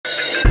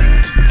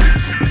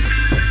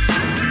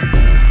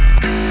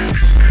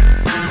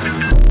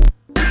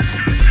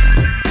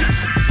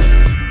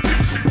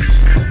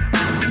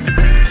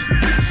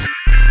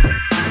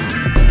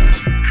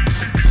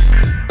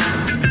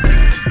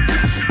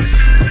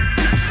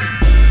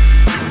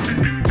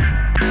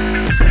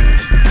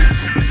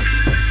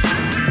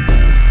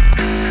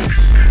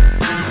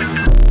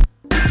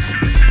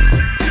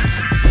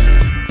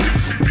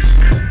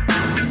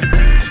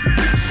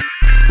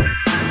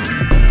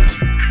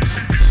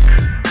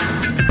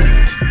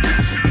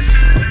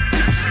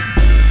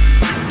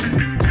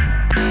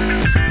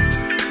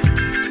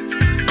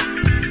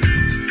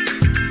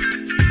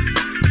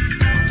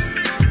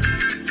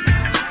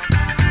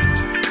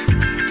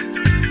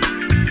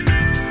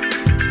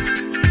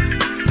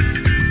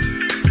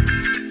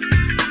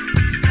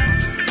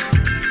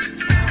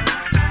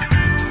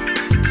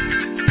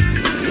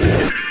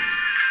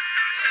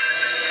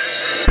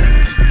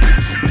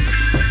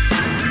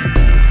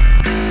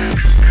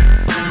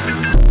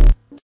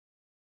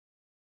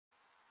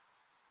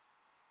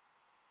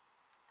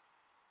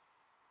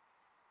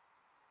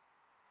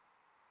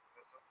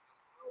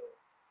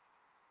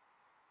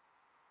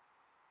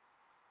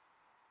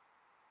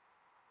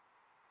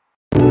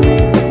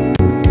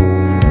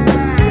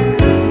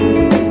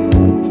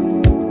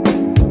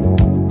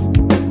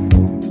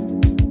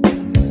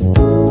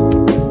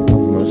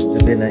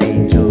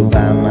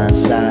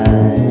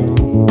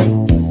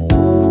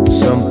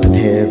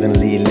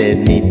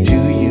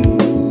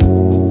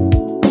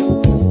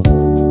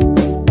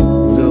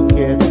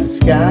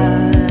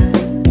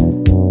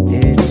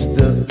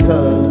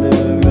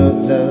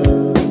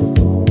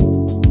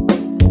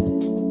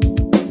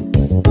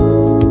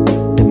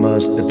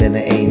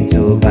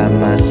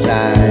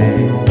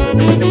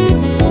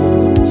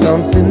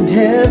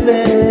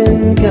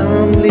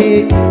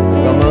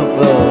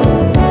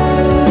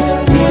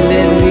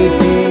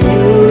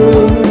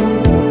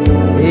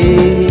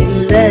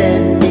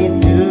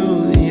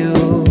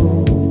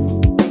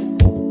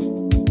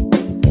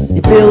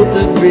built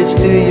a bridge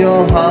to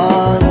your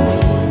heart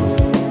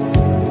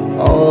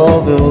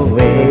all the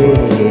way.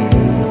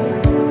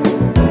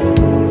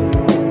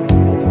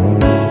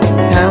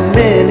 How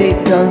many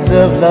tons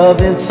of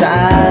love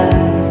inside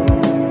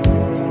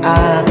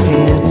I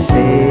can't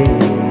say.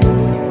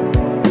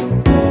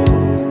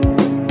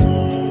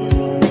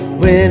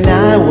 When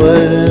I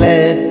was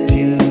led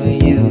to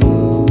you,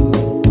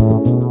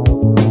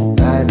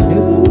 I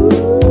knew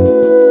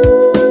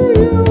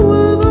you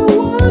were the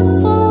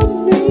one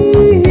for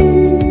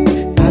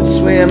me. I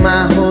swear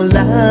my whole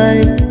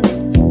life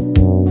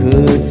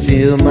could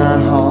feel my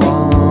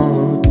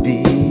heart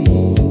beat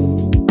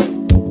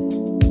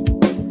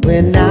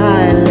when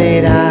I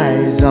laid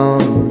eyes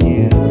on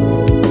you.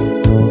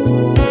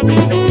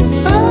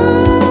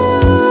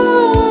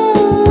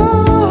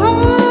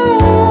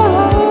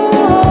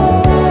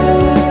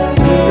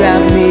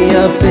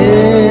 Up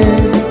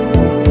in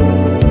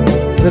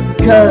the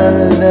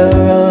color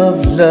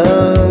of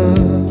love,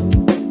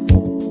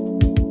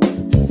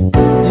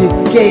 you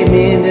gave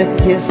me the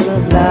kiss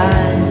of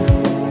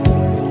life,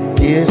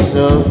 kiss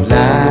of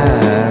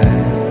life.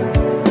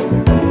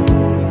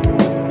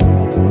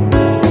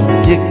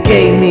 You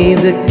gave me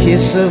the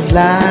kiss of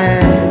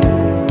life,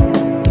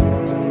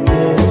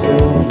 kiss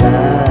of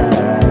life.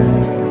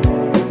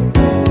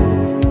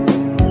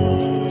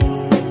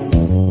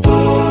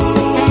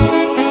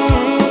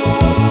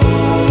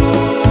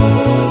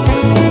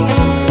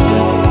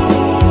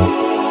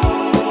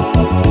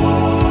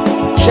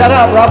 Shout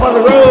out Rob on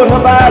the road, how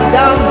about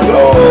down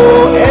go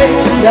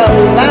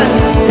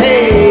Excelente.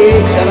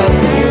 Shout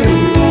out to you.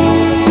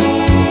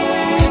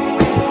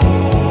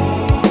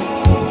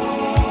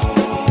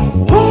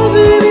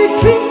 Wasn't it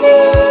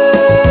clear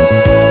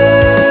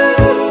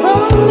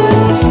from the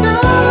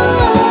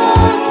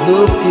start?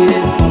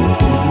 Looking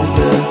to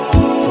the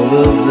full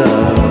of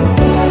love.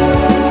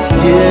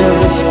 Yeah,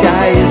 the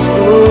sky is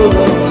full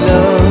of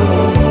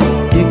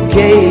love. You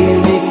gave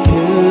me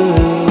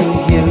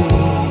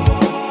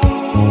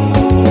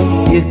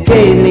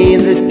gave me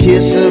the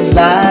kiss of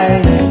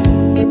life,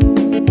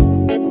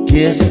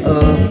 kiss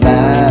of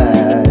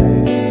life.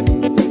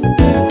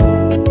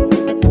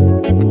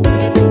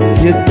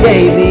 You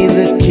gave me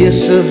the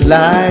kiss of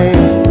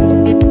life,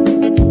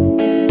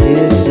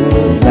 kiss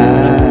of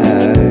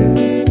life.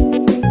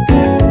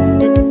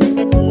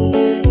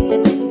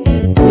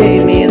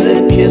 Gave me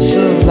the kiss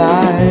of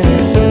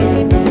life,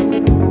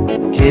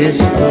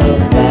 kiss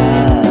of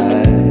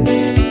life.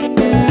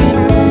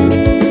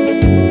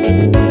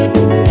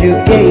 You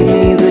gave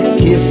me the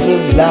kiss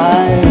of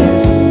life,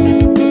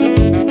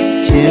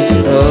 kiss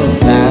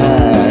of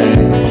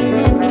life.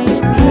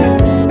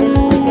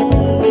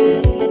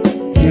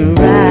 You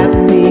wrapped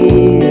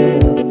me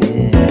up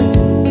in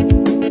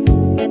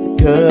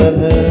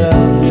color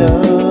of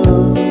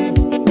love.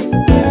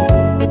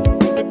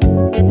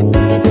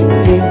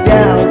 Came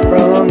down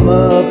from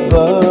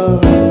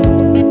above.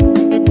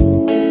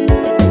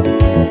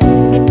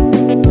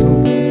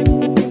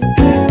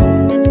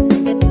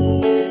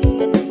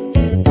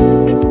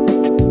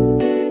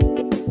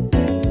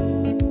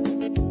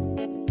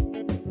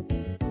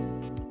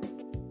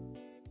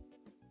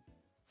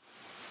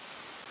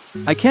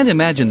 I can't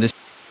imagine this.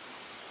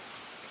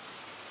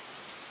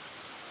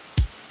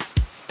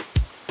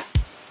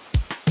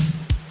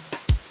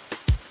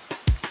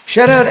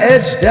 Shout out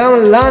Edge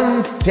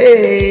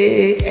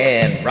Downlante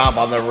and Rob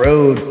on the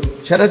road.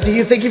 Shout out to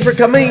you. Thank you for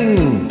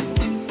coming.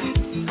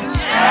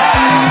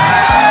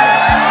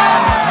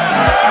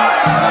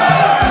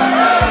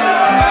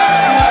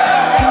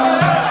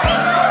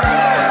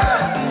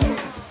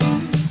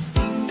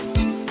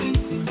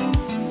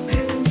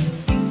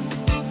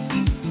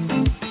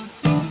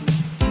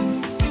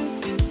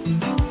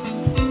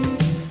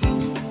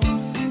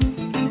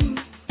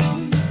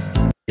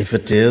 If I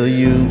tell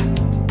you,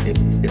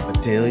 if I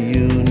tell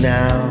you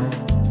now,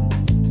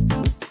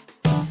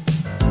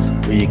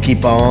 will you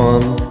keep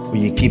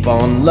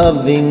on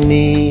loving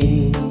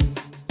me?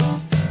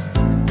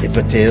 If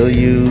I tell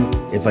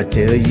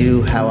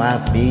you how I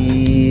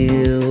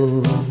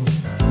feel,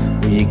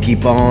 will you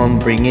keep on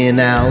bringing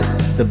out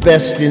the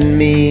best in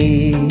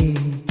me?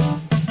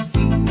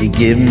 You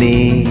give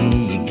me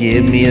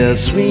the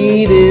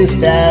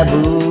sweetest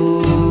taboo.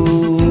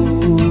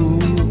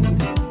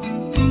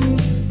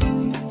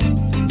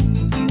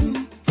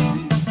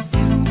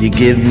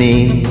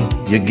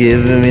 You're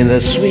giving me the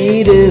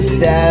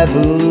sweetest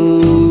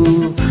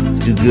taboo.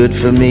 Too good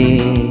for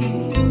me.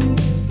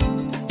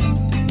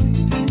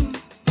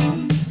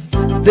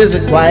 There's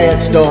a quiet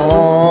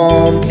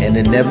storm, and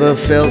it never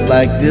felt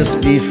like this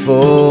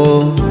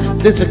before.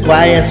 There's a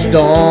quiet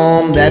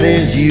storm, that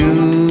is you.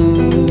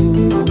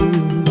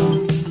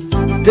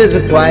 There's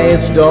a quiet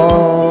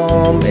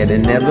storm, and it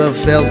never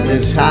felt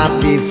this hot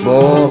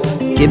before.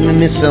 Giving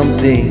me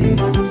something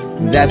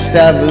that's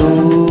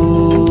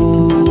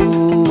taboo.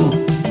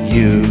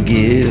 You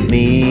give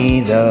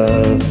me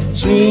the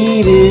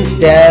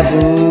sweetest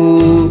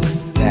taboo.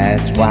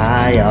 That's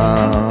why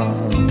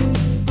I'm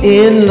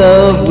in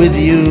love with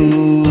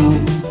you.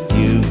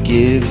 You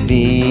give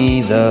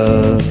me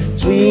the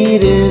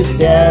sweetest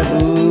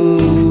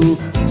taboo.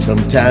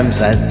 Sometimes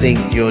I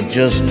think you're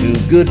just too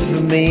good for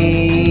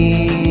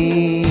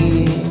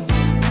me.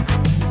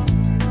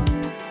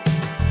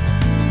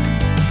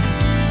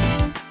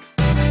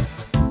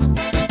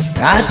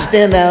 I'd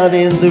stand out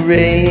in the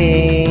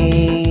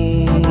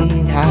rain,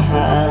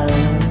 ha-ha,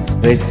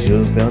 but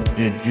you're about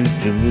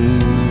to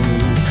move.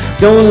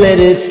 Don't let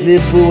it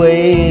slip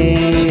away.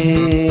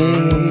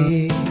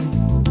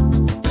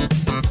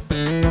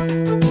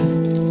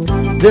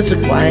 There's a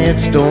quiet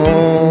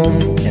storm,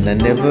 and I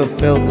never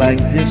felt like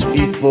this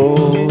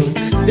before.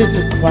 There's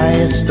a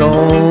quiet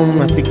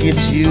storm, I think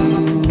it's you.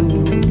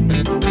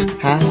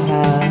 Ha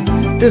ha.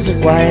 There's a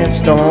quiet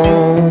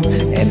storm,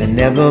 and I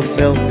never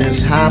felt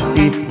this hot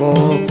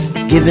before.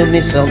 Giving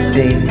me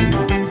something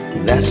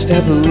that's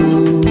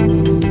taboo.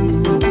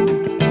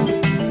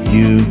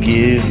 You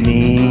give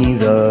me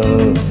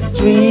the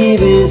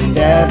sweetest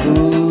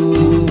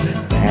taboo.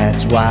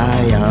 That's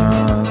why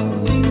I'm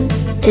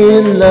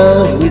in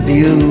love with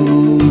you.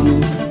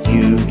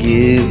 You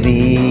give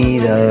me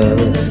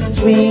the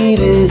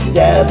sweetest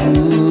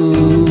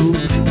taboo.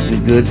 Too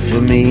good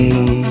for me.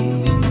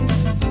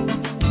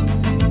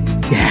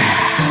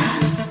 Yeah.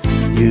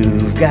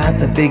 You've got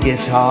the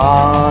biggest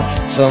heart.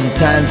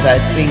 Sometimes I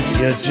think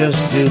you're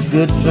just too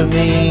good for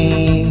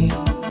me.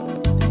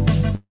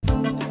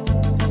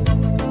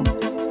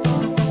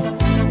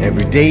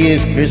 Every day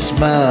is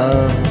Christmas,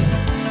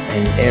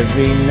 and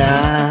every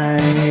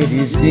night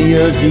is New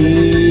Year's Eve.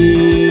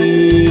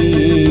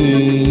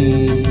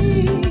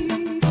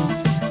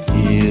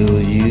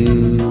 Will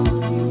you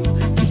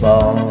keep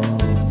on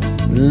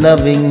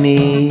loving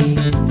me?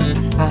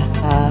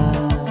 Ha-ha.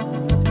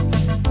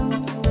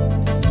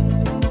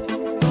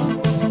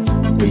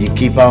 Will you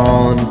keep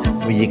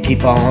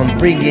on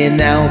bringing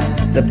out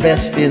the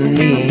best in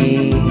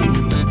me?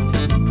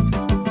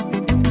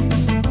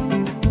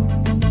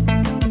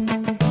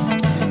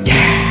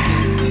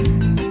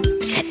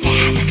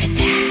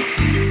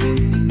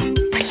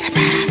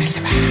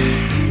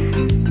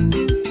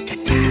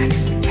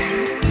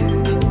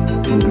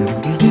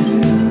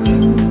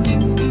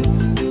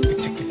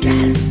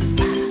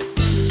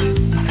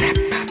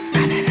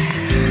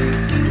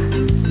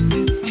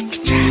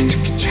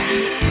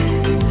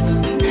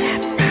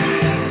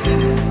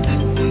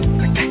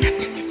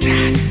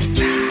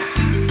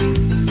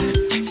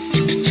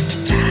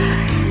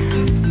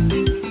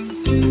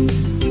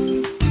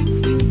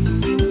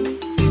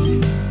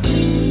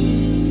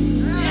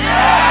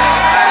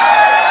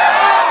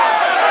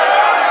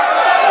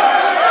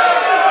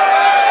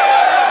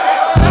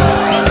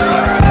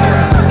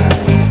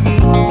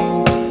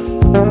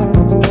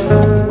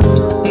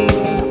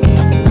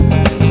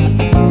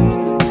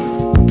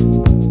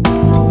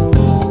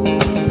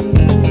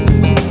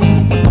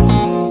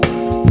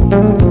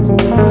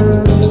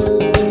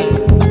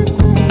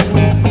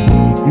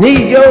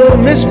 Neo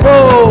Miss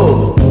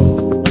Pro,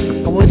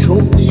 always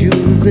hoped you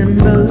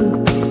remember.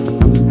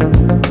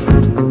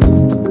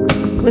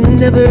 We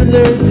never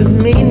learned the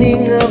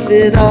meaning of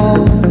it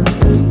all.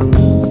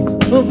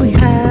 What we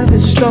have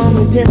is strong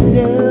and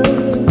tender.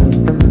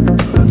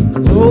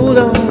 Hold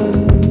on.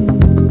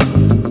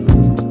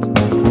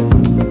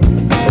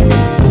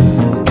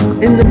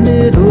 In the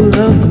middle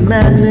of the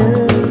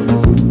madness,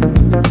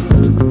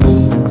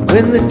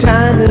 when the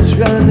time is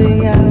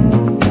running out,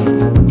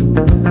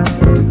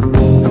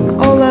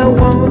 I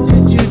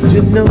wanted you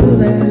to know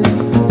that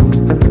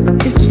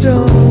it's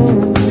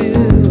strong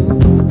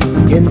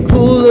will can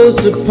pull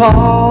us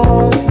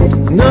apart.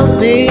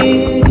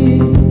 Nothing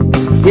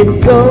can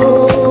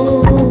go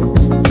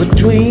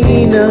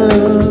between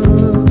us.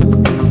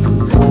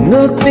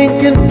 Nothing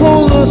can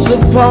pull us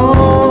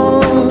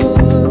apart.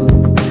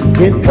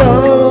 Can go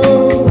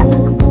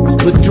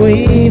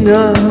between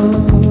us.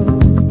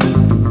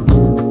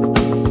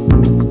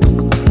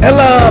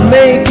 Ella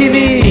May TV.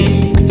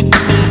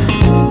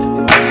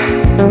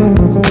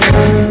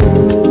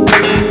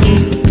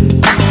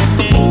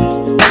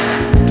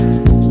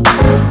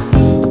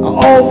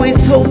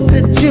 Always hope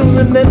that you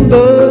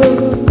remember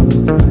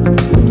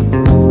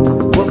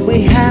what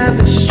we have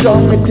is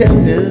strong and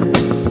tender.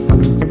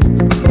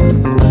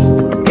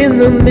 In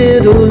the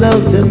middle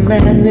of the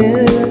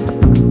madness,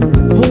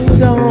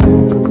 hold on.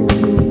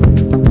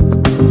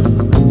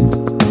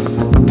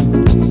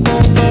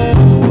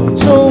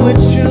 So it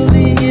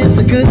truly is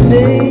a good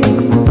day.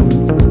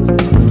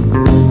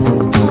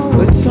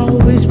 It's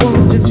always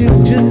wanted you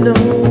to know.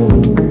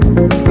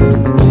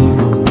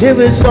 There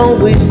is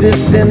always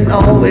this and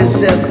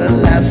always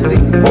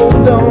everlasting.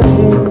 Hold on.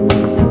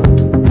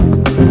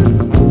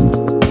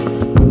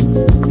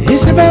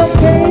 It's about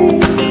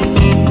faith.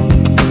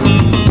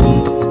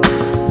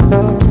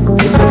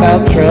 It's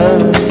about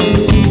trust.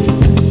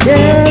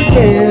 Yeah,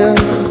 yeah.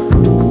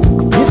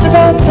 It's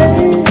about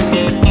faith.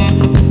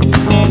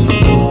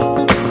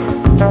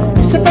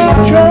 It's about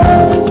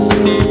trust.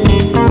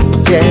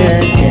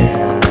 Yeah, yeah.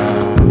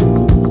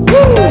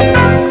 Woo!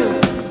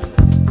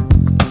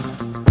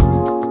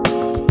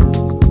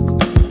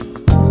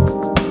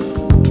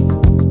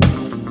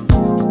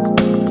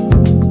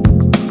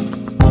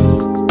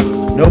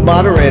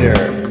 moderator.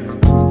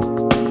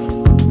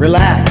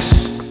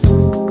 Relax.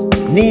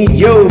 Ni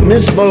yo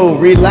mismo,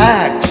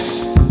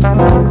 relax.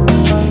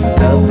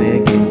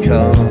 Nothing can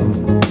come.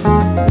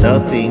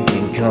 Nothing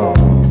can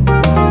come.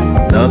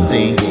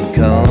 Nothing can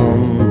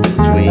come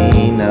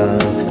between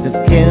us. It's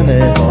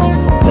cannibal.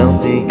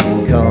 Nothing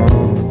can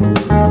come.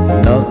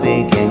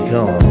 Nothing can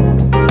come.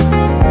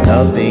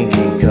 Nothing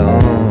can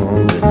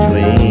come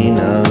between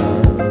us.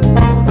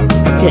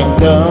 Can't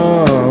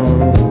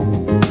come.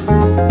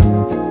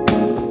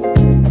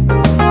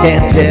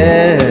 Can't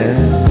tell.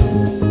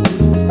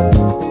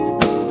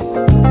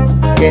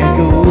 Can't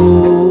go.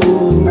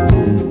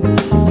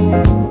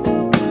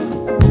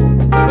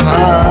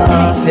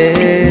 Hot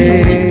It's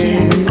your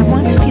skin. I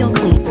want to feel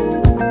clean.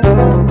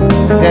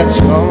 That's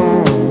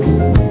wrong.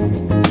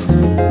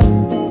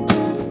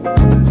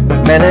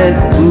 Man and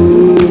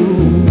ooh,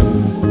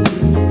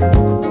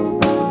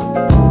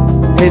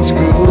 it's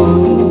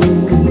cruel.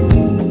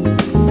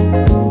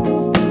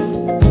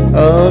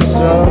 Oh,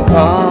 so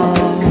hard.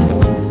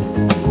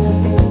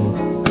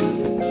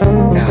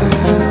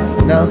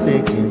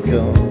 Nothing can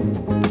come.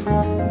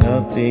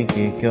 Nothing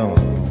can come.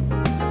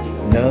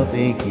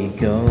 Nothing can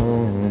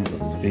come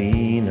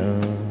between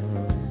us.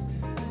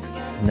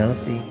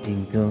 Nothing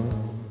can come.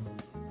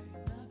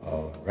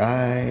 All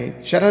right.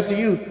 Shout out to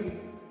you.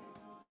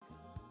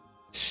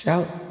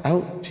 Shout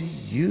out to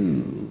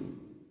you.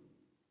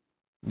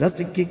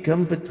 Nothing can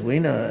come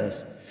between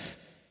us.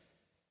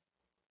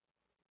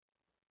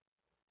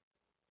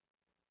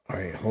 All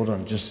right, hold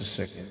on just a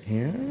second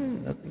here.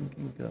 Nothing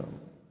can come.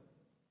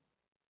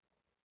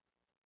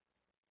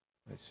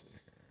 Let's see.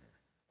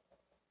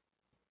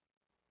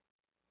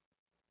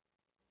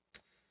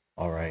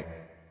 All right.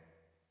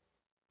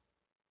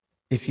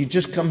 If you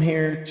just come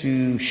here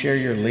to share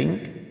your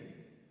link,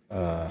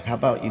 how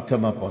about you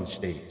come up on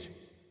stage?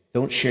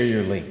 Don't share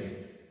your link.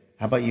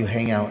 How about you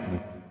hang out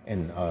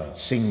and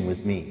sing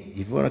with me?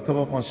 If you want to come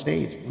up on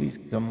stage, please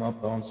come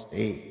up on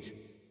stage.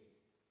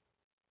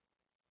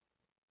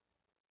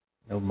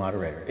 No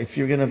moderator. If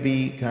you're going to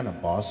be kind of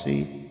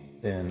bossy,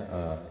 then,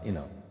 you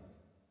know,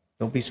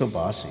 don't be so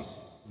bossy.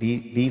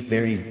 Be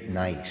very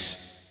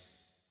nice.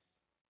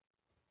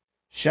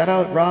 Shout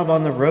out Rob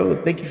on the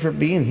road. Thank you for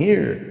being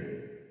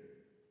here.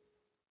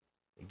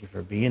 Thank you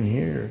for being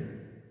here.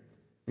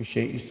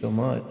 Appreciate you so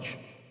much.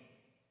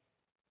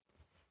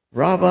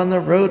 Rob on the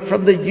road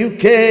from the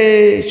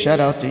UK. Shout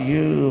out to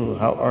you.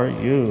 How are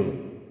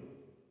you?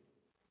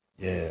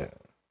 Yeah.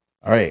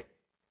 All right.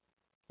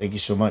 Thank you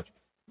so much.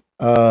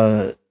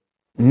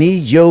 Ni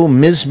yo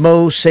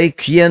mismo sé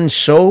quién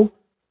soy.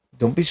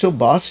 Don't be so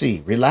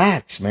bossy.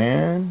 Relax,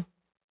 man.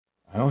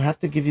 I don't have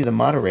to give you the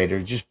moderator.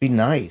 Just be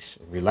nice.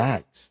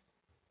 Relax.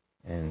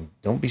 And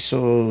don't be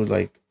so,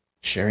 like,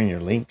 sharing your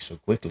link so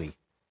quickly.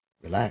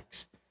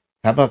 Relax.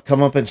 How about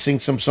come up and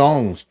sing some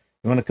songs?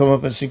 You want to come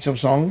up and sing some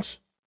songs?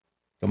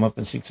 Come up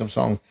and sing some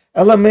songs.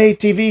 LMA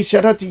TV,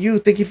 shout out to you.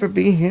 Thank you for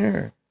being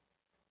here.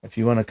 If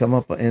you want to come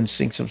up and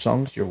sing some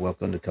songs, you're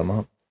welcome to come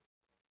up.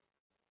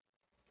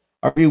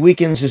 RB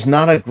Weekends is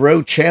not a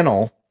grow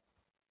channel,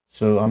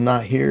 so I'm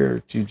not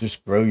here to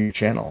just grow your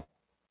channel.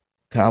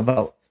 How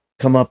about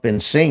come up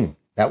and sing?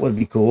 That would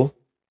be cool.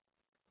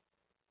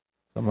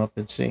 Come up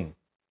and sing.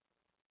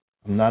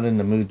 I'm not in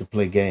the mood to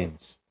play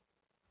games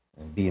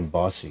and being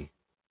bossy,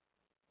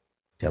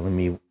 telling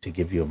me to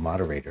give you a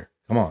moderator.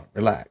 Come on,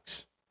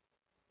 relax.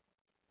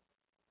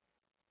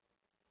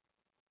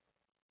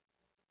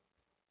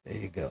 There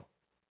you go.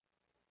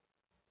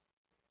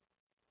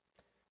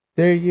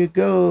 There you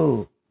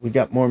go. We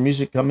got more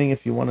music coming.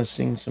 If you want to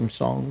sing some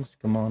songs,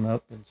 come on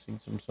up and sing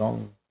some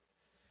songs.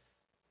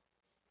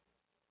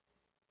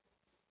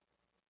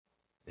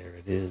 There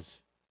it is.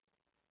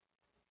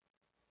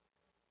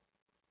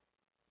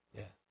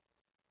 Yeah.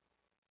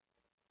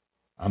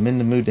 I'm in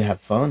the mood to have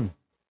fun.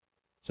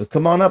 So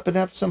come on up and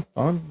have some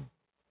fun.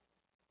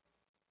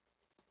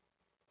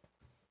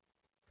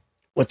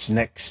 What's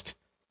next?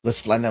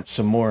 Let's line up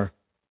some more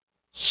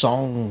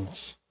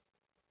songs.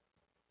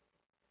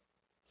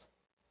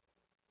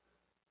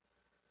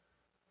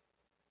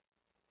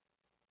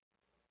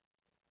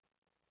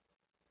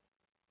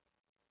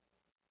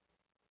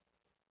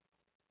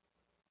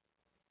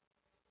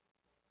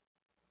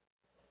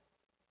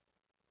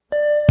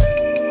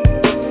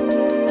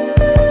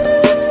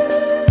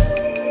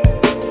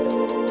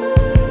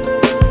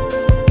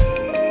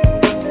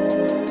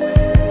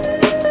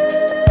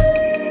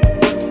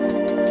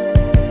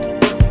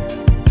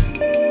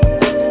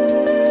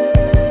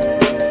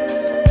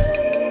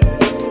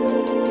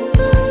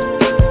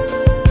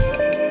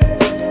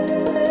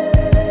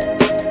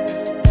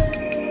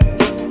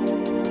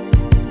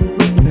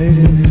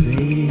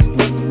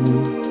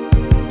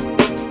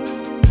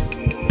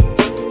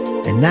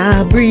 And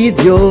I breathe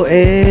your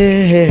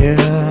air.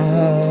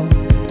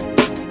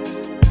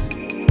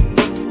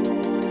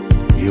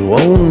 You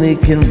only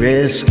can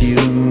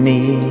rescue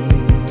me.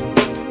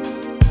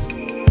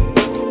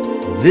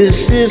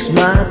 This is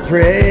my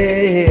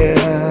prayer.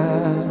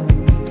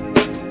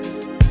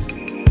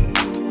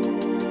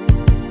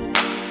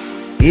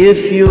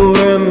 If you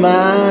were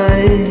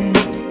mine,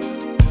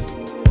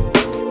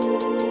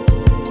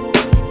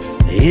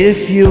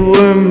 if you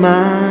were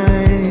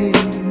mine,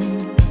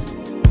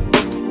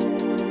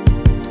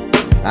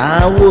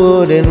 I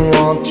wouldn't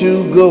want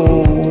to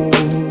go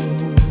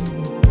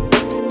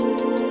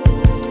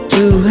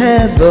to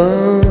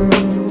heaven.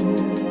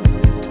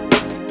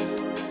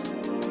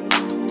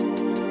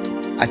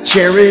 I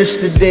cherish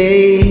the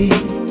day,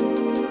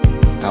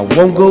 I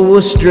won't go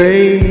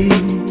astray,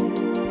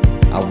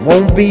 I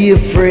won't be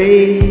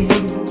afraid.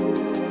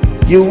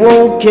 You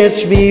won't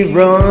catch me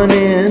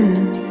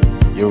running,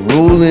 you're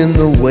ruling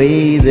the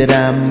way that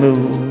I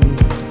move.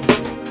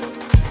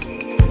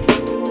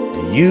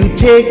 You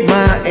take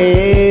my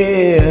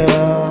air,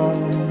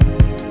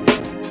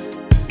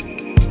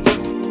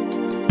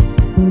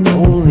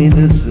 only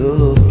the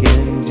love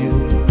can do.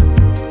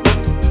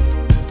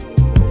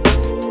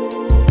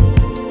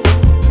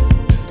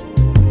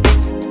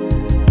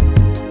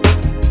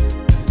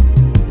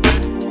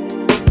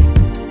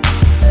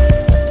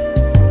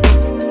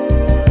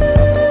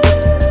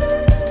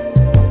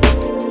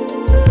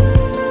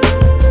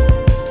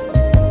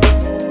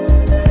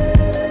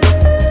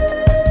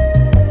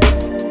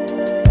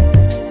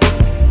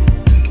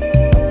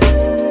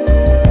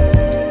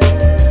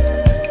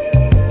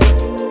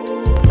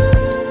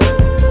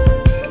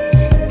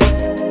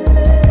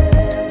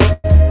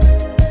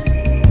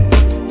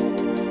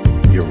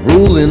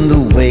 Ruling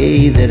the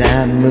way that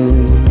I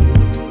move,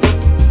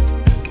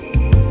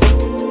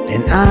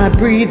 and I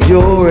breathe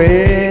your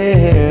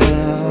air.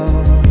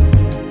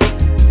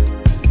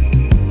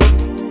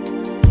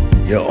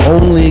 You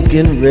only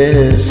can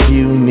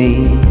rescue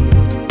me.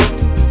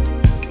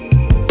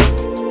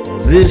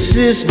 This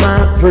is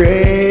my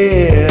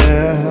prayer.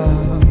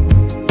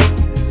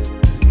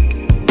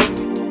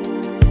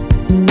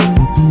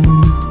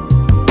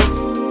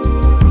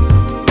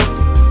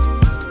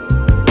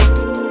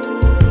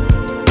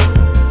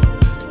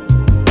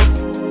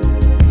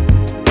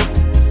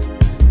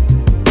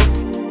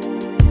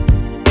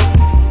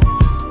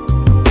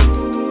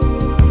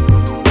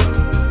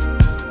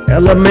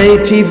 LMA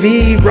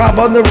TV, Rob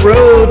on the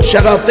road.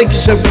 Shout out, thank you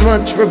so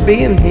much for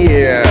being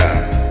here.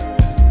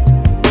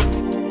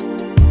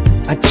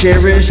 I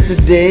cherish the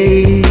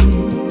day,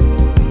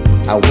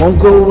 I won't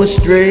go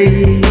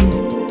astray,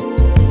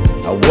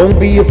 I won't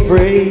be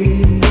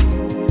afraid.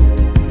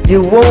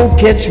 You won't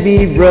catch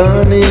me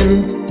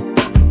running.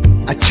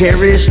 I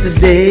cherish the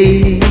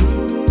day,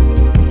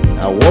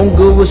 I won't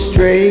go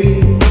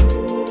astray,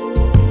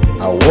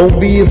 I won't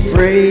be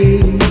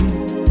afraid.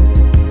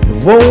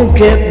 Won't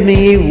get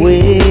me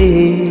away.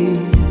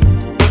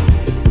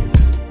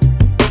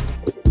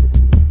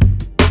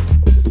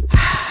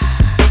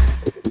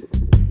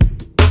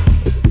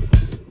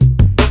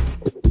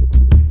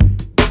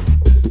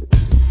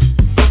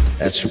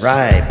 That's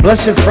right.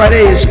 Blessed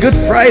Friday is Good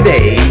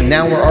Friday.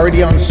 Now we're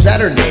already on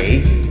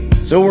Saturday,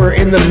 so we're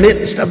in the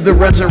midst of the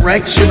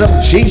resurrection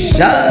of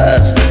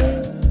Jesus.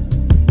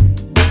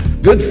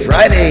 Good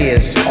Friday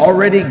is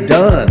already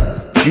done.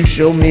 You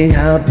show me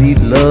how deep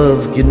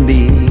love can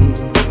be.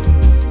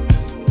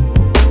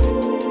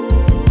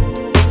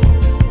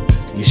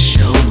 You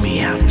show me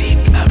how deep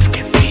love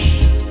can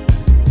be.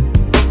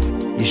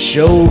 You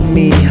showed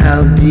me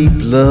how deep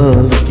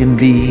love can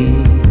be.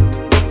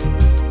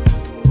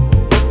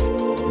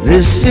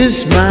 This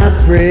is my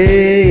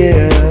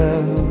prayer.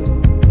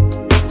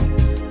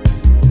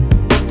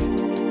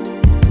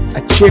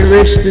 I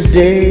cherish the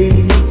day,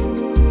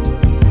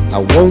 I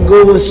won't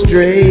go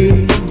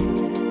astray,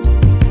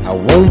 I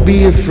won't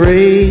be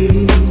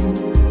afraid,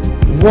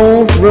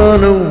 won't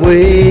run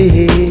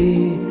away,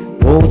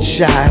 won't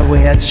shy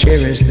away. I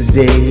cherish the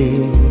day,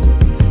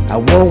 I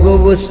won't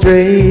go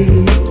astray,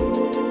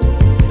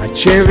 I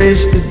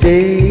cherish the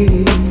day,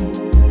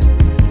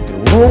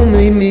 it won't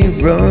leave me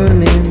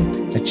running.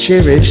 I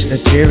cherish the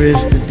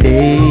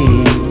day.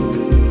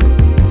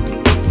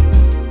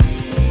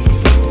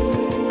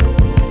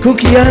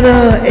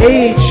 Kukiana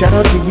 8, shout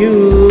out to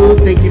you.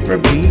 Thank you for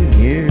being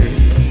here.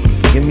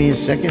 Give me a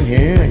second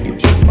here. I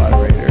get you a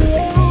moderator.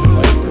 Thank you so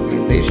much for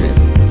being patient.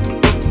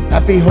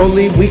 Happy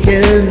Holy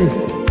Weekend.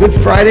 Good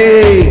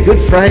Friday.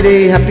 Good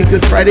Friday. Happy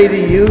Good Friday to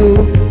you.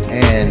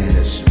 And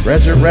this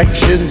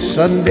Resurrection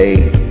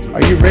Sunday.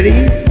 Are you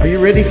ready? Are you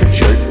ready for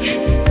church?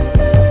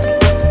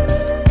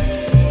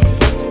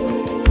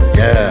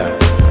 Yeah,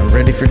 I'm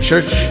ready for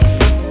church.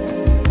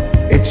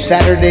 It's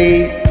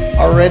Saturday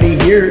already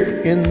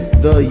here in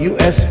the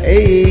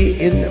USA,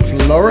 in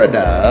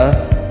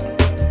Florida.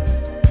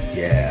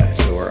 Yeah,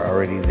 so we're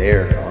already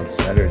there on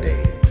Saturday.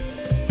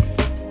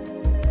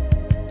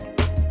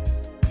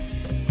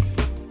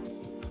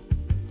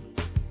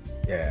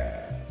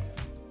 Yeah.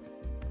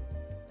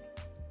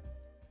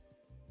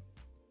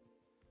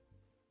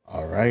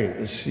 All right,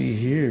 let's see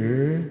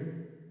here.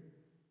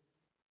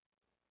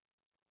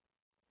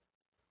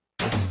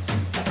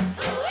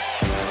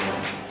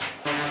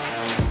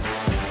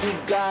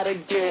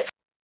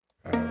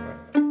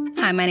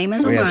 Hi, my name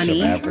is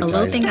Alani. A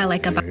little thing I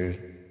like about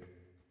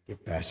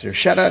Get past here.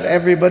 Shout out to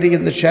everybody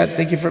in the chat.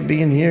 Thank you for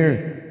being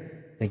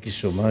here. Thank you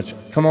so much.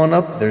 Come on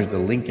up. There's the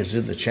link is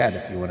in the chat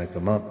if you want to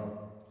come up.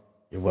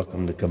 You're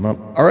welcome to come up.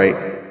 All right.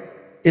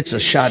 It's a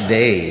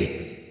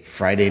Sade.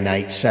 Friday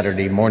night,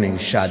 Saturday morning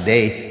Sade.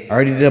 I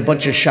already did a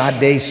bunch of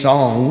Sade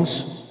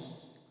songs.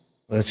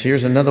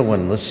 Here's another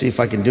one. Let's see if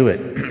I can do it.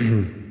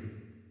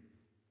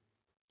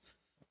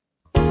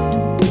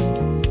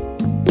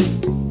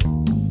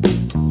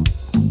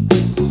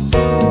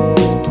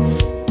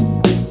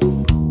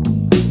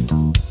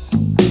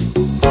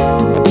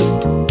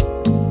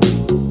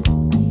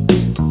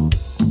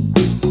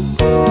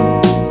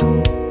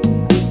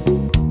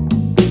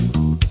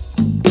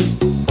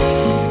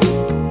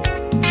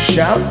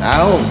 Shout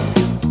out.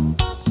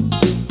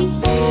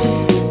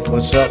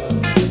 What's up?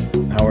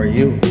 How are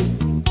you?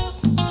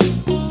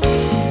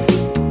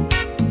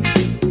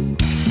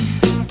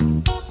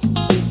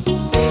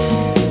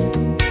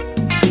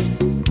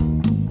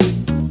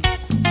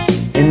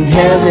 In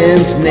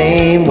heaven's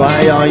name,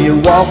 why are you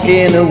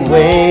walking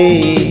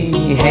away?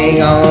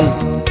 Hang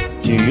on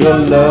to your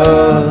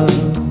love.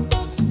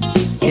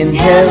 In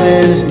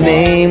heaven's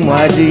name,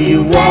 why do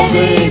you walk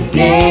this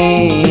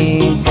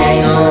game?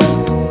 Hang on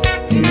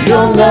to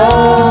your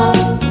love.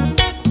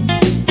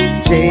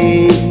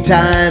 Take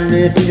time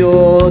if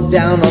you're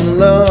down on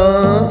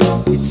love.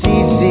 It's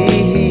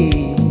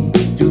easy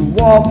to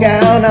walk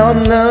out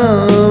on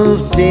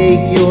love.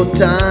 Take your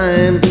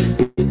time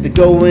if the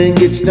going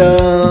gets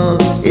tough.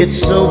 It's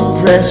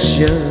so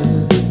precious.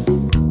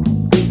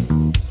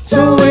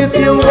 So if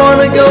you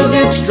wanna go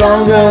get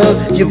stronger,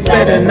 you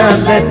better not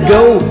let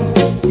go.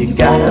 You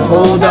gotta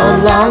hold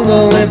on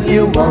longer if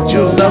you want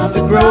your love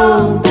to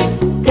grow.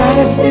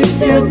 Gotta stick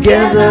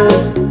together,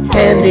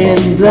 hand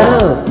in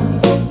glove.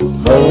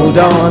 Hold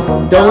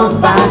on, don't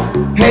fight,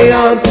 hang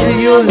on to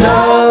your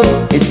love.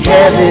 It's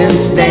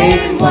heaven's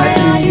name, why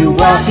are you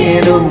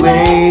walking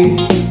away?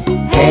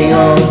 Hang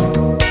on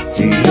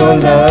to your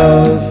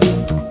love.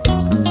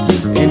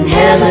 In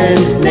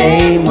heaven's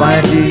name,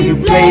 why do you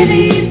play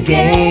these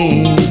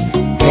games?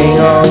 Hang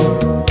on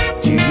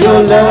to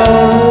your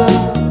love.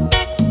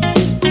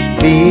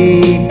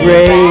 Be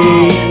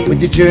brave when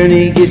the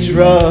journey gets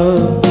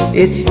rough.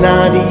 It's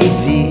not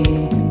easy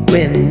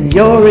when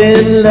you're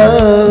in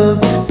love.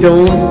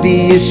 Don't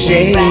be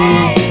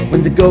ashamed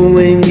when the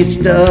going gets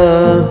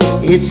tough.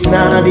 It's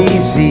not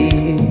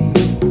easy.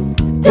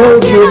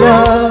 Don't give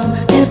up.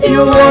 If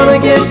you wanna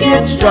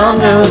get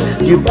stronger,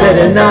 you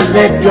better not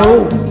let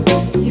go.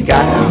 You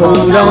got to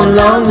hold on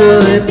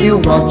longer if you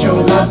want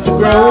your love to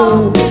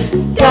grow.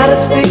 Gotta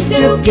stick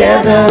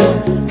together,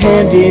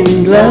 hand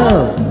in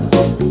glove.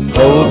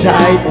 Hold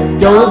tight,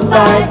 don't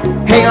fight,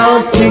 hang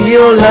on to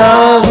your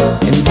love.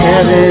 In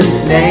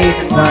heaven's name,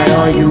 why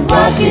are you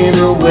walking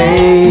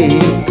away?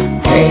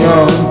 Hang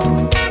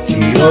on to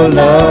your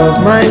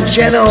love. My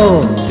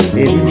channel.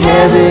 In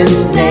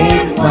heaven's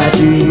name, why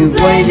do you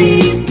play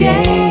these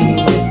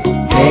games?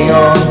 Hang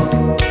on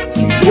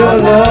to your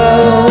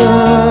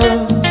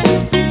love.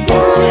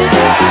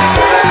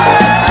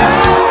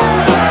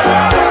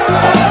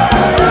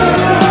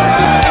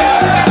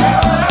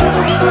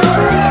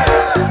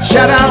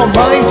 Shout out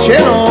my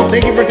channel.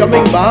 Thank you for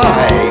coming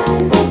by.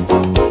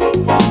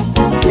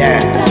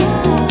 Yeah.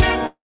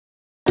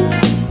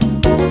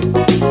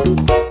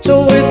 So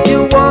if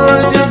you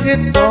wanna just get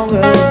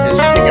stronger,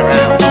 just stick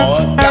around,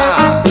 boy.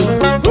 God.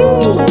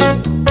 Woo.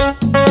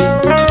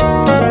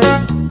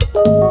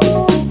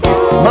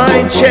 My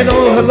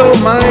channel, hello,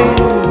 mine.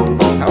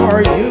 How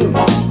are you?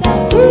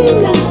 Woo.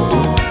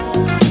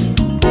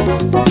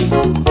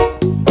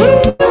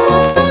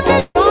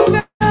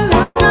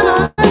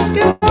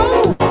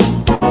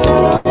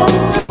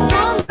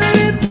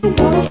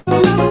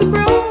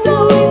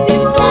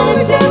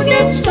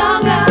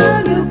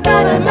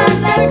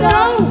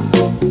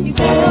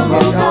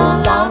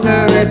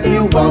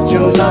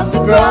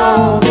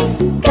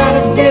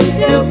 Gotta stick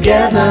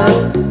together,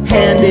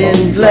 hand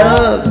in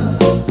glove.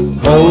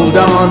 Hold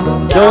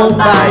on, don't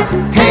fight,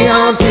 hang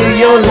on to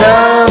your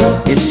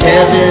love. It's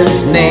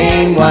heaven's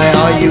name, why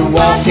are you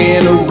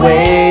walking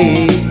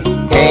away?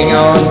 Hang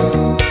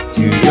on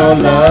to your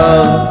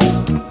love.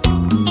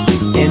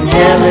 In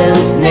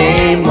heaven's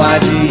name, why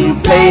do you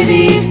play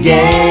these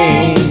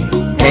games?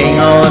 Hang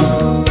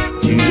on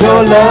to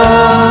your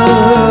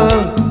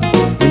love.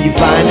 When you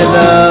find a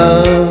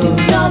love,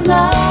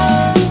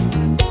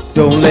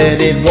 don't let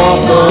it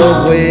walk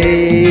away.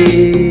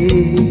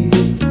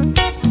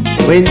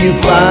 When you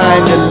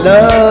find a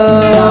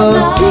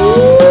love,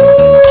 ooh,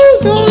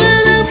 don't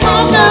let it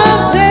walk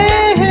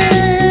away.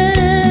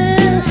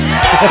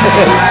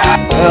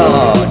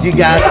 Oh, you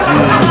got to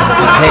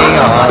hang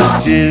on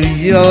to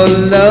your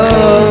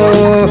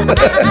love.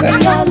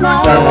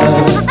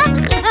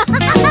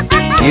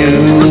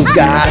 You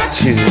got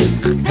to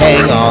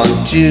hang on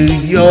to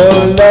your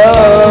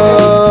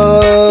love.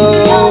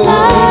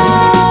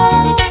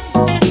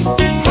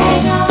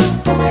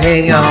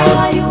 Hang on,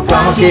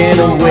 walking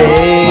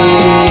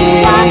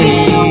away.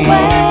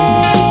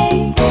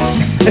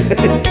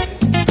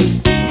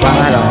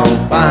 Right on,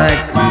 fine.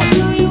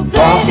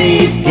 Walk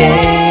these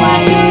games.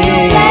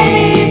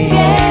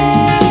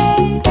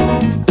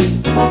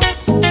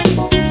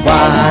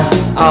 why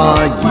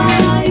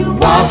are you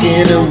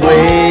walking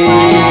away?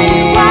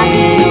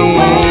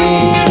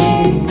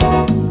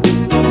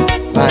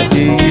 Why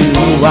do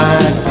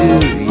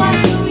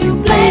you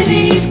play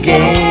these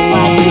games?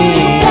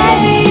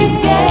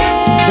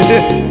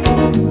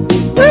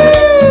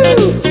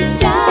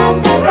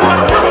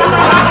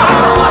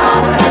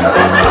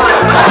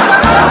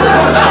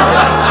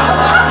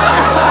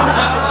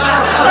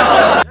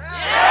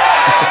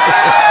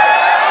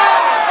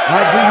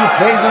 Why do you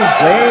play these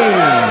games?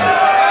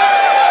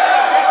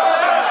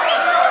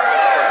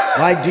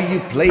 Why do you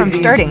play From these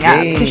starting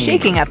games? up to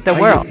shaking up the Why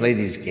world. do you play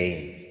these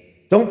games?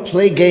 Don't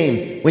play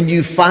game. When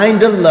you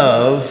find a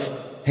love,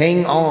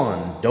 hang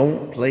on.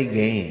 Don't play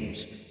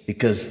games.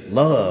 Because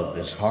love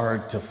is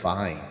hard to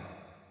find.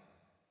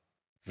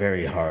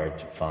 Very hard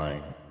to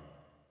find.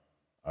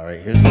 All right,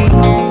 here's one.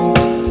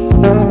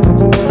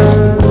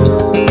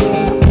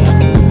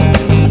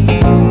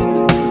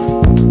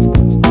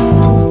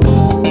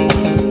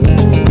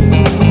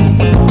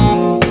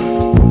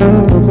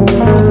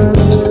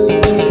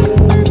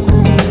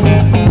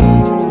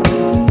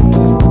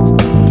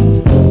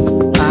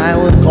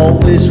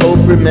 Always hope,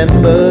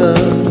 remember,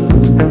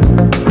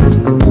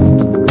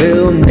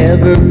 we'll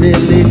never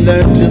really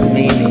learn the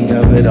meaning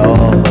of it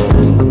all.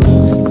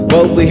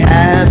 What we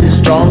have is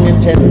strong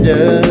and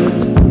tender,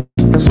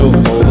 so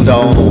hold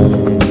on.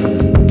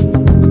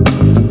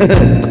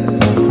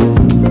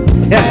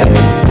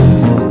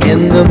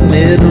 In the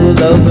middle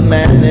of the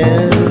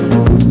madness,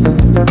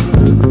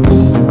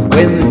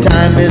 when the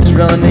time is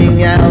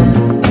running out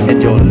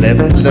and you're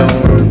left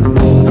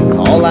alone,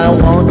 all I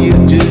want you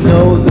to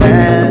know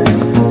that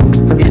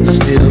it's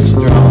still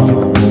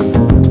strong,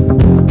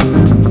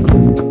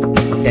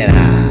 and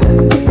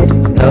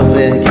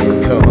nothing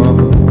can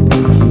come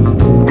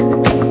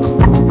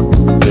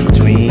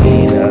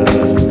between us.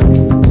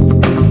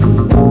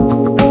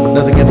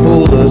 Nothing can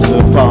pull us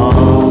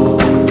apart,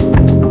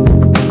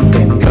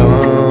 can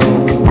come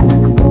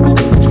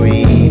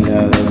between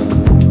us.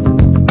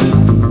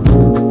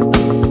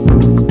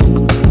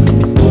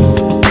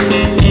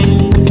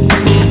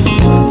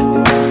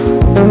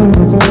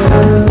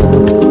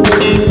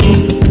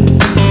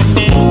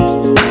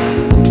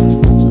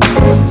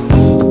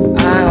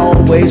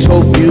 Always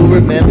hope you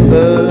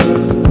remember,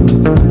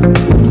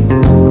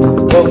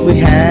 what we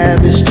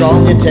have is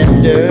strong and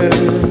tender.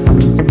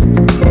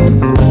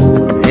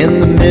 In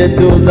the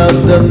middle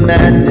of the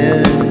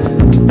madness,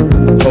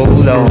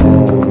 hold on.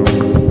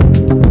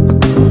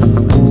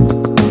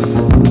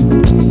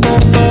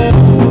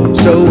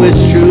 So it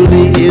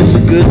truly is a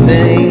good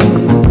thing,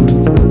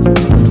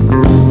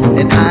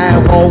 and I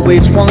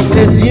always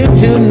wanted you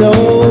to know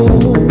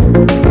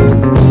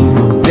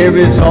there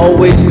is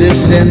always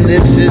this, and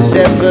this is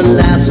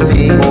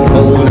everlasting.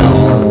 Hold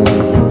on.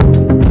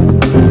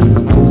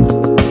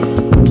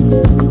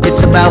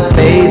 It's about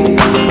faith.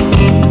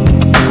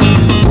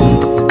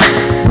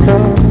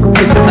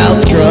 It's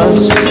about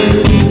trust.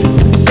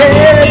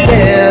 Yeah,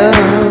 yeah.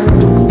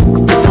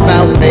 It's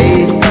about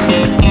faith.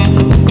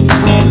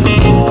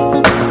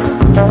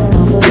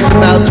 It's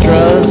about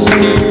trust.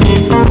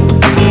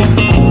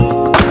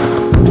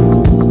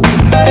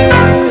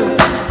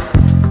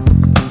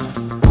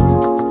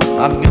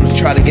 I'm going to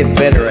try to get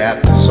better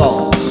at the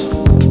songs.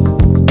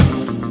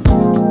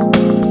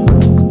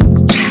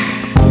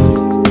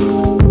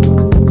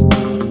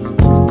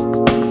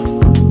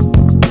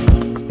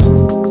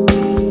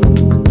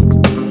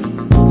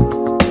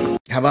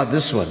 How about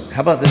this one?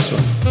 How about this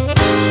one?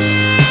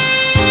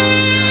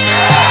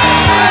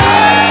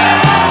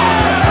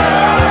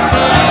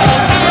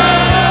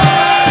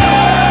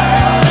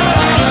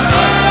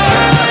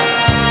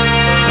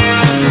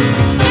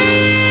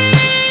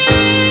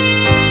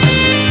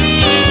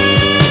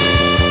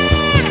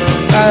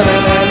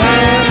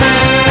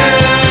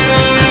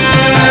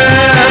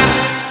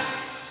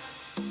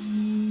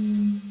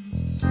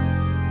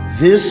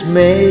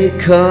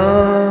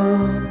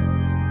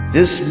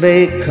 This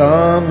may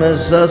come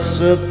as a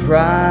surprise,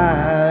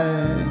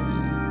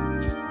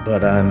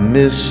 but I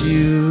miss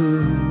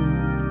you.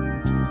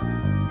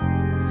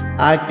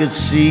 I could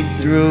see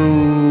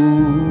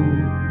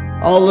through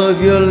all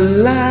of your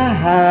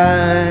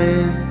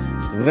lies,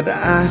 but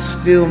I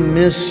still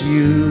miss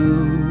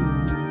you.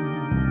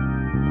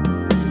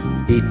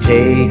 He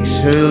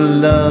takes her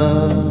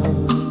love,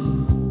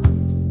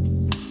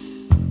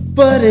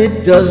 but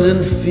it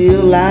doesn't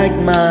feel like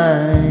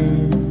mine.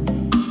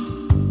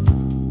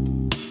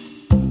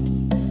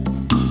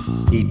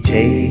 He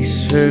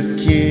tastes her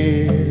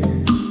kiss,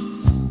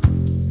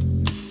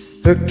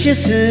 her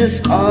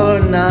kisses are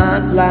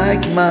not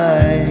like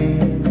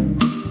mine,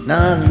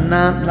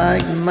 not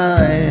like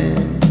mine.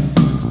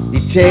 He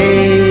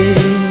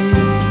takes,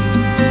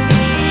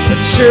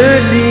 but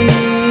surely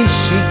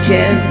she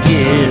can't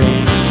give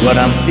what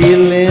I'm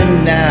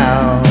feeling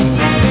now.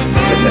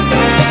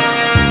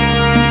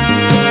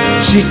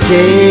 She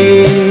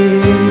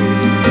takes,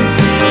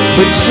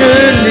 but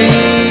surely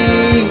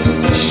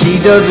she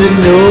doesn't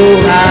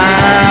know how.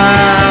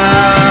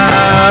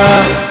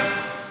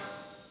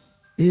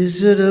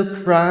 Is it a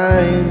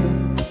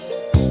crime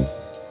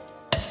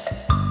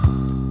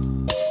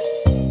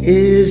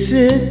Is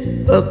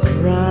it a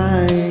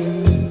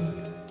crime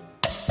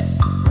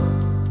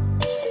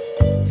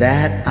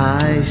that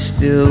I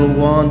still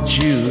want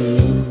you,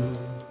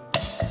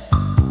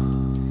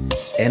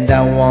 and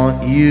I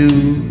want you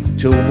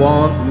to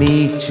want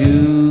me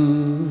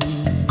too?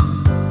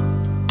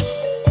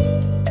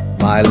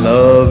 My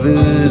love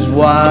is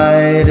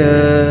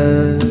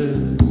wider,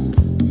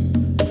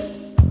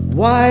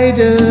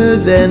 wider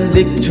than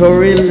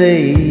Victoria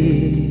Lake.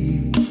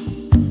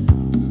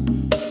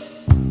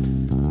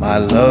 My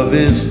love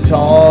is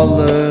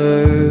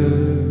taller,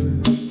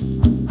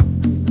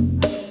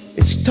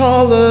 it's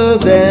taller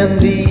than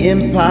the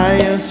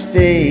Empire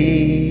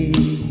State.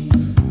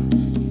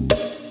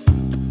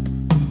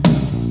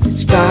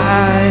 It's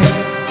sky,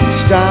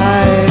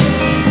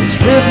 it's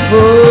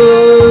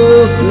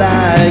ripples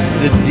like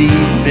the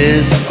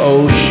deepest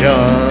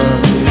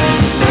ocean.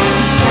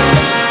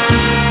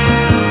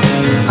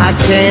 I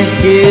can't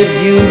give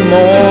you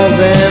more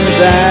than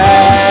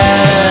that.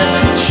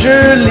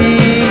 Surely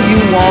you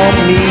want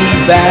me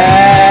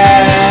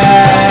back.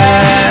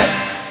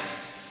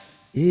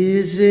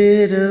 Is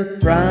it a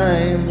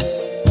crime?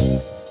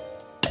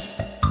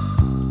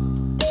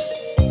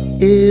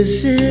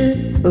 Is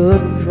it a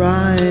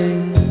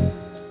crime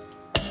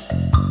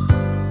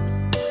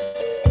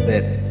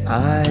that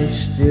I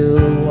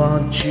still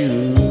want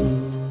you,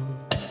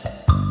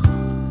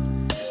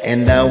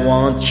 and I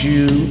want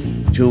you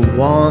to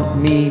want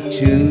me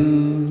too?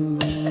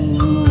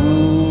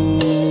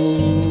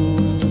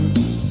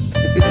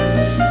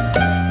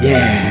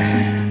 Yeah.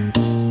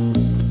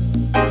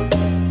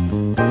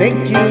 Thank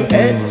you,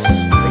 Eds.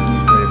 Thank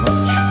you very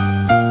much.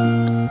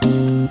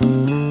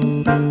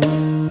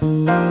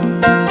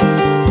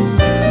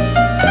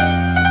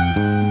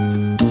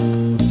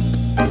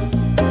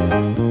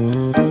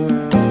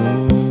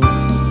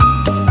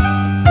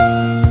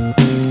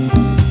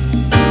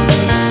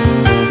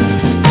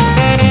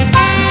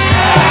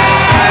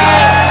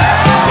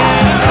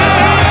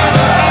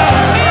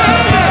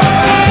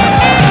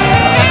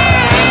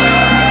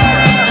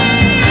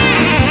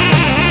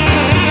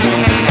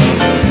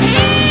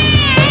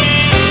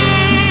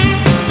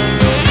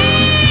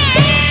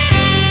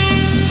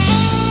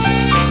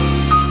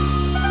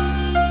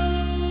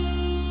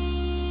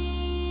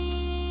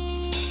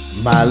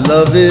 My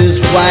love is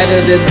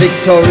wider than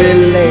Victoria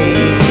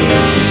Lake,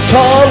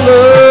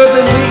 taller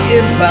than the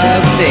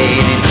Empire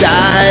State. It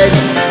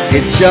dives,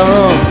 it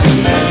jumps,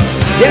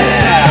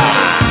 yeah.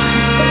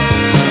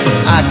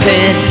 I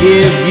can't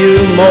give you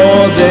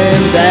more than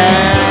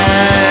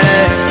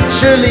that.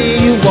 Surely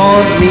you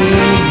want me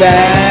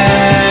back.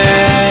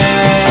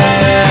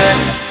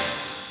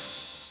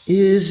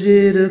 Is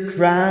it a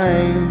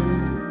crime?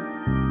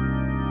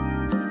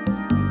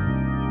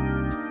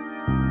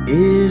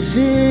 Is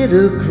it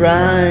a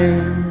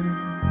crime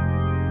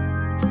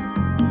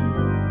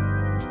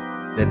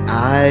that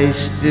I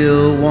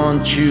still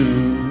want you,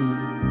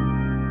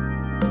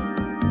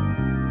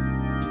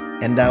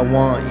 and I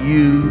want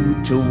you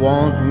to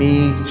want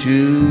me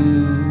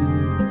too?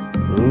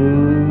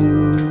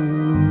 Ooh.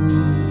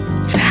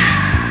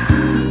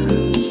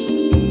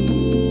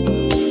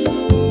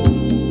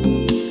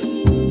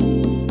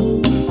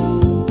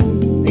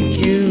 Thank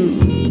you,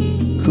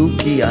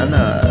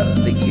 Kukiana.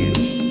 Thank you.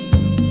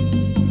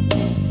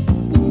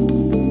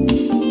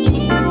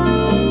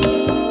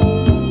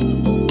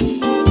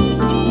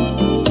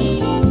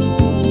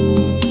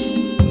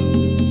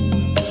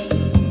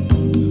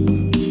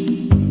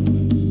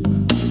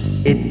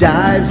 It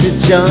dives, it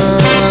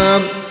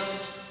jumps,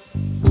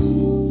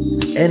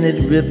 and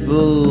it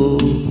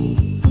ripples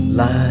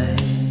like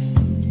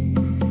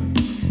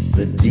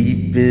the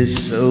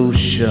deepest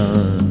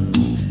ocean.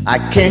 I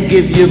can't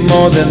give you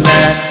more than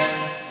that.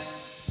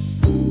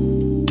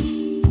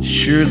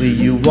 Surely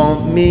you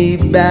want me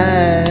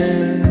back.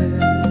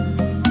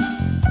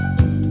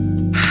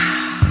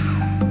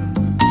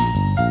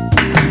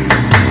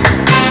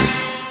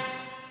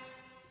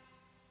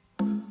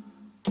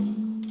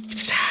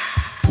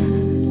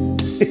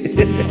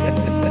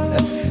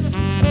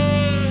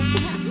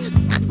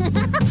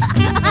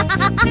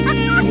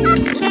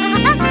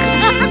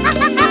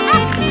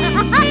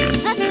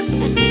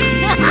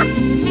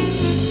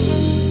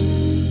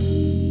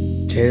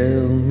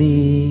 Tell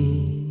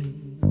me,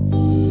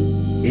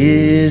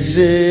 is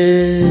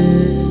it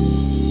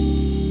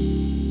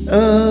a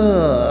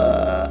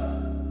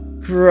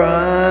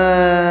crime?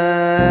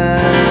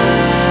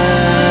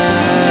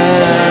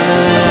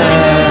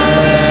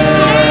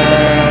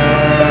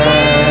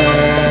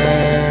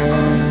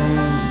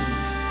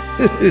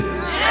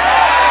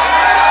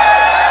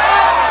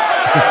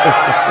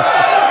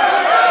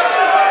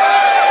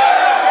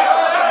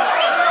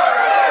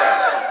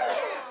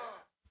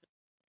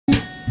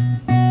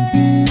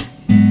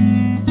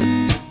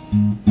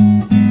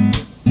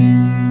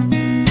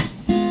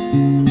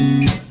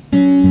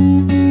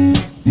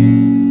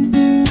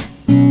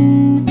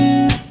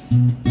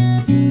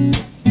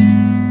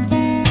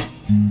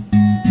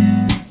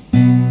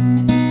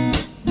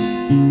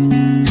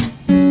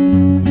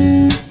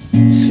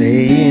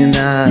 Saying I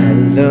I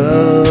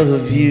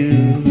love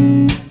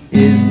you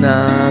is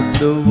not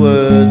the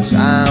words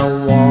I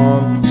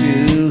want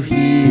to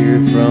hear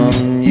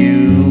from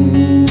you.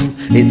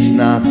 It's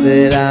not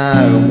that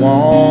I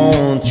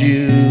want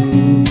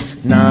you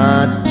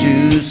not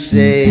to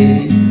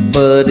say,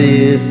 but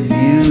if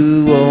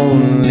you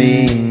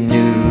only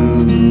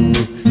knew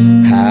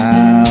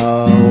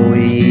how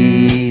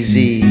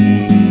easy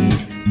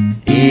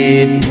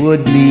it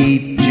would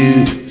be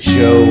to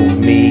show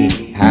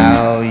me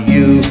how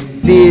you feel.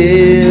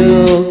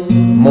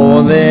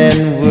 More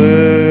than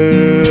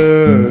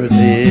words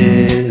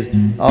is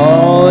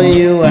all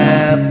you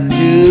have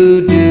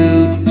to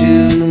do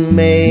to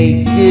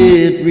make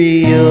it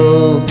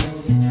real.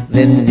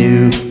 Then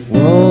you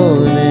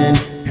wouldn't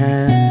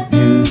have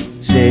to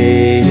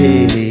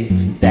say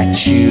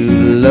that you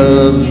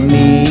love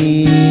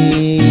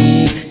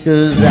me,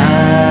 'cause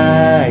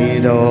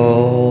I'd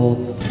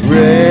already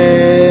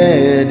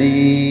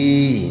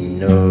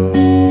know.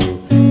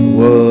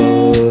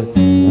 What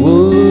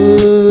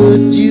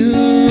would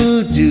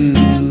you do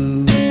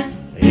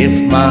if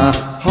my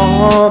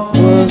heart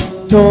was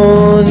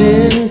torn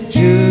in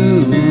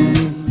two?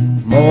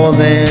 More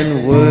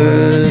than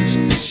words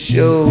to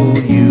show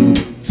you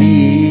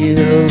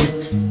feel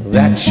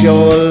that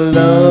your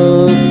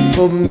love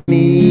for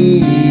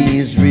me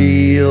is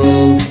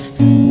real.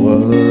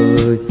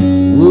 What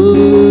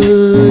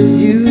would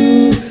you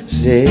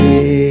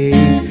say?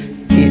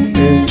 It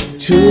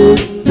took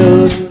the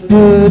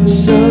words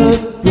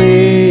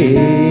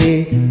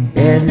away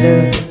and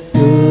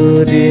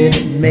couldn't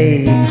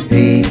make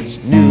things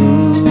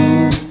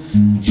new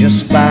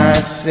just by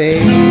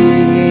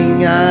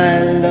saying I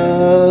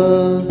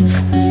love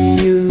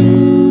you.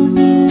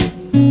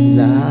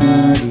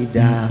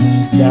 La-di-da,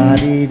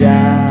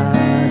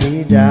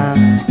 da-di-da-di-da,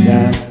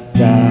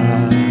 da-da.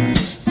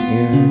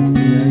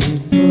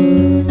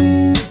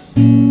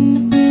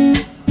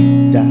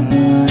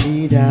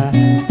 Da-di-da,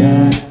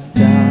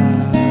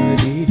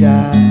 da-da-di-da,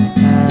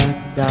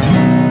 da-da.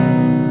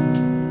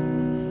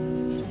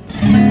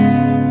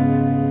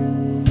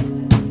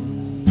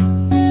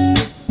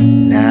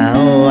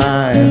 Now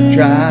I've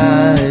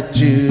tried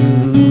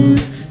to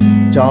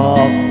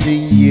talk to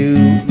you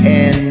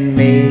and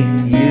make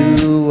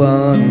you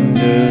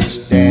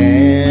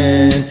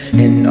understand,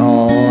 and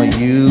all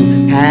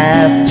you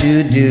have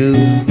to do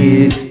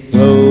is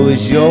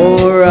close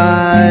your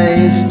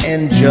eyes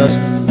and just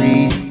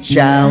reach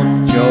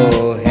out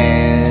your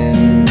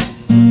hand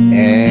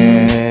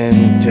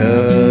and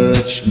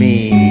touch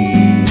me.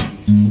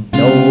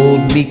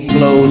 Hold me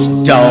close,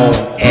 don't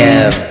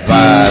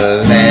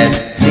ever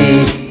let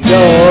me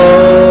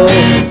go.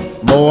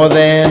 More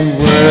than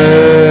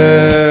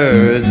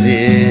words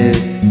is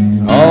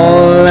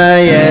all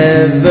I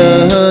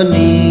ever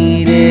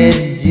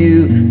needed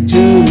you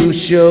to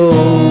show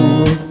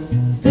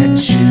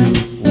that you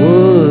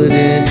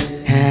wouldn't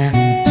have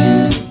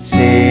to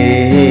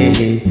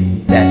say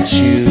that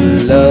you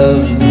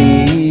love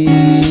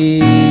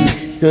me,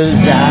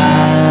 'cause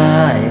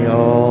I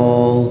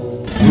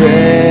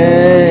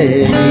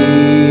already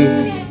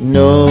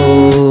know.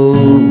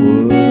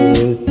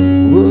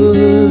 What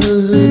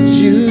would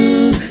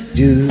you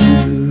do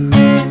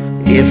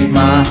if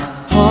my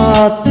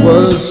heart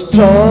was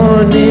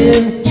torn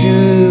in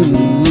two?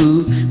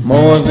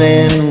 More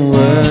than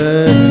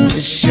words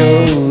to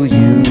show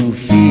you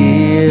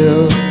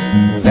feel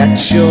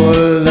that your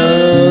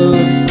love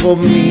for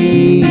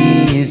me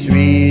is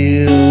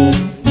real.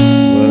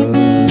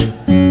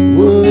 What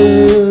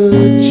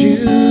would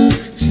you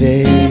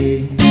say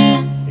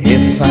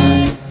if I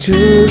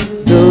took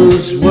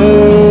those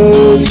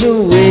words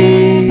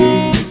away?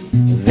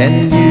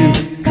 Then you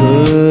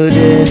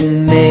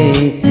couldn't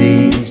make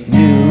things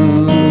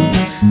new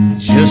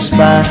just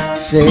by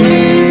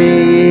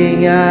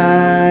saying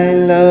I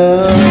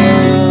love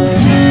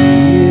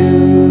you.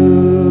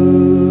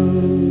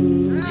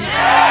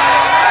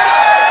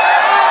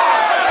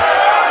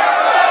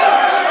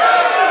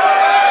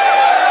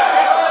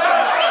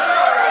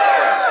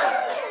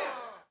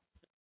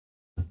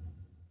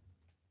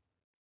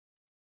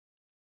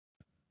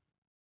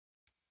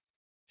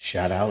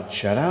 Shout out,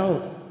 shout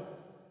out.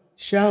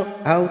 Shout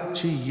out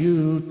to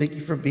you. Thank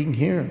you for being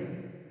here.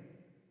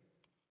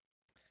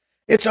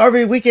 It's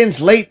RV Weekends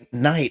late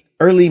night,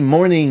 early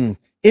morning.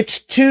 It's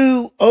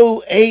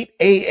 2:08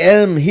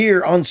 a.m.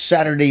 here on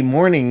Saturday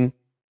morning,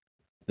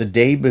 the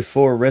day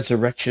before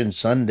Resurrection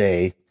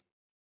Sunday.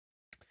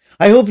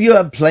 I hope you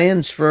have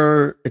plans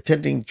for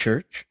attending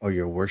church or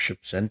your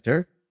worship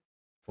center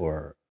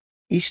for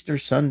Easter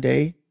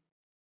Sunday.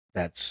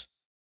 That's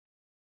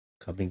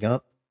coming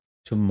up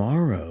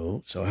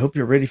tomorrow. So I hope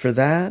you're ready for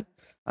that.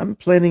 I'm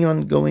planning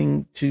on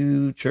going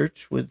to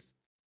church with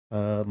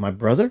my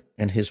brother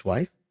and his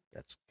wife.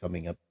 That's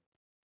coming up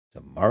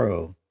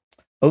tomorrow.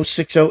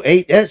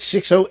 0608 at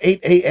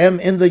 6:08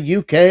 a.m. in the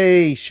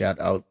UK. Shout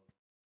out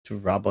to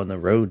Rob on the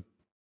road.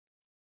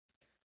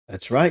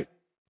 That's right.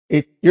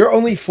 You're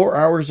only 4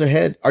 hours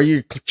ahead. Are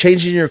you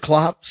changing your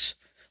clocks?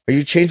 Are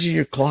you changing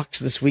your clocks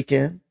this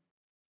weekend?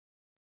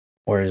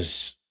 Or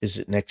is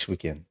it next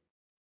weekend?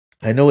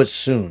 I know it's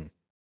soon.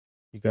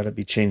 You got to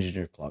be changing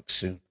your clock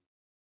soon.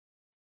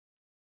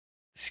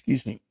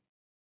 Excuse me.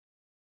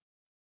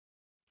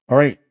 All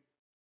right.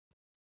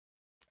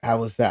 How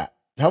was that?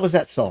 How was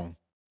that song?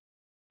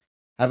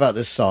 How about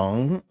this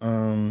song?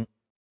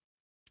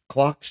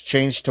 Clocks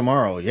change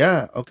tomorrow.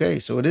 Yeah. Okay.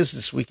 So it is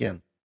this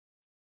weekend.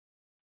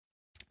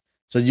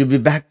 So you'll be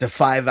back to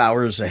 5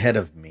 hours ahead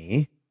of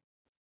me.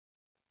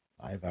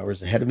 5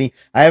 hours ahead of me.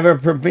 I have a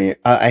premiere.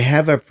 I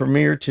have a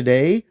premiere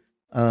today.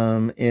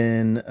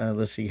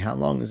 Let's see, how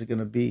long is it going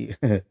to be?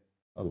 A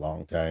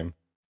long time.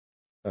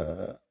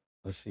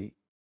 Let's see,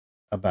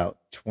 about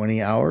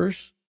 20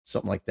 hours,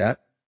 something like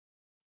that.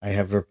 I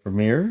have a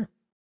premiere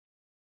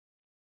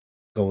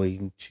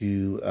going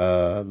to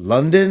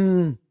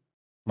London.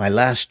 My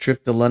last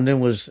trip to London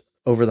was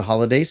over the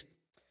holidays,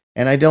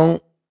 and I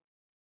don't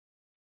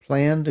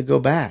plan to go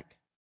back.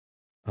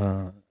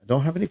 I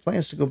don't have any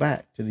plans to go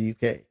back to the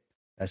UK.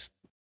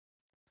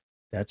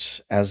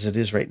 That's as it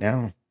is right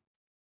now.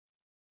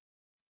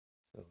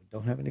 So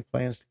don't have any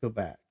plans to go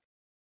back.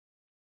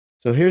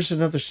 So here's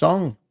another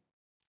song.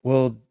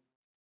 We'll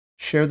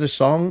share the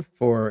song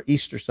for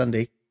Easter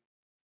Sunday.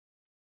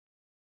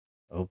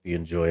 I hope you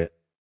enjoy it.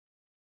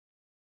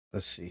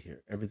 Let's see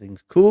here.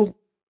 Everything's cool.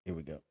 Here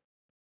we go.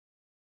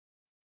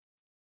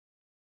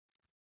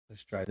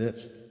 Let's try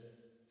this.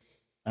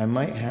 I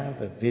might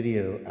have a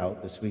video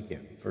out this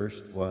weekend.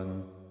 First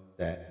one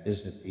that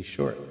isn't a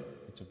short.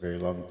 It's a very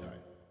long time.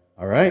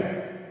 All right.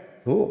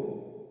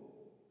 Cool.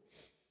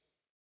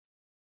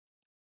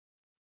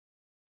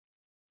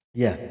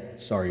 Yeah.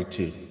 Sorry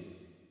too.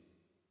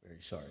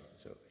 Very sorry.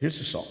 So here's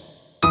the song.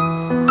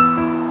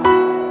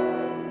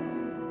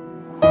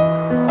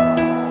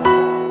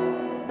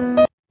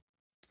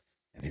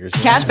 And here's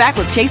cash back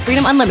with Chase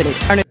Freedom Unlimited.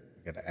 I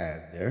got to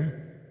add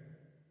there.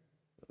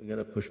 We got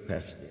to push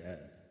past the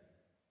ad.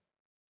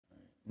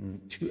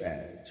 2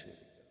 ads.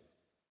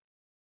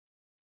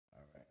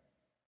 All right.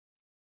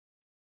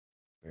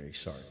 Very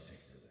sorry to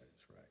hear that.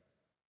 It's right.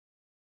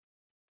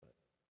 But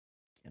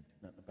can't do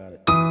nothing about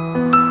it.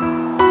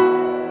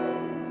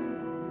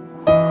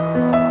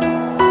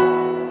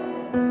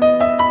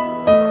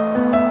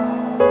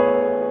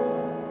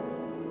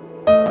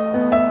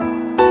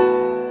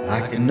 I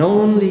can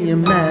only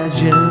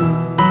imagine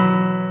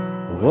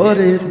what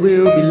it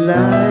will be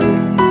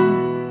like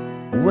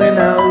when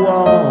I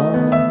walk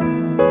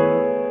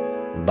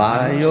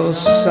by your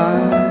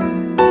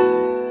side.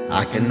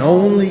 I can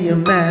only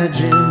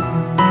imagine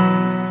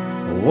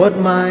what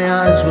my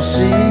eyes will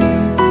see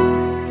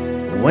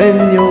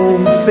when your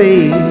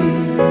face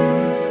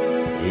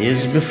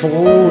is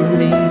before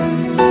me.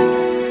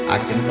 I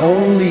can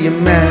only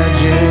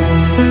imagine.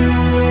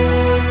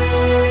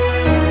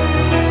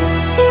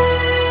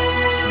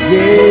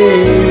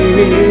 Yeah.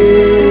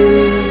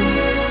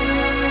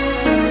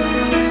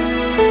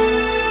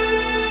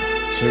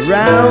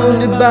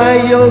 Surrounded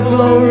by your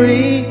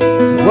glory,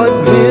 what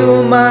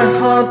will my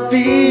heart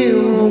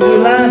feel?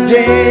 Will I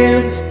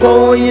dance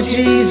for you,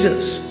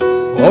 Jesus?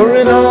 Or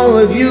in all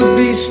of you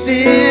be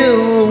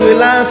still?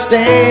 Will I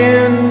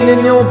stand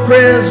in your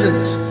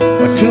presence?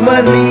 Or to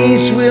my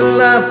knees will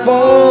I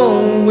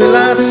fall? Will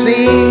I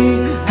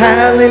sing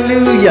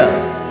hallelujah?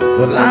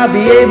 Will I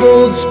be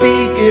able to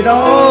speak it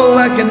all?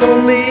 I can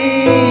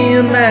only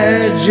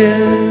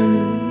imagine.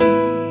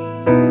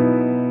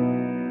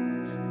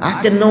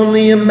 I can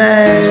only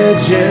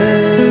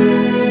imagine.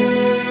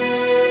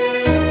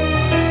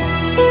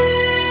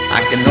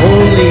 I can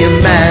only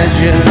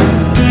imagine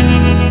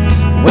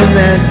when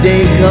that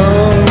day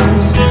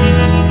comes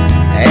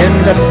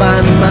and I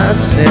find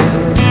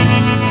myself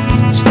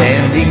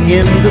standing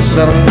in the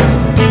sun.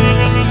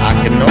 I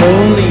can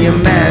only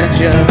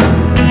imagine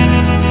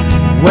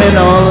when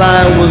all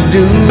I will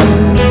do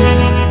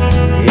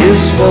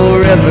is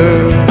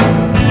forever,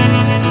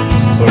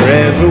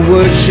 forever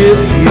worship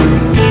you.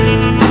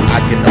 I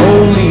can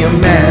only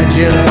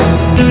imagine.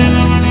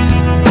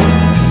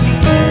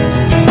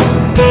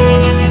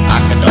 I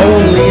can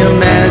only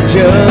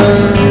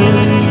imagine.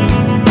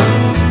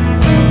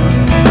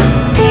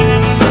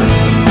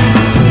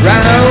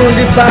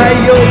 Surrounded by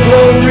your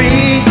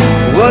glory,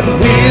 what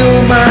will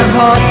my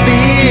heart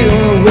feel?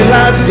 Will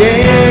I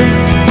dance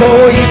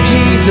for you,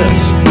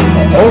 Jesus?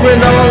 Or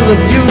in all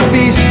of you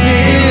be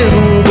still?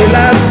 Will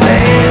I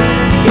stand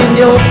in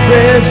your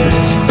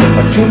presence?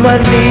 Or to my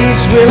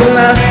knees will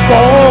I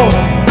fall?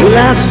 Will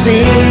I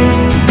sing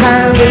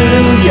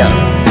hallelujah?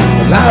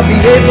 Will I be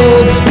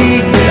able to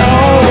speak it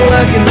all?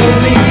 I can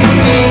only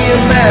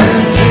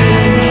imagine.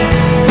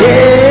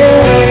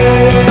 Yeah,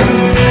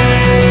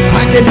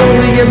 I can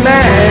only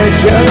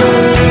imagine.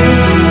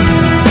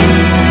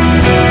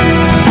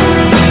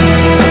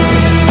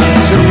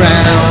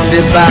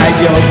 Surrounded by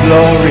your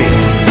glory,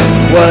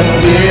 what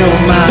will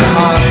my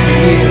heart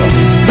feel?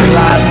 Will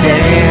I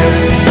dance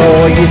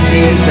for you,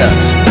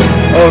 Jesus?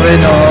 Or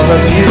in all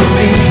of you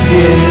be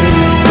still?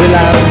 Will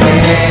I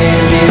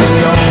stand in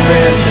your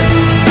presence?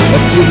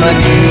 Or to my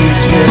knees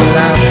will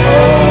I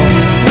fall?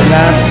 Will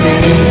I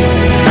sing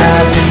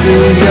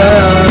hallelujah?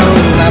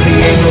 Will I be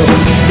able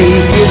to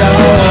speak it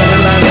all?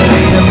 Will I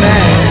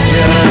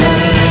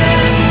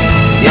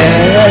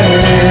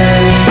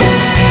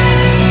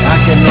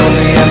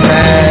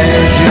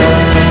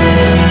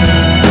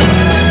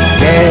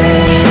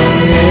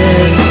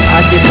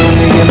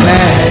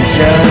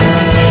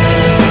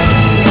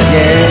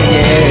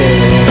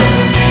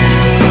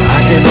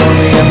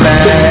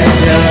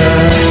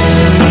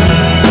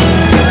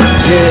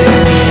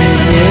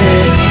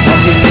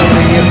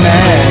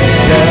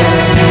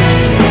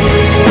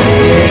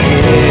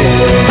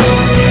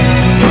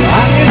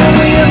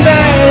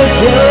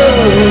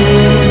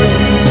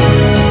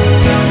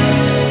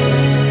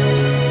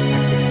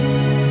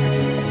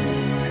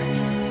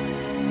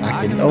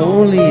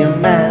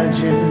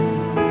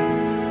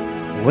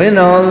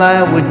all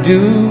I would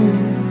do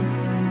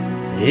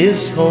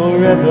is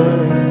forever,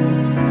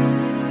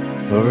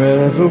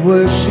 forever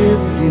worship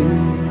you.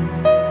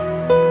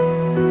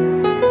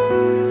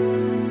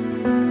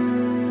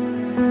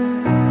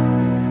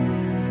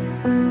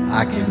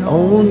 I can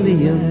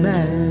only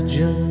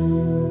imagine.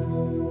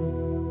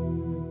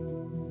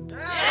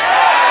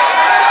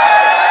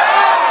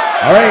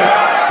 All right,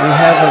 we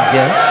have a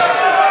guest.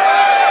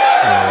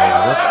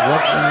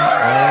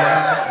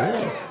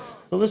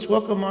 Let's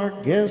welcome our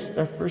guest,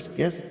 our first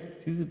guest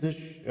to the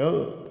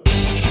show.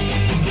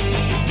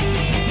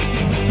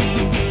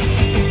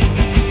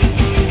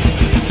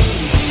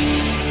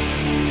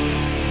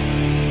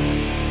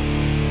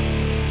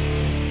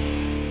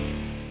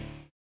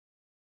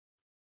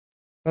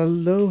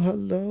 Hello,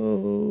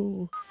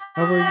 hello.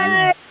 How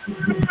are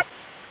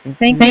you?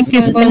 Thank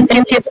you for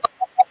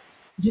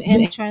the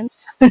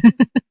entrance.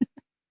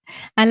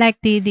 I like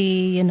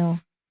the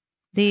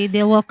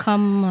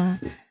welcome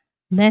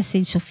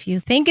message of you.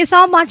 Thank you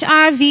so much,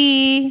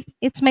 RV.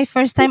 It's my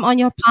first time on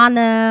your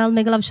panel.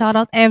 Mega love shout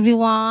out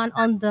everyone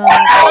on the. I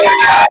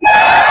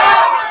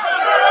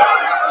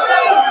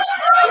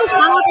was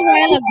out a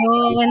while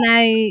ago when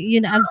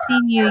I've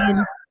seen you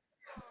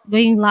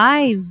going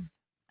live.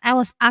 I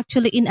was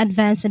actually in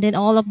advance, and then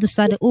all of the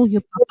sudden, oh,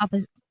 you pop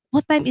up.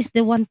 What time is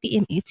the 1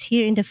 p.m.? It's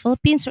here in the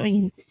Philippines or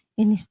in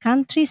his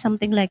country,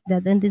 something like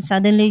that. And then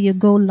suddenly you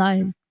go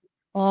live.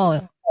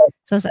 Oh,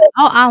 so it's like,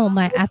 oh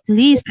my! At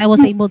least I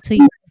was able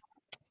to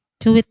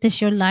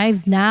witness your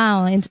live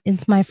now.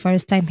 It's my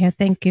first time here.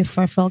 Thank you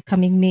for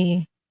welcoming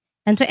me.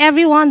 And to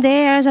everyone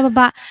there, sa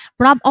baba,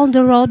 Rob on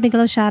the road, big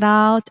shout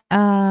out.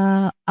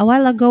 A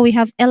while ago, we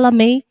have Ella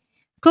May,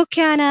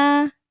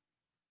 Kukiana,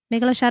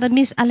 big shout out,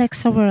 Miss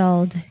Alexa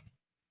World.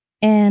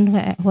 And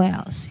who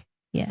else?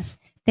 Yes.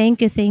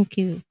 Thank you. Thank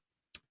you.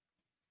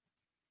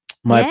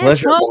 My Yes,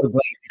 pleasure. so So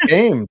glad you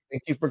came.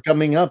 Thank you for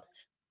coming up.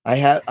 I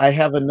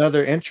have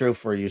another intro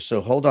for you.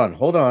 So hold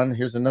on.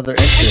 Here's another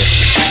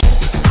intro.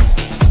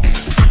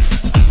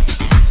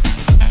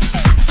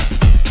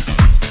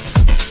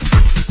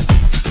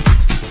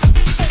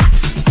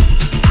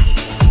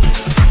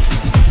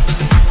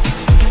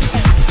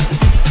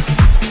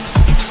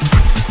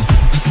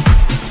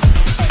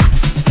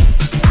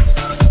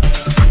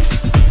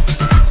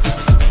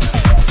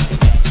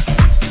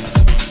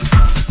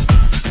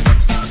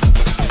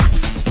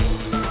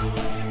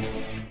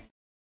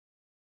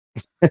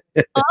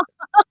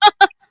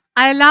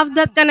 I love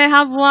that. Can I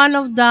have one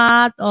of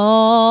that?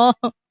 Oh,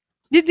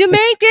 did you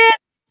make it?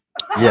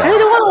 I Yeah.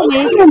 really want to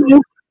make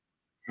it.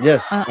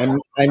 Yes. Uh,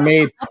 I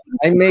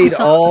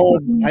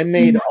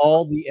made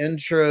all the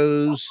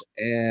intros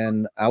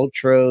and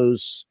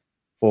outros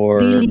for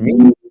really?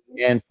 me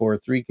and for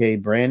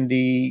 3K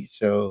Brandy.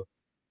 So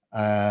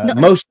No,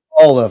 most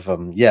all of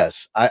them.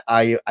 Yes.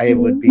 I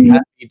would be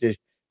happy to.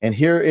 And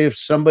here, if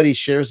somebody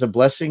shares a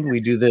blessing, we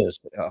do this.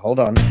 Hold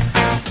on.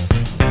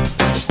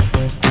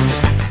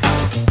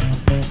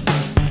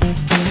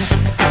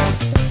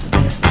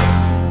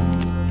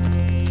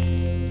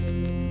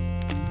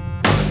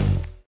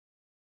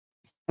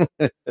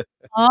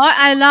 oh,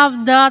 I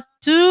love that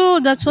too.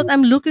 That's what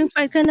I'm looking for.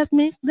 I cannot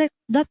make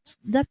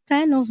that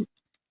kind of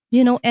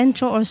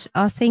intro or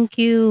thank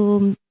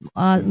you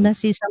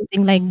message,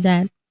 something like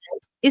that.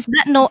 Is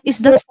that no? Is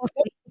that for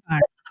free?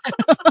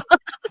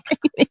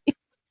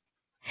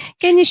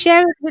 Can you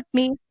share it with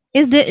me?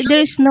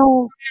 There's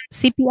no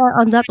CPR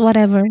on that,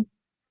 whatever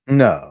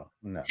No,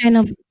 no. kind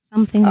of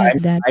something I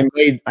like that?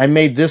 I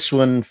made this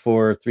one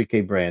for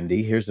 3K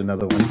Brandy. Here's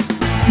another one.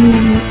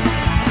 Mm.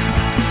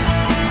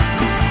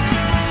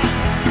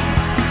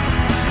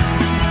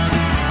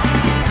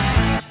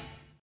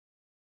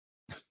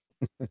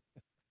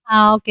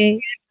 Ah, okay.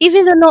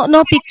 Even though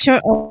no picture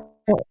or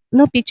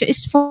no picture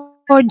is for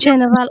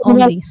general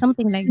only,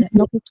 something like that.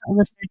 No picture on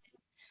the surface.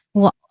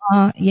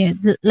 Yeah,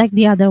 like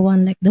the other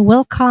one, like the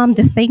welcome,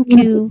 the thank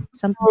you,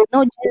 something.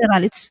 No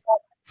general. It's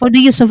for the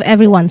use of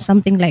everyone,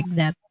 something like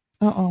that.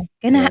 Oh,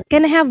 Yeah,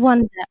 can I have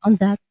one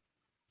on that?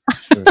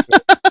 sure.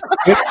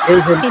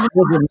 Here's, Can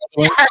another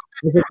one.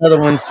 Here's another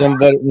one.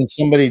 When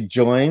somebody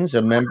joins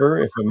a member,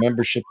 if a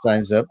membership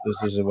signs up,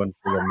 this is the one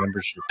for the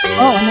membership.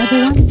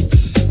 another one.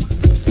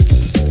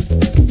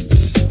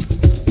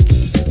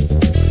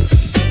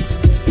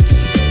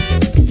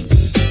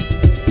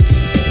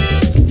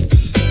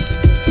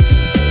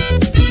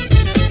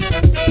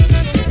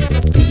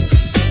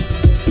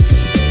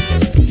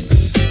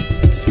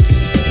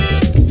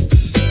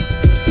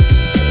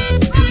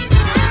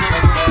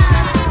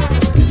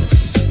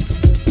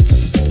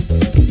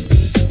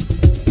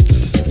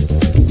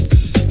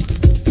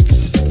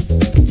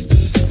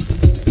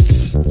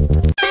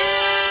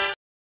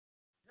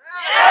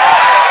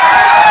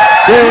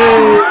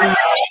 Yay!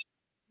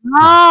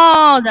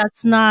 Oh,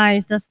 that's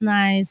nice. That's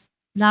nice.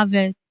 Love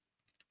it.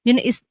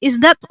 Is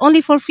that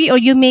only for free or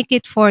you make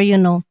it for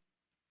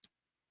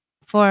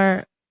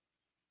for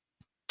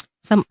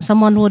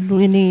someone would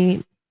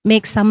really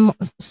make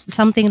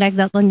something like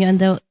that on you and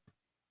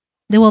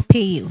they will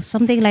pay you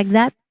something like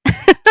that?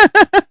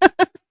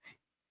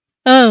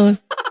 Oh,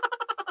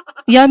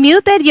 You're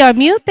muted. You're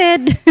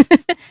muted.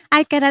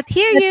 I cannot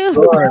hear you.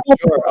 Sure,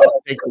 sure.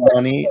 I'll take the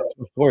money,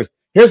 of course.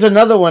 Here's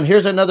another one.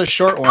 Here's another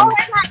short one.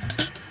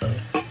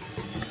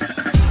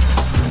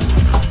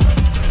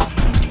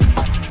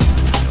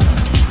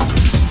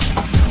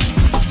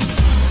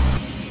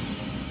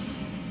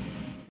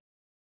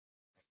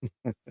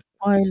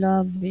 I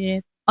love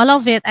it. All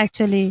of it,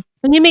 actually.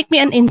 Can you make me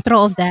an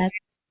intro of that?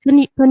 Can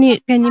you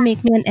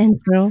make me an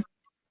intro?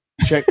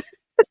 Check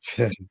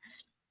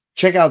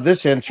check out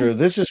this intro.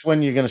 This is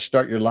when you're gonna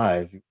start your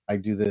live. I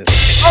do this.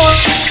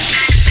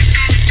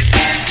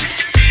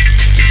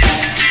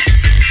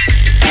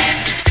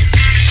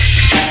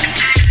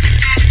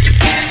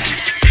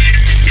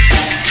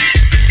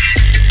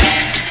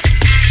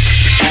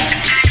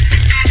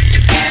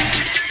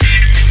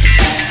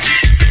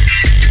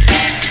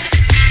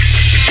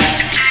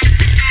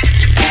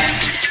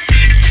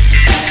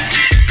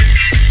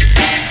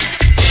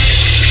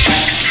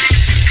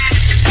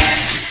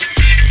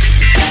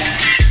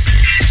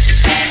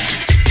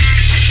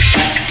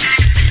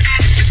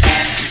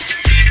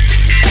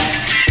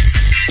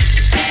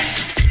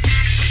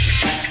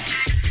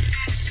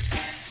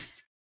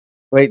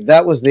 Wait,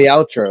 that was the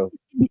outro.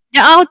 The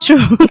outro.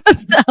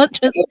 That's the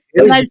outro.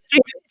 The live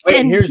stream is Wait,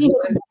 ending.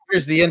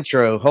 here's the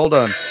intro. Hold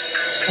on.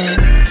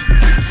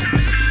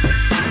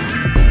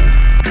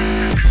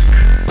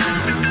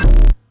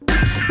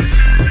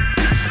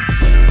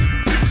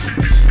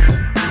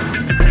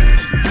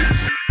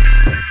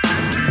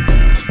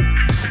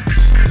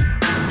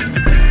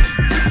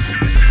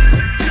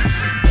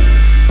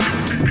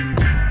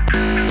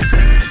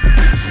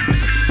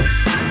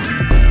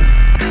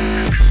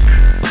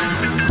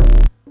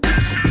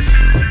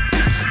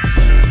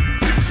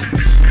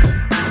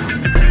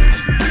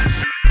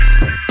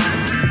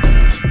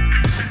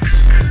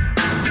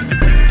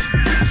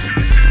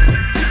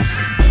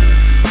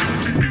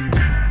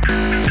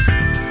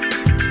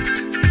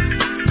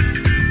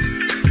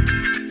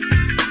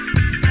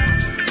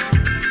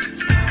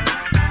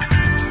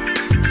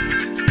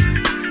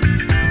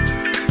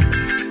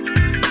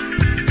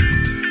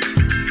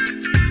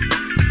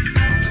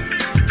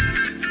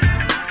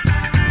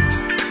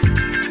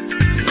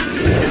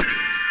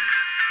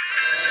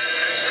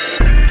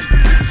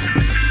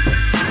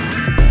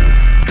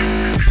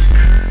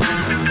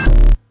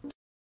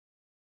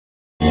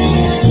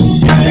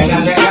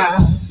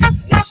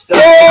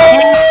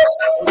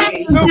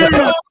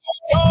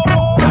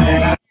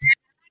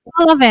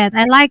 All of it.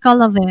 I like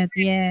all of it.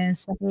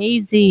 Yes,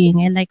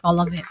 amazing. I like all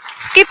of it.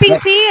 Skipping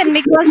tea and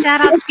Miguel,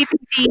 shout out Skipping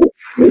tea.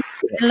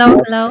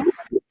 Hello, hello.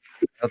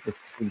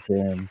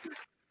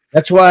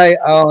 That's why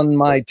on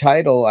my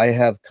title I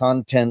have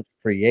content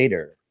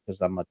creator, because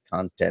I'm a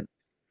content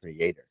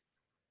creator.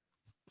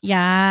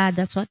 Yeah,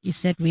 that's what you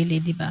said, really,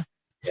 diba?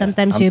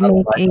 Sometimes I'm you not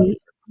make like-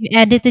 you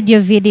edited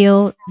your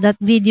video. That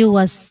video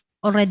was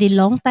already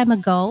long time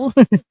ago,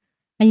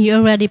 and you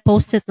already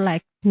posted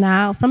like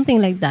now,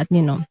 something like that,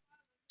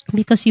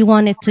 because you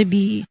want it to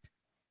be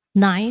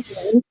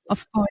nice,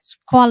 of course,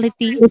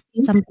 quality,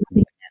 something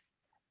like that.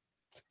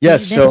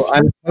 Yes, so That's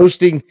I'm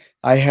posting.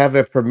 I have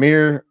a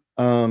premiere.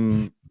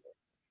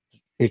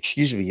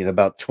 Excuse me, in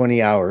about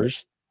 20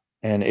 hours,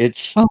 and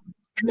it's Oh.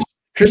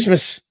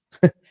 Christmas.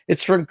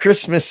 It's from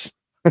Christmas.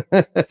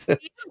 That's Look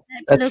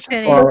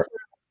at it. far.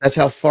 That's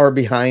how far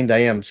behind I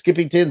am.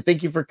 Skippington,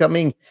 thank you for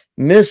coming.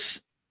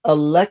 Miss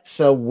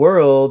Alexa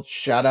World,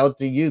 shout out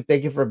to you.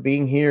 Thank you for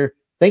being here.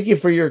 Thank you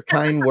for your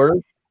kind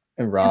words.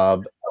 And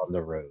Rob on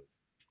the road.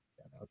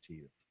 Shout out to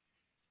you.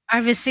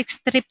 RV6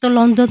 trip to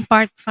London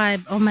part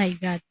 5. Oh my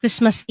god,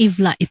 Christmas Eve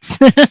lights.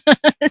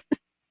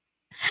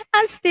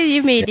 And still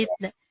you made it.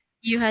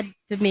 You had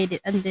to made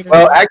it until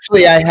Well,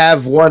 actually, I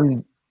have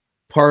one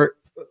part.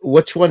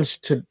 Which one's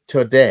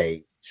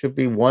today? Should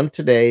be one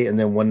today and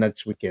then one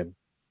next weekend.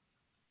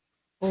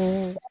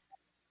 oh,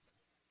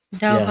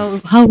 Yeah.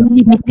 how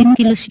really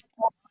meticulous you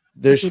are.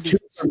 There's It two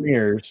is.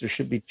 premieres. There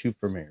should be two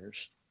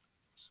premieres.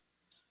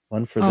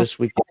 One for Oh. this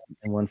weekend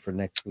and one for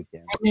next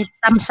weekend. I need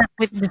thumbs up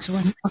with this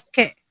one.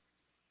 Okay.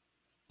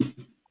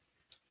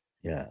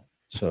 Yeah.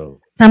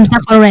 So, Thumbs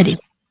up already.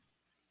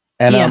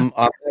 and Yeah. I'm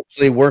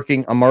actually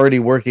working. I'm already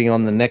working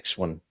on the next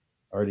one.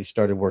 Already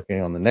started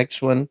working on the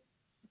next one.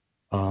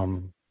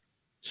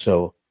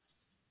 So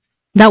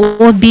That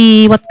would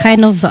be what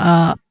kind of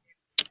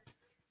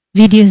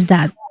video is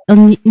that?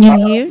 On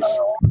New Year's?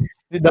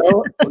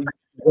 no,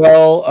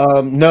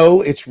 well,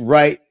 no, it's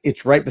right.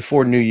 It's right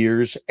before New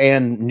Year's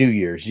and New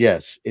Year's.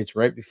 Yes, it's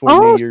right before Oh,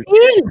 New Year's.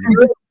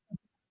 still.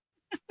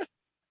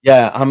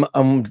 Yeah, I'm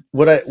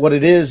what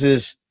it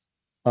is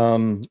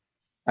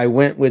I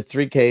went with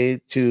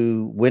 3K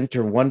to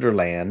Winter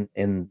Wonderland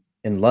in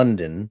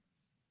London,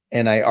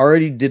 and I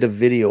already did a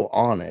video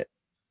on it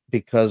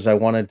because I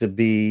wanted to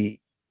be,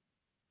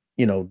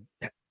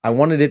 I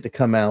wanted it to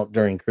come out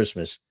during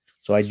Christmas.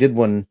 So I did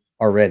one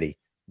already,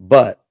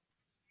 but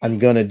I'm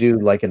going to do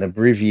like an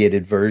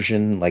abbreviated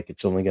version, like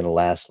it's only going to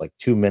last like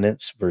 2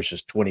 minutes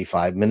versus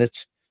 25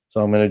 minutes.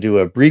 So I'm going to do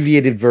an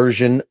abbreviated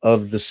version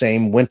of the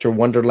same Winter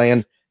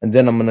Wonderland, and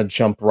then I'm going to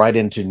jump right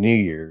into New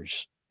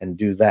Year's and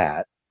do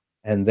that.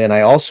 And then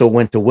I also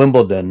went to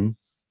Wimbledon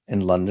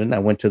in London. I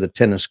went to the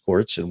tennis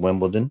courts in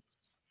Wimbledon,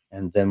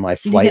 and then my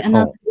Did you get flight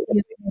another home.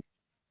 video?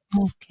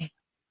 Okay.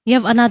 You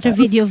have another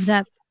video of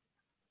that.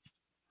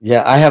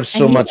 Yeah, I have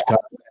so And you much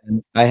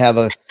content. I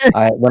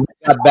when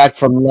I got back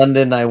from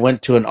London, I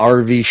went to an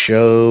RV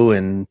show,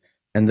 and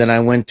then I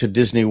went to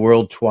Disney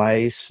World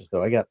twice.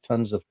 So I got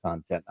tons of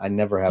content. I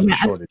never have a yeah, I've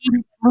shortage.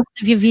 seen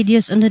most of your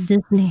videos on the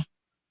Disney.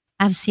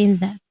 I've seen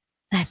that.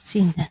 I've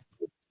seen that.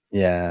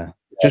 Yeah,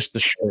 just the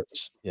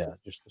shorts. Yeah,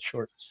 just the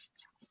shorts.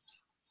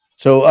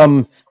 So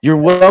you're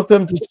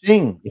welcome to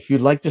sing if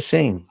you'd like to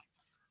sing.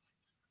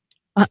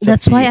 It's up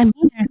That's to why you. I'm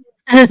here.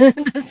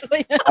 That's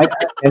why.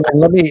 And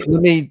let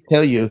me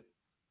tell you,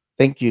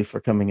 thank you for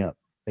coming up.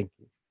 Thank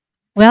you.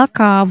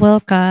 Welcome,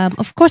 welcome.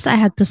 Of course, I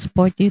had to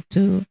support you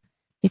too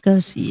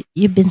because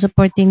you've been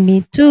supporting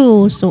me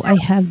too. So I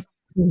have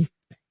to,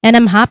 and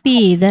I'm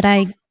happy that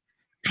I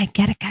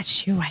gotta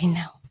catch you right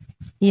now.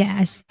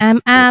 Yes.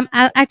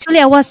 Actually,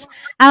 I was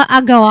on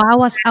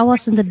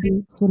the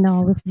beach,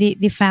 with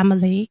the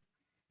family,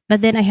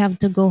 but then I have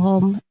to go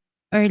home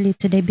early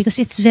today because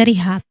it's very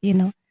hot.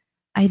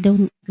 I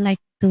don't like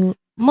to,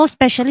 most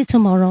especially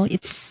tomorrow.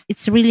 It's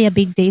really a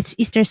big day. It's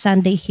Easter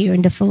Sunday here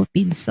in the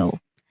Philippines, so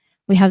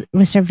we have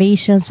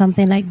reservations,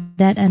 something like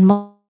that, and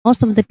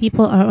most of the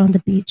people are on the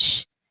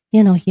beach,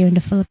 here in the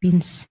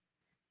Philippines,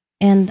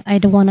 and I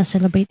don't want to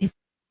celebrate it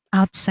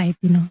outside.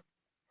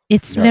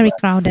 It's Yeah, very right.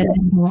 crowded.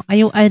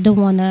 I don't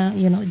want to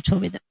enjoy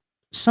with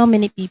so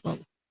many people,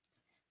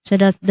 so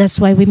that's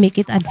why we make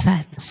it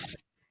advance.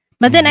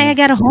 But then I Hmm.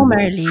 got home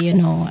early,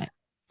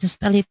 just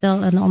a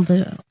little, and on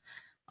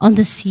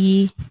the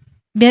sea.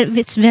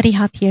 It's very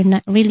hot here,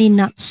 not really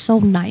not so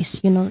nice,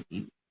 on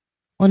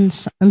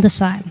the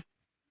sun.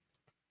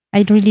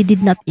 I really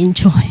did not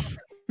enjoy.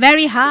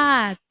 Very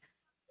hot.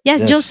 Yes,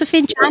 Yes.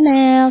 Josephine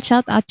Channel.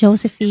 Shout out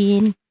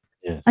Josephine.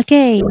 Yes.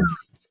 Okay.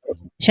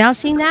 Shall I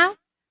sing now?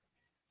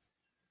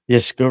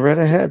 Yes. Go right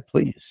ahead,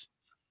 please.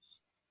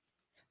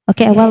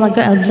 Okay, a while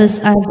ago I've already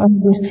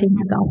sing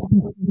the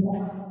gospel.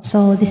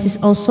 So this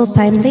is also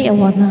timely. I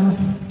wanna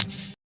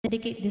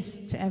dedicate this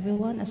to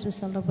everyone as we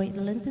celebrate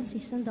the Lenten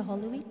season, the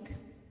Holy Week.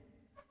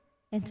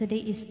 And today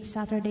is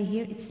Saturday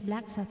here. It's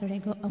Black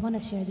Saturday. I wanna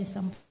share this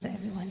song to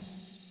everyone.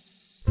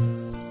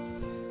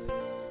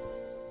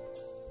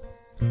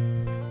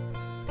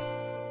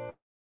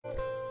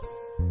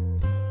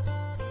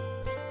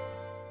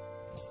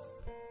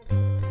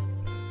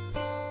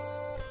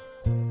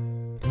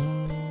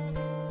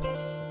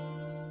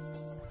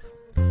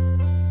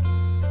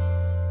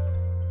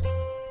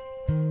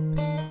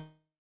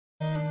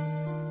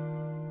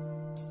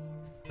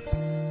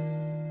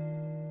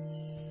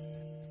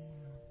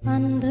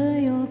 Under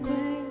your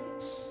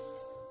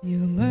grace,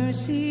 your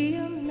mercy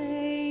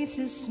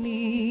amazes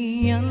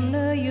me.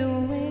 Under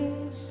your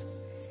wings,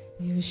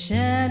 your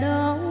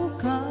shadow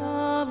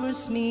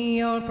covers me.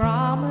 Your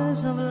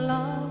promise of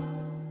love,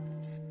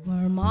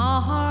 where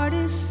my heart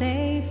is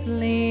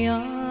safely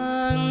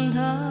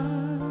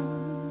undone.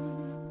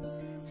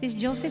 This is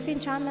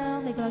Josephine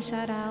Channel. Big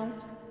shout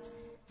out.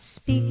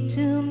 Speak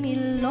to me,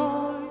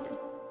 Lord.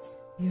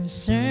 Your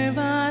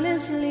servant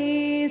is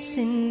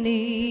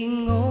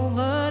listening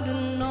over the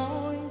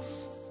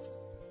noise.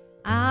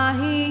 I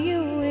hear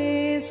you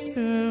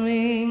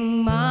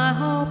whispering, my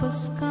hope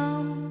has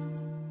come,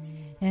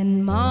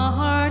 and my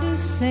heart is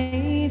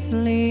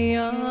safely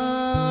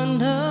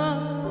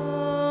undone.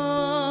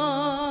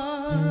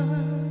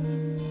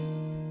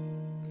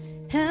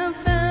 Have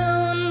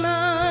found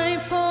my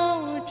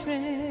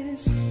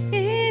fortress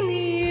in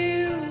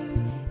you,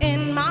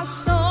 and my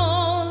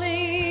soul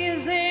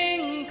is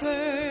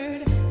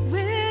anchored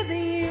with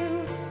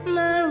you.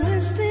 My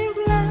resting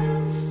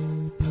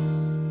place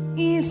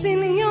is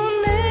in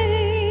your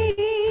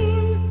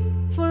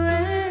name,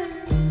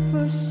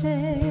 forever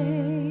safe.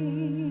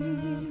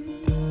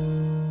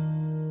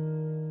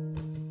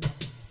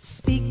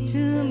 Speak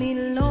to me,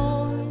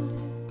 Lord,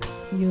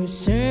 your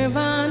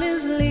servant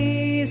is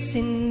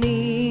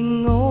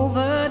listening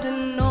over the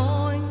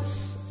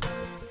noise.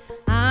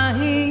 I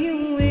hear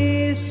you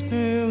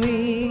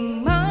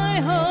whispering, my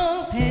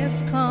hope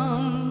has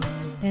come,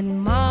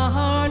 and my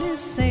heart is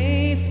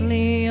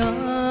safely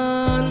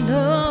undone.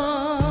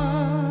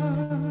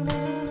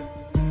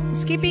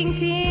 Skipping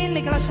teen,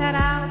 make a shout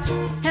out.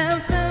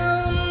 Have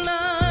found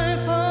my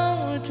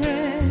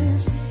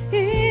fortress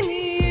in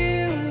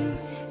you,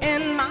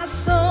 and my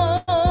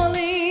soul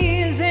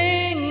is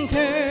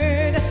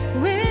anchored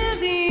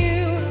with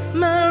you.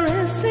 My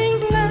resting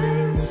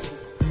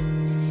place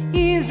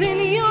is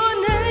in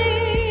your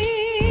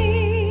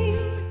name.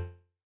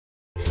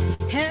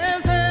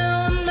 Have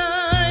found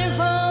my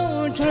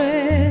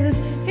fortress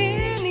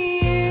in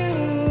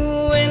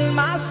you, and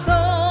my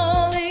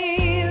soul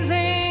is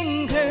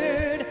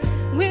anchored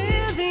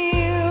with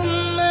you.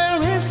 My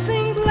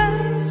resting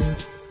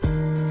place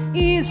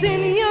is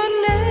in your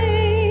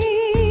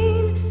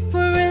name,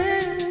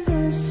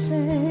 forever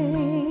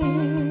safe,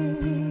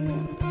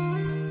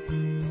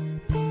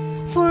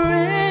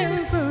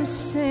 forever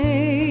safe.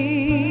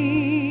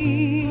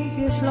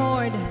 Yes,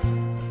 Lord,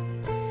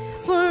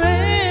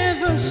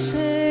 forever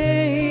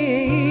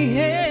saved,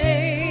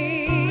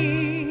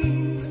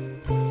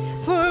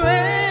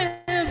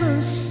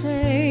 forever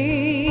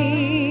saved.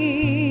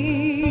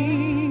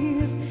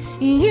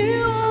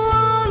 You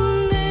are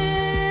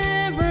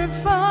never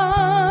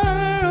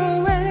far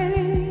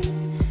away,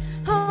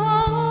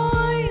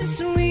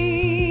 always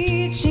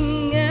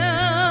reaching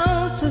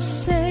out to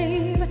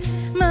save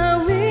my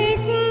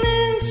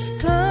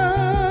weakness,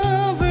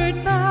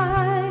 covered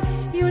by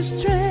your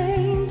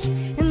strength,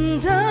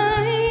 and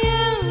I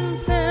am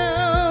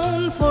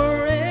found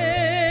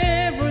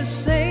forever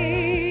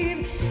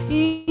saved.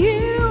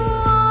 You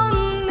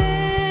are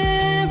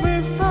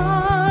never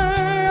far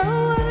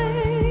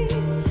away,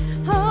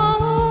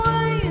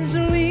 always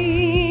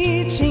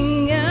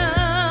reaching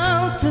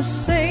out to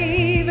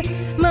save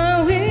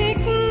my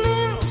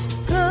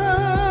weakness,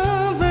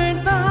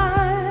 covered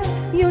by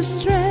your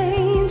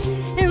strength,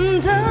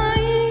 and I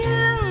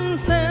am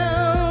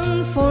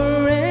found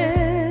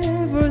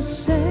forever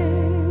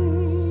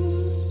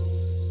saved.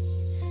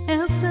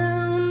 I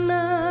found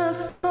my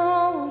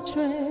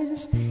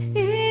fortress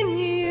in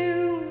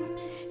you,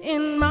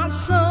 and my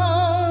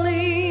soul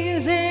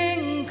is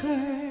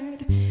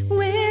anchored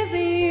with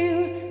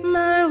you.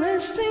 My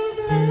resting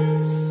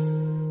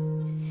place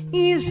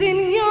is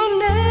in your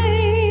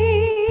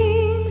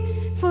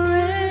name,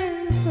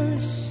 forever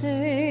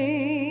saved.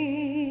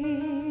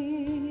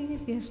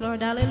 Yes,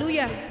 Lord,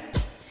 hallelujah.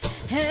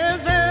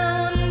 Have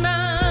found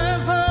my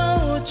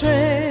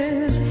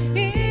fortress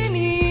in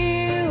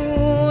you,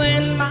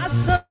 and my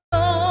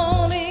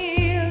soul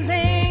is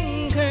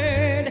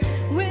anchored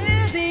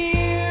with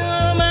you.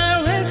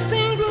 My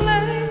resting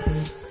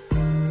place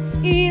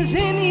is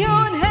in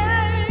your name.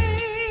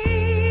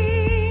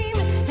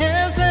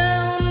 Have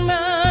found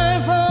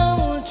my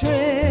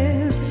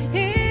fortress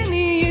in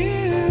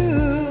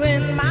you,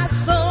 and my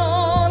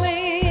soul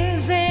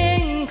is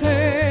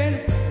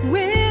anchored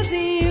with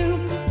you.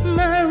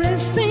 My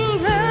resting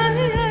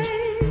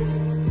place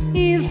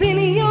is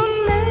in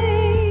your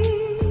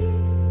name,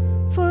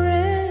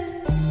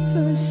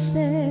 forever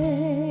saved.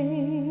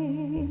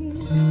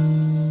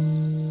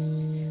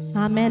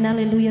 Amen.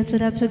 Hallelujah.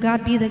 To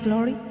God be the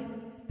glory.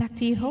 Back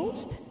to you,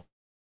 host.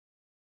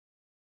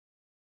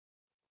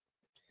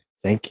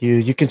 Thank you.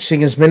 You can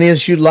sing as many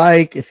as you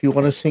like. If you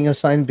want to sing a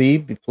sign B,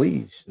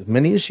 please, as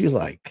many as you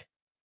like.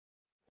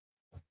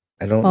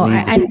 I don't Oh,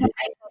 need.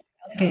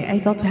 okay. I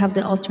thought we have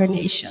the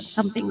alternation,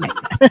 something like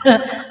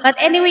that. But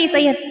anyways,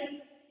 would you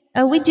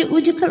I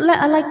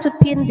like to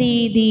pin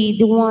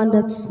the one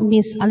that's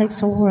Miss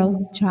Alexa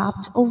World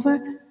dropped over?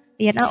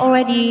 Yeah, I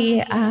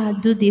already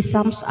do the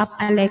thumbs up,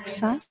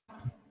 Alexa.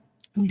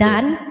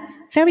 Done.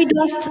 Fairy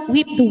dust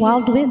whip the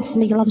wild winds.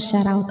 Make love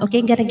shout out. Okay,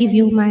 I'm gonna give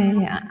you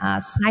my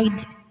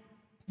side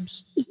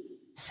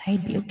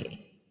B. Okay.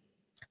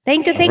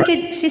 Thank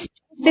you, Sister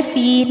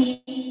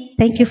Josephine.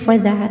 Thank you for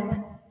that.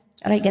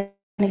 All right,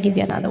 gonna give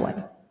you another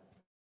one.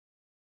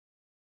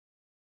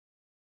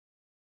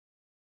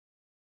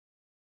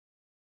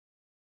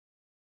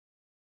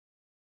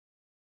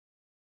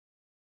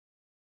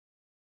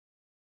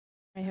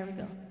 Right, here we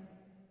go.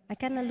 I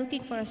kind of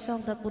looking for a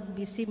song that would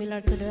be similar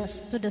to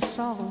the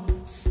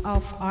songs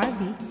of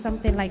RV,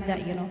 something like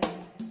that, you know.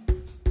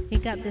 He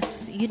got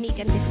this unique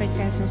and different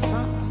kinds of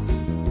songs.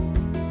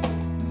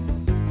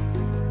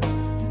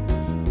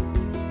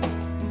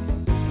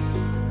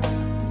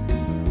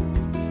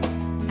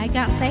 I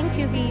got thank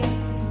you here.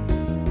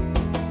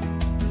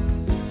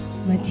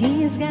 My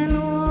tears got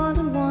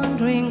water,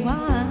 wondering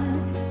why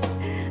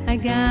I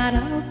got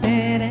up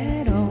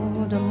at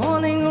all. The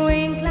morning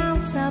rain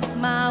clouds up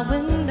my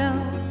window,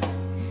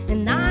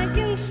 and I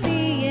can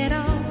see it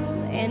all.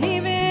 And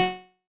even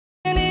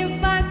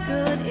if I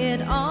could,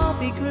 it'd all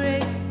be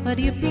great. But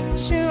your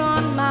picture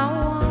on my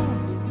wall,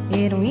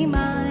 it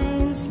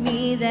reminds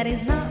me that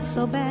it's not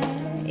so bad.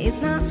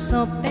 It's not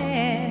so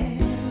bad.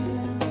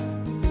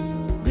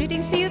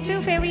 Greetings to you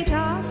too, Fairy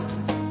Dust.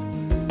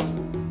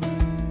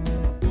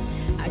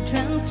 I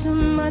drank too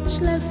much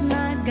last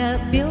night,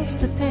 got bills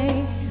to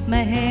pay.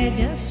 My head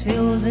just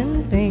feels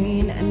in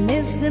pain. I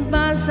missed the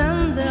bus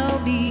and there'll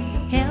be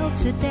hell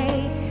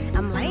today.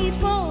 I'm late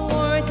for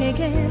work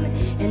again,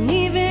 and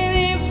even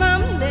if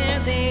I'm there,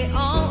 they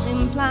all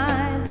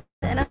imply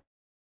that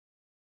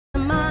I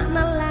might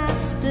not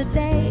last a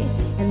day.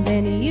 And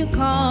then you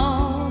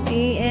call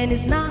me, and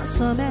it's not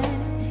so bad.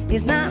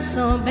 It's not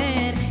so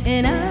bad.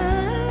 And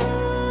I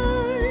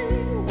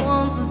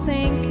want to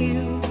thank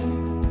you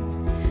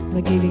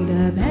for giving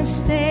the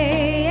best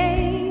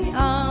day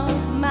of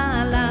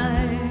my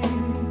life.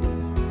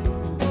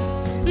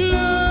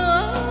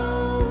 No,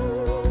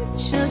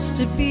 just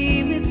to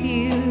be with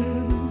you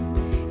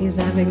is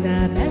having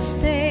the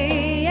best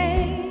day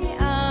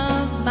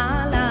of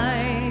my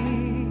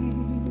life.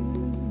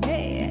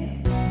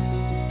 Hey.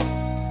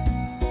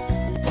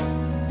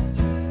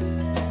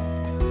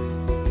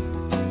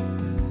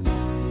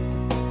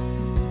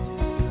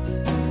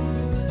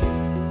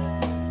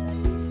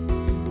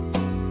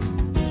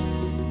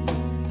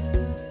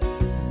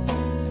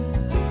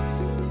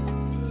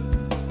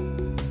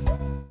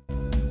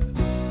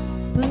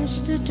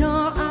 pushed the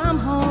door, I'm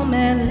home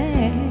at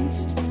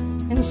last,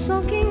 and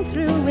soaking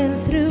through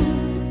and through.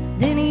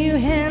 Then you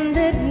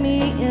handed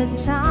me a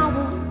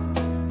towel,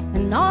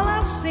 and all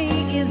I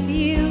see is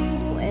you.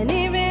 And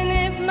even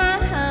if my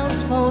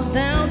house falls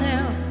down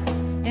now,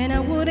 and I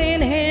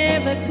wouldn't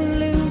have a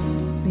clue,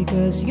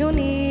 because you're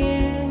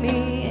near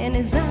me, and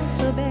it's not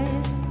so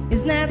bad,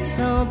 it's not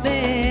so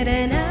bad.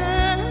 And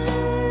I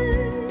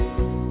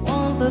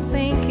want to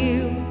thank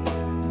you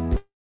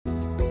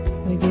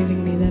for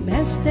giving me the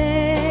best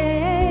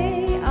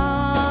day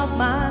of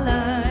my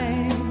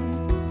life.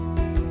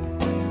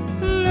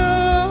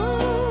 No,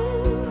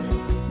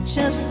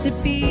 just to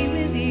be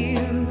with you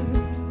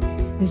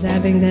is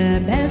having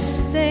the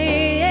best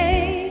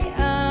day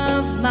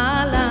of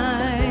my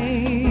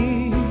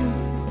life.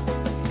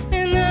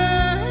 And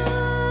I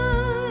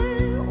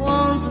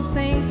want to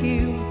thank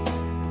you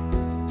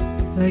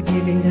for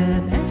giving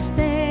the best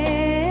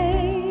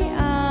day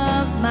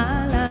of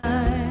my life.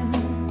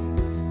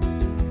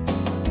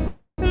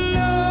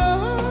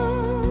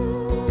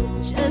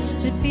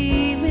 Just to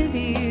be with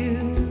you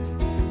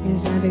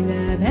is having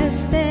the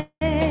best day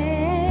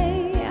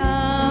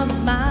of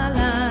my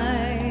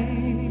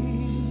life.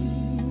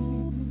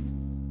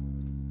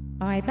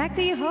 All right, back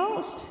to your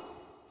host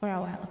for a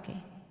while,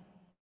 okay?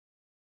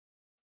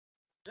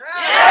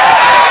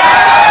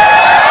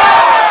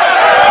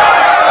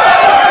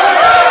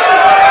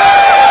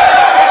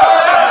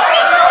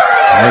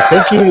 All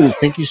right,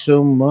 thank you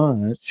so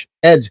much,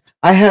 Ed.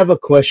 I have a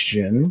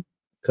question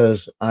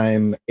because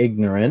I'm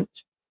ignorant.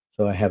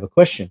 So I have a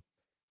question.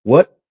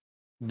 What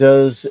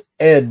does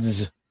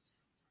EDS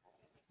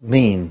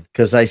mean?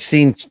 Because I've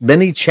seen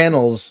many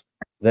channels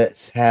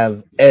that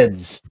have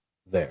EDS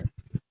there.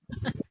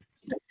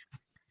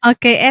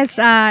 Okay, it's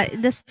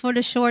this for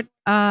the short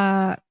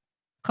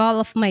call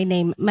of my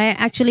name. My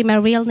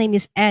real name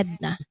is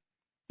Edna.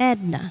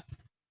 Edna.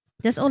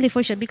 That's only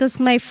for short because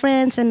my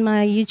friends and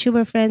my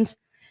YouTuber friends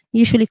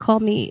usually call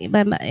me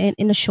by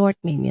in a short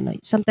name. You know,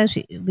 sometimes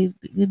we've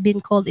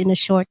been called in a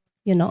short.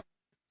 You know,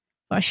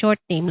 for a short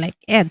name like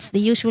Eds. They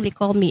usually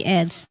call me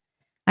Eds.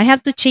 I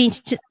have to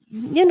change.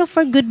 You know,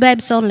 for good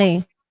vibes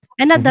only.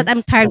 And not that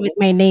I'm tired with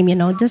my name. You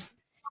know, just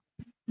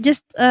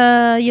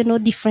you know,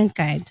 different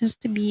kind, just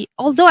to be,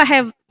 although I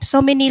have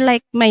so many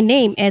like my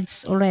name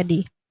Eds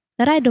already,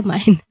 but I don't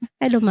mind.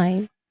 I don't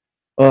mind.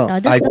 Well, No,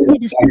 that's the way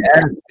this I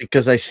asked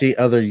because I see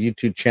other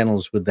YouTube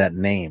channels with that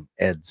name,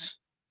 EDS.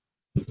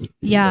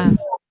 yeah,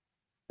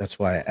 That's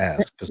why I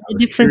asked. the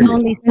difference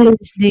only is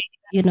the,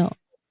 you know,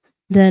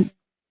 the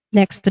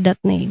next to that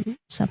name,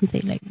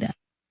 something like that.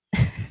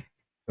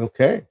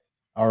 Okay.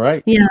 All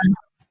right. Yeah.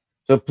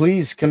 So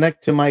please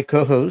connect to my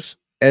co-host,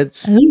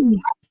 Eds Oh,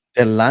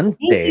 Delante.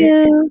 thank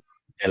you.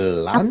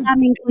 Delante.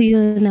 Upcoming ko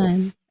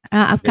yun.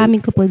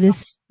 Upcoming ko po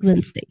this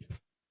Wednesday.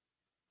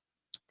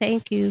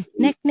 Thank you.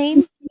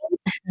 Nickname?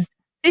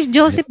 This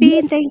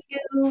Josephine, thank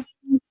you.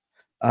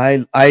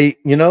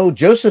 You know,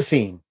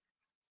 Josephine,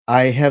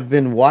 I have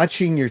been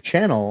watching your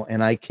channel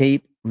and I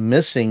keep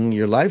missing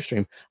your live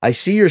stream. I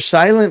see your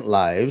silent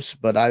lives,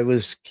 but I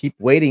keep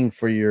waiting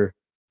for your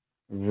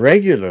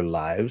regular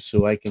lives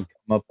so I can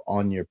come up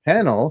on your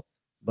panel,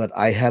 but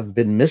I have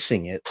been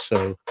missing it.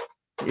 So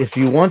if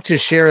you want to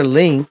share a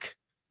link,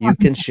 you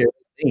can share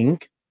a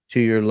link to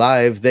your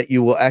live that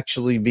you will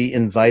actually be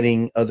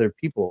inviting other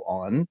people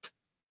on,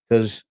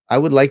 because I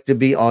would like to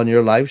be on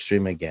your live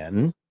stream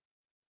again.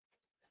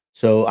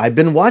 So I've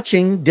been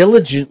watching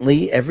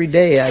diligently every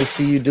day. I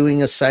see you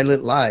doing a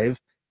silent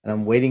live, and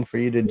I'm waiting for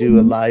you to do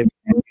a live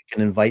where you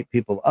can invite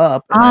people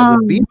up, and I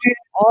would be there.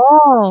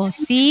 Oh,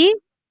 see?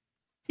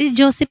 Si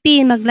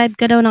Josephine, mag-live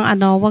ka daw ng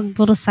ano, wag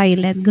puro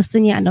silent. Gusto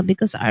niya ano,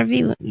 because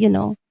RV, you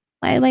know,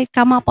 why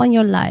come up on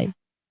your live?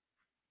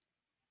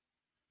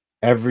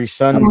 Every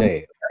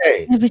Sunday.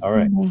 Okay. Every All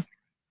right. Sunday.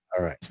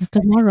 All right. So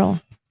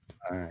tomorrow.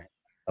 All right.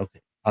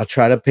 Okay. I'll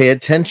try to pay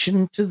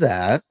attention to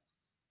that.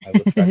 I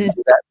will try to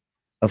do that.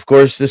 Of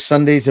course, this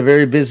Sunday is a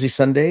very busy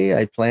Sunday.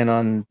 I plan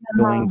on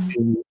going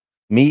to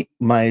meet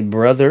my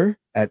brother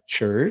at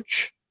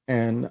church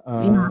and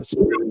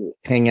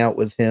hang out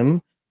with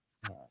him.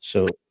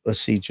 So let's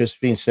see.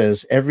 Josephine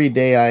says, every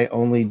day I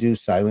only do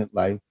silent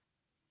live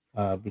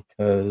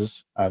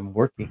because I'm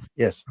working.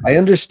 Yes, I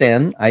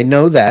understand. I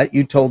know that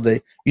you told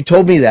me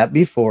that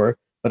before,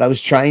 but I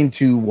was trying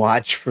to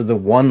watch for the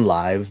one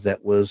live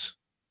that was,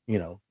 you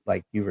know,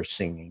 like you were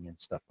singing and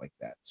stuff like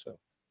that. So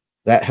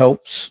that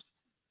helps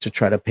to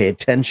try to pay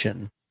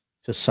attention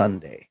to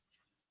Sunday.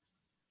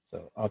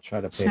 So I'll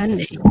try to pay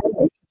Sunday.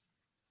 attention.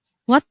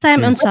 What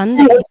time on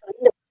Sunday?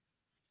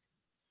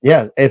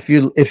 Yeah, if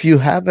you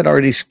have it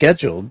already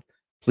scheduled,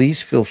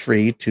 please feel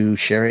free to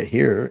share it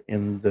here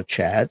in the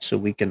chat so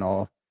we can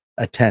all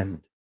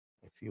attend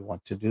if you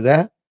want to do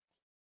that.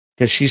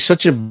 Because she's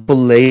such a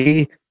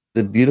lady,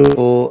 the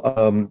beautiful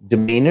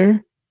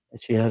demeanor,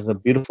 and she has a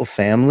beautiful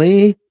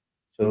family.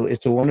 So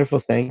it's a wonderful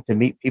thing to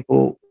meet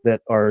people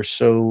that are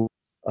so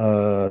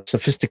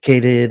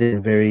sophisticated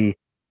and very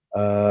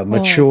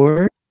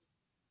mature.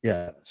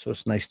 Yeah, so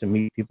it's nice to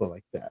meet people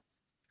like that.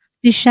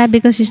 She's shy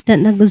because she's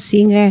not a good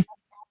singer.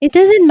 It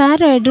doesn't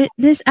matter.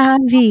 This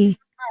RV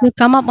will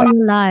come up on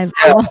your live.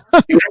 Yeah.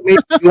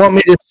 You want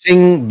me to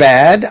sing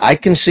bad? I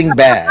can sing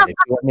bad if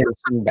you want me to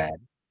sing bad.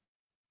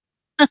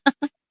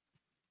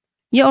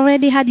 You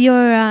already had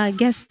your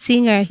guest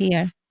singer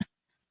here,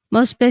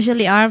 most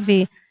especially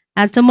RV.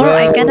 And tomorrow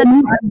I Well,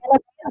 cannot.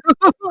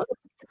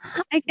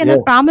 I yeah.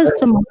 cannot promise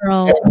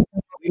tomorrow.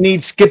 We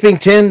need Skipping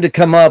 10 to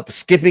come up.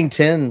 Skipping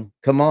 10,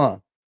 come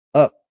on.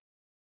 Up.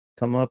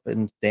 Come up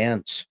and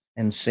dance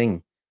and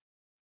sing.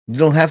 You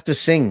don't have to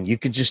sing. You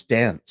could just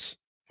dance.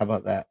 How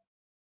about that?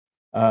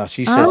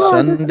 She says Oh, this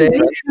Sunday.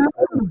 is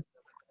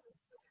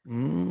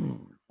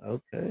Vietnam.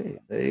 Okay,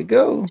 there you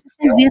go. This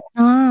is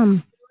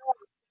Vietnam.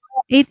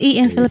 8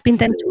 a.m. Philippine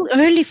time. Too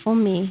early for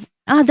me.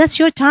 Ah, that's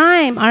your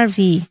time,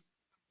 RV.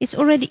 It's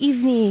already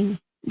evening.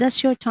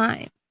 That's your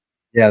time.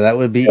 Yeah, that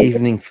would be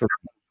evening for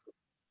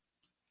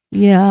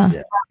Yeah.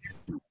 yeah.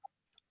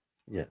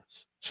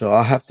 Yes. So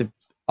I'll have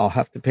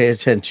to pay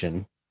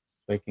attention.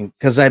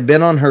 Because I've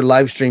been on her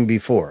live stream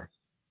before,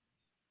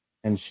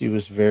 and she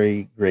was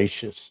very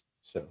gracious.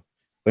 So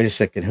wait a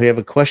second. We have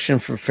a question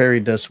for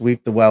Fairy Dust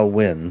Weep the Wild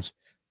Winds.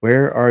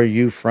 Where are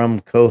you from,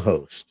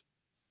 co-host?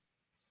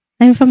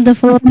 I'm from the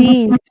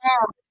Philippines.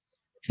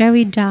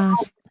 Fairy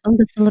dust from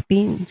the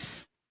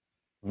Philippines.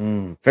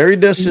 Fairy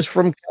Dust is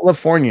from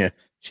California.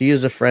 She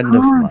is a friend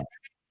of Ah, mine.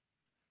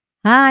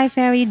 hi,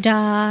 fairy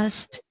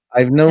dust.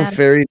 I've known Shout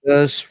Fairy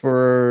Dust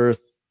for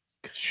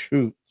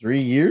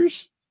 3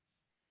 years.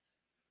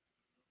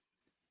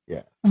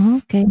 Yeah.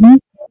 Okay. Let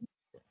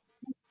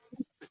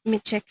me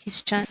check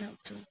his channel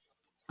too.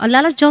 Oh,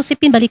 Lalas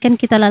Josephine, balikan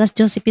kita, Lalas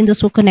Josephine,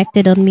 those who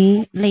connected on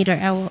me. Later,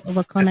 I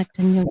will connect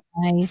on you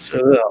guys.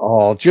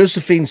 Oh,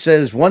 Josephine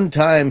says one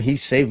time he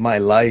saved my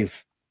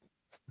life.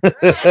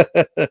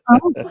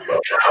 Oh,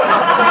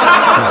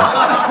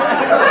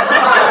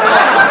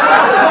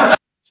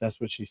 That's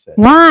what she said.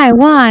 why?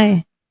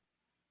 Why?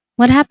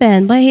 What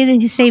happened? Why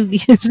did he save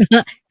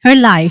her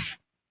life?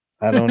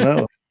 I don't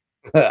know.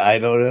 I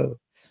don't know.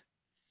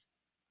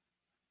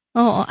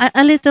 Oh,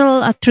 a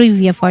little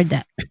trivia for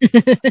that.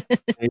 There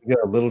you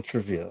go. A little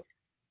trivia.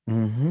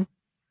 Hmm.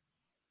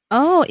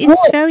 Oh,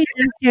 it's very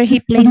after he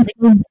plays the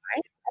game.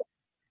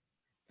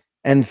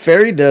 And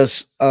Fairy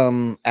Dust,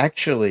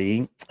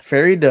 actually,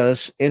 Fairy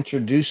Dust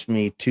introduced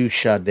me to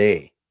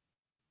Sade.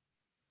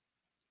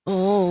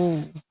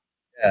 Oh,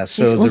 Yeah. he's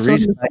So the also a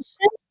reason,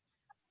 musician.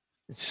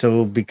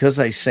 so because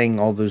I sang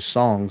all those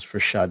songs for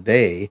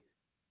Sade,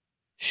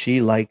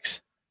 she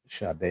likes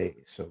Sade.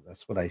 So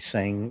that's what I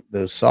sang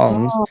those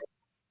songs. Oh,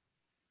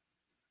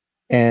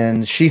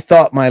 And she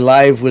thought my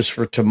live was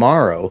for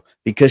tomorrow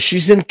because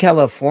she's in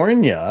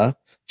California.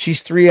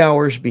 She's 3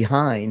 hours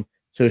behind.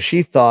 So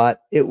she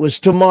thought it was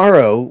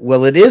tomorrow.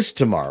 Well, it is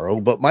tomorrow,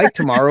 but my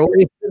tomorrow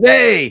is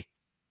today.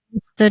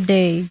 it's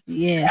today.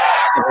 Yes.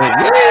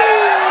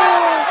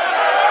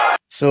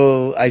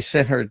 So I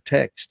sent her a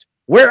text.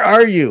 Where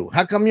are you?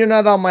 How come you're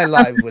not on my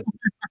live with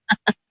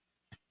me?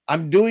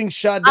 I'm doing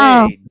Sade.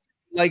 Oh,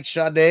 Like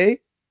Sade?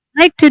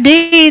 like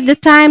today, the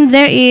time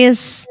there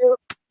is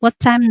what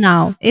time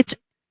now? It's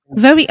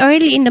very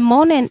early in the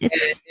morning.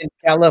 It's In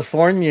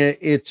California,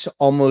 it's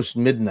almost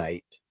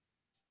midnight.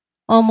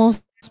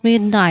 almost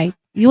midnight.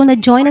 You want to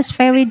join us,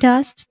 Fairy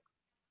Dust?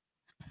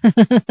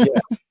 Yeah.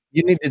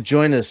 You need to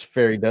join us,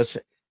 Fairy Dust.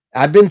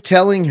 I've been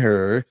telling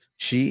her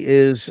she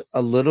is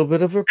a little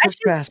bit of a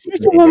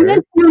She's a woman.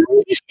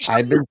 procrastinator. She's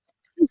I've been,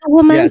 a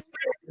woman. yes,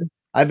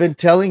 I've been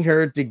telling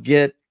her to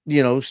get,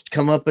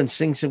 come up and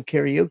sing some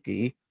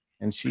karaoke,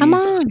 and Come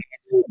she's on.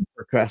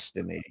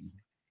 procrastinating.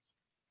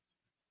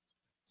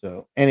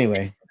 So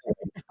anyway,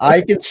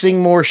 I can sing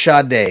more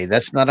Sade.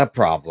 That's not a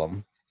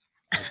problem.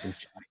 I can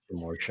sing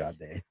more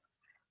Sade.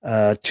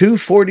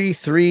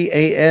 2:43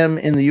 a.m.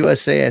 in the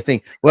USA, I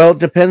think. Well, it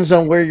depends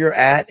on where you're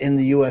at in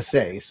the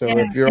USA. So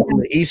Yeah. if you're on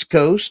the East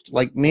Coast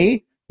like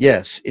me,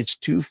 yes, it's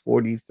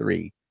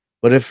 2:43.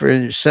 But if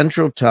you're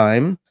Central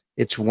Time,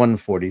 it's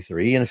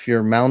 1:43, and if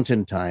you're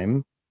Mountain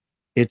Time,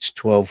 it's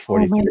Oh my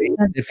 12:43.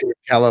 God. If you're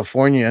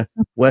California,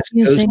 So West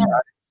Coast confusing.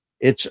 time,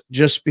 it's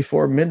just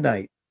before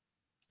midnight.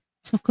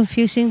 So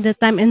confusing the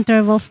time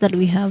intervals that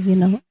we have.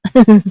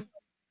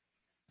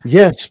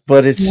 Yes,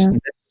 but it's Yeah.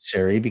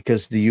 necessary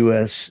because the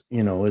US,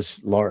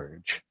 is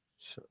large.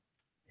 So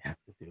you have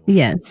to deal with it.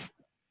 Yes.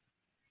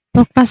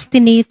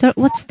 Procrastinator.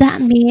 What's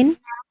that mean?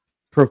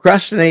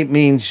 Procrastinate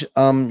means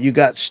you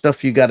got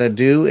stuff you got to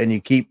do and you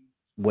keep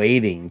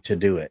waiting to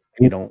do it.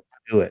 You don't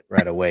do it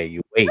right away.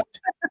 You wait.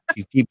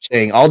 You keep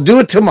saying, "I'll do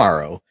it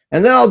tomorrow,"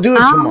 and then I'll do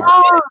it tomorrow.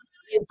 Oh,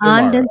 and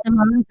Tomorrow. then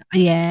tomorrow.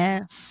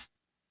 Yes.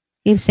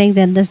 Keep saying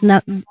that there's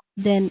not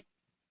then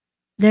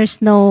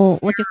there's no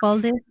what you call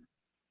this?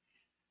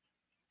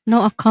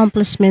 No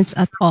accomplishments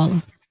at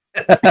all.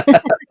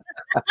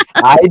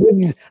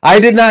 I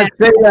did not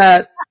say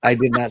that. I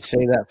did not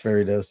say that,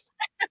 Fairy Dust.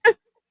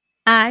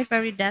 Hi,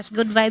 Fairy Dust.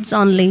 Good vibes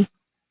only.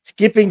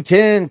 Skipping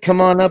 10,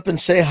 come on up and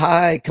say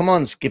hi. Come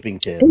on, Skipping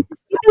 10.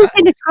 Is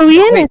it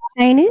Korean Wait, or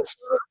Chinese?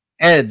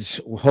 Eds,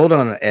 hold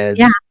on, Eds.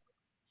 Yeah.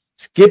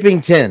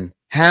 Skipping 10,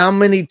 how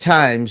many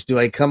times do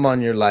I come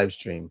on your live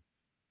stream?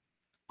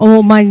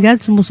 Oh my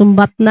God,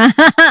 sumusumbat na.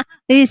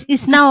 He's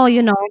now,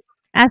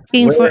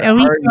 asking for Where a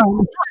are you?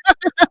 refund.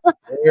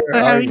 Where For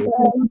a are you?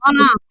 refund. Come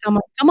on, come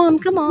on, come on,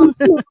 come on.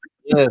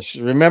 Yes,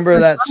 remember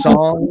that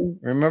song?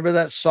 Remember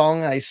that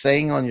song I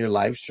sang on your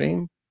live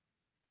stream?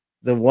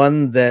 The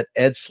one that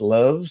Eds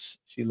loves?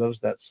 She loves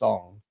that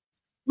song.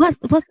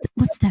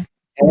 What's that?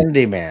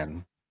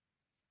 Handyman.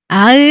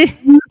 Ay,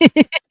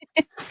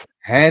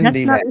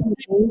 that's not Handyman.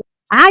 easy.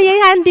 Ah,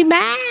 yeah,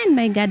 handyman.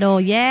 My God, oh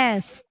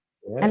yes.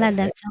 I Yeah. love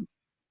that song.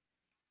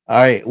 All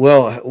right.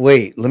 Well,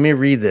 wait, let me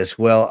read this.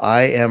 Well,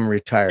 I am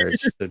retired,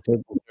 so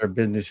taking care of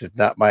business is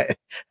not my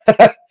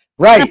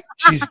right.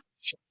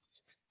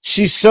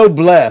 She's so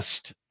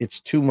blessed. It's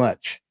too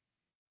much.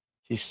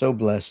 She's so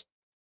blessed.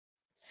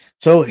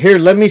 So here,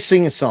 let me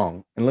sing a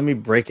song and let me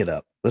break it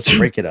up. Let's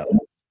break it up.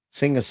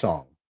 Sing a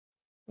song.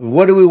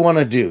 What do we want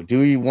to do? Do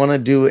we want to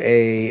do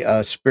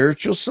a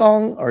spiritual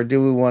song or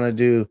do we want to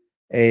do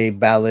a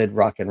ballad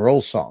rock and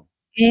roll song?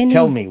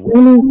 Tell Any, me.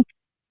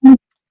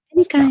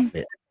 any Stop kind.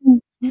 it.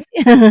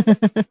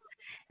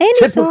 Any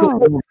Typical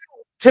song.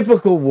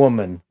 typical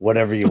woman,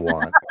 whatever you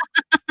want.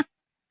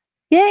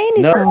 Yeah,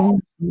 any No,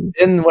 song.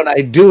 then when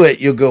I do it,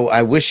 you'll go,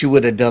 I wish you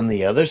would have done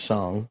the other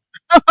song.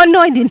 Oh no,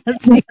 I did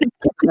not say.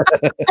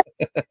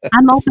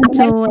 I'm open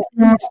to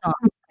any song.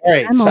 All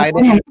right, I'm side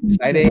open. A,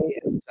 side A,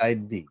 and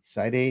side B.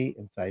 Side A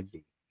and side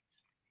B.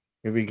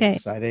 Here we go. Okay.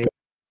 Side A,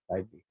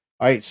 side B.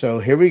 All right, so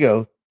here we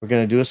go. We're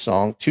gonna do a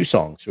song, two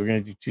songs. We're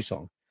gonna do two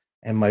songs,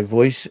 and my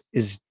voice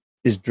is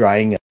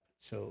drying up.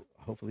 So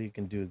hopefully you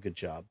can do a good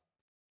job.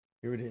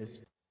 Here it is.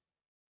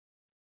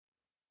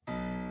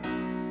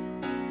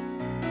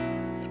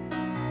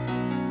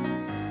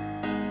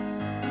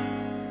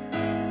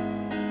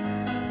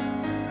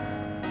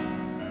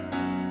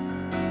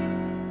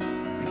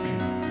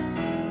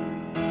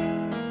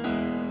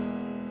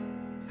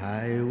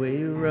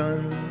 Highway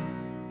run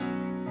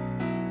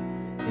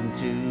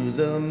into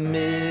the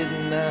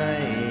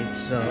midnight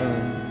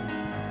sun.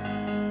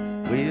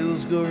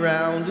 Wheels go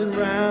round and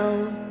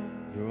round,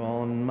 you're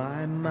on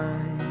my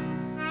mind.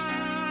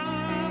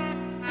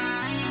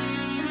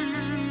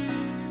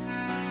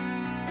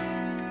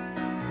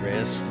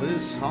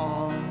 Restless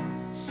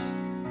hearts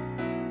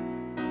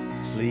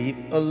sleep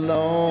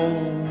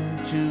alone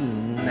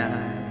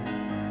tonight.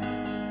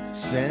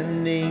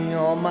 Sending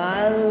all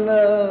my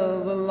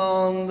love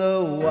along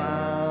the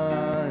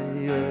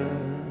wire.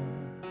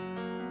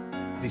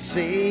 They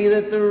say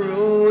that the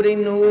road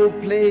ain't no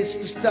place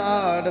to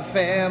start a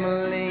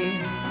family.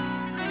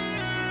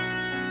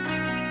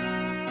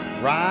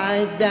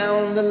 Right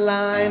down the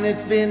line,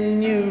 it's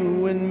been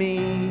you and me.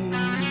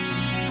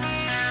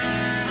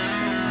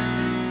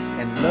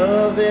 And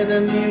love and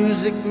a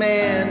music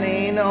man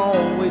ain't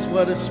always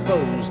what it's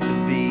supposed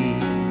to be.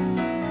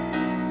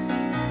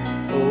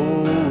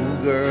 Oh,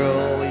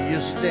 girl, you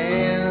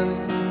stand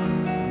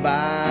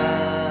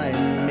by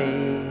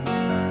me.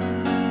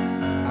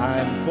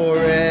 I'm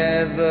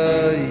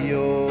forever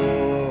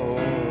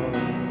yours,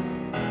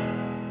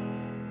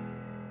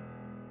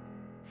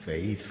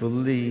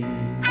 faithfully.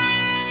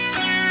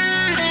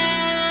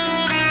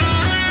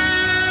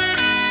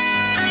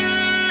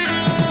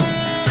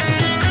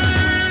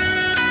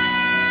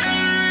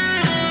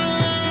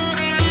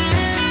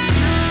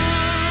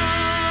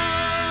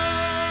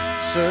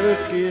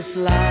 Circus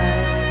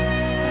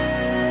life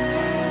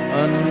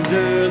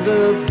under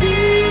the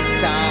big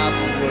top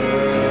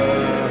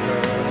world.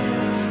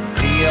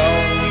 We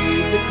all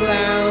need the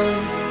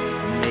clowns to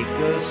make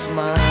us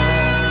smile.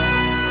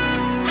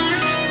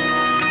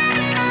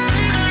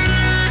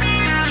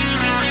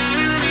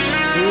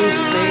 Through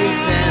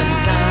space and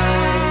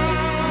time,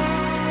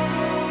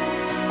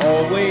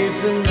 always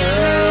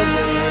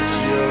another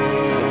show.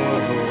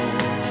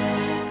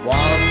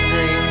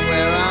 Wandering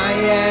where I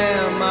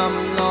am, I'm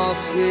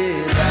lost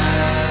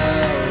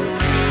without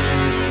you.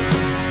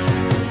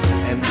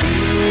 And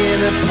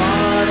being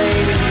apart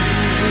ain't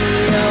easy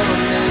on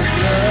this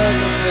love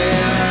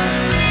affair.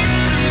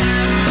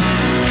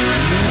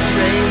 Two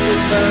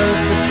strangers learn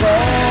to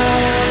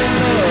fall in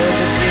love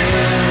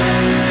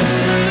again.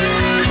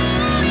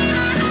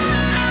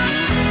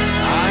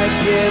 I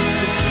get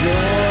the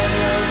joy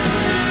of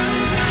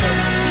this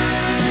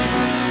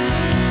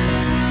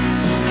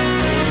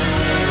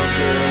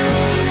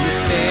girl, you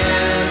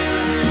stand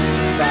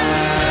by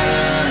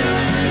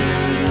me.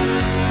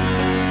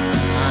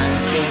 I'm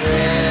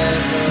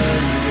forever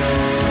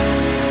yours,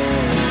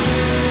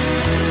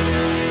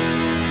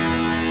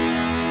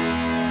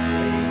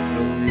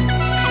 faithfully.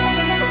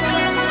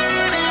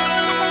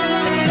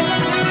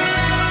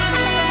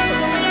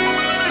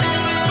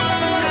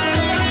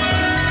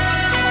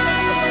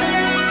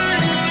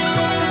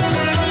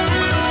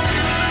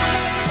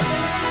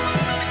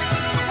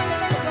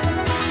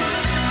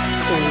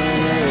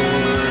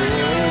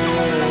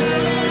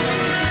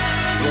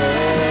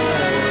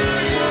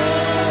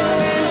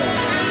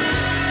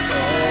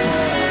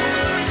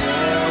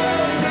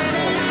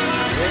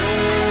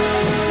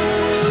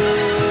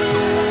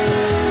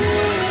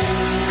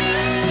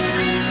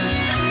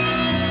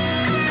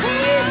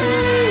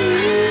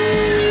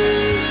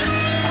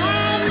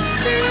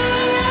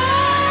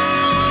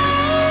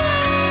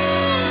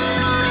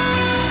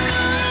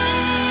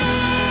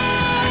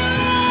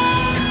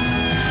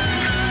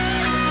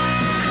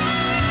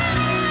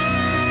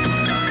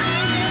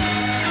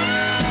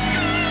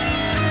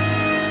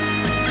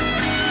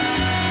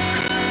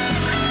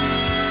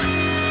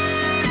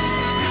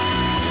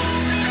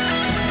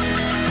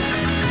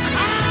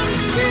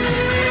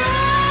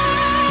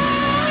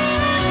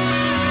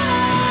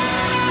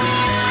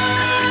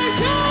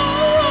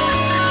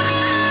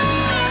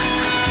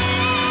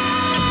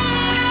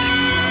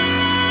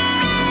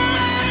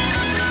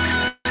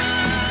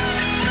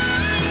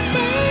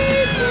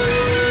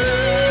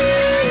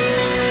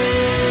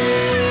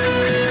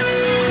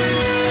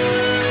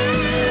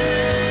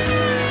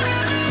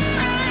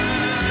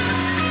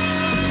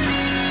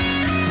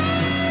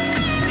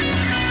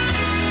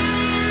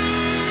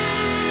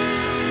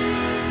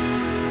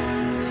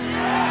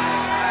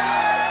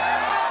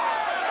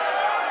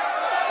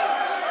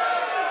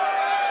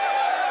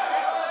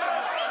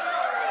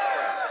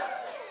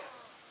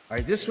 All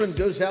right, this one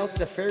goes out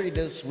to Fairy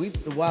Does Sweep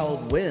the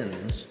Wild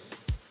Winds.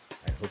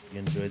 I hope you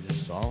enjoyed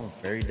this song.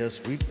 Fairy Does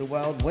Sweep the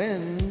Wild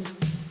Winds.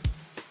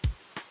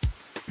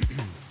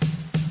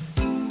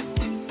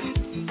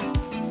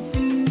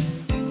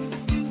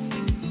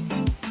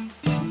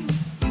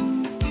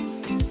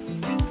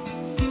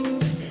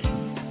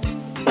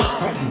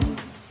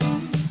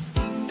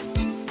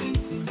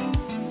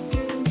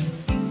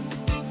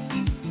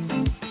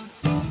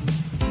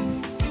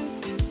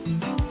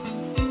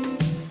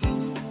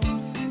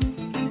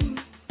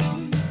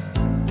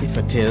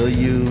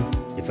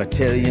 If I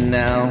tell you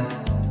now,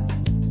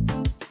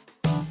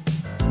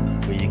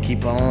 will you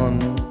keep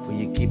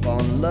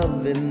on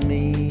loving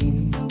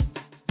me?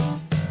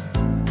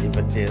 If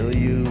I tell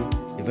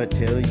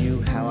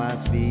you how I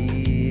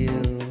feel,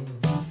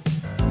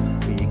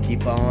 will you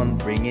keep on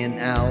bringing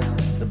out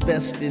the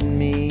best in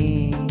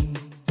me?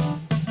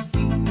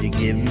 You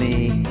give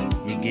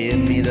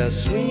me the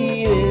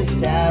sweetest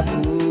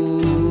taboo.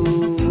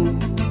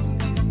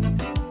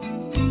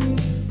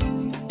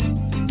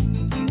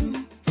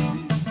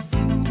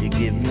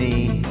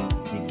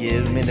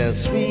 Give me the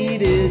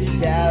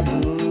sweetest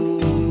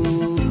taboo,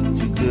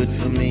 too good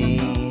for me.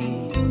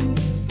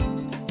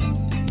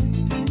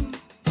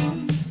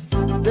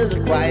 There's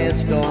a quiet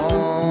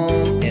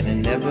storm, and it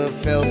never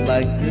felt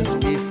like this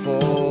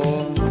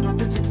before.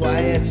 It's a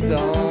quiet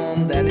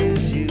storm, that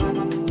is you.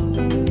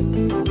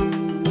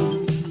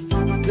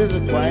 There's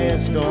a quiet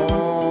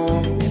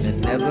storm, and it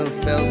never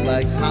felt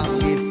like hot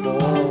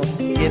before.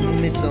 Give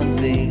me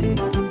something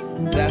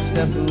that's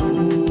taboo.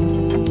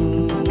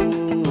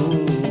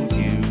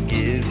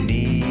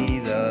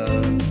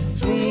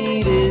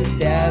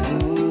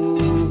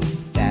 Taboo.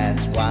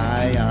 That's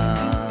why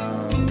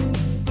I'm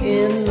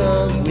in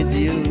love with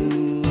you.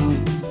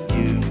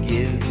 You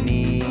give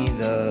me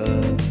the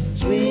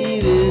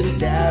sweetest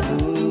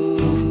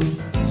taboo.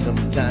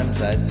 Sometimes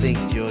I think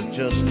you're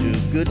just too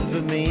good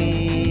for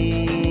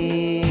me.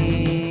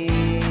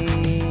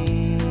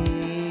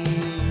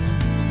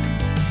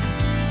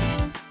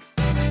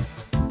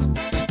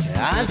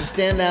 I'd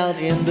stand out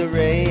in the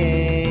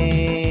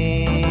rain,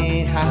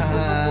 ha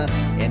ha.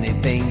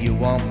 Anything you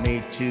want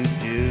me to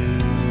do,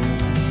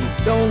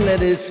 don't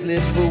let it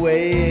slip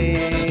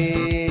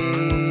away.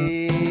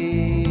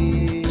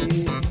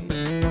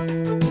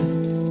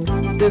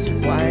 This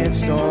quiet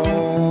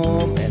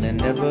storm, and I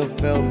never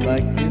felt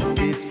like this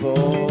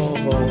before.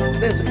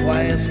 There's a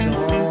quiet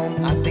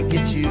storm, I think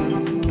it's you.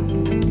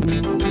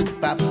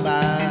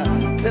 Bye-bye.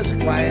 There's a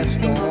quiet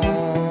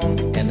storm,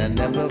 and I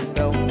never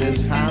felt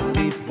this hot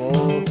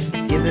before.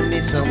 Giving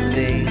me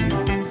something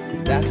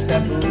that's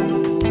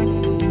taboo.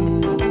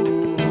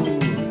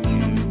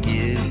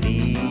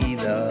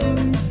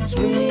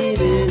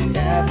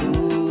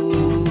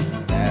 Taboo.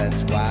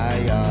 That's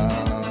why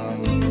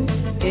I'm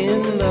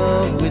in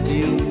love with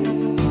you.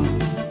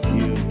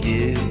 You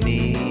give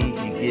me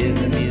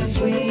the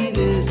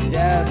sweetest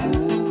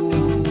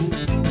taboo.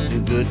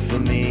 Too good for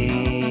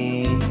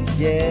me.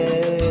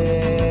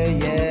 Yeah,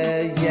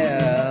 yeah,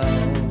 yeah.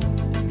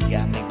 You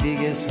got me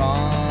biggest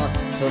heart.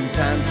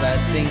 Sometimes I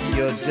think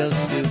you're just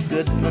too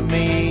good for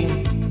me.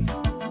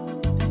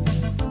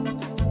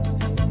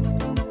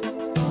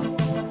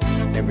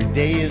 Every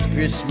day is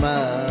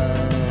Christmas,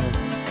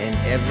 and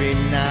every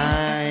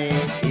night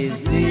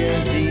is New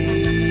Year's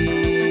Eve.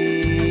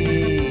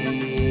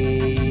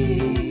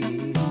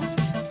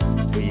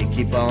 Will you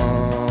keep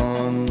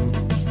on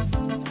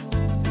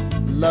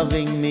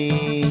loving me?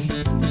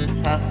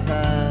 Ha ha.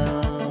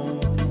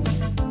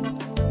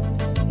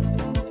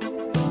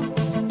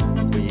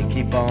 Will you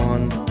keep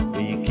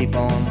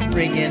on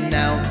bringing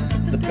out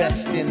the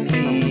best in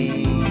me?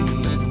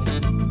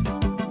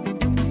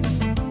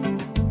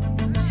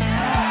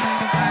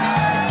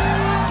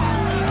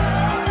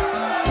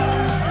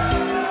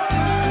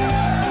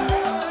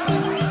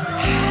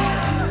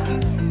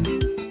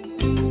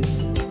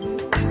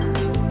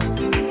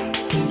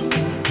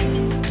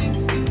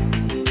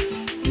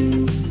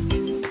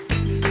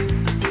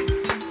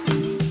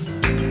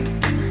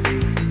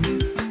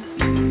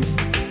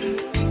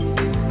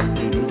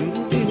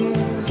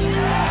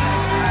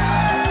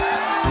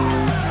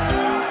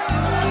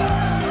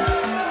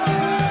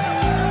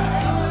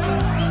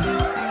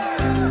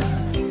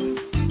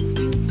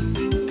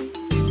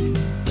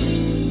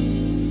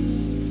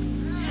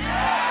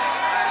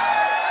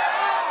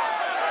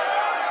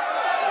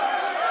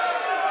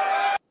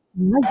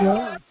 My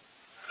God.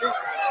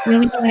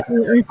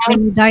 It's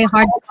really die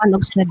hard fan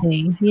of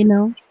Sade, you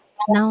know?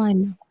 Now I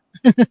know.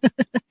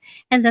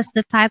 And that's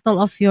the title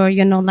of your,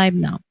 live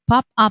now.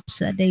 Pop Up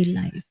Sade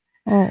Live.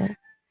 Oh,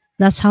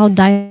 that's how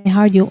die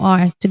hard you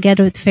are,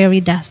 together with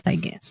Fairy Dust, I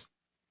guess.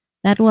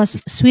 That was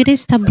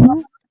Sweetest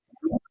Taboo.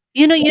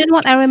 You know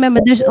what I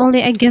remember? There's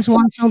only, I guess,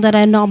 one song that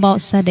I know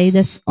about Sade.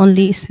 That's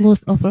only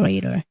Smooth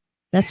Operator.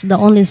 That's the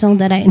only song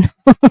that I know.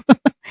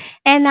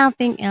 And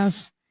nothing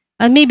else.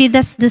 Maybe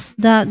that's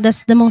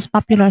the most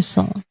popular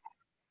song,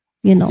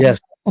 Yes,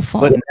 of all.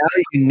 but now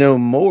you know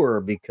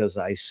more because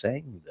I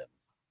sang them.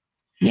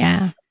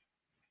 Yeah,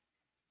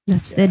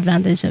 that's the Yeah.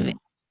 advantage of it.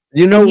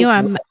 You And know, you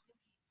are,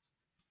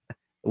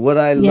 What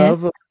I Yeah.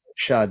 love about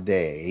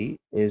Sade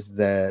is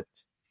that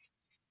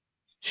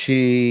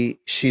she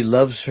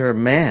loves her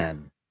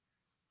man.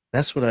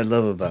 That's what I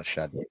love about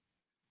Sade.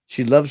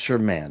 She loves her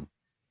man.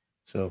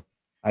 So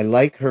I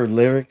like her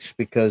lyrics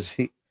because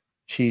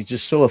she's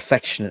just so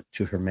affectionate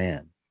to her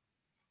man.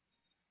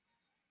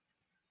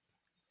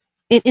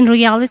 In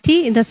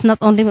reality, that's not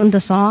only on the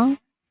song.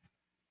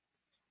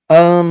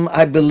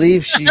 I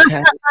believe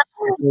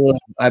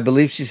I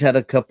believe she's had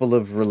a couple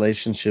of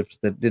relationships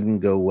that didn't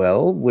go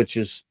well, which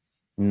is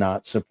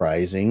not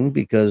surprising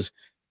because,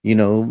 you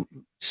know,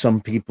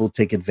 some people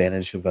take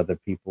advantage of other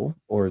people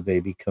or they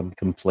become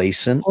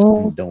complacent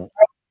Oh, and don't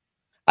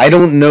I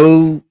don't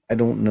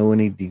know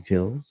any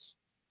details.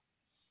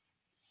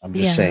 I'm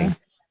just yeah. saying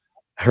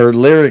her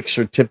lyrics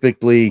are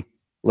typically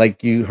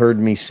like you heard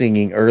me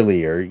singing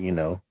earlier, you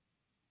know.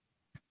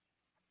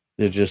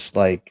 They're just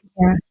like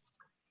Yeah.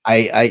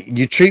 I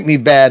you treat me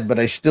bad, but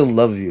I still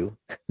love you.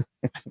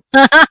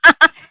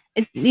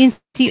 It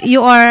means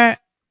you are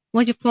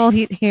what you call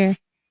it here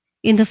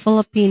in the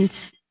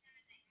Philippines.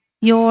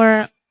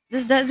 You're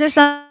there's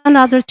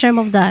another term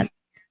of that.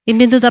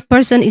 Even though the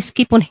person is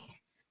keep on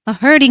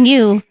hurting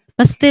you,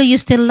 but still you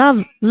still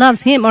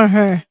love him or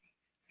her.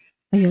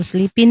 Oh, you're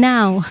sleepy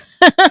now.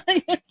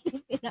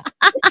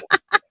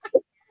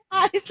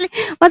 Honestly,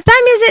 what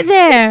time is it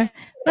there?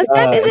 What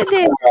time is It's it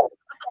there?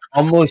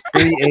 almost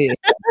 3 a.m.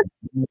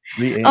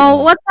 3 Oh,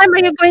 a.m. what time are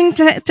you going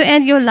to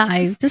end your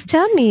live? Just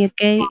tell me,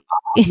 okay?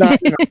 Not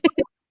in a,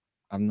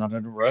 I'm not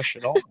in a rush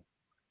at all.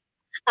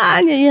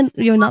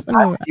 You're not in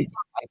a rush.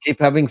 I keep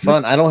having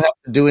fun. I don't have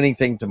to do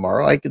anything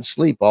tomorrow. I can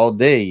sleep all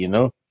day, you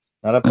know?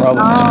 Not a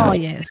problem. Oh,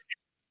 yes.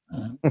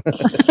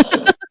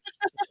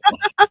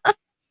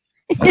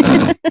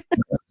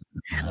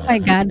 My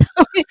God.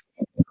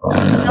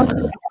 Sounds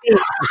like a pig.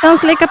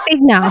 Sounds like a pig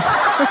now.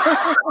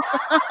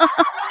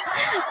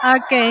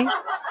 Okay.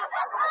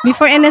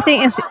 Before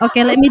anything is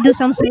okay, let me do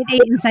some side A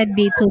and side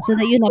B too, so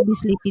that you not be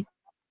sleepy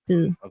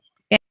too.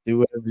 Okay, Do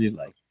whatever you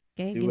like.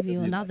 okay, Do give you whatever you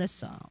like. another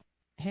song.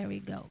 Here we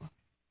go.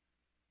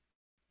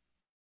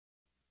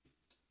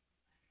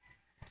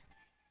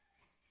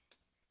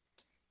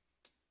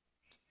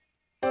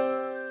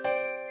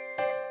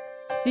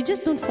 You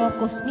just don't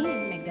focus me,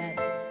 my God.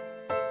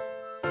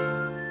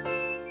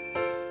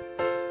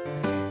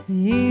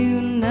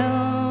 You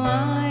know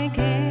I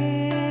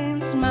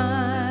can't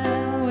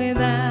smile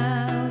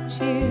without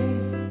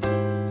you.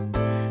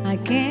 I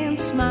can't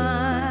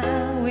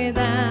smile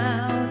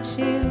without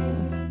you.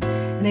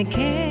 And I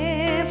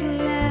can't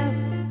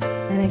laugh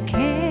and I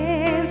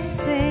can't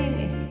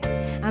sing.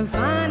 I'm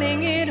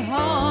finding it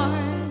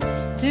hard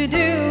to do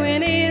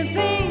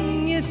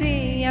anything. You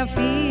see, I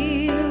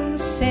feel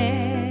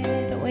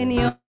sad when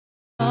you're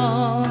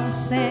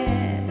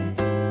sad.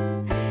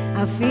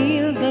 I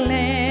feel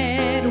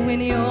glad when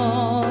you're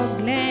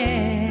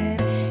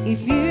glad.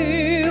 If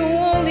you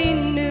only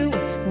knew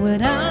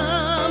what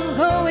I'm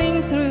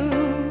going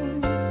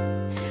through,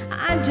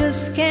 I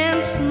just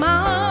can't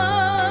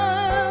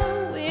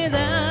smile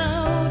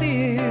without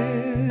you.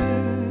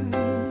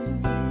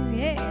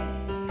 Yeah.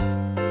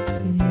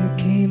 You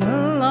came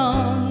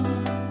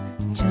along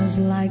just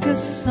like a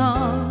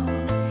song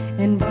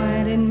and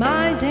brightened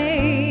my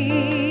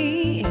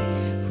day.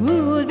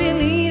 Who would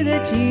believe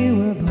that you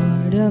were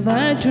part of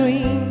our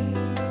dream?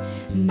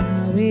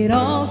 Now it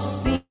all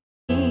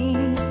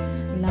seems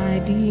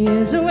like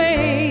years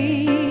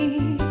away.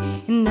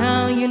 And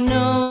now you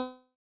know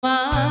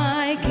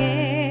I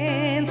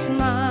can't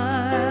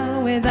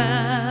smile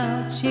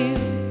without you.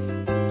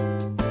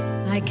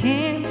 I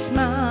can't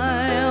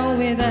smile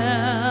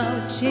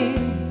without you.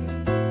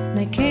 And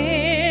I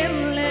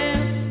can't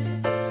laugh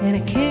and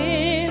I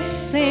can't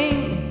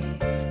sing.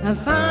 I'm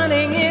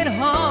finding it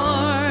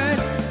hard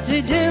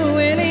to do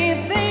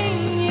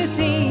anything. You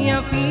see,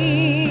 I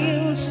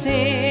feel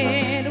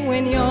sad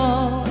when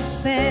you're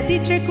sad.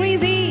 Teacher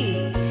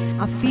crazy.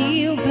 I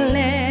feel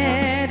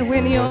glad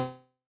when you're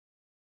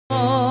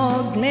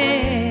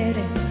glad.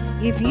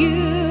 If you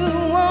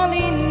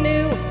only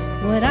knew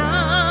what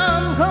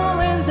I'm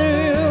going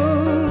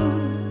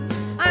through,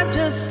 I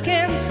just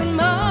can't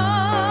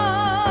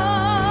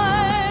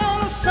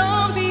smile.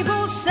 Some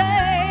people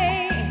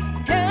say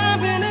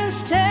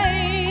happiness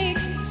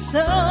takes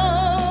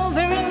so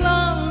very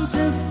long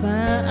to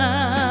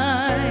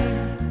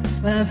find,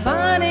 but I'm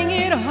finding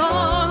it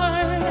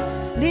hard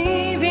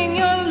leaving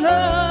your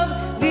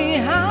love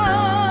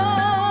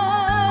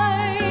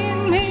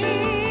behind me.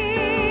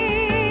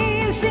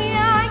 See,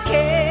 I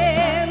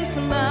can't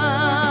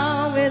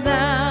smile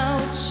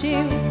without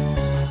you.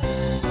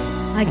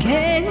 I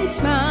can't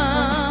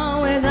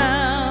smile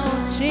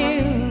without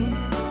you.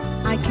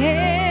 I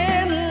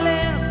can't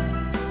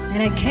laugh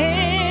and I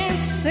can't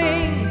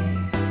sing.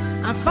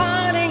 I'm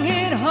finding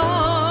it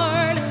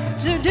hard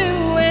to do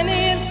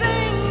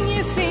anything.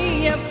 You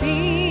see, I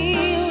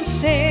feel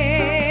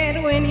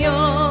sad when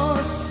you're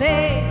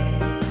sad.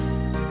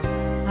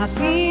 I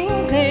feel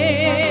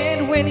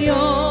glad when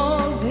you're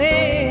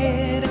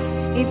glad.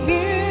 If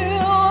you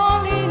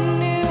only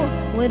knew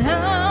what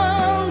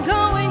I'm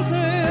going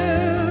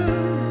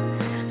through,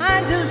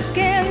 just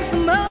can't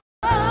smile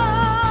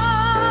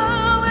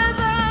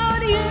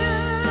without you.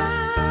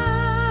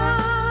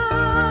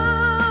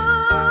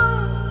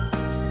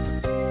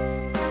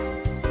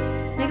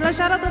 Big love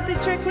shout out to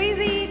Teacher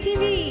Crazy TV.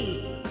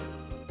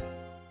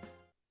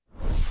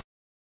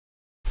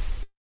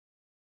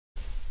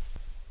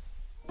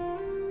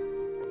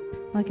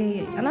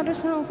 Okay, another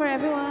song for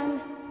everyone.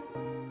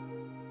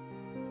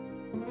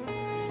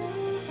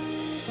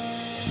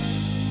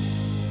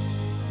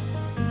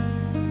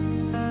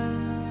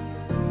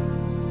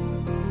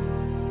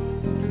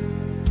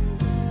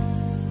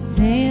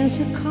 There's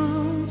a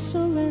calm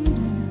surrender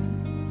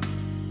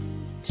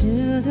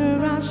to the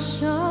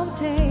rush of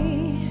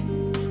day.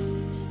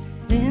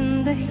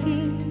 Then the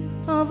heat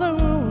of a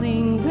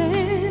rolling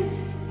rain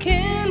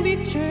can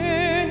be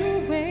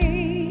turned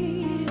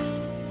away.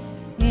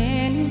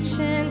 An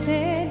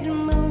enchanted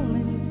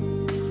moment,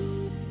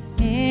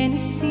 and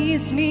it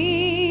sees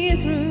me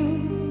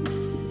through.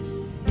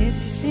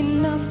 It's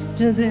enough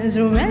to this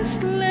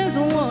restless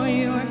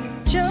warrior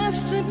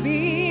just to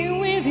be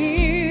with you.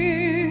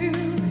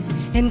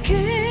 And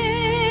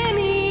can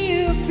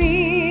you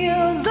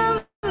feel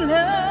the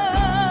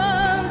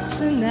love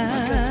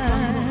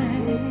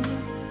tonight?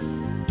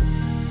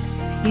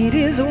 It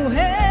is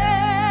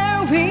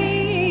where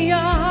we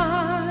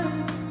are.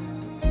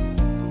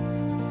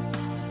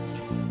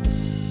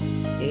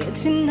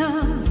 It's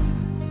enough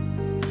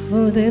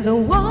for this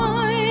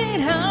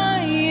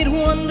wide-eyed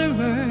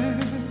wanderer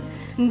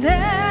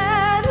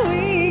that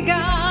we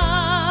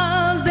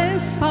got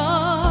this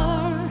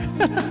far.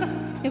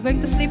 You're going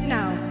to sleep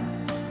now.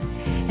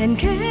 And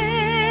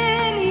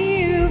can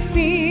you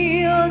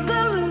feel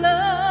the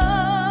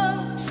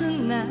love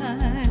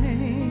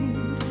tonight?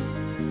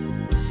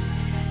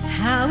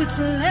 How it's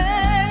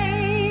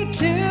laid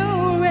to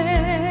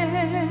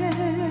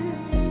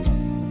rest.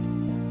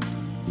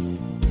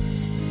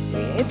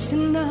 It's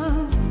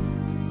enough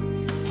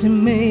to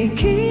make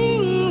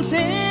kings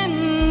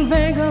and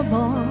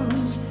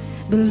vagabonds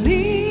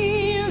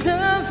believe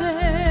the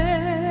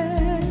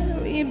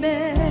very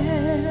best.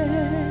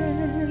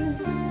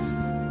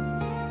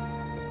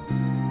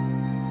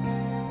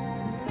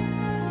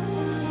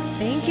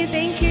 Thank you,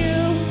 thank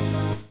you.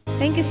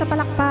 Thank you sa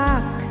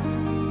palakpak.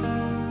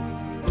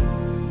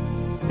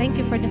 Thank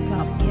you for the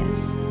clap,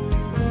 yes.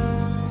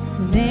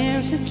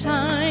 There's a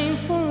time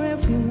for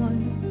everyone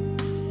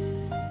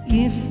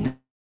if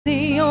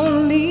they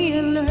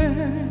only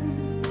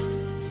learn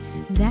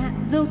that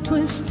the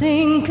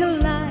twisting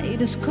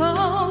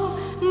kaleidoscope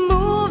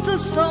moves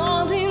us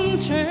all in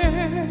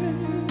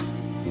turn.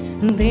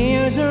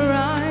 There's a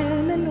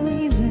rhyme and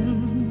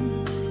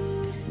reason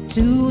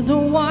to the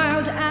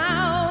wild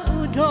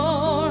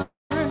outdoors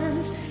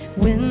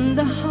when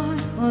the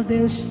heart of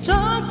this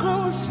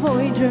star-crossed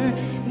voyager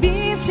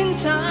beats in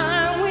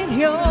time with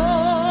yours.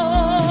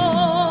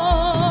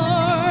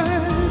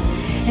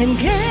 And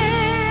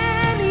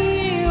can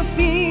you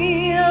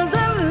feel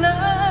the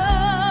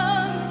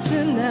love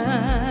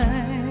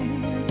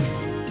tonight?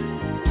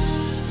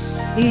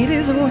 It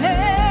is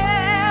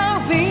where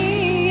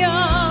we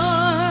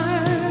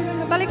are.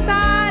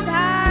 Baliktad,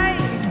 hi.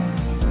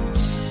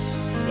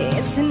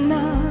 It's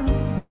enough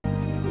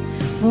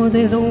for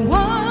there's a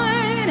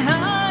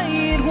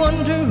wide-eyed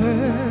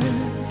wanderer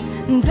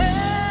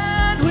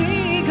that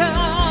we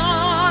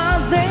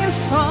got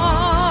this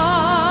far.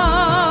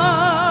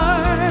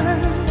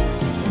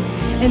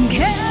 And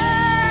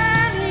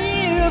can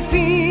you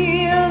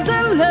feel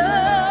the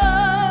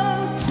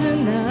love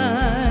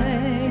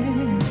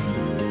tonight?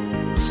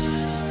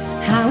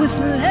 How it's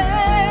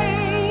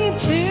laid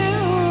to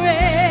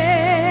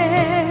rest.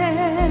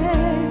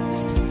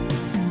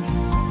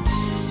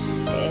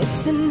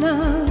 It's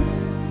enough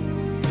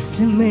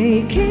to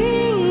make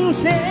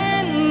kings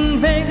and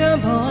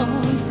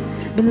vagabonds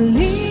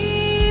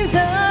believe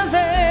the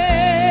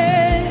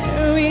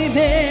very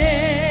best.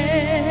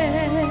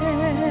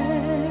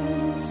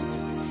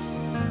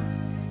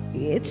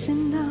 It's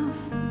enough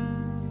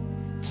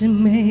to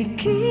make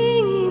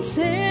kings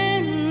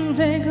and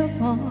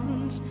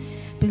vagabonds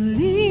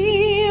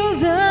believe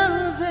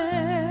the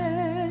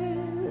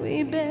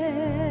very best.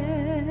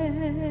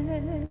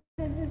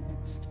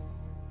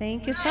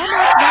 Thank you so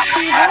much. Back to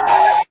you,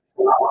 guys.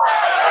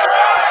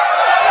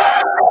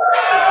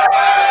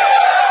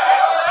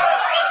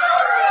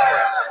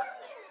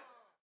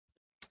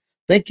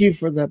 Thank you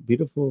for that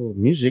beautiful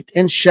music,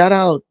 and shout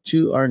out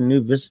to our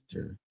new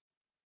visitor,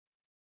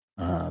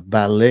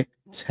 Balik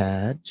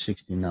Tad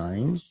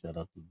 69. Shout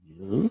out to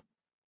you.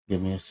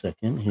 Give me a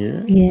second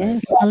here.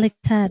 Yes, Balik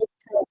Tad.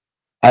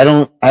 I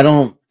don't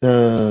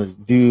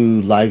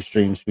do live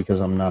streams because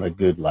I'm not a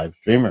good live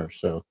streamer.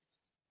 So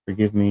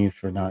forgive me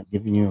for not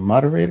giving you a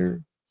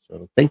moderator.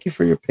 So thank you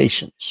for your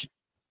patience.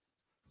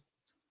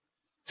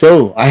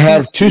 So I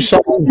have 2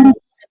 songs.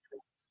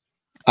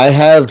 I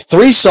have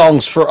 3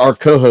 songs for our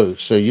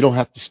co-host. So you don't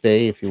have to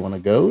stay if you want to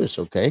go. It's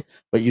okay,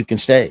 but you can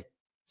stay.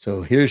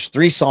 So here's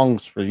 3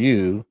 songs for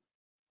you,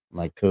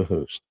 my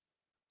co-host.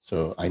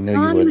 So I know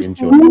you would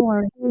enjoy it.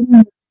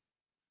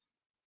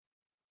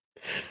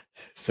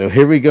 So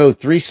here we go.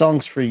 3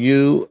 songs for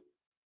you.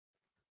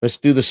 Let's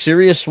do the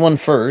serious one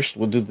first.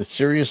 We'll do the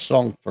serious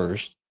song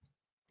first,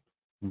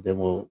 and then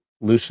we'll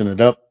loosen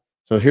it up.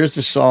 So here's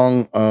the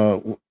song.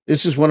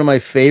 This is one of my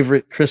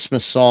favorite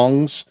Christmas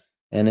songs,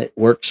 and it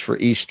works for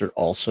Easter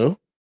also.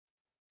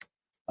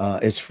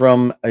 It's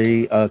from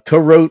a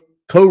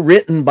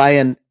co-written by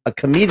a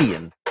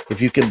comedian.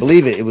 If you can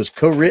believe it, it was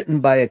co-written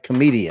by a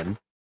comedian,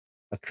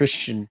 a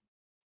Christian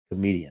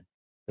comedian.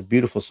 A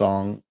beautiful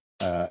song,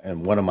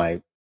 and one of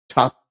my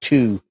top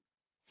 2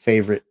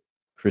 favorite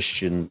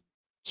Christian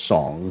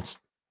songs.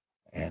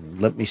 And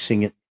let me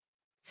sing it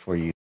for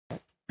you.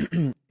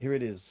 Here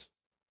it is.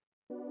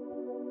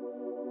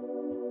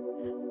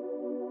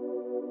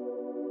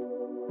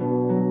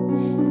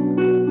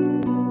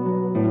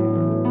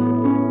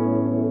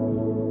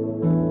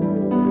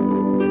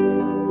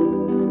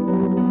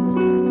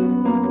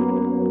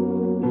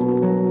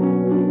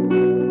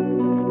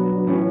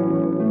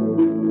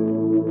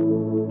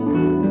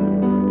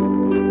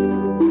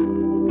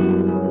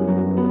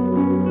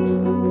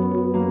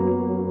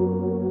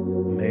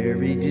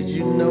 Mary, did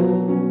you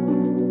know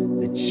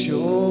that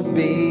your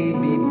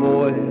baby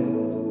boy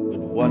would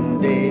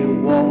one day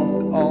walk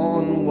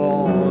on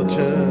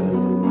water?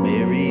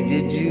 Mary,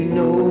 did you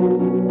know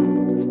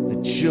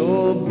that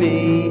your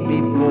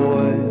baby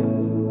boy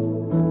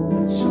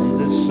would son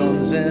the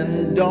sons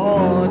and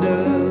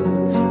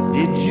daughters?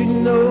 Did you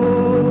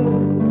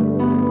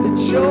know that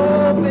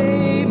your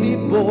baby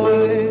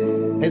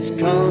boy has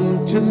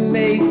come to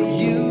make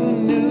you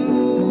new?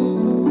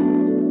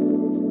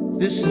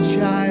 This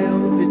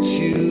child that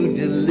you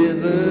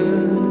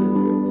deliver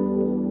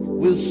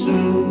will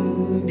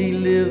soon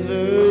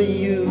deliver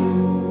you.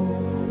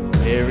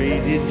 Mary,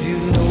 did you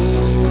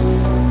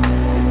know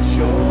that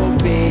your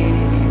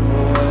baby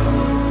boy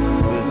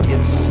will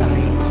give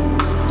sight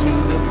to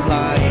the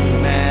blind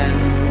man?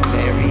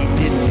 Mary,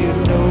 did you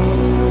know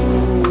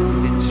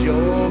that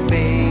your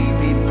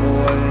baby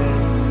boy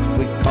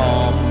would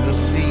calm the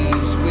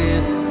seas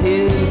with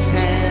his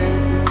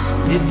hand?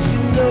 Did you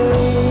know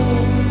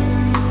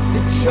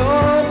that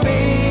your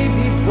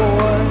baby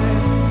boy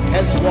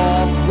has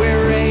walked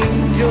where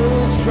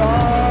angels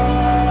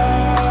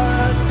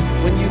trod?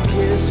 When you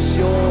kiss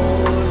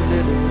your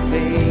little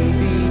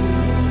baby,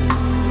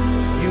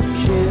 you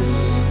kiss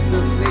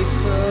the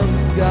face of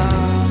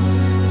God.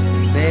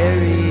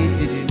 Mary,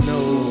 did you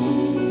know?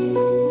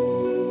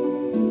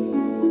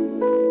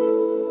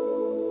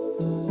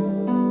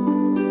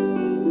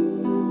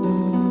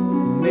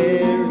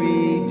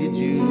 Mary, did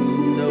you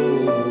know?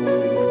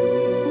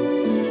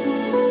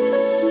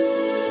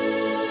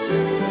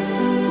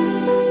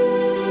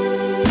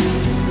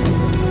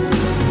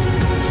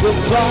 The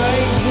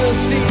blind will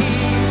see,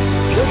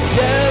 the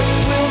deaf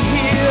will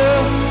hear,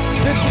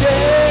 the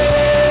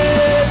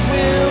dead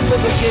will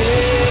live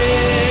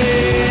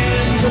again.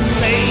 The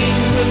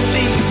lame will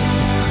leap,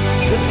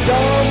 the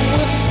dumb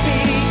will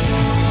speak,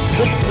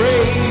 the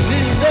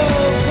praises of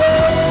the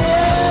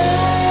Lord.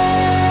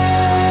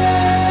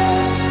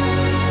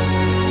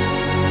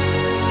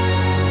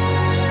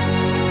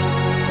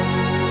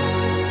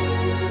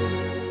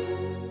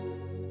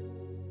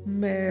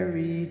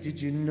 Mary, did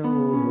you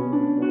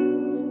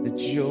know that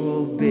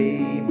your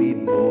baby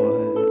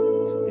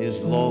boy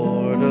is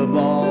Lord of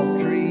all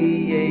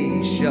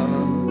creation?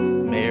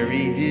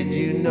 Mary, did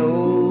you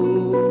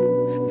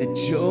know that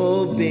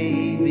your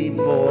baby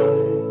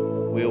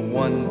boy will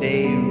one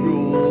day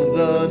rule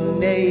the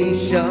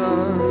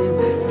nation?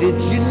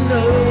 Did you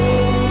know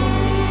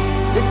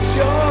that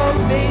your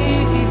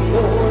baby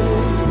boy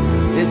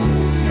is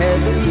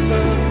heaven's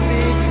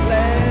perfect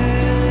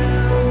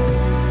lamb?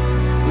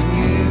 When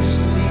you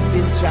sleep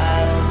in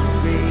child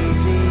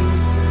raising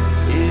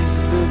is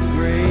the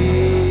great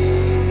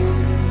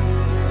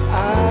I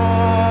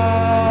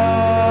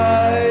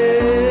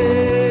am.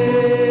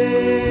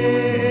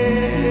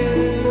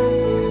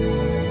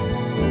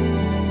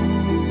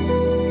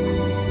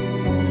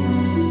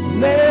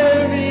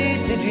 Mary,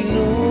 did you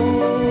know?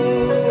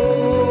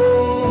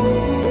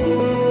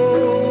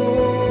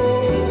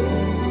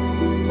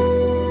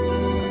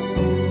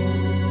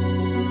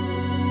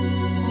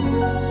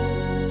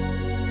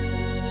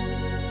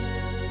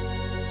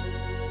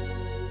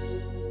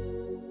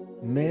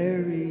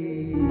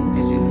 Mary,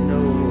 did you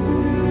know?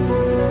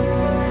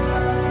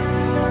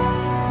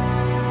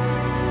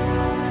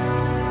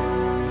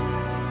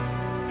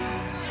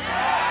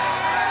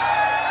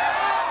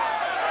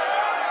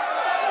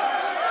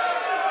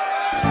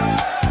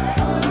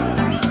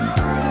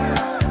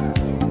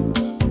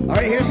 All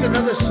right, here's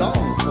another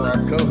song for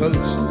our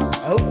co-host.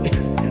 I hope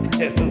you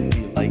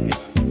like it.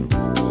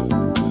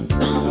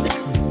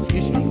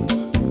 Excuse me.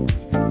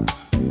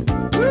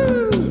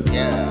 Woo!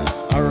 Yeah.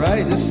 All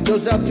right, this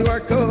goes out to our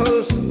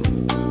co-host.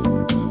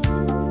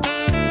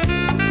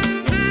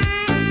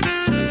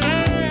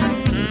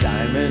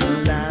 Diamond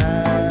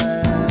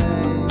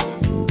Line,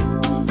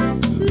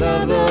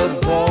 lover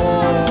boy.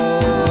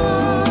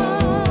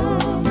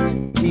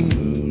 He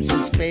moves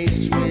his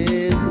face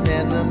with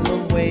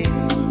minimum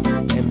waste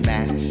and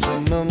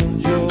maximum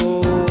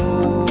joy.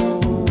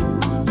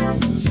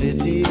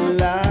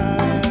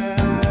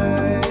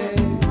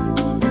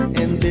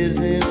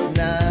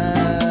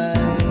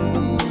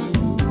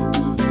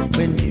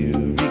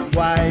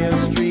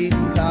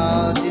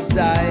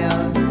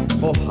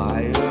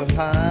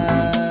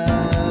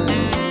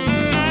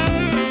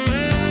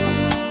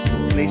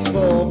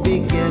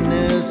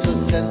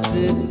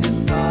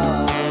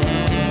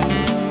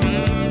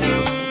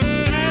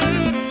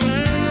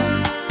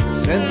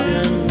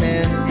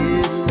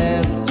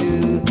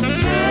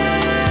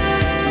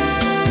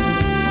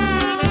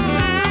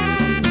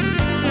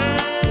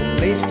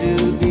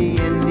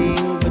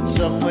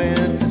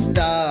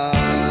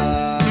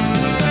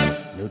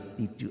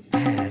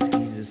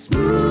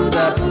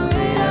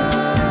 operator.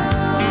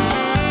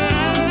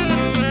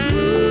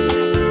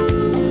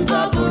 Smooth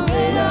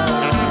operator.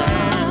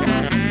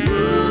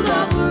 Smooth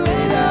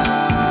operator.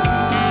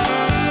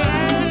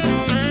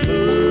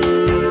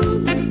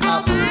 Smooth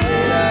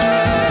operator.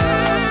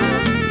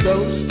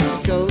 Coast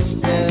to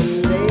coast,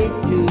 LA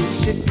to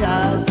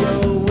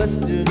Chicago,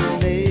 Western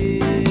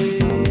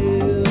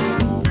Mail.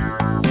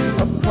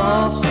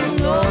 Across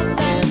the north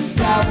and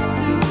south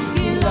to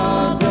Key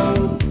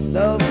Largo,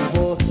 love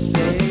for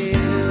sale.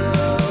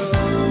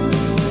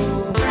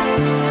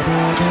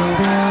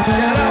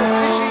 Shout out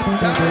fishing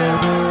time.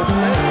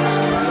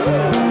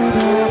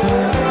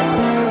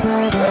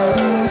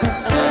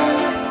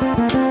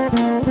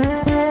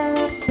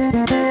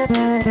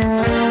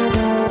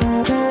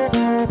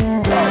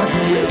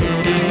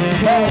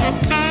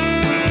 Let's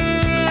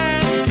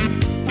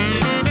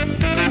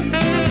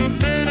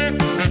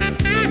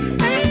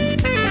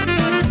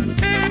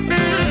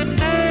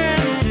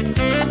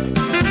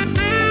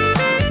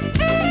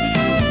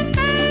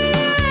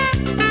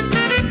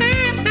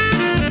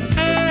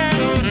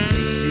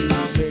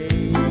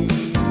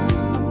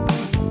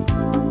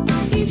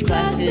each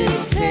classic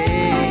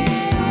case.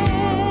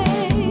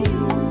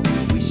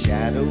 We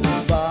shadow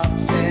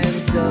box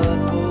and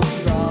double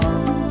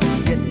cross,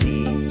 get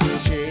need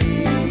to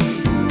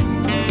chase.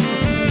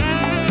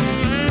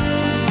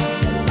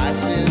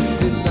 License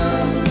to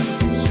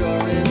love,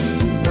 insurance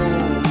to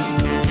hold.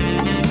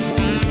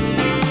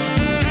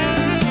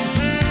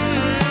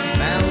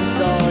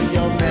 Found all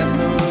your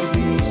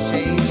memories,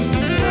 changed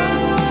the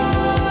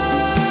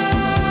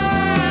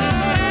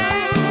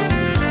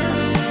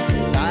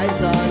His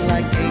eyes are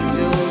like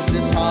angels,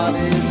 his heart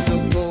is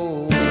so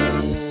cold.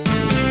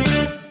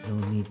 No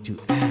need to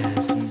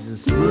ask, he's a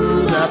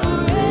smooth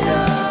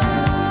operator.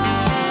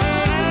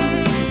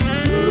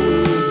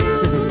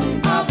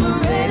 Smooth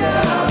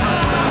operator.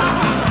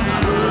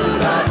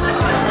 Smooth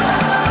operator.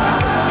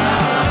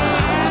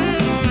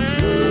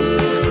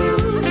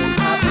 Smooth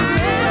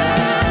operator.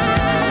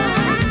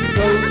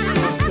 Coast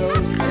to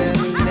coast,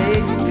 LA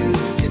to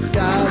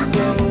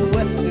Chicago,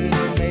 Western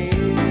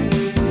Mail.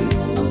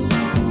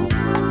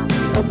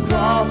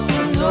 Across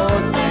the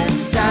north and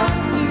south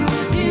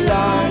to Key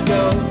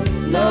Largo,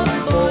 love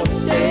for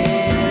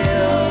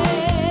sale.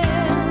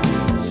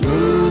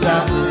 Smooth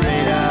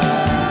operator.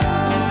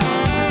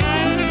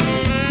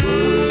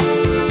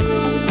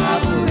 Smooth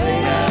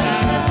operator.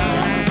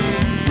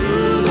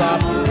 Smooth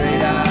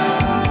operator.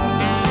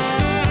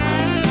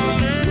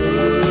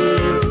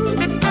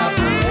 Smooth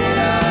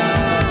operator.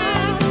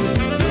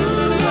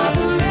 Smooth operator. Smooth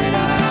operator.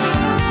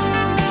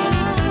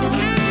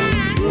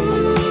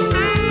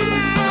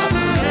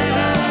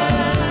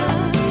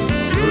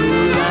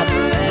 Smooth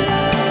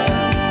operator.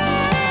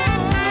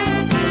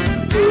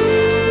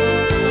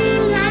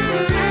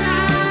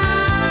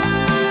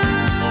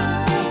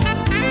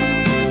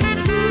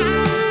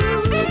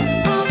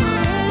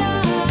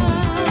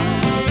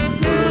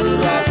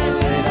 Smooth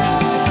operator.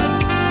 Smooth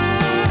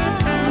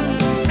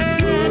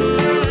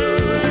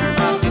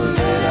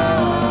operator.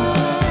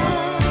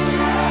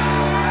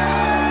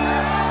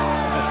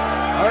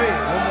 All right,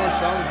 one more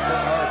song for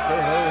our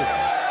co-host.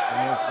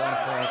 One more song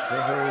for our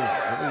co-host.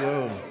 Here we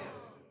go.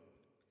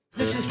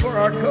 This is for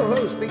our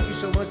co-host. Thank you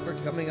so much for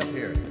coming up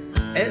here.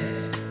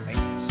 Eds, thank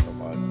you so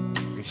much.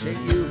 Appreciate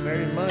you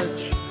very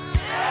much.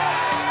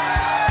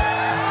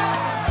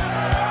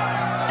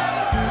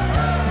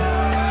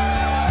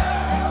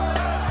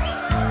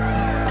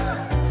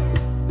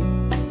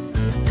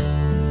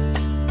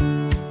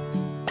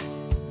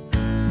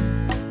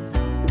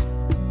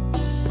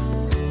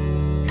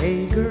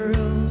 Hey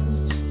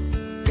girls,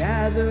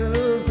 gather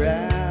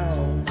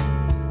around.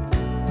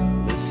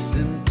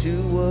 Listen to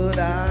what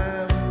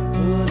I'm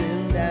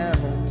putting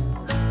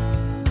down.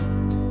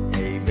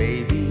 Hey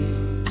baby,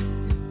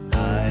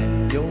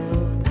 I'm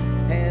your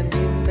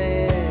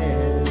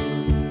handyman.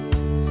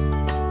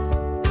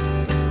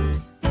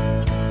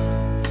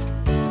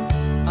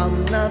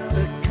 I'm not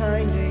the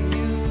kind to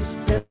use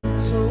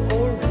pencil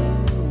or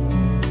rule.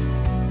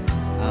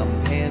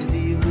 I'm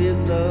handy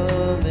with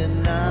love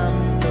and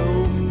I'm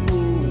no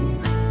fool.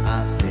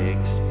 I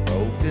fix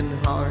broken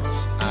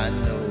hearts, I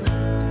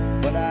know,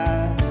 but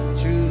I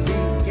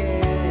truly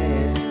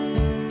can.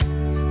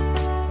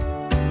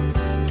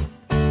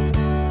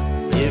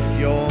 If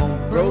your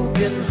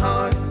broken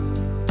heart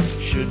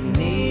should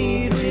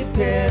need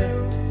repair,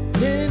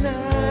 then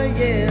I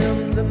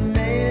am the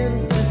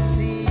man to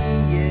see,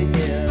 yeah,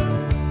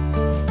 yeah.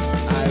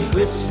 I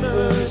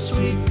whisper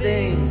sweet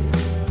things,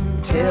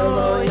 tell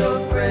all your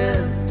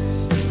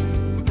friends,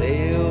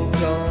 they'll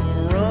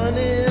come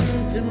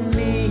running to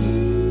me.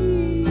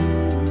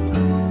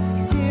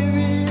 Here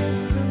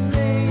is the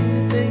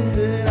main thing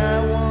that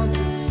I want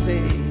to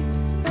say.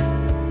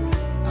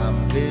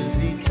 I'm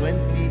busy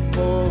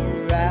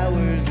 24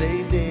 hours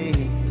a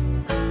day.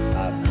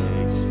 I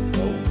fix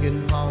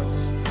broken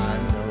hearts, I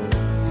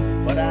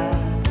know, but I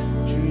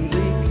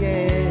truly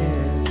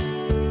can.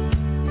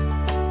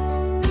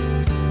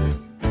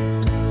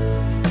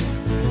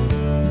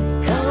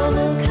 Come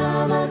and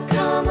come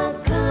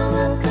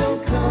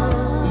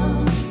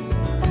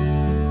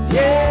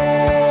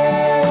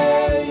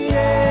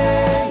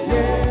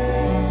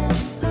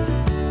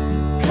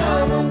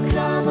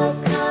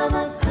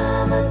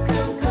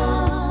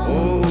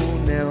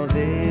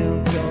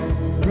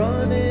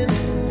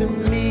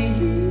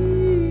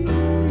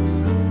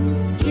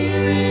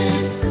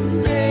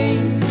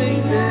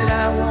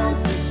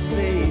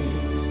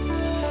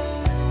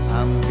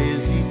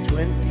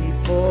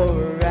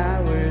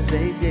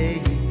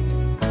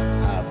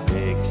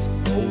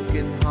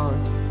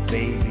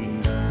baby,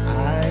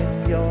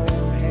 I'm your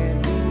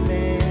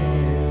handyman.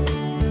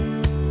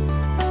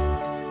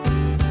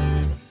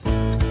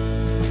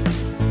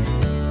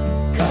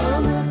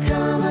 Come,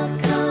 come,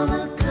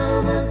 come,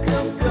 come,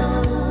 come,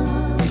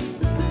 come.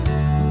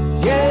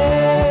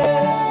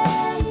 Yeah,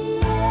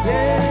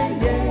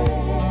 yeah, yeah.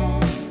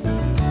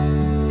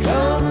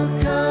 Come,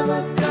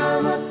 come,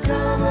 come,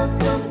 come,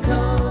 come,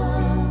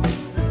 come.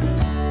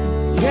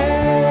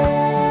 Yeah,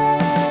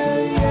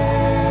 yeah,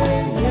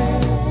 yeah.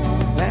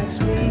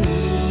 That's me.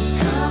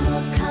 Come,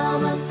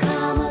 come,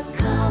 come,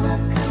 come,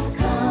 come,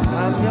 come.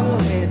 I'm your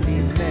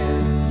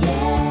handyman.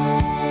 Yeah,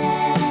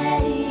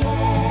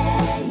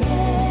 yeah,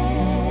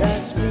 yeah.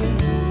 That's me.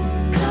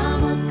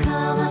 Come,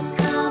 come,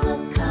 come,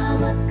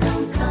 come,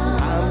 come, come.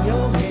 I'm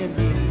your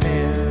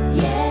handyman.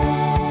 Yeah,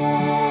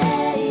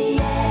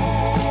 yeah,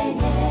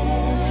 yeah.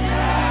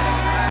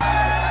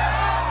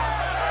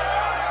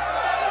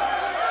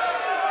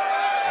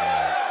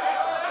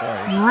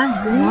 Sorry.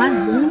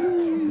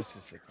 This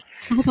is it.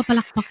 Ako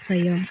papalakpak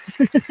sa'yo.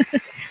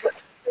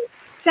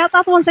 Shout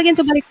out once again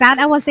to Baliktad.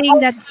 I was saying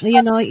that, he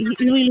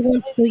really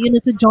wants to,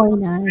 to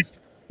join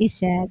us. He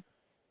said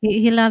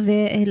he love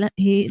it.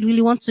 He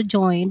really wants to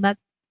join, but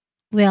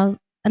well,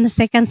 on the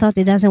second thought,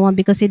 he doesn't want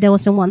because he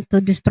doesn't want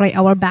to destroy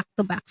our back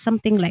to back,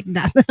 something like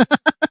that.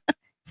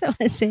 So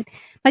I said,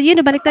 but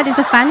Baliktad is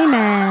a funny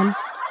man.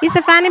 He's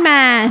a funny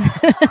man.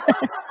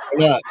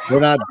 We're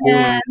not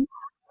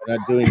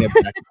doing it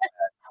back.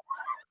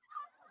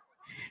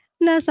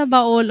 Nasa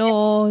baul,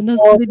 oo.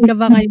 Nasulid ka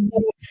ba ngayon?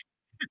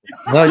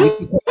 No, you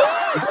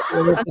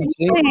can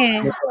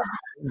sing.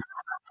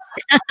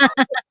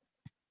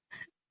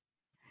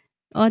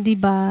 Oh,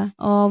 diba?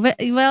 Oh,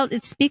 well,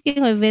 it's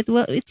speaking of it,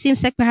 well, it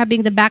seems like we're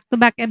having the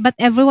back-to-back, but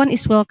everyone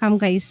is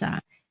welcome, guys.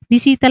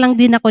 Bisita lang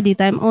din ako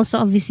dito. I'm also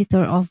a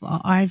visitor of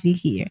RV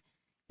here.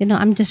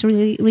 I'm just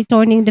really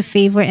returning the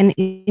favor, and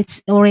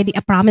it's already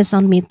a promise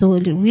on me to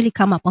really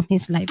come up on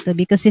his life too,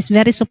 because he's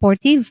very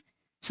supportive.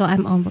 So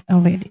I'm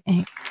already,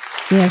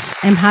 yes,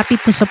 I'm happy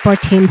to support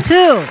him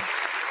too.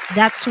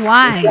 That's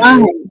why.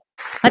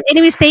 But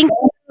anyways, thank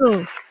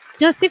you.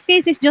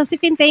 Josephine,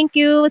 thank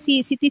you.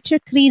 Si Teacher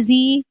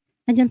Crazy,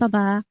 andyan pa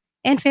ba?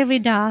 And Fairy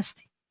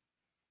Dust.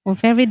 Oh,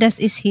 Fairy Dust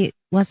is he.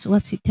 What's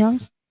he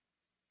tells?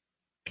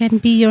 Can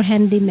be your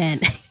handyman.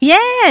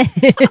 Yeah.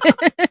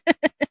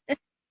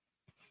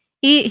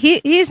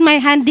 He's my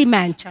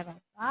handyman.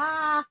 Charot.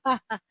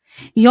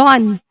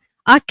 Yon.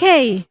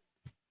 Okay.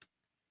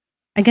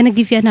 I'm gonna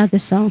give you another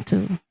song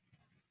too.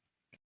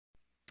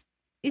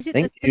 Is it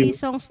Thank the three you.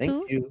 songs Thank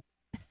too? you.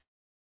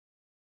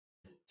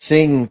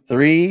 Sing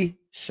 3,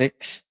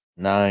 6,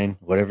 9,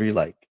 whatever you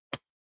like.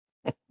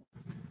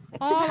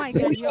 Oh my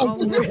God, you're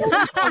over.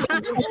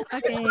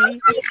 Okay,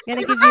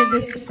 gonna give you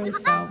this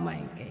first song,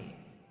 Mike. Okay,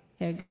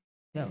 here you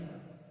go.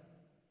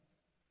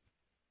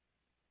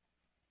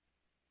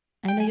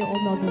 I know you all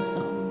know this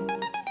song.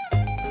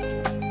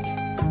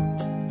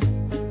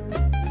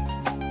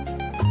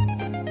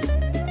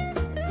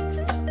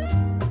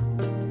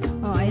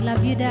 Oh, I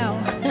love you daw.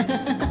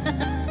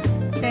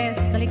 Says,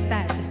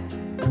 baliktad.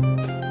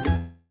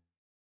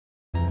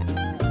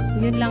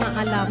 Yun lang ang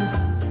alam.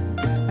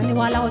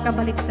 Maniwala ko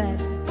kabaliktad.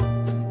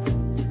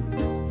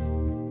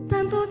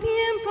 Tanto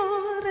tiempo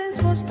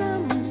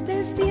responstamos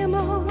de este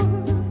amor.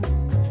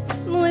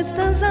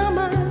 Nuestras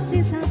almas se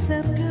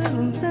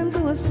acercaron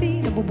tanto así.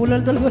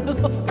 Nabubulol talaga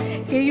ako.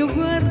 Que yo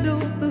guardo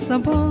tu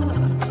sabor,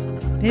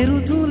 pero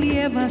tú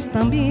llevas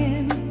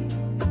también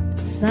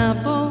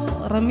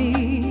sabor a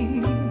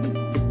mí.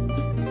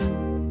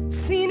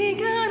 Si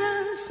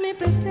negaras mi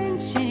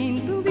presencia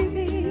en tu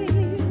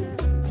vivir,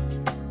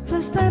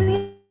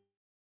 bastaría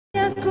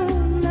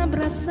con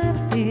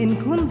abrazarte en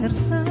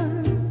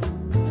conversar.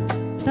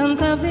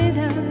 Tanta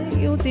vida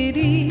yo te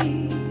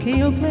di que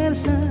yo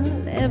fuerza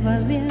de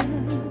vaciar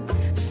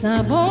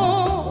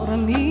sabor a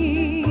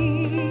mí.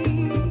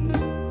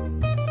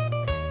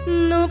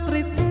 No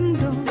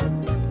pretendo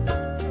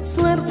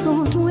ser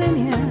tu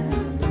dueña,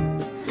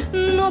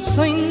 no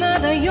soy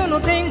nada, yo no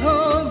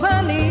tengo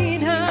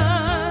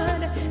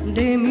vanidad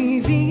de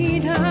mi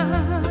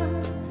vida.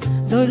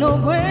 Doy lo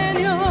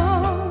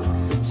bueno,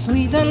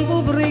 soy tan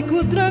pobre que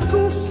otra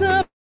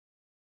cosa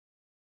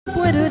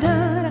puedo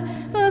dar.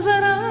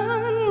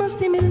 Pasarán más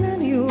de 1000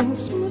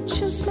 años,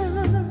 muchos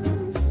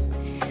más.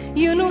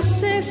 Yo no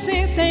sé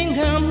si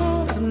tenga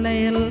amor la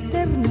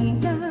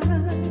eternidad,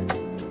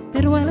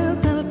 pero al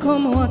tal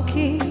como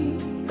aquí,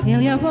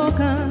 en la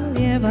boca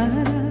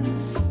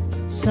llevarás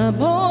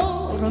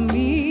sabor a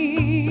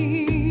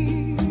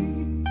mí.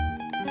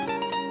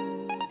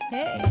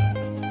 Hey!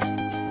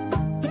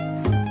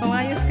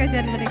 Pumayos ka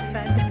dyan,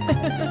 baliktad.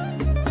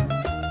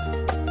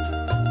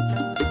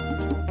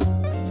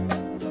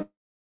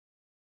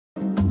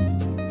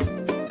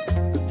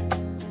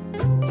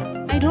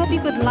 I hope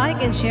you could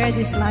like and share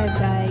this live,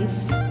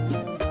 guys.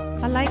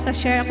 Pa-like,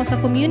 pa-share ako sa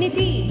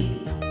community.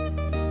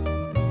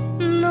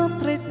 No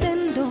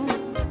pretendo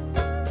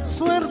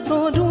ser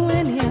tu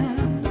dueña,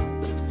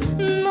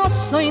 no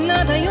soy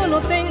nada, yo no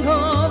tengo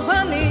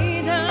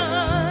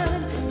vanidad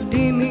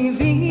de mi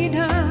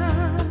vida.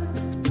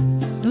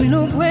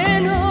 lo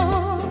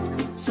bueno.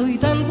 Soy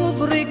tan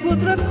pobre que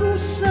otra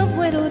cosa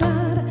puedo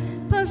dar.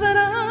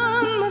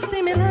 Pasarán más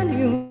de 1000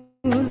 años,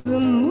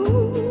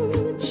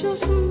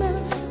 muchos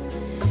más.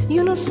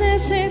 Yo no sé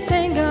si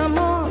tenga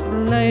amor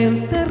la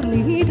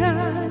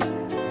eternidad,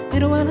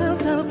 pero al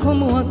altar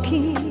como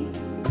aquí,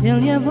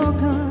 de la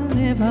boca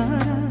le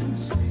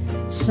vas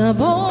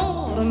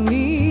sabor a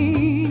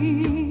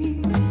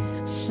mí,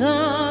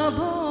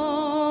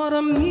 sabor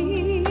a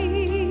mí.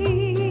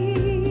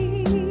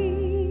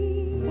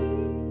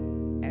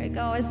 There we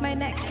go, it's my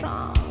next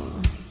song.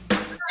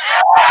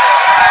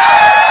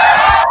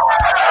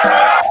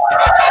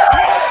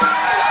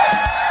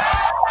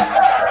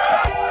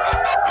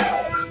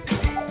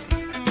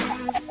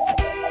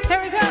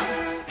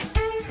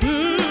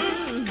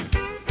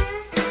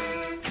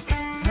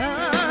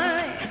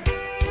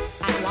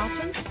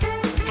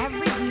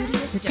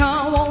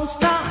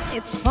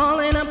 It's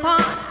falling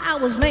apart. I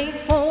was late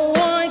for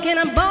work and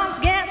a boss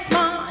gets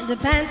smart. The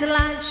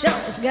Pantaloon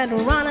shows got to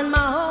run in my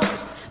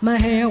hose. My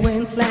hair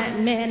went flat,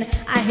 man,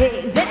 I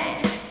hate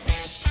that.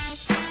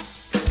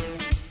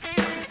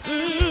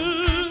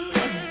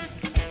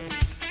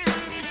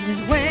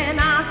 Just when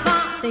I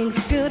thought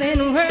things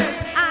couldn't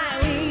worse, I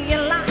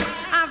realized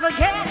I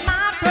forget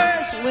my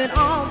purse. With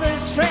all the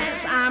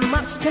stress, I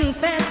must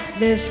confess,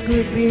 this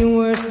could be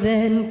worse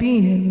than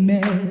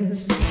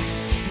PMS.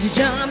 The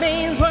job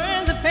ain't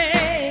worth the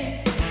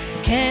pay.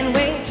 Can't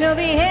wait till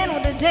the end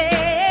of the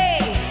day.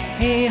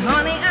 Hey,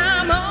 honey,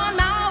 I'm on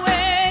my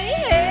way.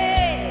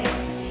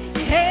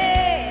 Hey,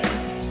 hey,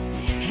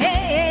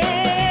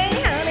 hey,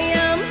 honey,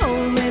 I'm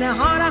home in a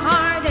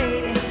hard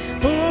day.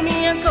 Pull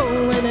me a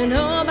coat and I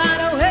know about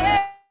the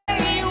way.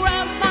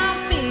 Rub my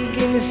feet,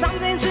 give me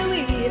something to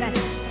eat.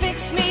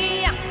 Fix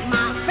me up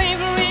my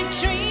favorite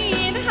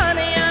treat.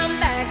 Honey, I'm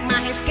back,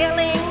 my head's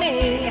killing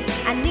me.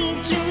 I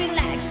need to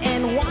relax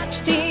and watch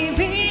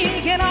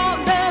TV. Get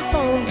off the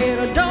phone, get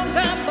a dog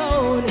a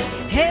bone.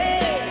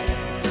 Hey,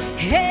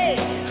 hey,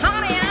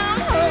 honey, I'm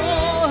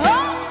home.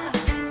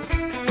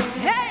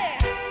 Hey,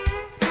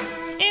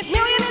 it's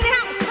million in the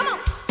house, come on.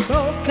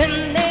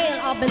 Broken nail,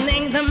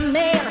 opening the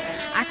mail.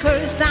 I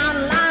cursed out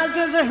loud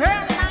cause it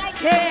hurt like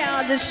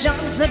hell. This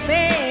jumps the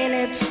pain,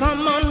 it's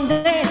some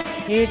Monday.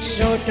 It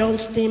sure don't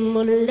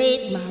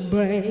stimulate my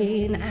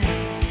brain.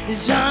 The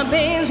job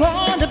is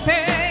want to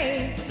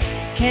pay.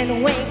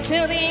 Can't wait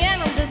till the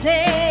end of the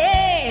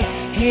day.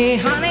 Hey,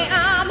 honey,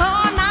 I'm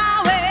on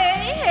my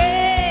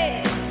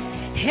way.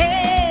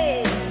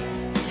 Hey,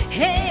 hey,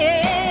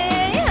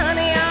 hey,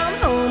 honey, I'm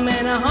home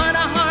in a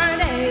hard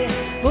day.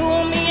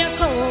 Pull me a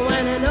coat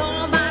and I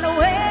know by the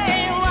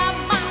way. Rub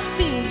my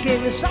feet,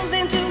 give me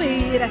something to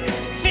eat.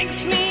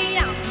 Fix me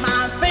up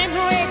my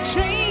favorite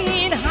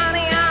treat.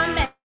 Honey, I'm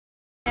back,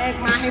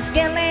 my head's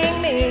killing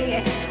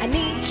me. I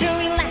need to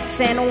relax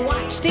and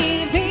watch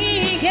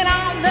TV. Get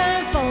on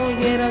the phone,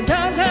 get a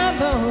dog a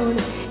bone.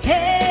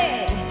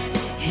 Hey,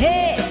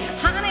 hey,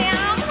 honey,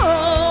 I'm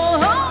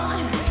home.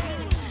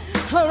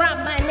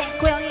 Around my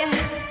neck, will ya?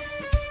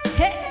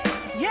 Hey,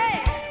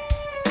 yeah.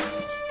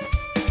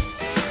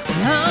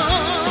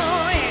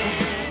 Oh, yeah.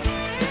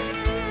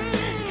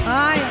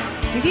 Ay,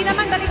 hindi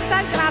naman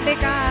baliktad. Grabe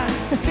ka.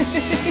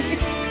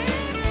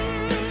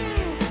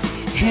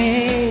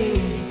 Hey,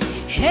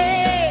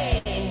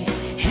 hey,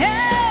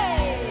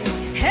 hey,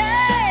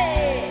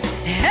 hey,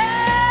 hey,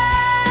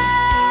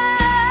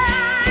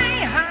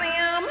 honey,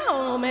 I'm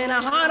home in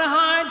a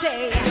hard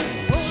day.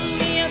 Pull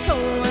me a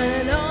coat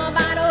and know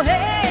by the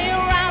way.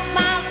 Rub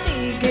my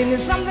feet, give me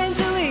something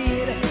to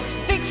eat.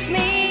 Fix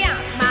me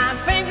up my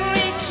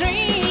favorite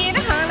treat.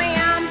 Honey,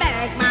 I'm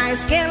back, my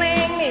head's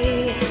killing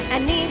me. I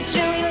need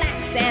to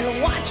relax and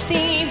watch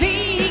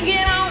TV.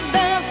 Get on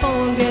the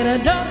phone, get a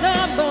dog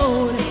a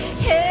bone.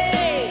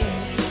 Hey,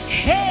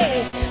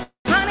 hey,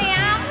 honey,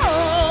 I'm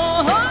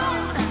home.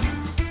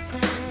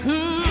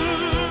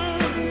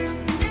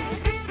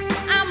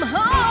 I'm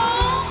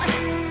home.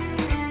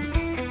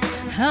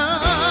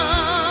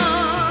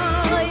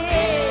 Oh,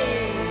 yeah.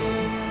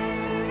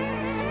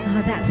 Oh,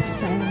 that's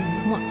better.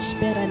 Much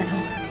better now.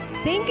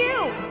 Thank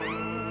you.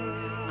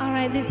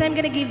 Alright, this time I'm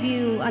gonna give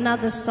you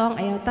another song.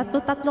 Ayun,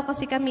 tatlo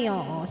kasi kami.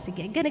 Oo,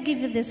 sige. I'm gonna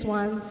give you this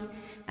one.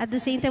 At the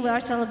same time, we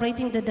are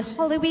celebrating the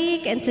Holy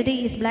Week, and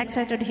today is Black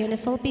Saturday here in the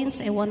Philippines.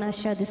 I wanna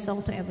share this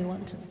song to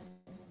everyone too.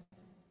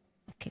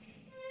 Okay.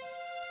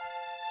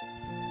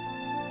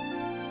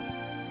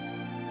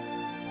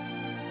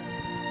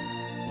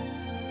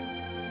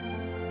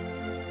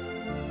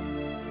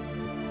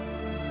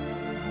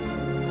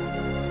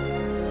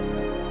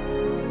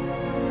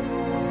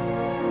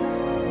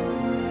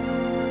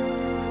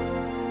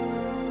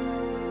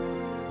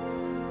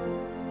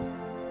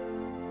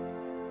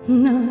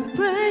 I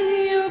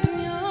pray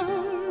open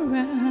your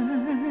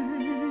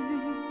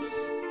eyes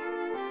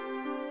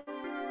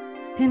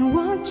and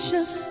watch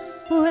us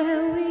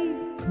where we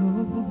go,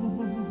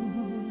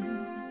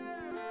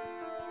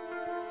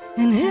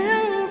 and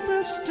help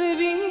us to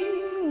be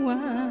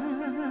wise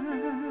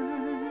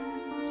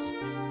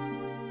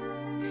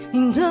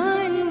in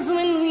times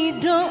when we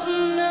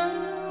don't know.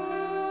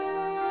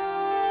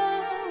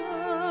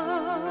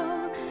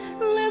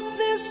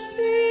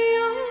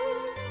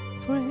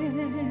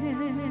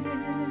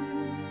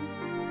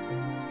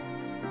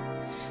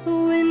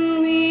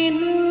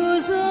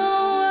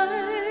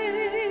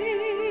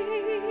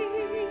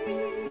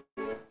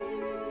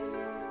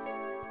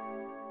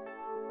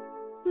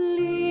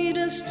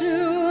 us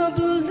to a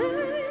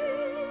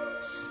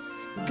place,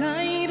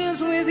 guide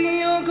us with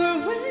your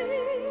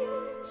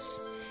grace,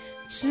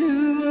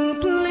 to a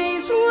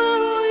place where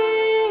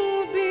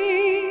we'll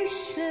be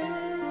safe.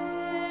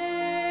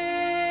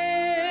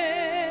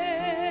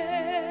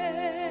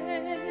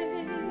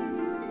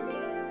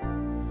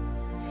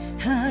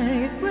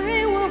 I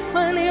pray we'll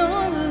find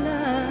your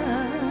light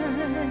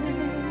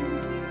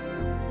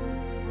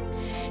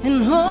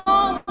and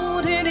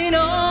hold it in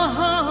our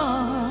hearts.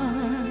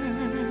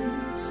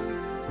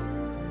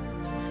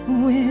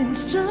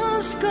 Winds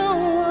just go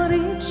out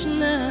each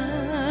night.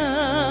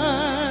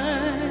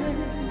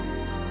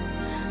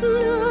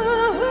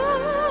 Lord,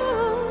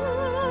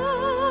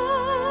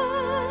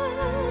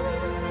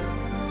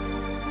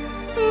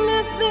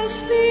 let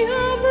this be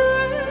our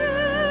breath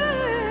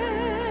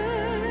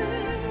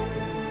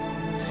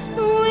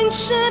when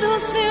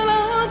shadows fill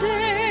our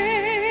day.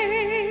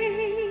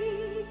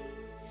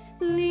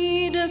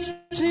 Lead us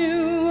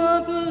to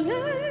a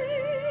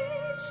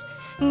place,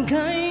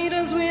 guide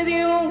us with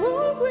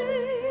your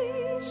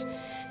grace,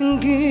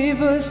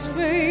 give us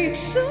faith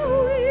so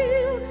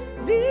we'll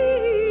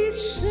be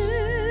safe.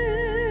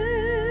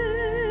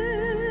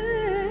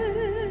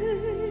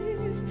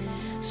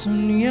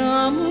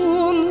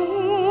 Sogniamo un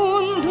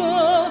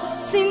mondo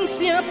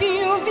senza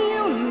più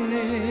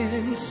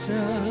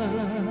violenza,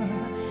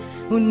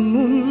 un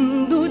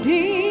mondo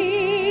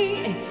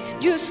di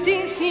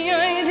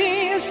giustizia e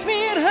di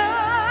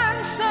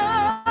speranza.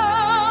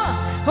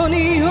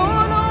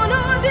 Ognuno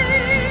lo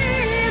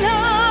dia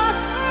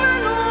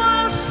mano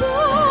al suo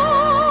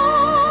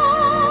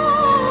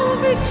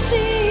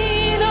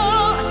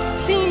vicino,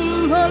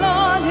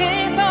 simbolo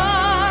di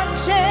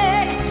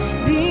pace,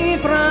 di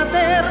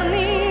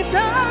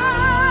fraternità.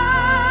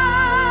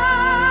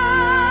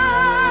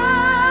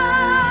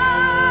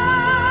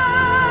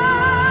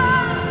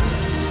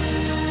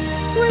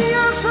 We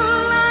are so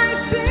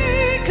life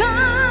begun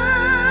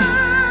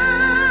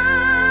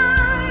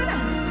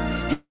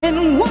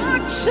and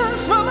watch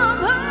us from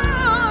above.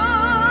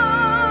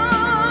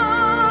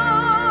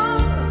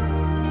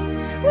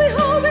 We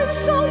hope it's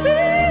so be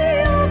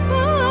a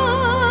fight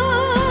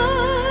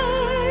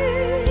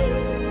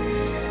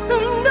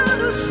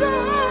another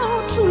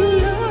soul to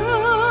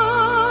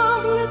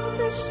love. Let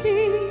this be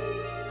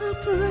a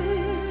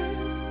prayer.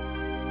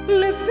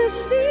 Let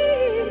this be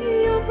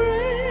your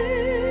prayer.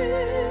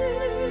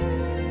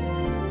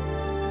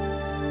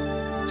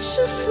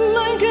 Just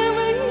like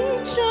every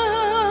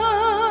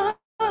child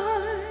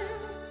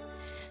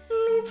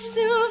needs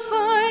to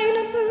find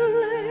a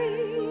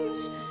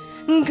place,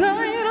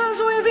 guide us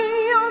with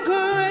your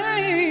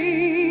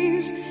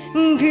grace,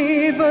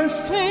 give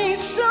us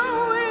faith so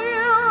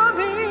we'll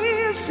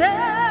be saved.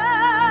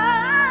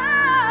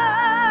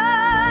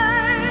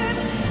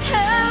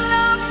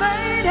 Hello,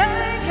 faith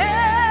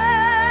again,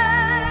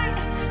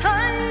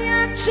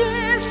 I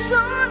just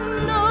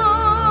know.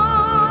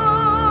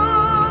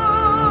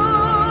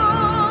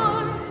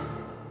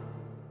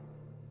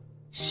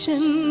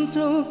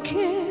 Sento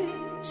che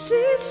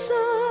si salverà.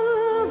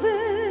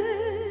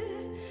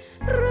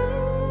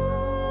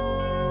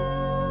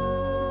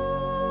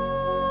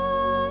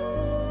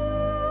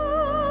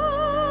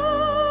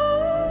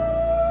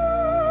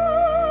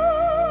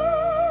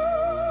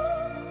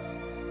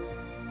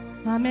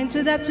 Amen.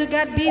 To that, to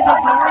God be the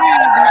glory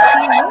that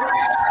He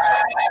hosts.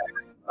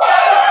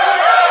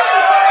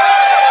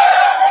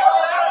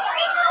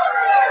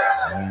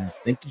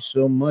 Thank you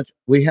so much.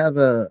 We have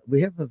a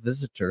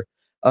visitor.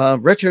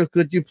 Retro,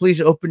 could you please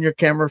open your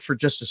camera for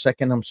just a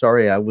second? I'm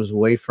sorry, I was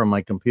away from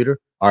my computer.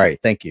 All right,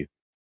 thank you.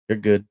 You're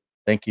good.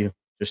 Thank you.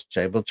 Just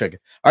we'll check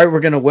it. All right, we're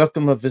going to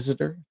welcome a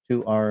visitor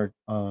to our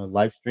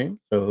live stream.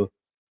 So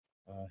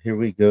here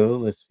we go.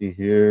 Let's see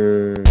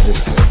here.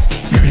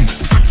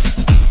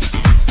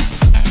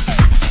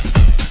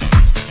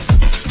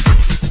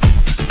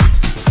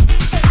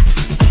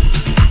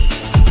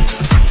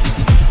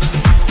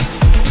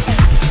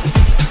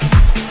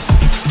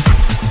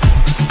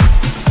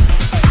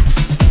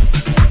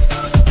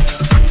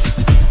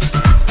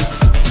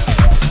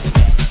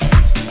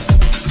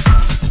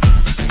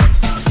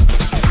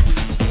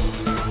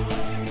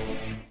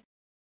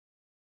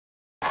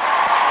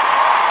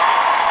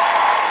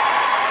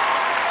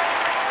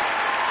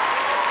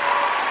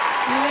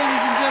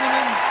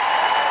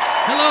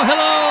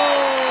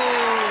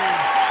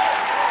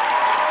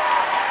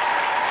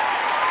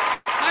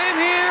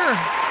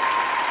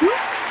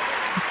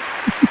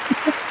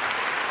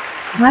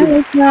 Hi,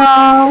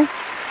 Rachel.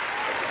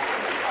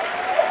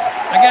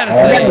 I gotta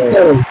say,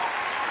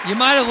 you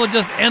might as well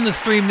just end the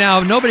stream now.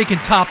 Nobody can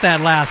top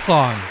that last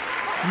song.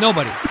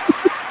 Nobody.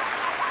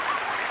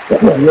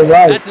 You're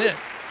right. That's it.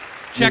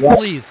 Check,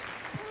 please.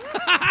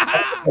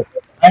 I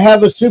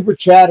have a super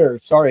chatter.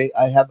 Sorry,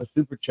 I have a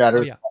super chatter.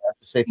 Oh, yeah. I have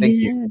to say thank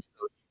you.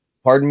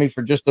 Pardon me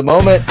for just a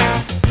moment.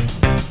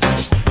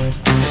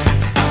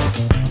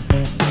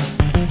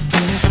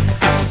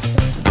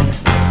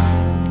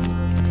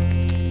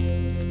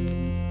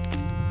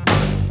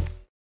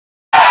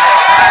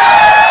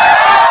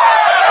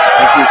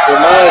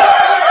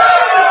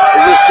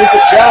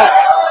 Super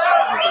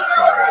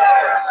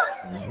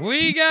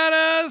We got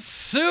a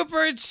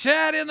super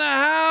chat in the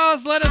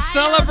house. Let us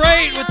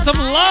celebrate with some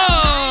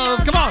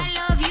love. Come on.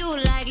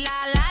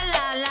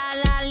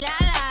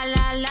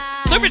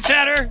 Super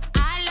chatter.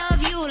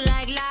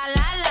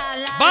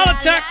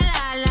 Balatek.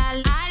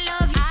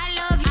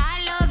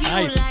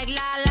 Nice.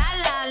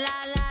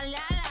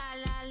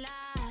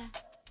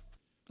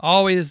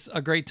 Always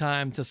a great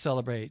time to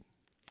celebrate.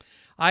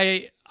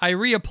 I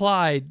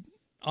reapplied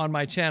on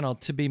my channel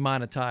to be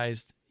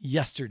monetized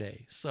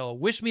yesterday. So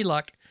wish me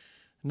luck.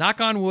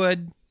 Knock on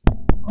wood.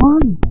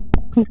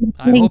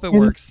 I hope it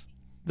works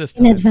this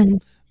time. In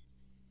advance.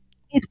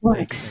 It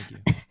works.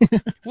 Thank you.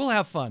 We'll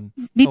have fun.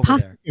 Be over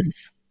positive. There.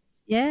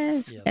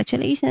 Yes.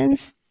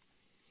 Congratulations.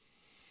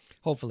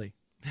 Hopefully.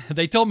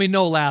 They told me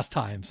no last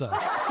time, so.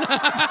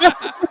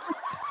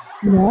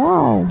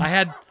 No.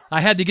 I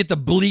had to get the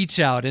bleach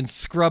out and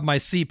scrub my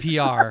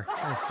CPR.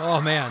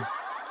 Oh man.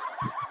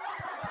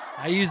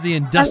 I used the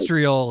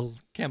industrial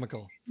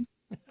chemical.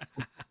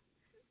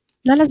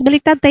 Lalas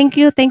Baliktad, thank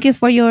you. Thank you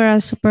for your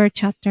super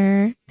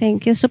chatter.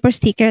 Thank you. Super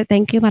sticker.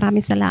 Thank you.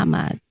 Maraming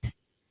salamat.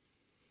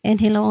 And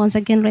hello once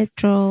again,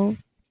 Retro.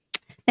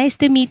 Nice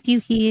to meet you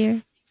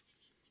here.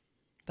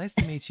 Nice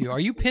to meet you. Are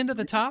you pinned at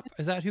the top?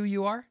 Is that who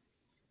you are?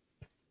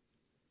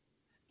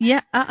 Yeah.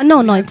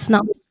 No, it's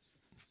not.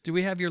 Do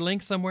we have your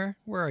link somewhere?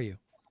 Where are you?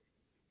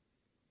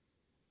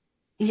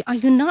 Are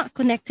you not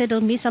connected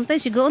on me?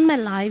 Sometimes you go on my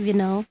live, you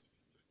know.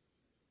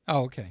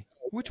 Oh, okay.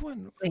 Which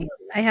one? Wait,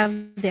 I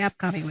have the app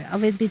coming. I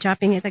will be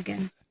dropping it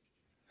again.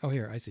 Oh,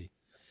 here, I see.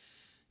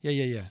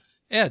 Yeah.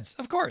 Ed's,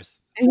 of course.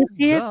 Can you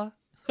see Duh.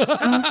 it?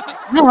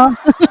 No.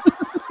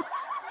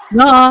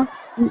 No.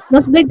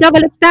 Mas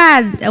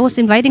Baliktad. I was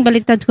inviting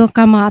Baliktad to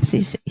come up.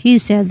 He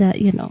said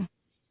that, you know,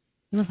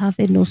 we'll have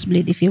a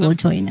nosebleed if you will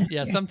join us.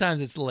 Yeah, here.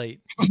 sometimes it's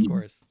late, of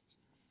course.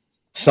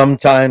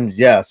 Sometimes,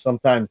 yeah.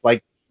 Sometimes,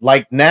 like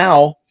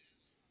now.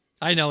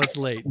 I know it's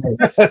late,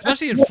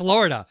 especially in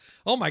Florida.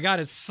 Oh my God,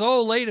 it's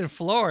so late in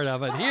Florida,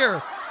 but here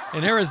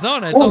in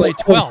Arizona, it's only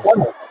 12.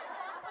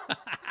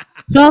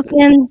 12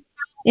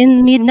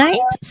 in midnight,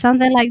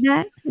 something like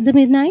that. The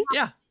midnight.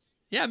 Yeah,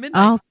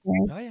 midnight. Okay.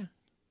 Oh yeah.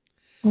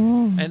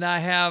 Oh. And I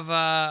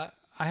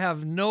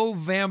have no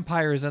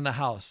vampires in the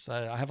house.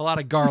 I have a lot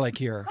of garlic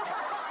here.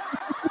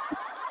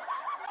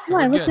 So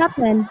Why? we're What good.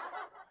 happened?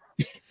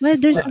 Well,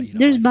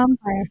 there's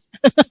vampire.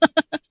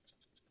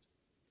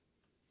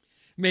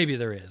 Maybe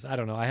there is. I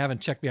don't know. I haven't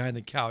checked behind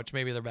the couch.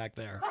 Maybe they're back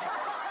there.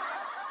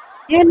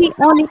 Emmy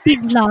Only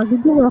Pig Vlog.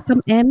 Did you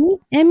welcome Emmy?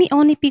 Emmy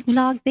Only Pig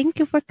Vlog. Thank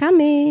you for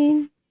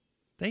coming.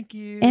 Thank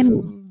you.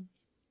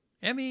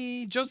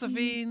 Emmy,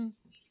 Josephine,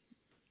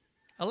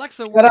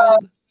 Alexa Shout out,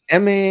 World.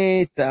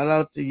 Emmy. Shout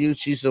out to you.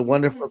 She's a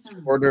wonderful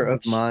supporter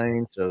of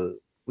mine. So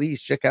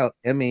please check out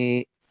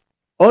Emmy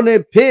on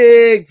a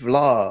Pig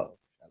Vlog.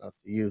 Shout out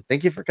to you.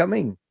 Thank you for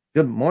coming.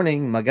 Good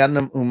morning.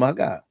 Magandang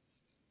umaga.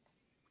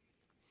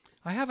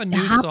 I have a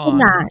new song.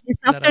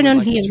 It's that afternoon I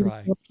would like here. to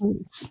try.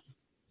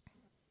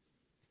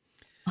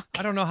 Okay.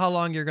 I don't know how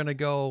long you're going to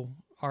go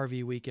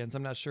RV weekends.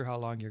 I'm not sure how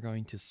long you're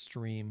going to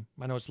stream.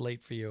 I know it's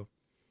late for you.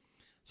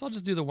 So I'll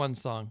just do the one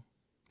song.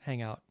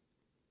 Hang out.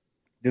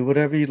 Do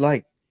whatever you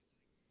like.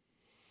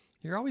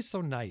 You're always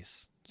so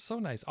nice. So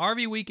nice.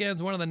 RV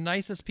Weekend's one of the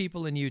nicest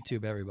people in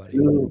YouTube, everybody.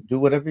 Do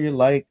whatever you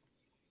like.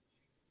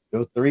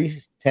 Go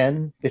 3,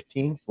 10,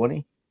 15,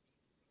 20.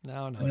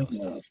 No,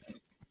 stop.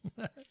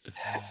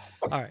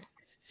 All right.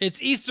 It's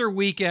Easter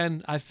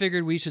weekend. I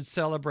figured we should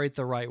celebrate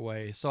the right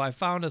way. So I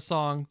found a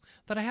song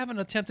that I haven't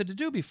attempted to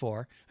do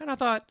before. And I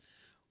thought,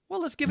 well,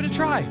 let's give it a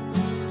try.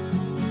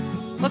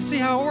 Let's see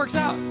how it works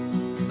out.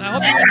 I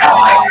hope you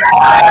enjoy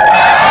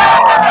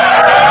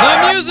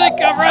the music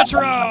of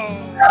retro.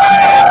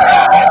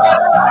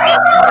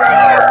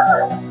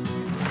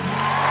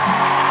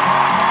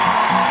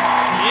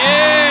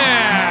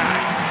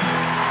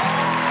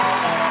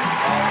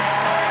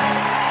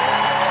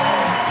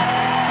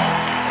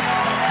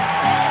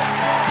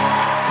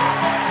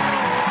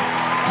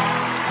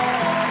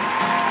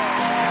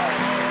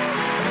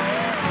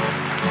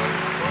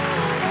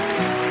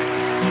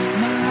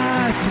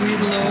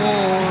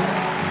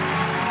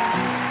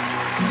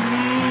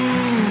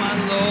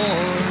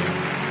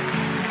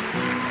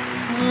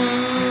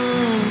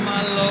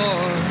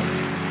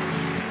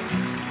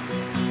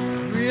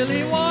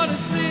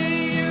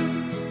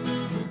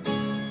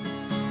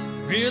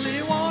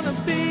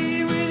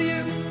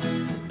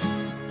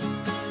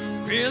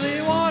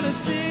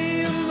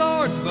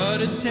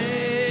 It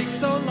takes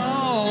so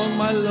long,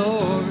 my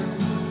Lord.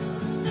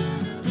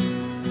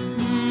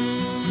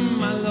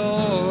 My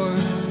Lord.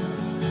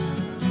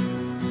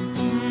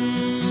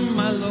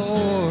 My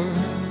Lord.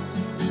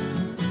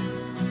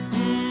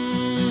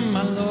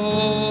 My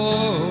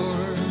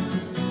Lord.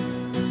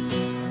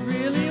 I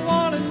really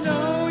want to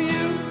know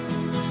you.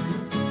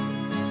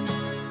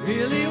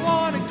 Really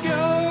want to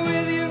go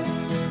with you.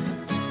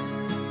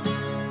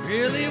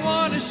 Really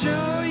want to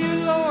show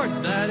you, Lord,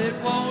 that it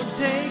won't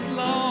take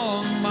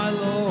long, my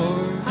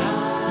Lord.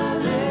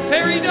 Hallelujah.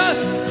 Fairy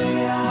dust,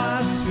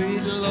 my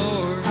sweet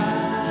Lord.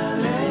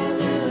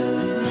 Hallelujah.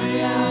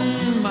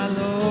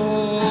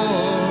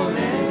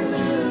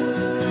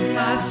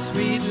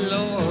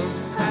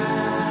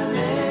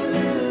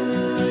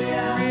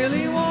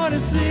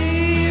 want to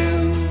see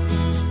you.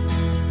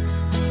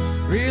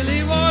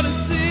 Really want to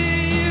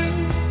see you.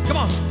 Come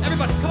on,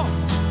 everybody, come on.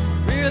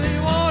 Really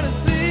want to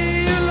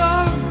see you,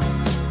 Lord.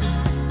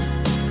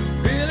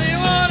 Really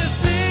want to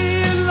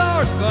see you,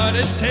 Lord. But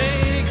it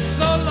takes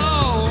so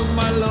long,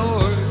 my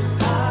Lord.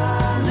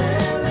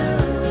 Hallelujah.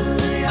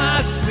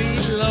 My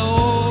sweet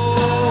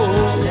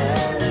Lord.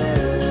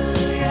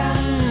 Hallelujah.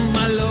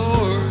 My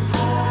Lord.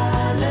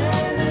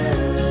 Hallelujah.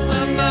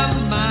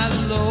 My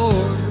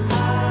Lord.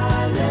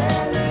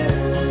 Hallelujah.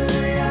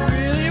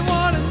 Really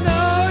want to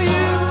know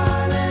you.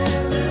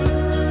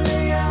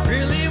 Hallelujah.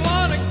 Really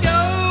want to go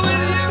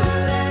with you.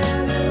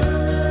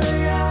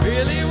 Hallelujah.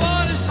 Really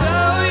want to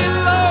show you,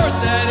 Lord,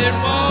 that it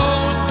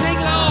won't take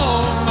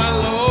long, my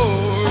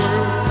Lord.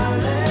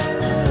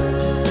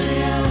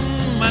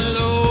 My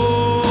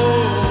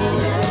Lord.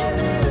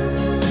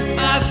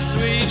 My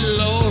sweet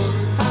Lord.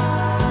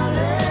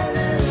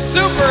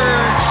 Super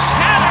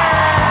Chatter!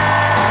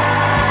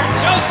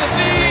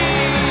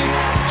 Josephine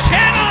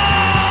Channel!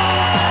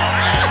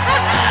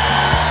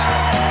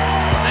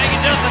 Thank you,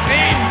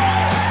 Josephine.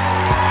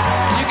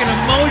 You can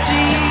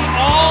emoji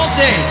all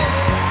day.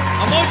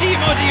 Emoji,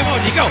 emoji,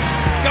 emoji. Go.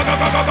 Go, go,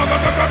 go, go, go, go,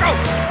 go, go, go.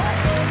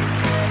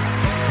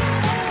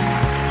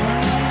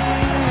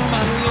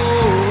 My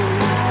Lord.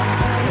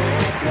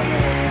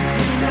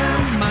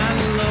 My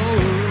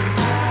Lord.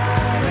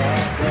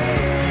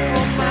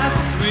 Oh, my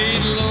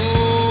sweet Lord.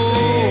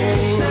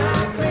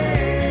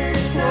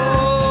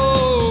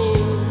 Oh.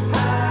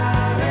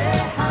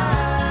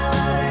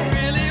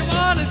 Really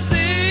want to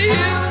see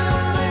you.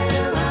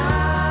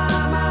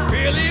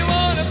 Really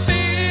want to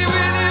be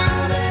with you.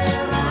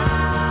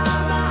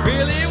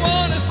 Really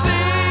want to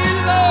see you,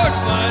 Lord,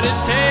 but it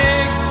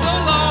takes so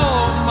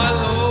long, my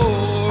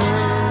Lord.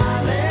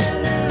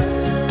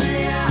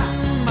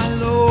 My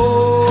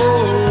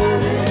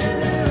Lord.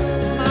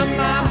 My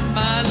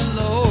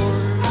Lord.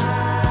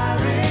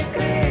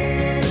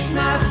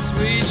 My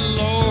sweet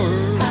Lord.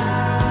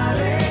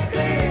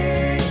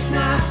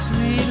 My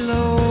sweet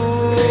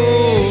Lord.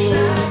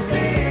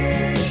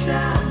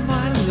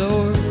 My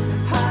Lord.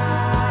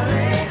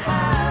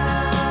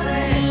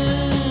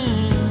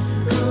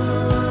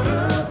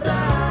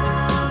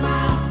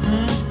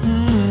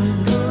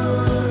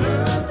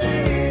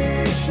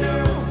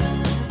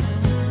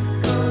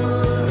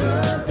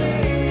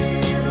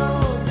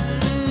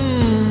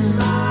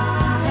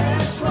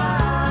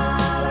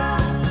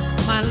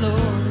 My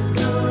Lord.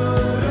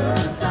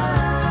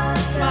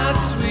 My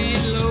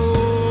sweet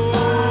Lord.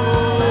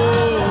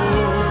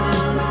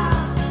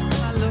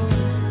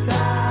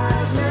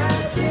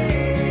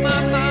 My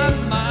Lord.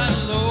 My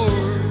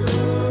Lord.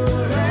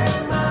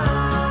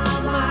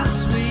 My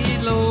sweet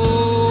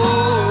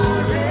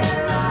Lord.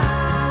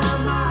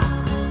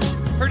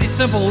 Pretty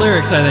simple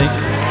lyrics, I think.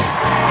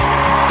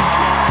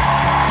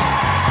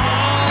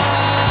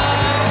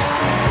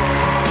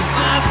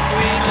 My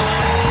sweet Lord.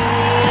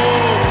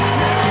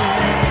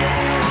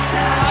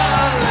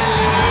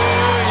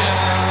 Hallelujah.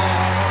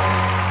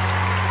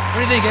 What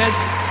do you think,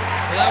 Eds?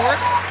 Will that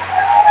work?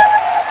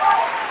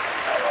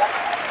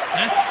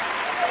 Huh?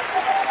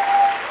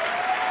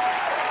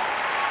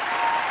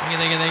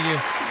 Thank you.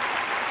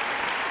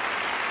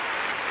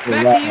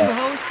 Back to you,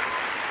 host.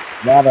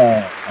 A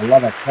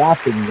lot of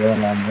clapping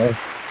going on there.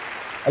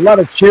 A lot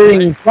of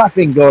cheering and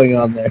clapping going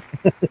on there.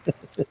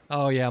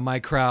 Oh yeah, my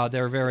crowd.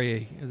 They're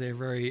very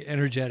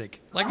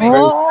energetic. Like me.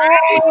 Oh,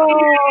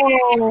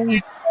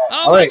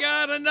 Oh All my right.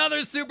 God,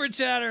 another super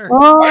chatter.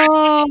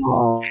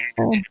 oh.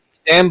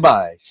 Stand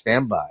by.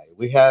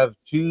 We have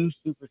 2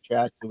 super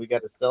chats, and we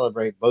got to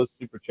celebrate both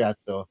super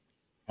chats. So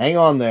hang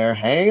on there.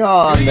 Here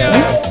we go.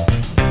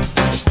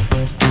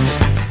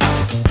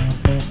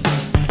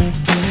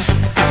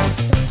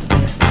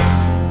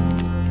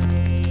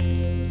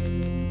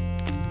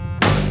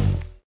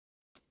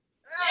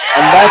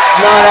 And that's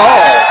not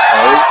all,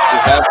 folks. We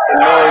have some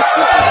more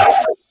super chats.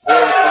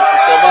 Thank you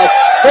so much.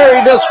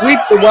 Fairy does sweep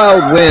the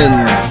wild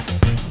wind.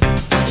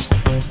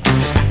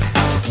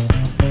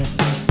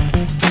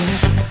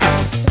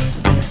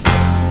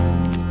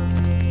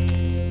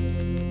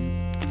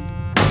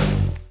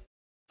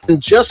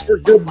 And just for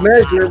good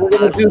measure, we're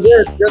going to do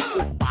this.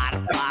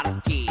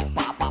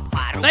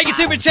 Thank you,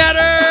 super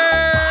chatter.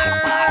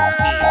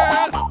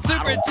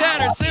 Super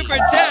chatter. Super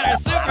chatter.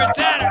 Super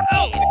chatter.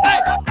 Oh,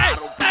 hey, hey,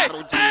 hey,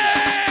 hey.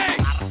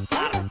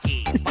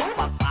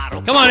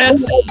 Come on, Ed.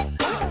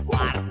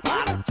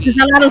 There's a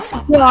lot of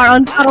support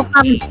on Paro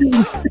Paro too.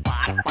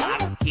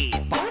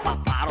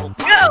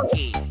 Go!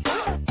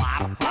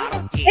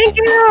 Thank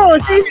you!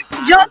 This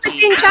is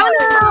Josephine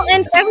Channel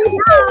and everyone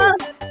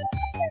else.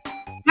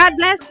 God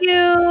bless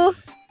you.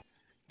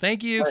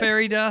 Thank you,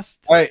 Fairy Dust.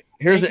 All right,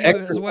 here's Thank an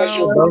you extra as well,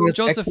 special bonus.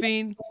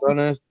 Josephine.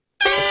 Bonus.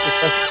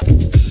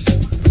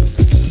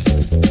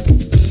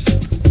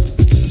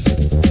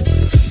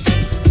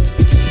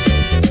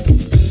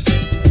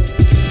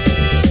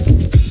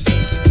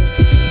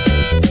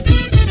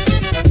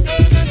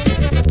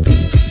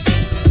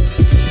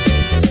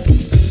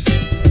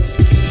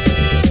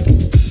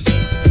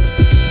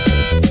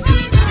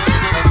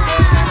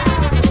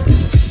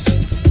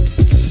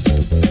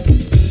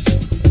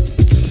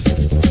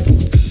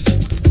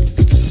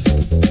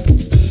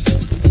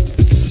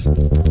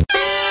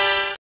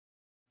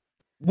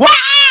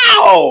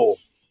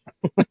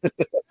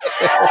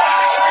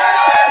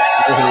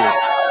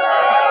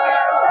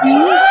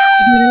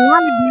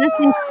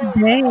 since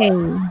today.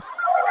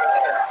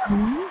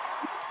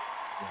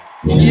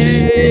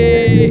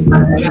 Yay!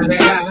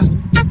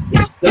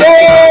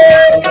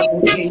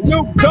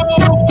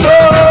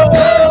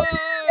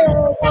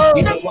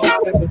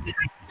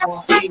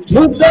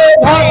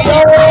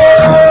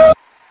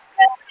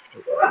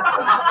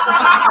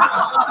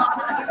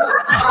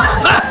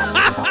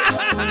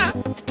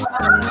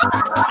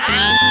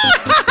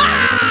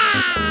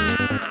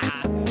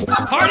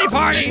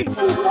 Party!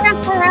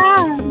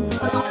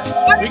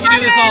 We can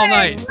do this all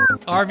night.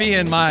 RV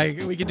and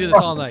Mike, we can do this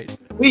all night.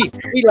 We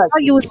like Oh,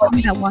 you would tell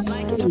me that one.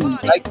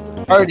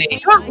 party.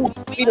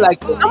 We like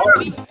the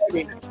party.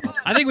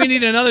 I think we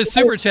need another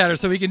super chatter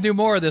so we can do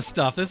more of this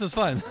stuff. This is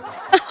fun.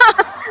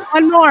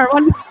 One more.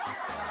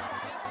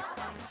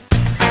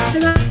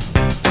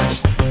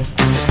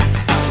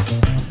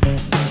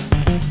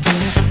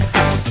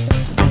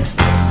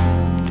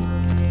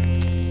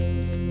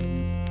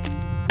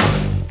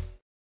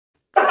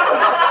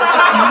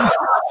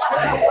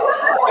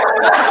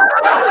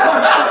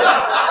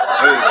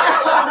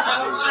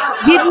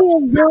 Give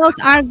me those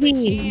RV.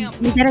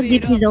 You gotta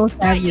give me those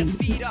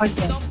RV.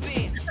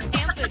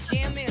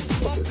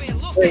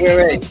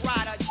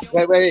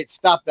 Wait.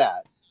 Stop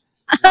that.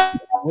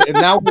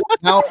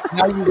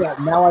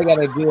 now I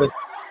gotta do it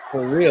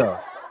for real.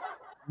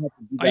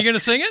 Are you gonna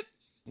sing it?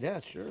 Yeah,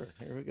 sure.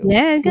 Here we go.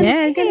 Yeah,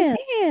 good.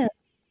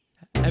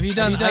 Have you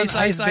done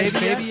Ice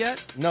Baby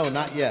yet? No,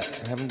 not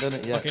yet. I haven't done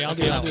it yet. Okay, I'll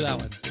do that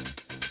one.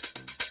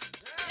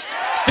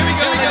 Here we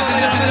go, ladies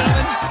and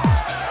gentlemen.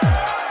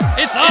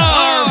 It's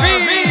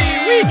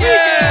RV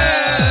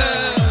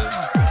Weekend!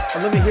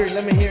 Let me hear.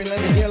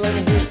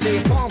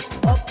 Say, pump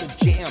up the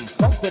jam,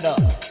 pump it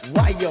up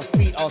while your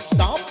feet are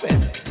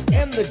stomping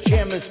and the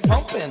jam is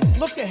pumping.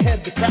 Look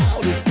ahead, the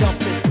crowd is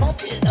jumping.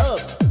 Pump it up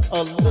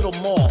a little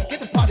more.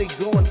 Get the party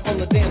going on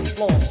the dance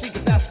floor. See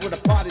if that's where the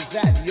party's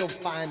at. You'll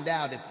find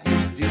out if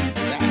you do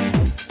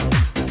that.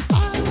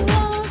 I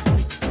want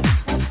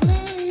a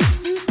place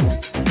to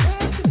stay.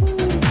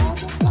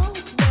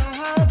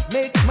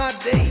 Make my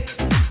day.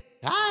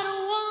 I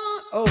don't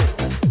want a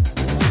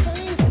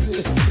place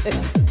to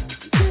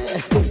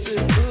stay. Put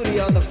your booty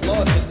on the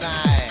floor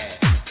tonight.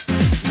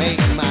 Make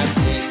my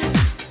day.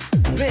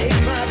 Make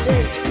my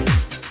day.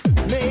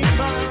 Make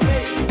my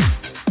day.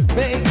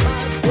 Make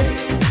my day.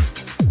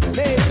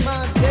 Make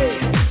my day.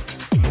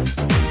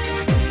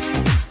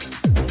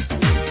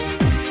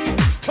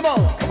 Come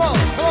on.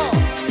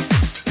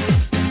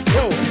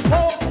 Yo,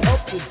 pump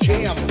up the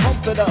jam,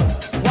 pump it up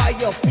while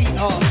your feet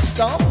are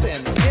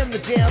stomping and the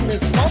jam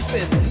is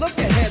pumping. Look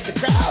ahead, the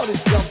crowd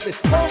is jumping.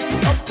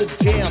 Pump up the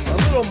jam a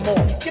little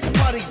more. Get the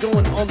party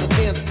going on the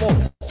dance floor.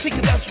 See,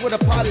 'cause that's where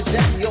the party's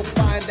at, and you'll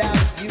find out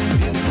if you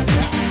do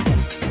that.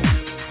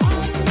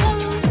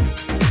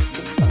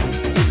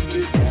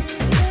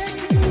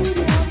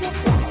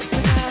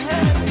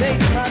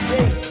 Make my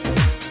day.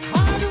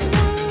 I don't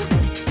want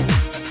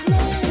a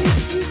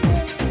place to stay.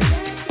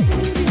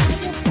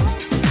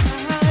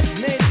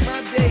 Make my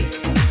day.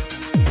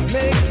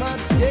 Make my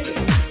day.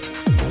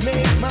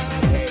 Make my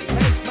day.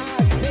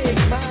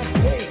 Make my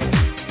day.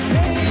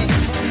 Make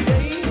my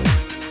day.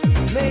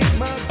 Make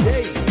my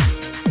day.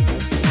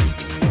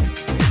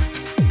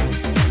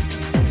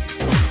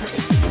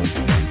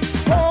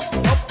 Pump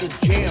up the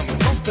jam,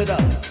 pump it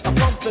up,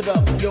 pump it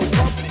up, yo,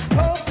 pump it,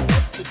 pump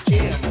up the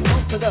jam,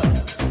 pump it up,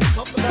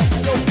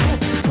 yo,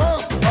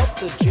 pump up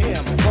the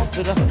jam, pump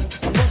it up,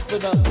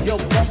 yo,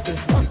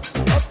 pump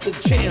up the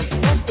jam,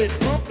 pump it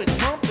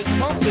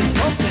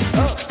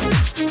up.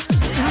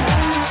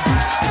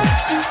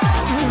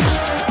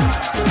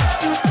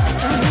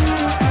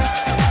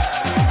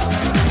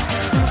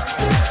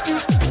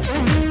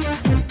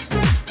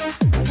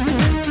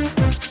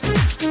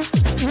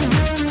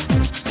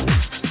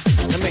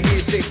 Let me hear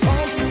you say,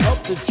 pump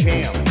up the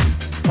jam,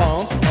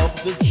 pump up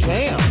the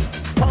jam,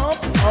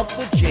 pump up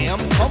the jam,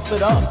 pump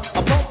it up,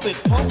 pump it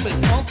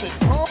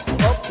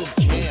up the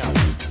jam,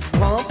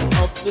 pump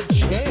up the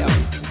jam,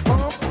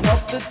 pump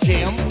up the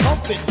jam,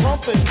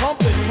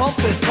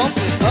 pump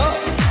it up.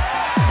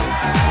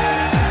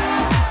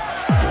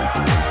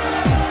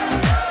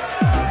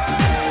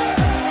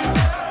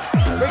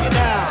 Bring it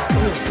down.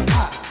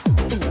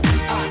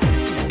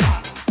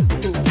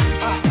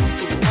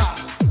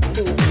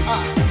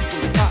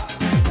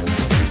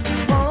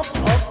 Pump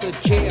up the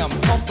jam,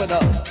 pump it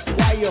up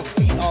while your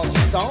feet are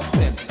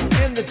stomping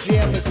and the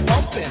jam is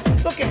pumping.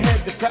 Look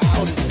ahead, the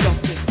crowd is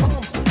jumping.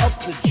 Pump up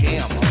the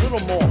jam a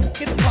little more.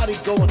 Get the party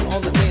going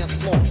on the dance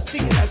floor. See,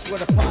 that's where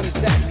the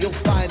party's at. You'll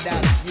find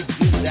out if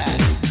you do that.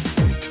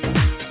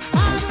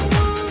 I don't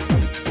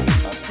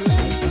want a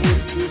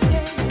place to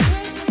stay.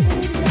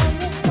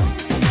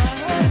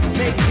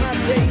 Make my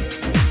day.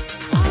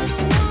 I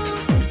don't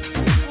want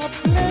a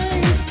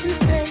place to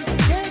stay.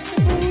 Get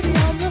your booty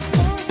on the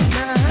floor.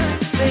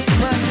 Make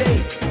my day.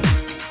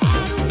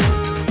 I don't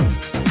want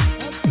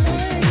a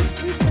place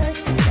to stay.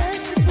 Get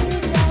your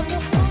booty on the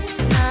floor.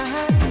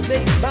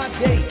 Make my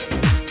day.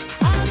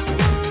 I don't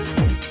want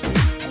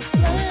a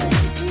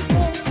place to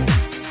stay.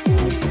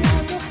 Booty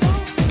on the floor.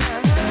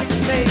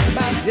 Make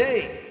my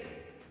day.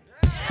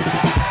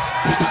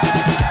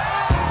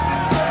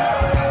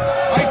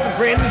 All right, it's a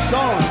brand new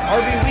song.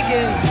 RV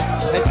Weekends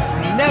has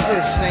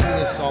never sang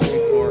this song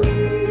before.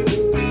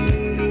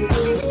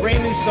 It's a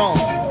brand new song.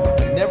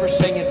 Never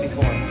sang it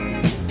before.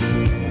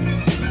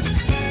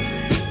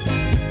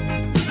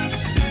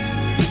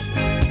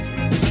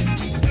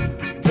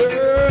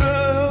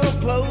 Girl,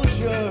 close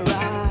your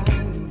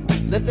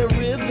eyes. Let the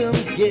rhythm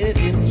get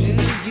into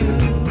you.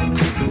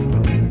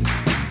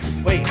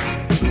 Wait.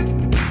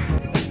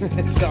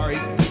 Sorry.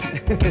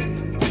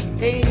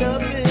 Ain't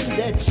nothing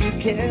that you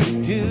can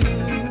do.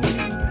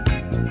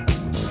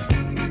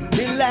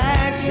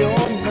 Relax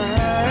your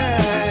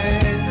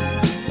mind.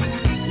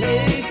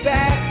 Lay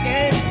back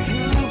and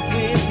groove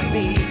with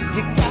me.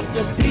 You got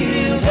to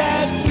feel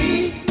that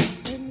beat,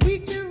 and we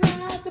can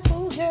ride the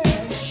boogie.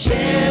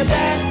 Share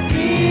that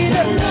beat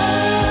of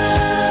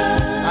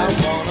love. I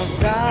wanna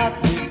rock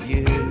with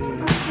you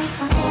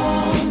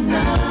all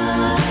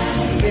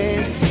night.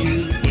 Dance you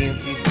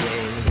into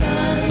day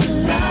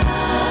sunlight.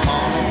 I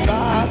wanna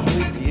rock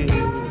with you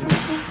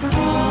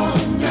all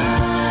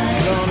night.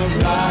 Gonna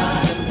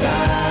rock the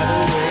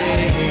night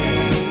away.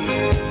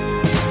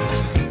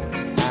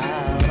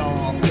 Out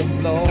on the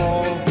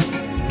floor,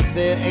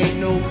 there ain't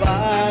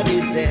nobody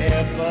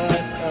there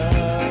but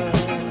us.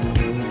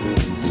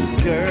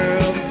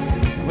 Girl,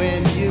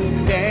 when you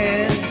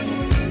dance,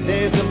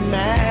 there's a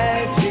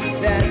magic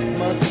that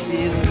must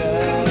be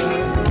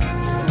love.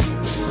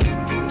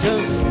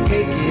 Just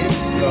take it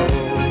slow,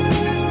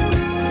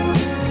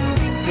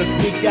 'cause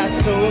we got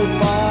so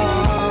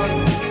far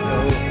to go.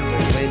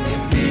 When you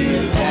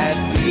feel that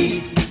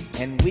beat,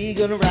 and we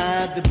gonna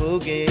ride the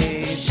boogie,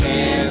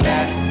 share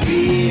that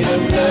beat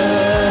of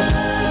love.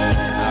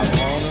 I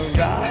wanna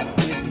rock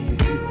with you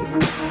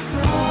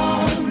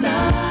all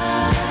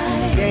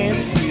night.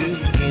 Dance you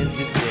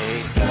into day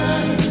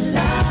sunlight.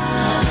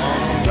 I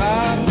wanna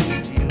rock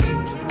with you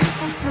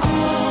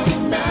all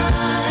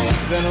night.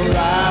 Gonna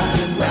rock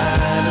the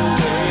night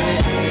away.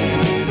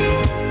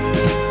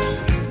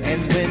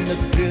 And when the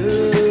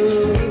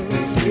groove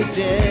is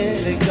dead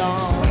and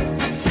gone,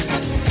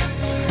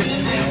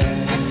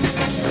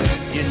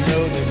 you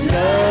know that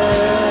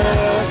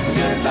love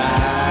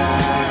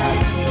survives.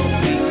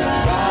 We can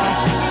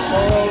rock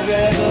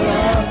forever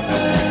on.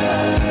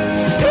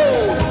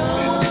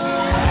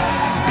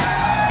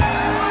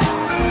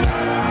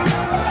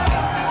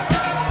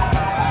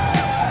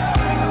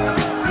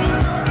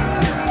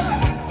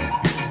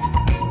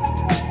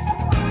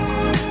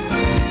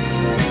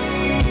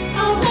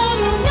 I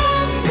wanna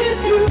rock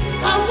with you.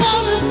 I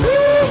wanna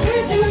groove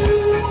with you.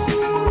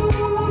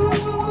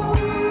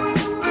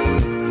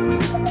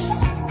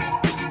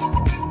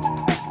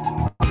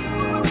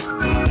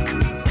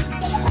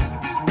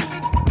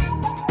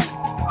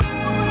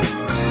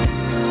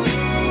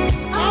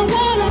 I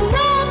wanna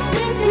rock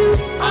with you.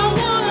 I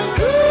wanna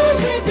groove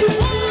with you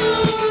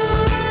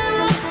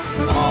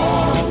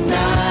all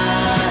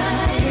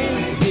night.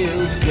 You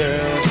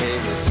girl,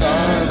 it's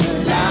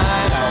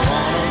sunlight. I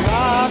wanna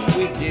rock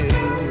with you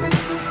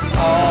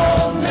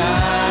all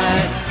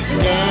night.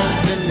 Dance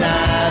the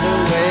night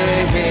away.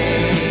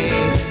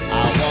 I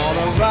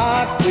wanna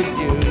rock with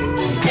you,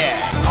 yeah,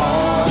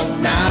 all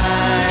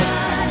night.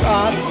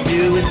 Rock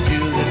you into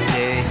the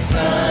day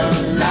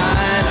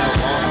sunlight. I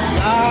wanna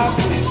rock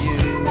with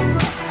you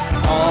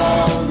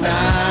all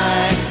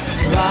night.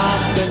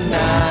 Rock the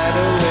night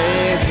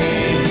away.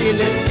 Feel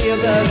it, feel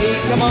the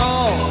heat, come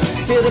on.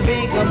 Feel the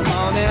beat, come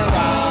on and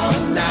all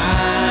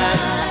night.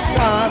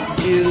 Rock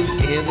you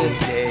in the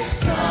day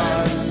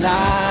sunlight.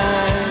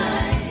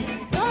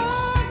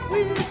 Rock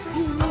with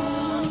you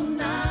all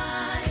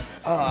night.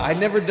 I'd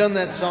never done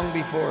that song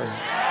before.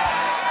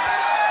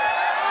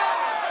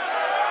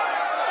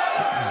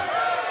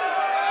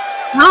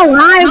 All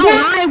right,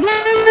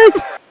 where's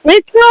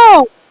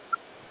Retro?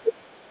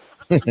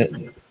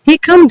 He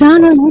come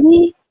down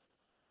already.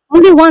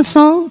 Only one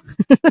song.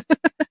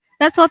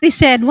 That's what he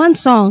said. One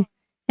song.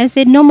 I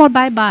said no more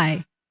bye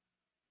bye.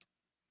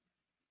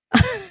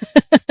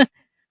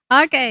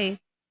 Okay.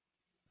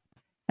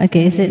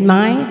 Okay, is it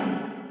mine?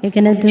 You're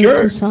gonna do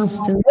Sure. 2 songs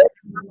too.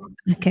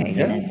 Okay,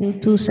 Yeah. gonna do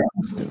 2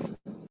 songs too.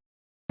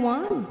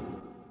 One.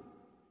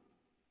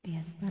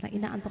 Ayan, parang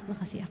inaantok na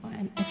kasi ako.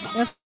 And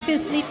I feel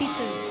sleepy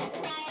too.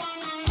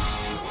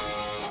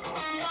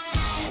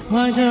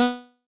 What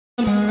a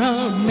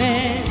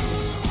romance.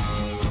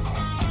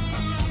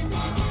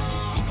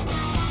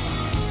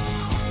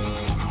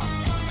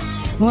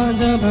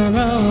 What a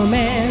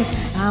romance.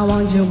 I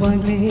want you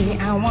ugly,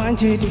 I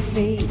want you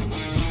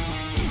disease.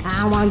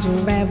 I want you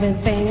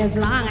everything as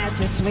long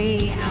as it's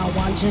sweet. I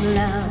want your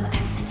love.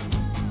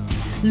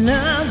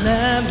 Love,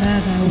 love,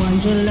 love. I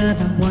want your love,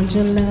 I want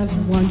your love, I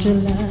want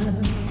your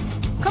love.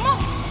 Come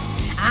on.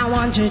 I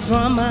want your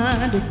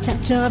drama, the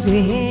touch of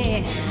your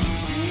hand.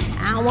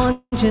 I want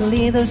your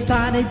little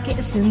started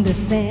kissing the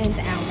sand.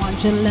 I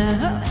want your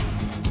love.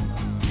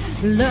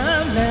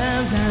 Love,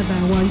 love, love.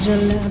 I want your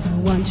love, I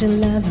want your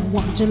love, I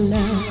want your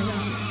love.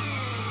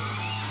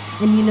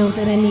 And you know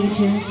that I need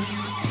you.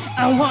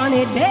 I want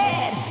it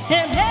bad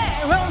and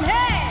hair on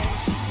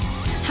hands.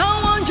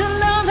 I want your love.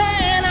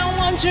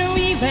 want to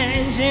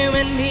revenge you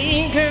and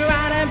make her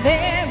out a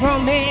bad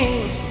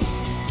romance.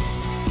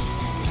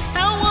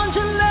 I want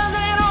your love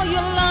and all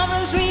your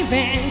lovers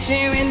revenge you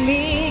and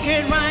make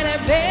her write a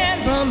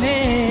bad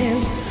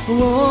romance.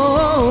 Whoa,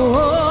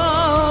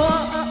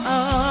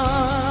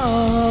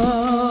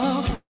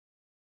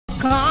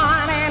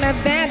 caught in a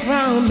bad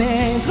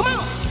romance. Come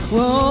on.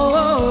 Whoa,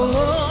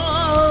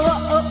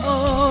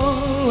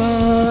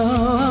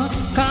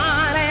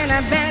 caught in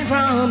a bad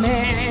romance.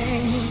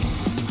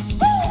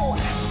 Woo.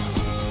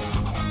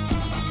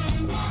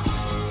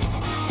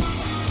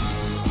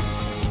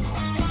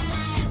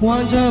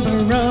 Want your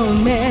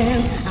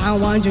romance, I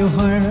want you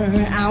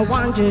her, I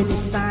want you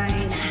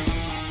decide.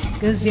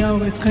 Cause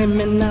you're a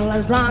criminal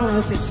as long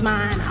as it's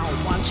mine.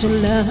 I want your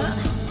love,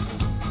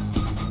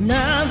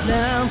 love,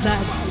 love,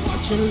 love. I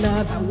want your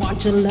love, I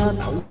want your love,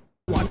 I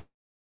want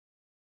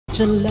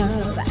your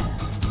love.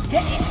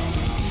 Hey,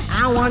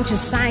 I want your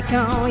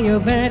psycho, your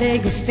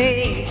vertigo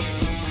stay.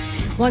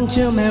 Want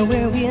you my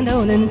weary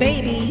and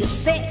baby, you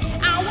say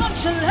I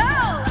want your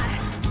love.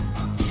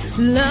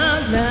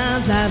 Love,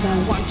 love, love,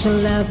 I want your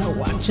love, I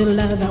want your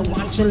love, I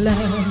want your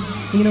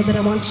love. You know that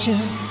I want you,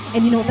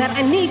 and you know that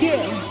I need you.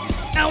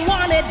 I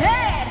want it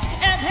bad,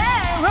 a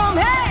bad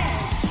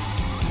romance.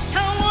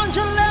 I want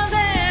your love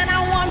and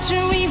I want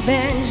your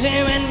revenge you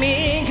and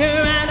make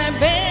her out a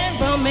bad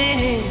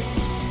romance.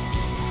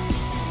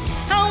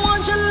 I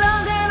want your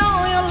love and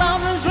all your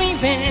lovers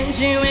revenge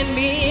you and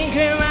make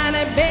her out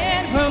a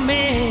bad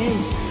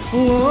romance.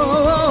 Whoa,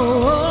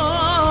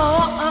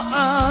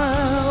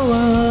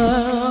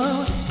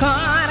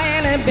 caught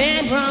in a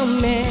bad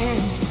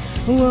romance.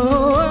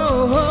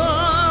 Whoa,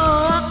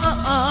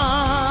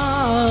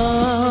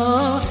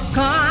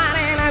 caught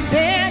in a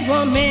bad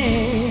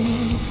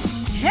romance.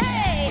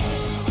 Hey,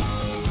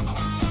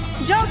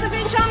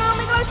 Josephine, John,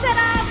 Nicholas, shut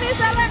up, Miss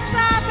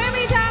Alexa,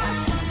 baby,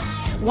 just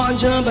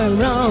want your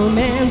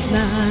romance.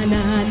 Na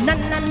na na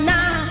na na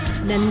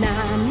na na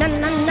na na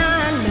na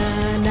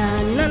na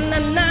na na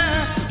na.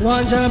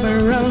 Want your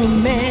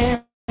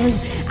romance.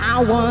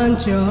 I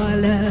want your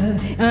love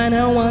and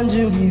I want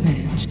your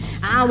revenge.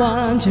 I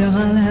want your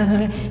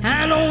love.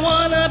 I don't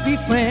wanna be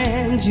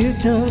friends. You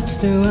talks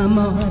to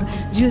amor,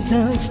 you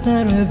talks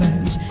to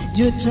revenge,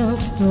 you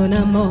talks to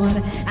amor.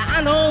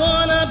 I don't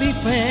wanna be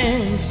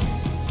friends.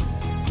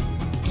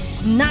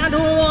 I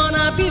don't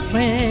wanna be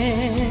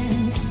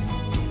friends.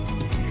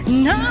 I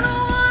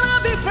don't wanna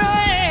be friends.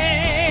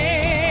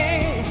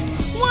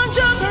 Want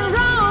your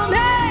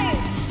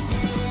romance.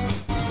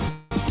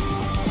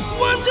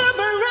 Want your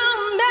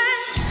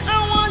romance. I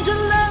want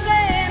your love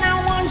and I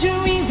want your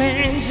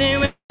revenge.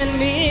 And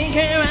make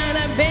her out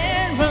a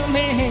bad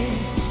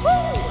romance. Woo!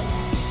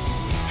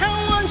 I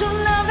want your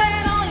love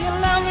and all your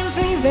lovers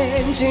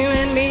revenge.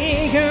 And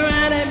make her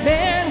out a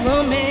bad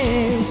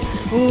romance.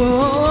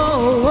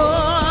 Whoa,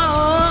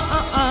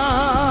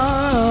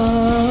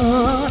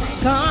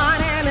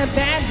 caught in a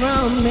bad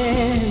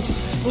romance.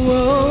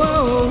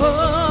 Whoa,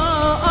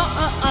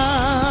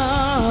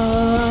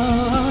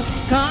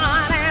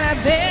 caught in a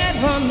bad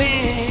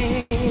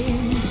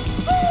romance.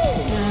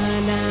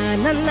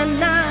 Na na na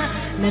na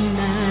na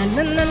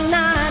na na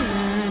na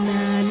na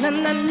na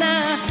na na.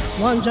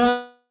 Want your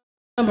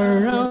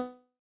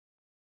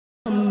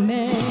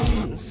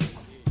romance.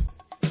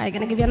 Are you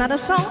gonna give you another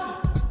song?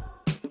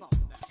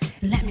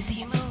 Let me see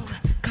you move.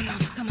 Come on,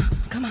 come on,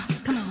 come on,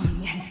 come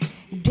on. Yeah.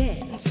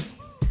 Dance.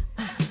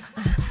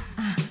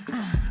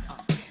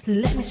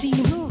 Let me see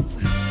you move.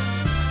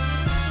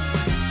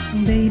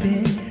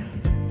 Baby,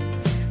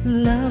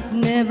 love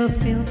never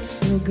felt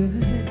so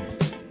good.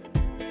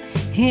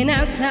 And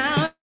I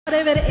doubt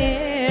if it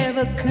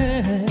ever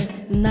could.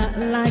 Not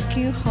like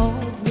you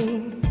hold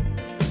me,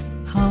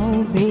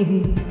 hold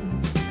me.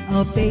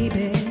 Oh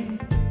baby,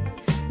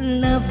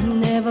 love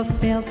never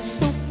felt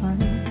so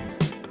fine.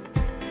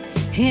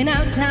 And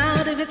I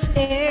doubt if it's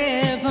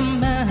ever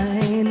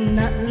mine.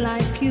 Not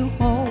like you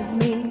hold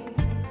me,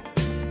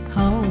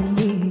 hold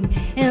me.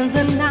 And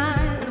the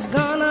night's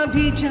gonna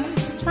be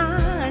just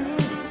fine.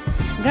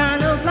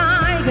 Gonna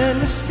fly,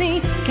 gonna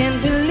see.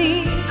 Can't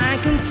believe I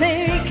can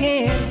take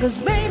it.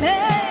 Cause baby,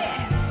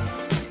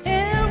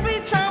 every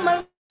time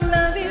I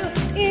love you,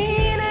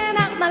 in and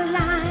out my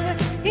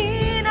life,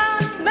 in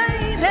out,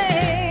 baby.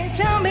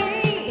 Tell me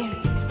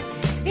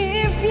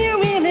if you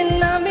really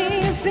love me.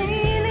 It's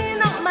in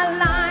and out my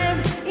life,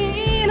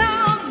 in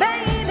out,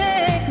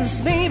 baby. Cause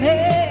baby,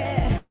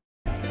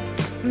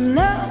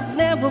 love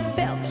never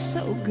felt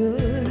so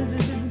good.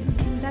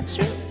 That's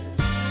true.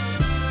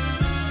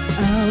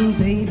 Oh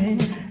baby,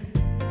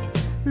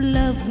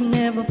 love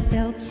never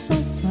felt so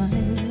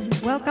fine.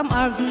 Welcome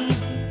RV,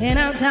 and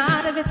I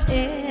doubt if it's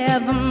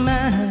ever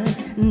mine.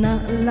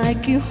 Not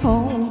like you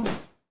hold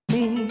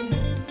me,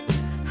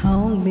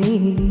 hold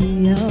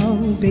me,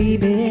 oh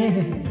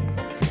baby.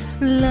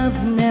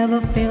 Love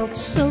never felt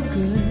so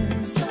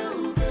good,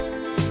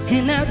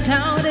 and I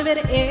doubt if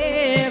it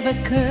ever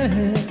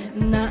could.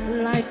 Not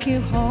like you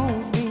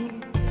hold me,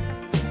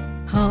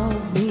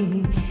 hold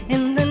me.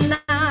 In the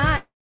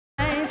night,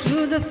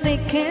 through the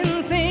thick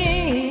and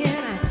thin,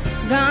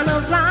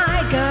 gonna fly.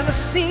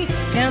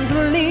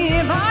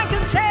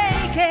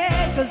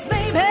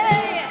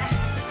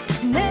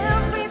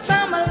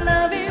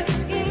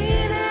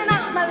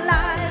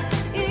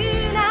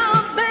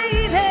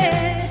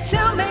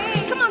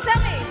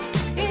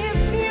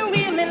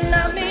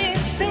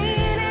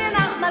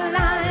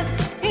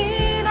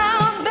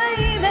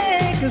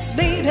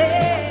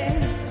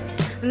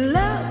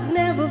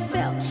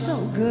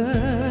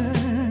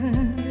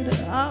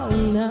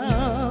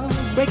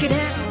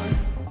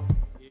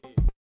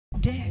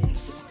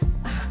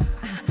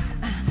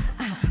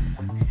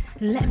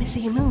 let me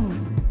see you move.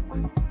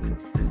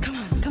 Come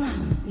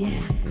on,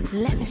 yeah,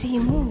 let me see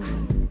you move.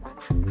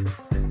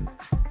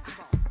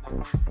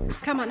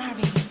 Come on,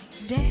 Harvey,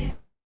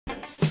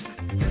 dance.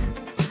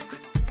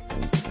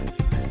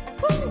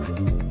 Woo.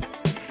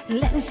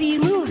 Let me see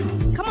you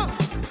move. Come on.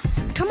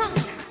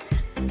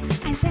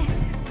 I said,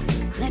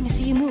 let me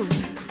see you move.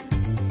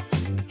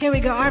 Here we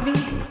go, Harvey.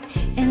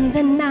 In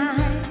the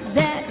night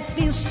that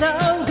feels so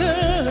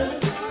good,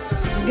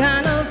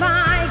 gotta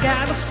buy,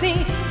 gotta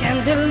see,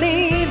 can't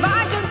believe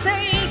I can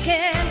take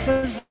it.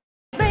 'Cause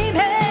baby,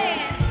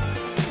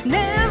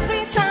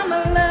 every time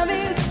I love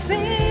you, it's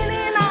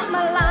singing out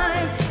my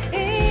life.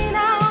 You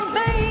know,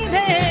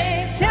 baby,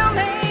 tell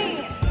me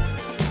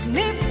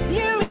if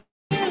you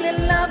really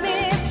love me,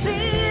 it's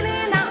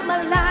singing out my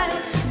life,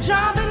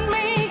 driving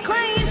me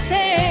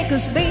crazy.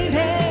 'Cause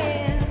baby,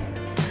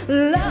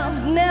 love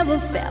never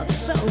felt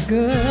so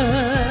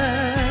good.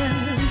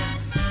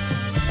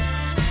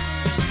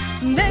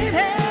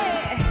 Baby,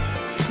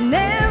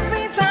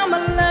 every time I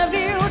love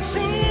you, it's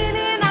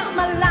singing out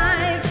my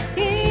life.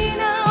 You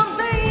know,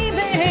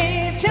 baby,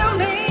 tell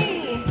me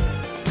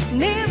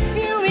if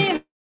you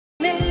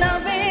really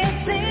love it,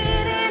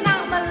 singing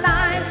out my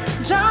life,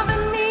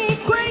 driving me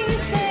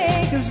crazy.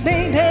 'Cause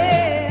baby,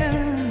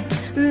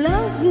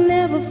 love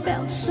never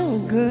felt so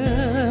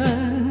good.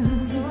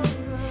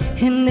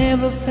 It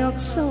never felt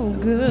so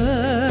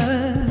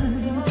good.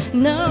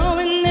 No,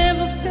 it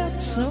never felt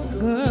so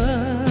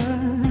good.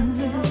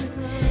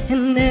 It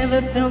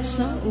never felt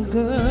so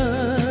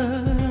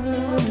good.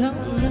 No,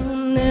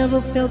 never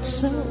felt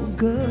so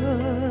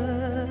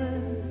good.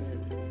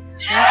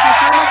 Thank you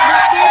so much,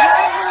 Becky.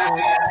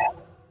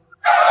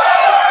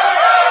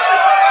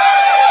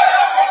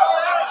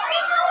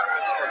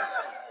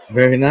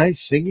 Very nice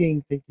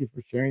singing. Thank you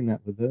for sharing that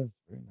with us.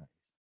 Very nice.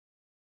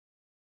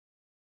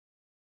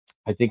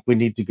 I think we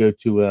need to go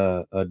to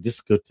a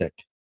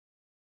discotheque.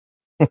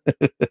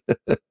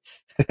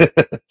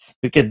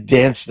 We could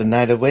dance the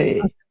night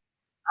away.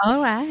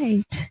 All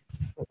right.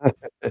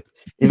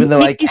 Even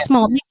though I Make me can't.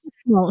 small. Make me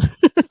small.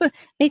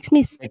 Makes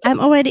me. I'm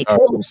already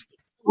exposed.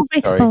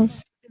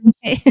 Overexposed.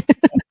 Okay.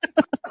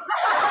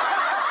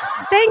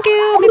 Thank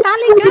you,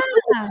 Metallica.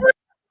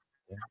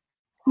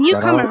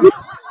 Newcomer. Shout out,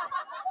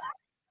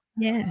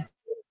 Yeah.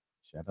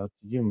 shout out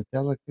to you,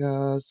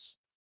 Metallicas.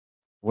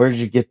 Where did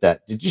you get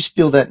that? Did you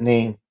steal that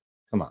name?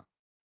 Come on.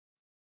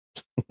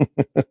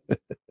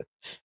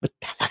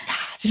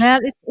 Metallicas. Well,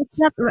 it's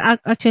not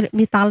actually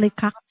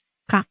Metallica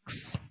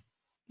Cox.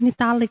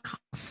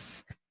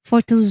 Metallicox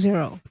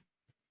 420.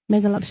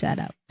 Mega love shout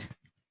out.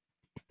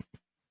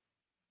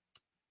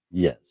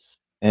 Yes.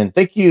 And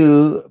thank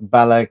you,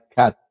 Ballet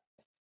Todd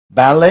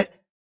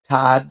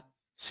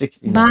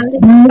 69.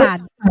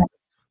 Baliktad.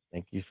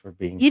 Thank you for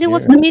being You know here.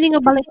 what's the meaning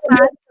of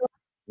baliktad?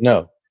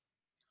 No.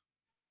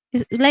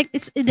 It's like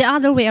it's the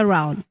other way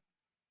around.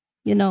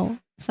 You know,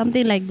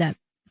 something like that.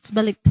 It's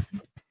baliktad.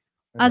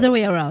 Other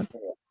way around.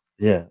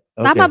 Yeah.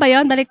 Tama Okay. ba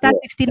yun? Baliktad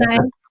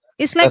 69.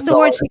 It's like That's the all.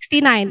 word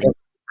 69.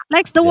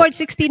 Like the Yeah. word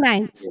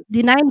 69. It's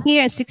the 9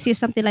 here and 6 here,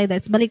 something like that.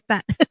 It's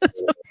baliktad.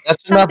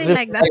 That's enough. Something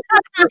like that.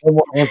 No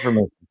more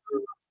information.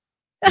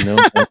 No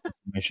more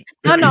information.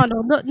 No.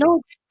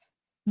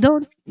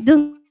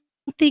 Don't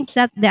think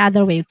that the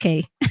other way,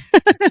 okay?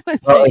 Well,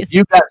 if Serious.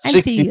 you got I'm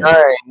 69,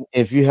 serious.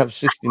 if you have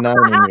 69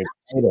 in your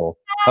title,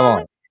 come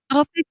on.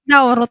 Rotate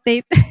now,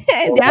 rotate.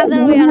 The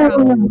other way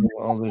around.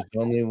 Well, there's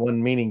only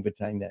one meaning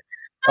behind that.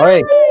 All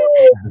right.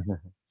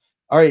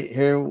 All right.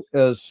 Here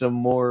is some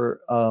more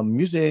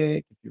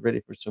music. If you're ready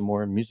for some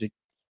more music,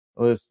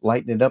 let's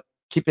lighten it up.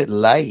 Keep it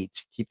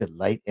light. Keep it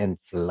light and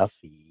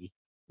fluffy.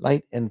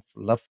 Light and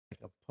fluffy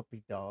like a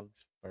puppy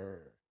dog's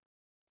fur.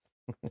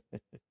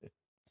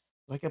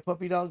 Like a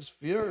puppy dog's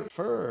fur.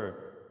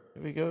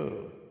 Here we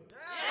go.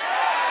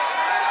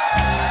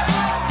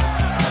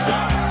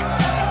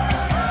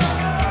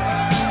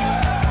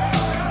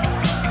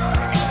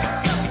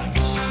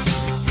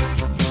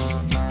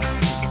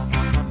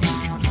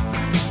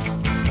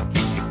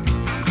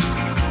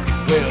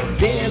 Well,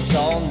 dance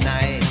all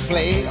night,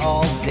 play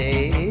all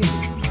day.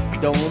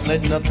 Don't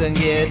let nothing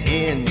get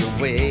in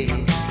your way.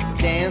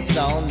 Dance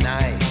all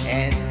night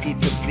and keep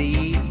the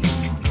beat.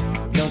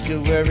 Don't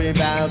you worry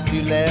about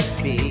your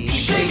left feet.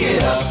 Shake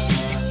it up.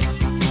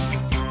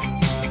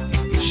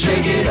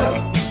 Shake it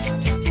up.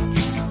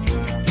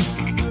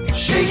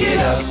 Shake it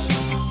up.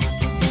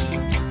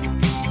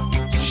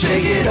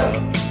 Shake it up.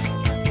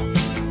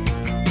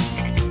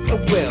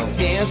 Well,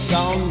 dance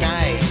all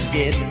night,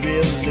 get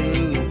real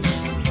loose.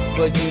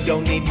 But you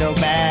don't need no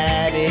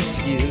bad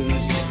excuse.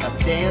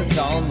 Dance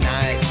all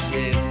night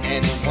with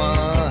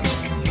anyone.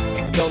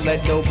 Don't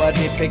let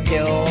nobody pick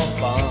your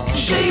fun.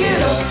 Shake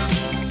it up.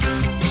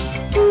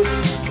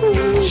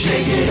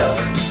 Shake it up.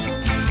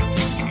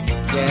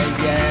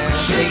 Yeah, yeah.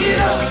 Shake it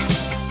up.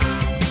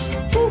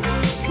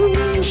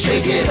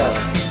 Shake it up.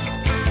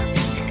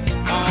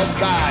 All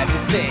right, you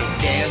say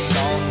dance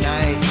all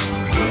night.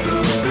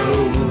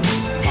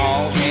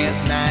 All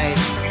dance night.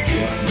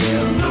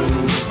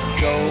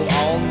 Go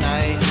all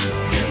night.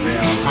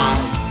 Hot.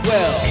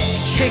 Well,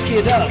 shake it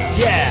it up,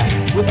 yeah,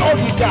 with all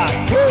you got.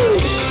 Woo!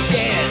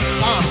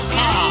 Dance on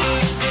top.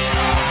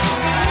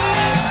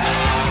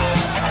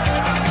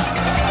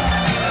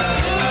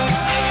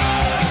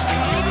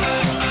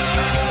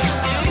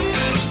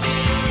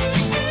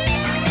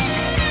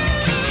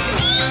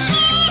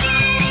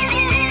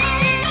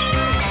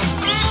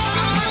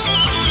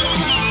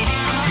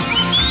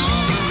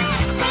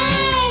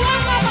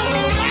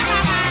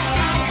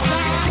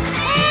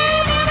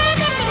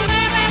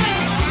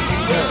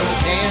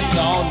 Dance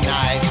all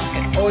night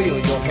and oil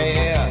your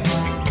hair.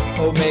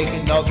 Oh,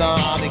 making all the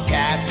other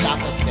cats off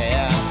the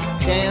stair.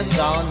 Dance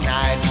all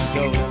night,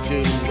 go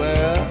to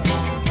work.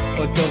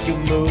 Or don't you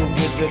move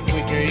with the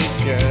quicker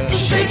jerk.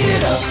 Shake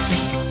it up.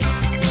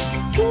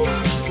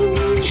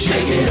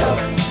 Shake it up.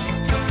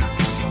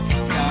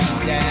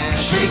 Down.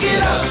 Shake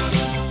it up.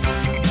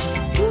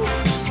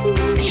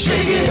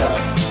 Shake it up.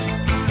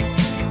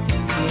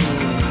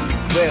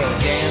 Well,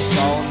 dance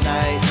all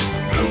night.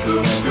 Go, go,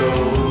 go.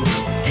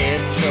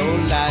 Get so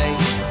light.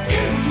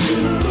 Into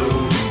the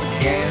room.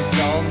 Dance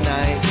all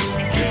night.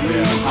 Get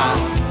real hot.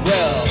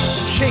 Well,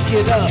 shake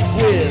it up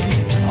with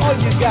all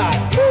you got.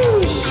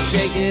 Woo!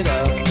 Shake it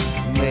up.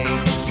 Make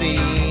a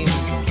scene.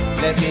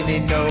 Let me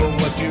know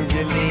what you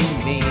really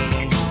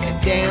mean. And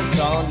dance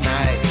all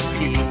night.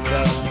 Keep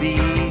the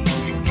beat.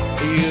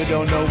 You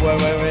don't know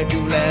where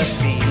you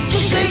left me. So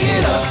shake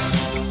it up.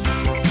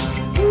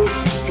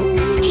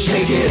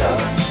 Shake it up.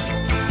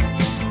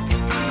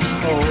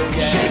 Oh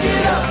yeah. Shake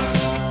it up.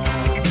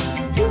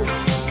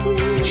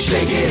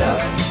 Shake it up.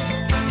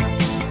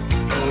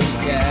 Oh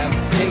yeah.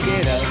 Shake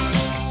it up.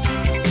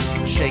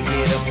 Shake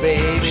it up,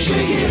 baby.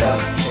 Shake it up.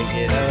 Shake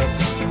it up.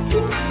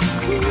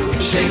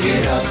 Shake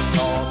it up.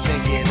 Oh,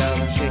 shake it up.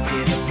 Shake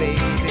it up,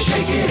 baby.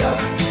 Shake it up.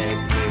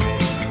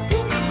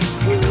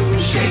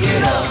 Shake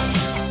it up.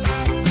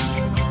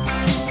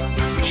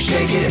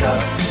 Shake it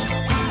up.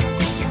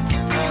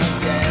 Oh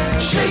yeah.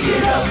 Shake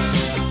it up.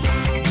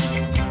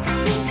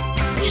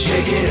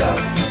 Shake it up.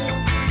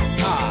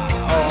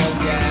 Oh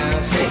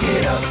yeah. Shake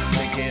it up.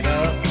 Shake it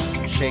up.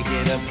 Shake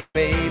it up,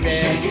 baby.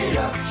 Shake it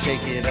up.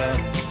 Shake it up.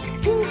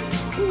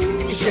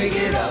 Shake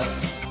it up.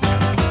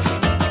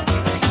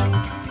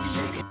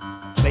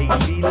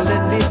 Baby,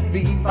 let me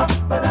be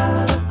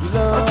your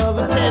love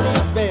a teddy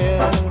bear.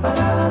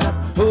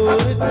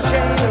 Put a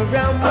chain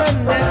around my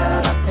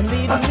neck and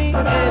lead me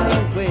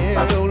anywhere.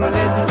 Oh, let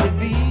me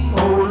be.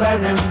 Oh, let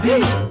him be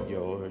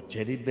your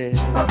teddy bear.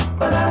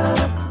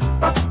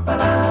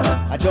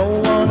 I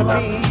don't wanna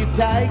be your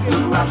tiger.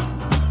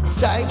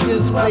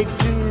 Tigers play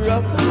too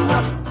rough.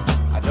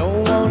 I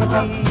don't wanna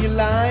be your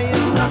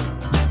lion.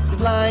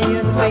 'Cause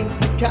lions ain't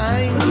the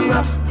kind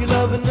you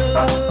love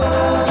enough.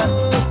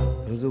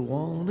 'Cause I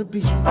wanna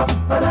be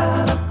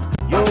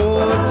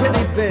your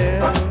teddy bear.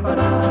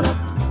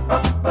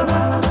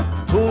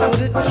 Put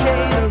a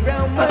chain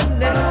around my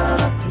neck,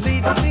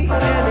 lead me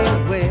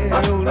anywhere.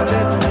 Oh,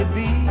 let me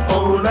be.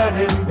 Oh, let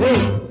him be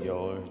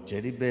your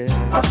teddy bear.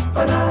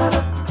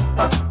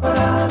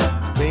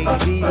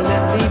 Baby,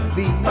 let me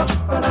be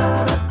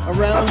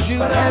around you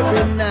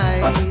every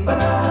night.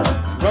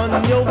 Run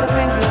your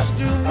fingers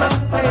through my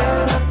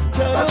hair,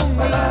 cuddle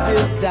me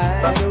till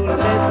die. Oh,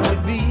 let me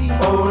be.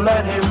 Oh,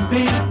 let him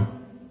be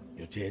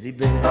your teddy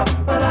bear.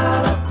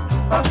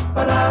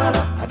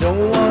 I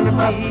don't wanna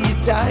be a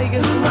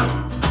tiger.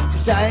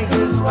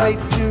 Tigers play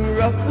too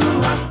rough.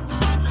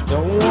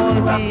 Don't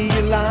wanna be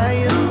a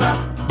lion.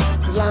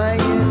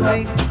 Lions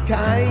ain't the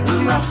kind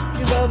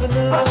you love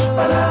enough.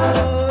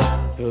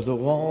 'Cause I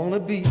wanna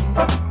be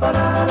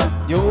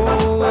your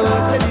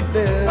teddy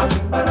bear.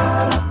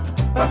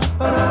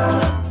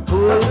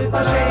 Put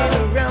a chain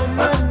around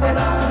my neck,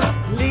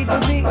 lead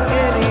me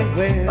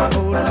anywhere.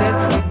 Oh, let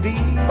me be.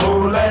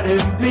 Oh, let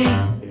him be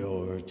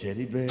your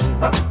teddy bear.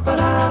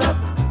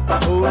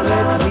 Oh,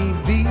 let me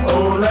be.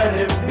 Oh, let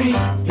him be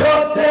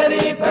your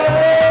teddy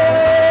bear.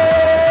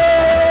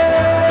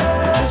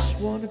 I just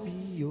wanna be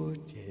your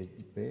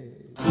teddy bear.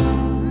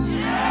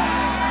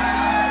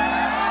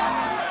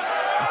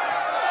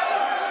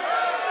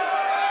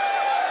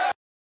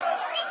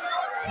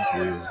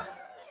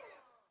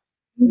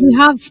 We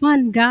have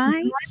fun,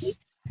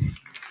 guys.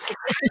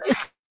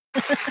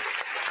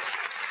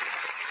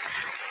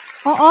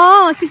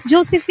 Oo, sis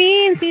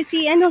Josephine, si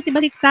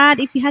Baliktad,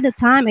 if you had the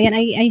time, ayan,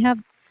 I have,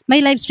 my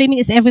live streaming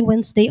is every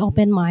Wednesday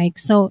open mic.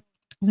 So,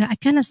 well, I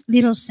kind of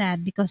little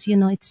sad because,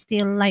 it's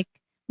still like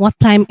what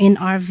time in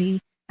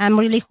RV. I'm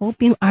really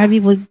hoping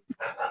RV would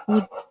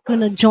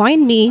gonna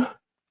join me,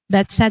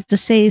 but sad to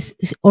say is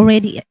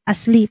already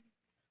asleep.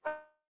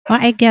 Or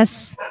I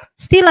guess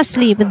still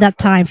asleep at that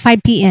time,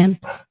 5 p.m.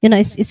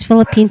 It's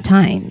Philippine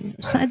time.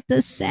 Sad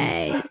to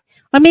say.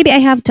 Or maybe I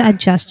have to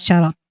adjust.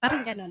 Charot.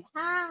 Parang ganun.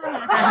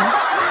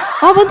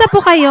 O, punta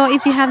po kayo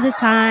if you have the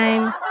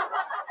time.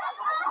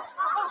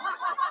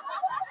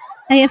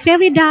 Ay,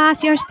 Fairy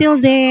Dust, you're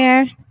still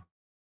there.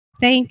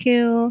 Thank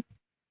you.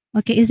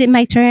 Okay, is it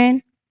my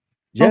turn?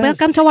 Yes. Oh,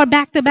 welcome to our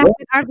back-to-back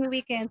with RV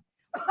weekend.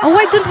 Oh,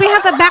 why don't we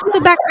have a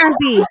back-to-back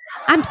RV?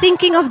 I'm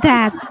thinking of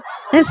that.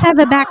 Let's have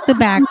a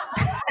back-to-back.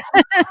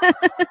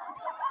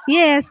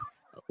 Yes.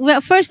 well,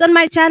 first on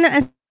my channel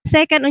and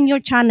second on your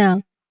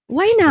channel.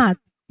 Why not?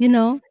 You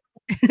know,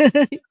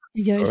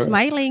 you're Sure.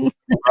 smiling.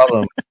 No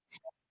problem.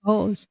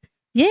 Oh,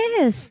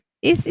 yes.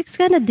 It's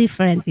kind of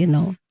different, you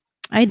know.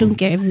 I don't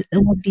Mhm. care if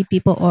it would be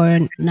people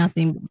or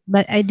nothing,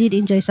 but I did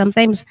enjoy.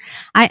 Sometimes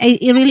I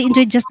really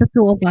enjoyed just the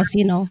two of us,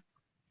 you know,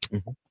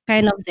 Mhm.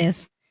 kind of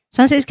this.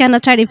 Sometimes it's kind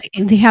of tired if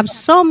they have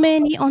so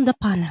many on the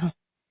panel,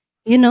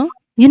 you know.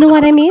 You know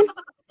what I mean?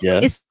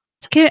 Yeah. It's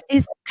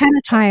kind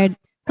of tired.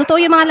 Totoo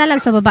yung mga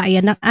lalab sa babae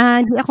yan.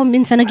 Hindi ako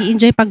minsan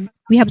nag-enjoy pag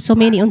we have so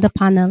many on the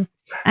panel.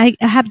 I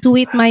have to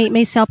wait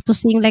myself to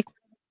sing like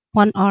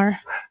 1 hour.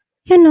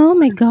 You know,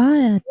 my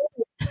God.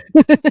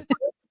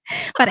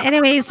 But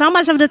anyway, so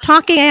much of the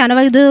talking. Ayan, I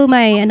will do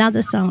my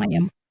another song.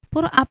 Ayan.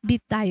 Puro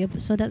upbeat tayo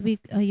so that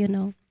we, you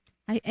know,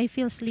 I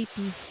feel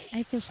sleepy.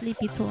 I feel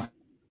sleepy too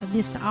at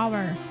this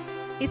hour.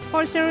 It's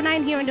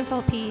 4:09 here in the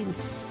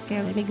Philippines.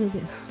 Okay, let me do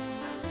this.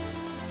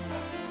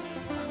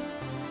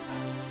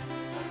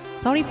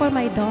 Sorry for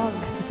my dog.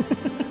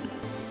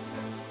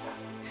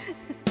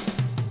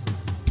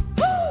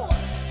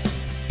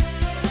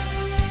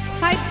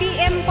 5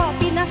 p.m. po,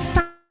 Pinas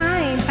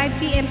time. 5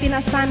 p.m.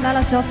 Pinas time,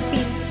 Dallas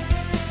Josephine.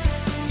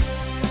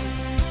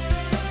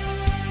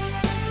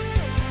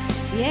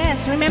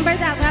 Yes, remember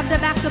that. We have the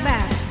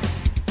back-to-back.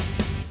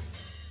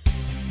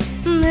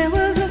 There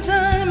was a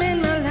time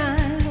in my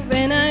life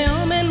when I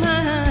opened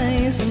my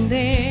eyes and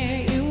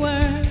there you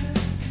were.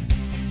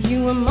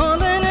 You were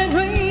more than a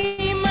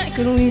dream. I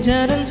could reach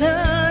out and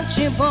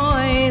touch you,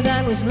 boy.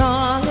 That was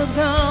long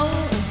ago.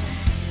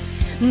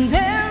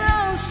 There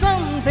are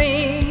some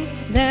things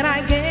that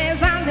I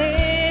guess I'll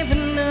never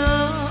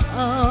know.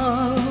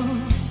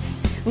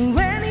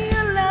 When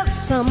you love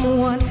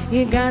someone,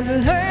 you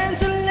gotta learn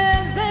to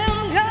let them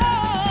go.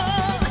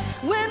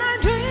 When I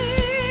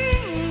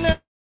dream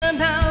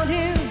about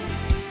you,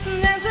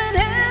 that's when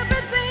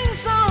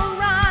everything's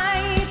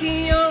alright.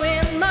 You're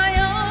in my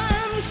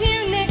arms,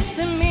 you're next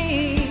to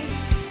me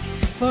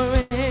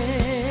forever.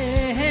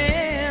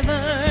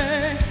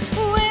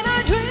 When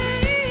I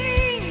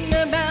dream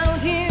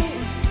about you,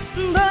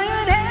 boy,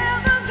 you'd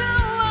never go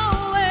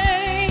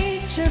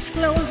away. Just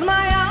close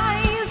my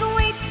eyes,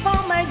 wait for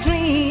my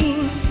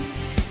dreams,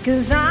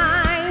 'cause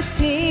I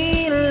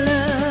still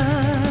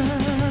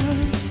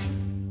love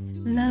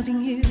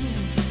loving you.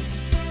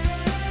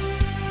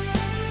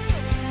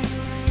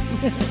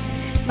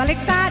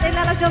 Baliktad. And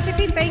Lala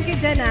Josephine, thank you,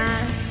 Jenna.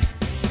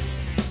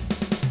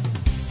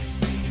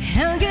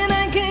 How can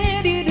I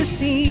get you to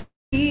see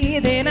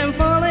that I'm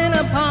falling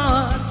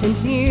apart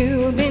since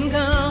you've been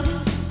gone?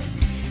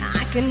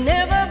 I can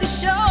never be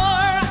sure,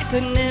 I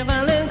could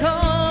never let go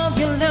of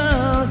your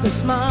love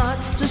this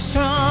much too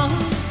strong.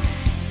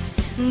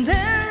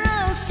 There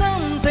are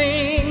some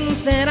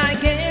things that I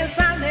guess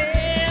I'll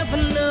never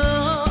know.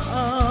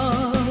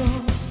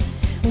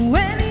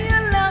 When you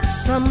love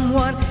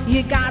someone,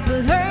 you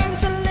gotta learn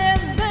to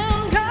let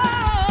them go.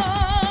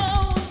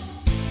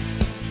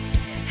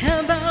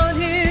 How about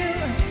you?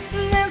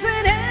 That's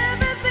when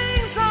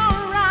everything's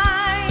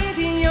alright.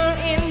 You're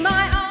in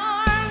my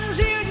arms,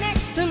 you're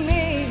next to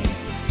me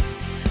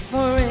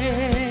forever.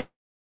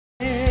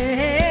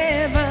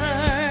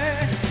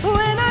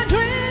 When I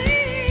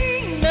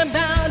dream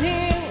about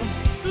you,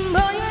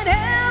 boy, you'd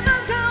never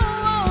go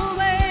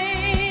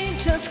away.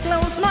 Just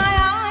close my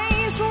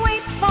eyes,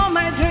 wait for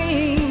my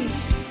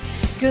dreams,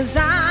 'cause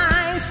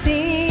I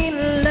still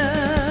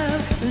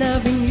love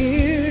loving you.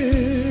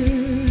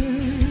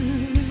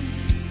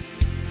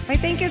 Ay,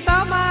 thank you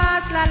so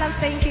much,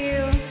 Lalabs. Thank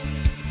you.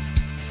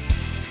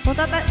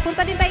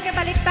 Punta din tayo kay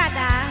Baliktad,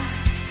 ah.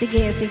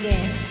 Sige, sige.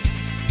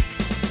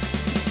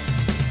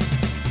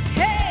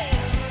 Hey,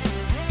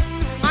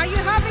 Are you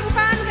having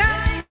fun,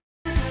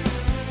 guys?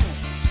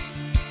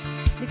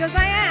 Because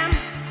I am.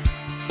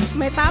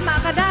 May tama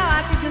ka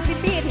daw, Ate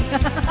Josephine.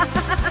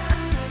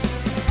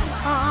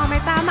 Oo, may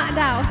tama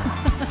daw.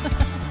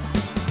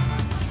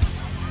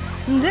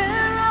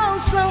 there are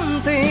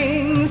some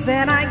things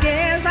that I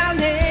guess I'll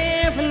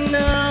never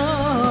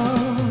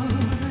know.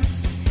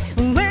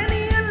 When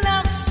you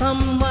love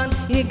someone,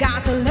 you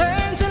got to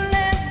learn to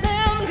let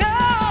them go.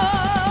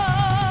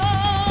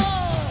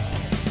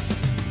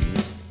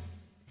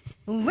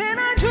 When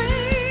I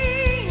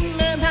dream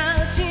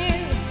about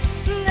you,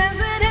 that's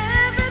when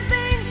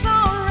everything's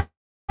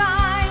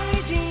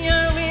alright.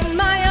 You're in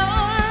my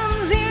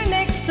arms, you're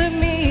next to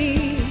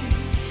me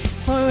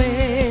forever.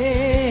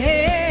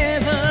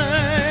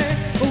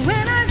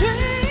 When I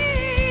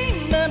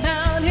dream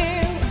about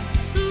you,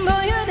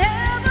 boy, you'd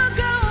never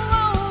go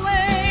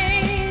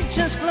away.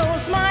 Just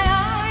close my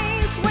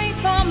eyes, wait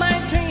for my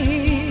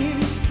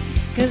dreams,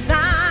 'cause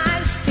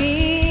I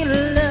still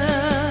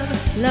love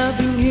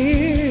loving you.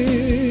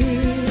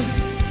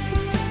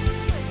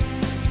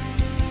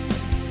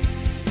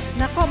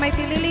 Nako, may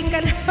tililing ka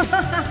na.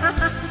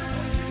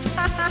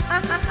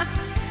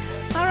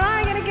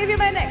 Alright, I'm gonna give you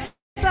my next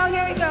song.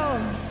 Here we go.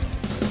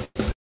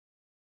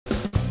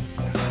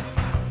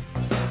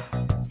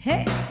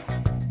 Hey!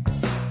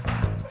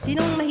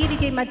 Sinong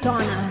mahilig kay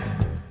Madonna?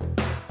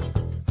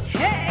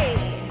 Hey!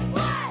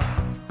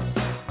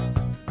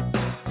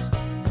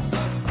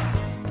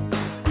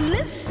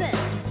 listen.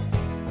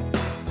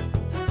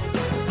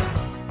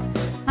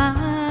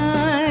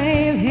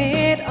 I've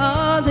had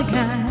all the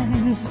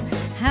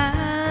guys,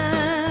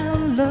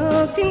 I've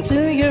looked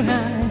into your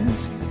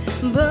eyes,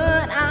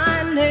 but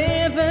I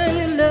never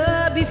knew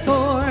love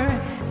before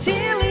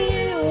till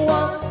you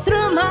walked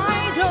through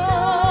my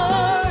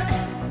door.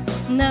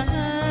 Now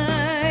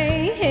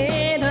I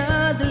had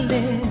other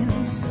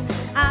lips,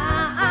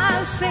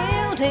 I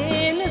sailed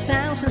in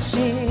 1,000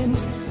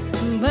 ships,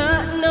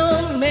 but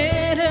no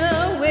matter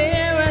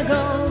where I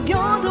go,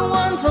 you're the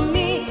one for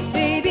me,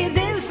 baby.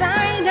 This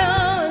I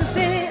know,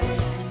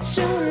 it's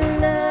true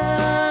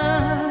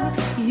love.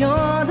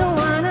 You're the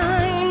one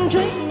I'm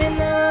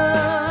dreaming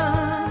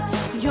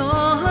of. Your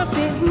heart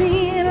fit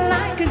me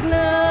like a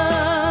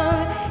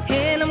glove,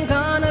 and I'm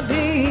gonna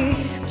be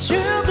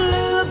true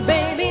blue,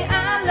 baby.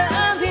 I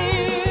love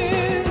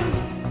you.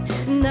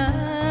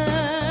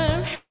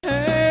 Now I've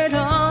heard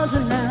all the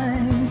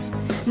lies.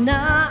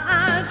 Now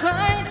I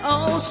cried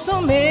oh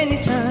so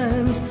many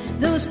times.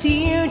 Those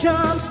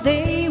teardrops,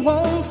 they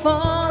won't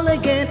fall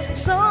again.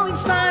 So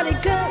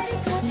excited cause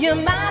you're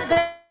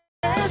my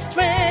best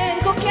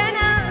friend.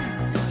 Coquena.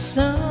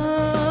 So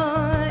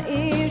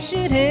if you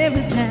should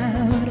ever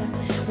doubt,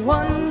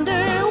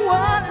 wonder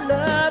what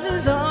love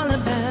is all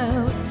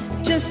about,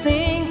 just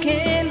think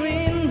and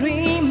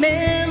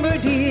remember,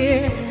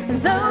 dear,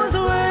 those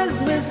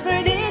words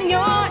whispered in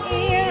your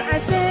ear. I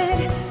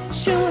said,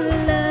 true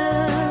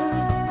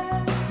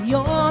love,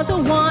 you're the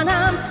one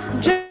I'm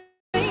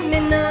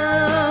dreaming of.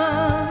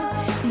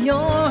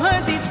 Your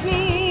heart fits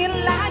me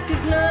like a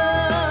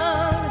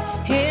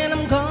glove, and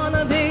I'm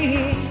gonna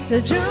be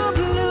the true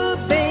blue,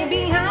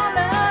 baby. I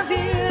love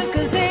you,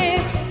 cause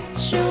it's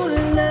true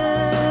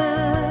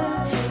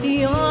love.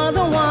 You're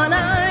the one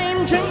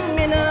I'm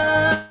dreaming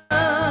of.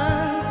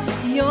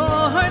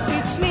 Your heart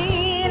fits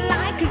me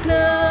like a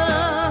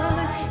glove,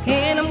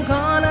 and I'm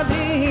gonna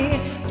be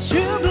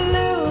true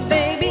blue,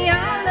 baby.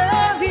 I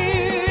love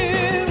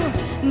you.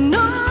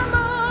 No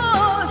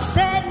more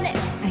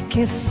sadness, I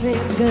can't say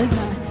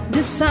goodbye.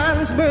 The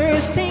sun's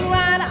bursting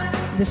right out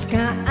the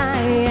sky.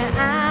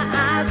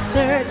 I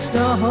searched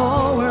the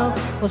whole world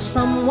for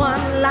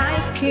someone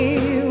like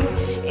you.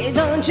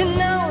 Don't you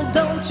know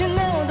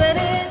that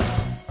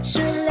it's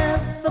true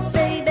love, oh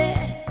baby,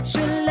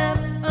 true love,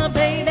 oh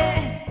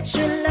baby,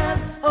 true love,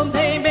 oh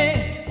baby,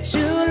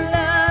 true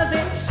love,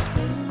 it's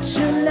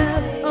true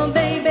love, oh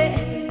baby,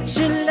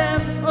 true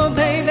love, oh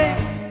baby,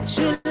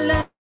 true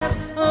love,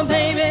 oh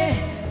baby,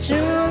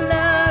 true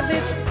love,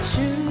 it's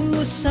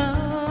true. So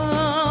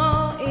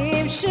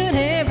if you should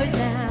ever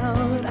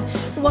doubt,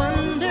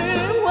 wonder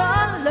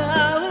what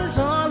love is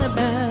all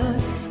about,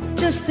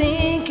 just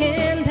think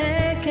and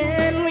back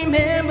and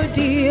remember,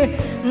 dear,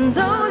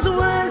 those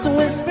words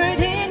whispered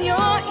in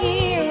your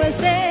ear. I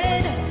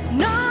said,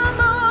 no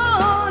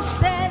more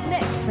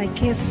sadness, I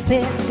can't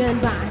say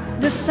goodbye.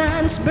 The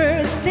sun's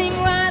bursting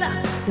right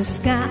up the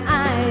sky.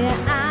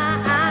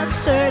 I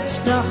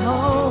searched the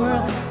whole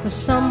world for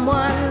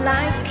someone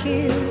like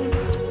you.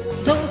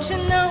 Don't you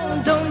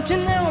know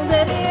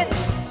that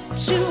it's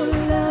true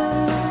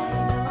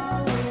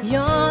love.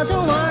 You're the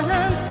one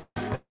I'm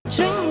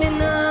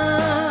dreaming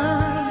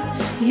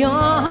of. Your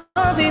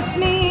heart fits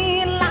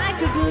me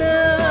like a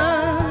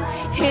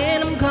glove,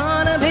 and I'm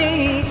gonna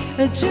be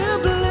a true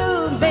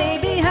blue,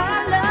 baby.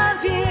 I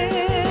love you.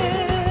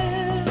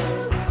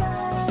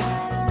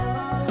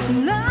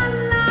 La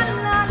la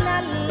la la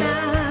la,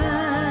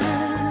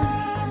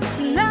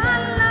 la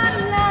la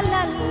la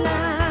la la,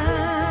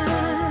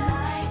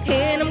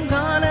 and I'm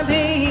gonna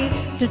be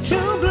the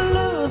true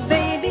blue,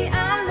 baby. I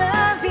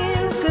love you,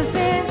 cause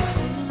it's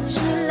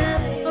true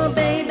love, oh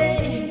baby,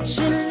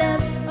 true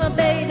love, oh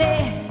baby,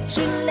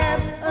 true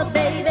love, oh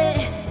baby,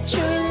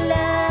 true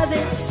love,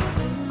 it's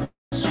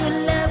true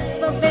love,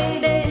 oh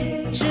baby,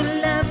 true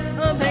love,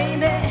 oh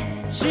baby,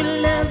 true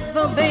love,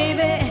 oh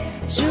baby,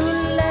 true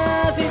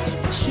love, it's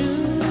true.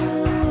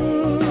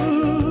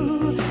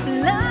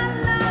 La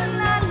la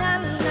la la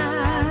la.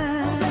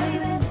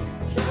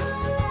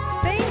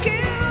 Thank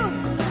you.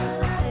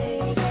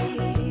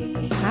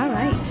 All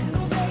right.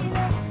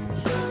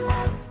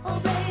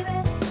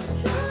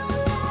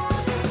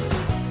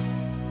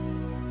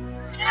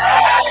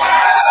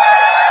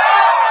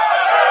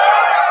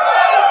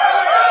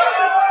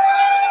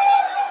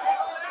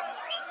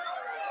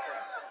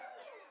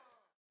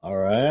 All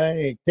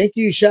right. Thank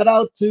you. Shout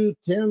out to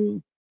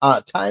Tim.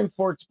 Time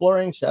for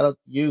Exploring. Shout out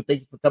to you.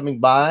 Thank you for coming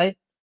by.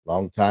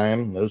 Long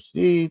time no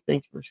see.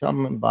 Thanks for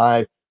coming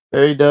by.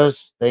 Barry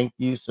Does. Thank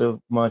you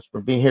so much for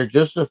being here.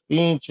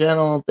 Josephine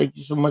Channel. Thank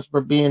you so much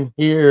for being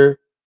here.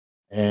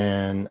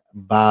 And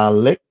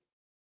Balik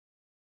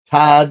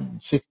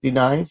Todd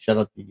 69. Shout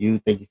out to you.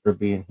 Thank you for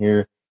being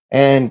here.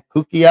 And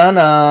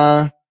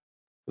Kukiana.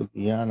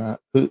 Kukiana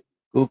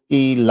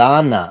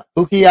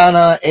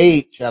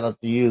 8. Shout out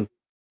to you.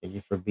 Thank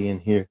you for being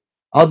here.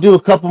 I'll do a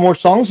couple more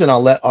songs and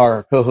I'll let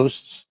our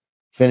co-hosts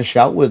finish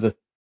out with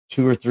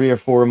 2 or 3 or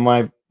 4 of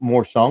my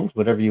more songs,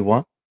 whatever you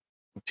want.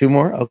 2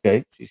 more?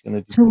 Okay. She's going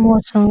to do 2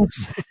 more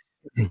songs.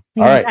 All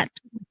right. Got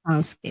 2 more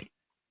songs. Okay.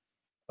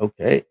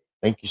 Okay.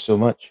 Thank you so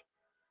much.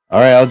 All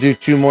right, I'll do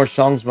two more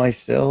songs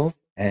myself,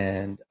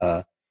 and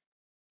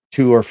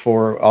two or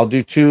four. I'll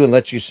do two and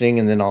let you sing,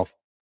 and then I'll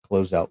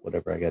close out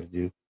whatever I got to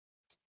do.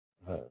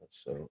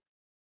 So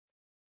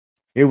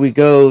here we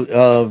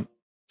go.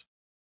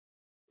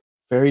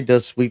 Fairy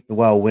Does Sweep the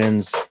Wild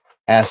Winds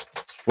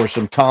asked for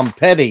some Tom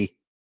Petty.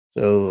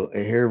 So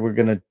here we're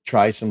going to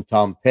try some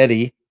Tom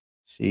Petty,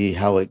 see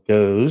how it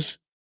goes.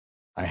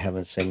 I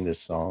haven't sang this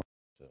song,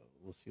 so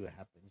we'll see what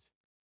happens.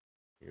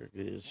 Here it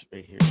is,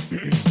 right here.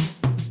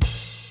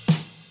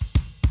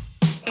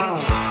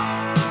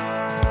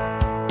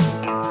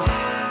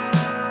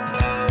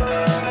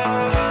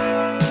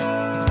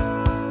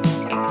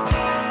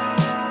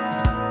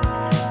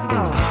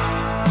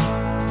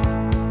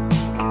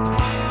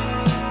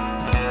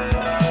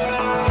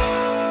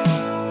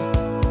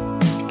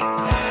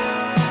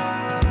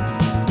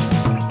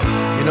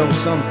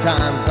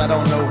 Sometimes I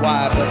don't know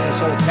why, but this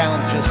whole town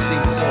just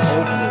seems so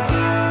hopeless.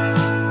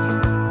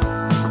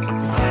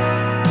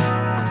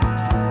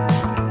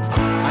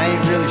 I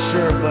ain't really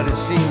sure, but it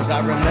seems I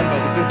remember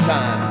the good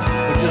times,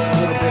 but just a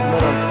little bit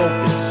more in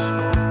focus.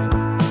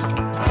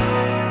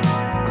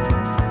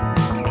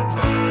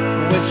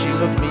 When she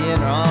looked me in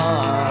her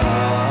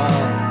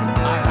arms,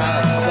 I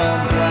had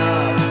some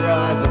clouds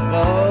rise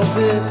above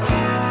it.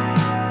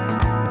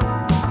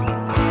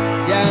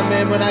 Yeah,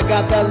 man, when I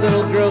got that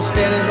little girl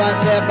standing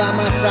right there by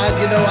my side,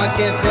 you know I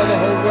can't tell the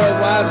whole world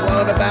wide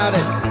world about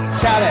it.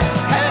 Shout it,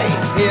 hey,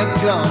 here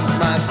comes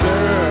my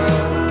girl.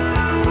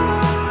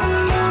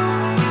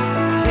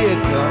 Here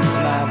comes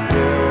my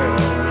girl.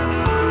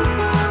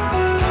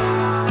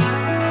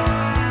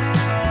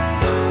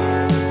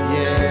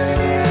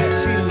 Yeah,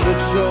 she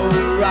looks so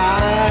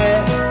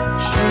right.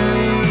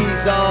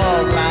 She's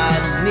all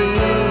I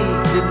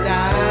need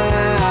tonight.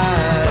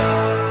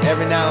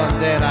 Every now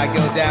and then I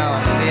go down.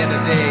 At the end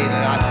of the day,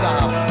 I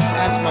stop,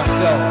 ask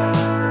myself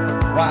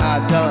why I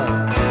done.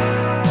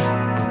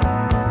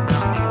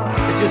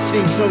 It just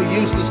seems so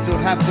useless to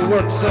have to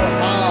work so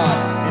hard,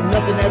 and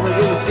nothing ever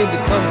really seemed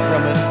to come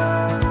from it.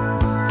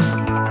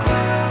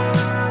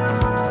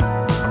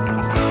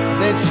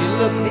 Then she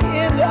looked me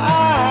in the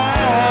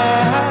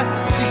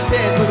eye. She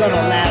said, we're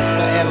gonna last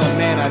forever,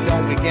 man. I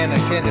don't begin to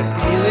kind of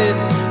feel it.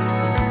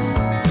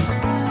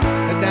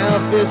 Now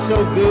it feels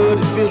so good,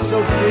 it feels so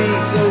free,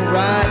 so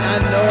right. I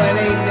know it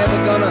ain't never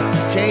gonna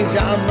change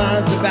our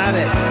minds about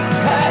it.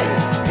 Hey,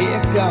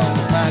 here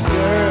comes my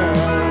girl.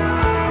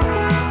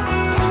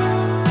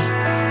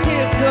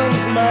 Here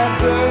comes my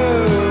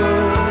girl.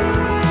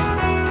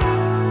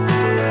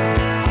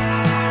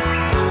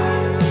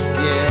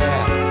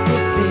 Yeah,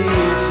 it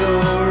feels so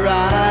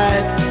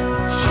right.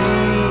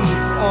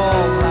 She's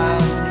all I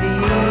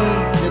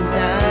need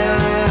tonight.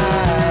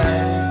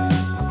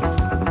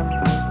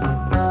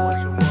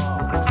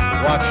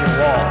 Watch your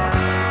walk.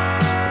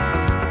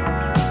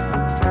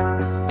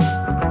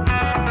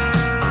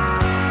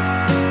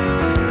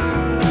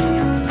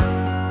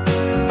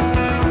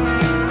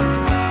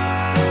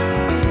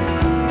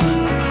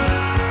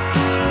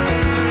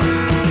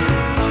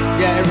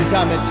 Yeah, every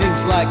time it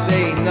seems like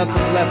there ain't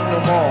nothing left no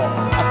more,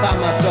 I find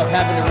myself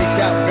having to reach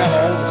out and grab a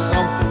hold of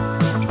something.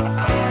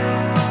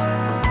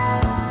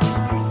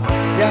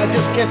 Yeah, I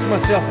just catch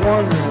myself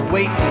wondering,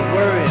 waiting, and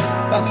worrying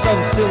about some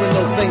silly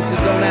little things that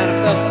don't add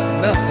up to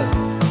nothing.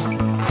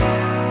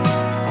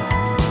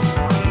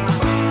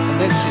 And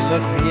then she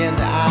looked me in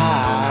the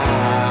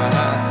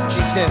eye.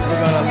 She says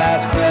we're gonna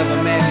last forever,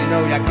 man. You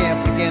know I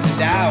can't begin to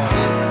doubt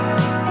it.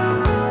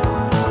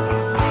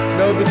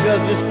 No,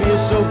 because this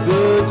feels so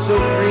good, so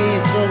free,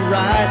 and so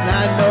right, and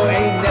I know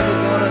ain't never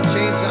gonna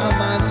change our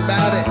minds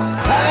about it.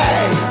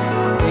 Hey,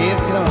 here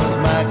comes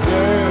my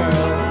girl.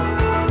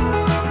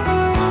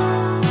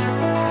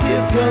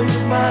 Here comes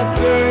my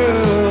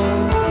girl.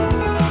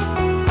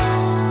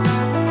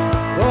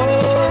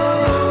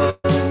 Oh,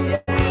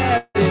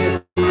 yeah,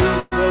 it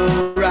feels so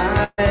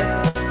right.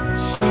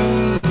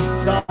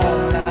 She's all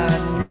I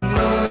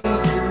need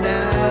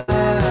tonight.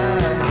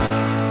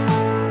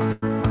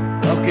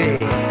 Okay.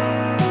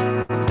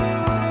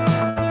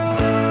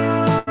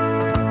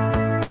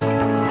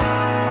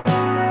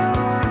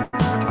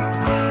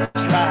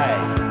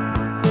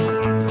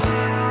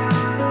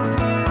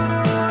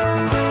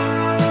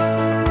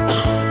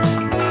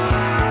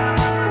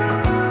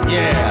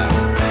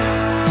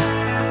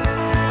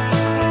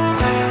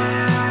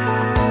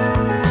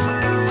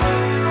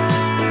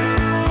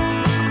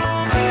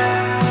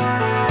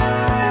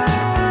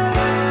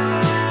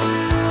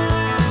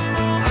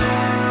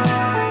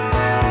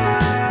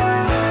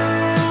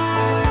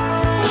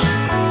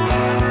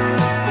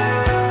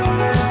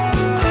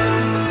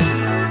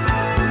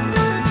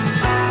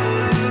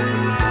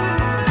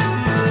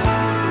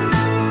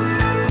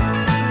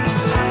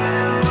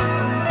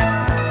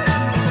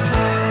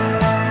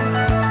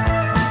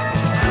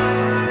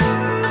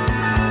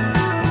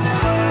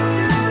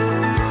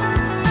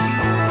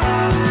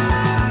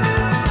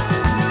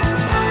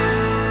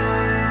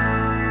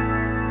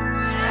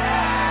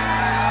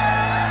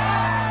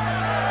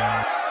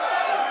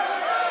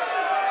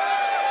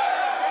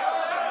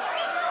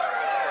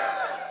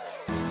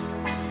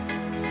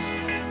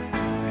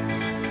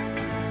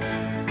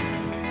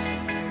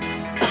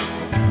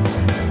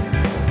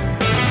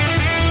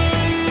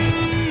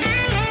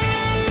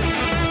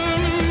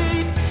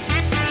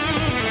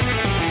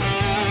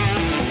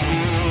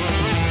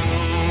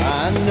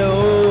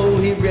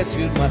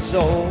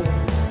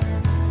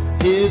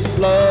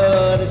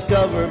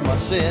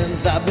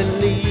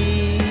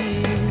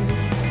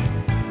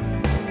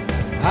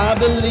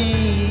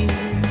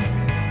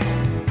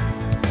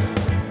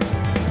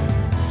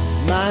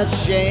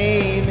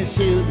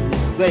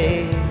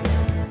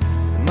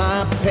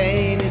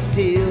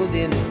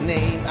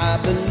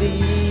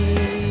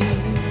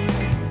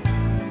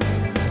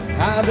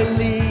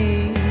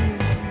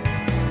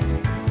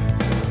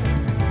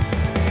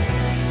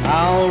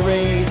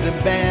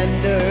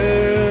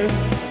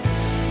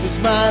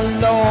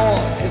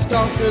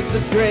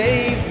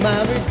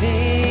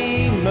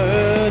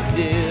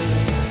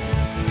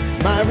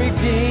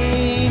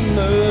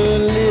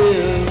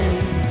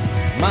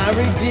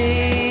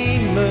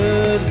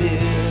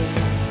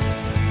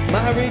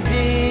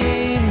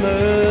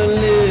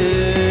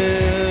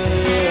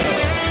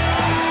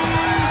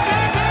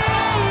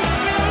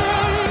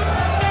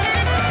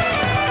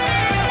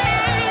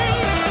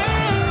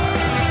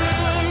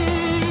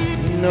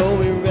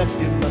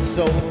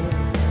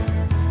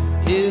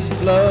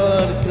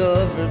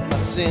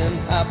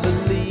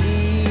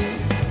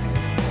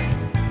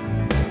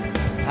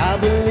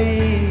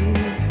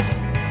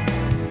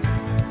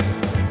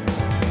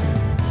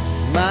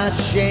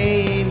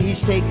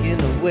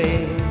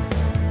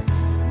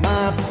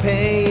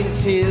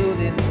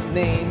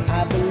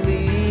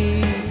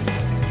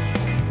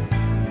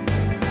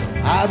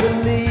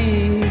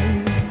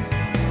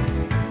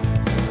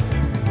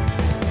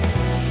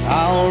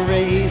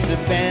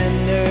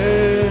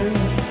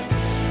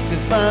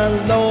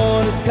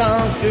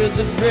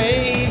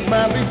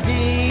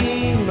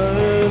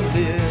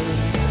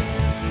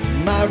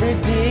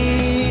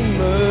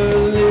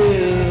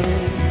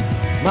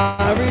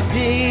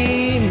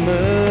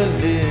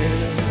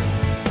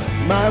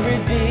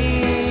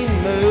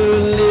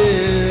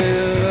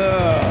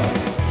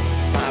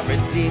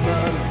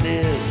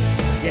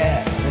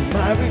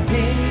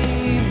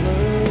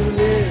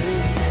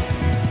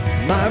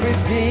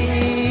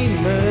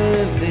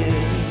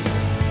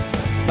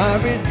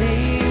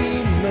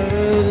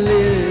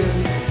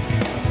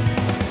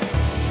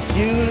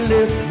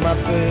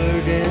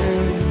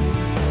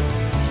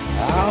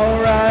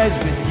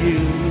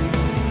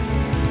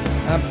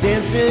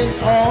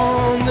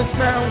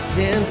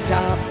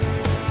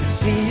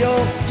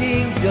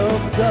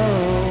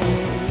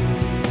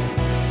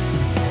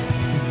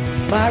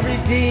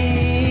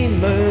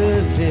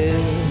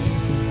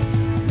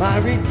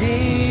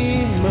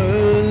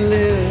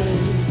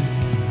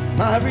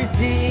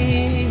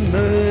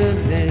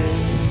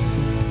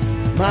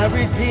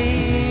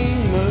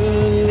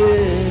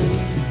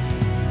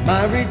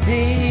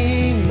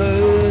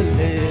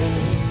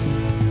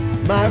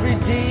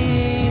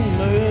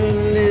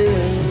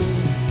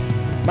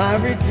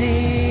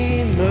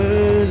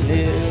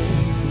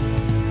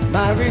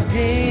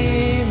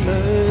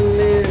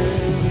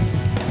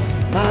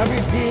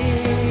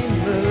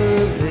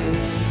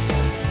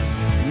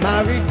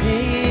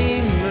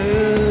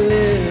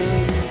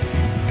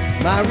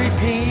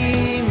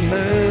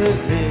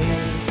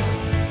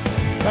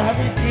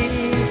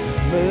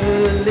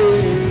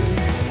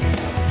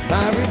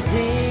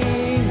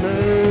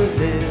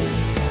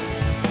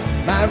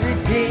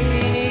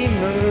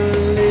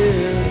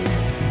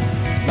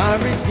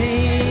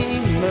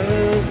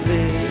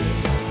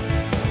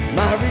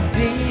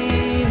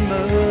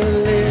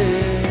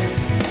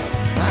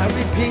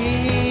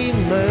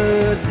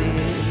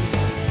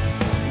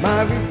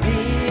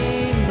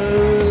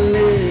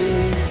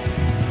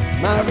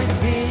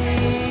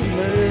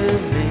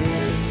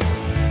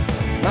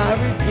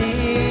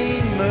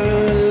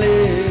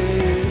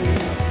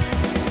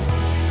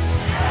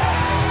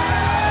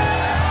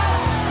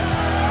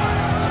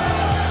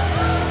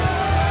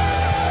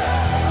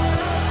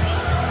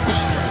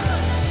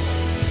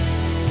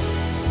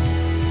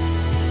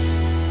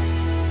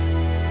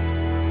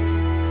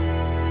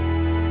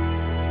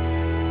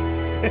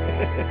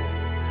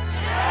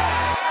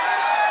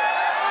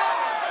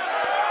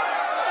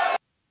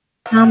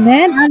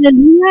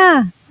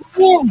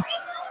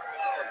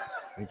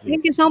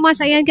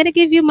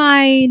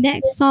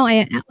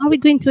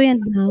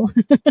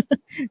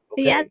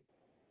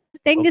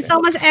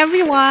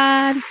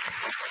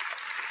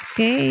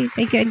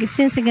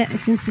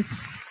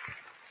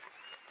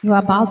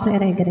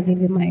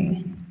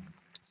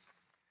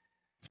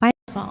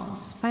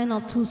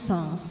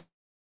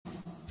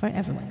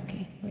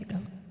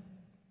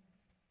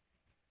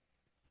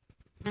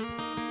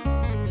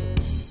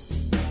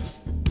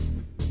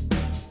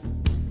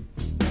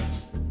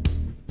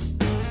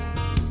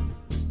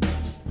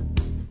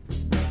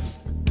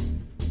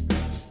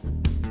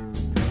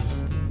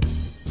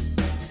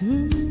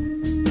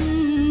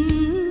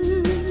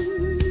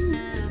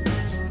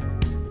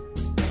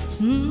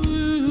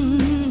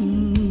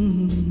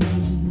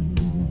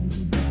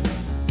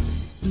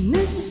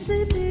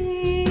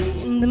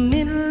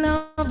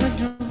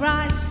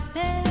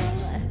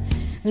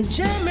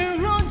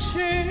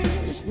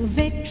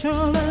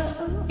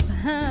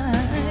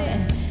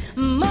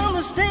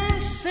 was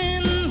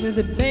dancing with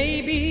a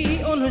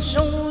baby on her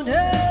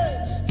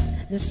shoulders.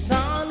 The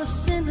sun was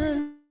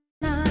sitting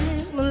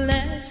like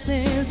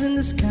molasses in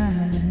the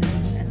sky.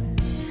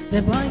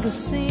 The boy could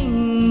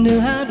sing, knew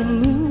how to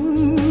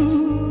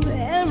move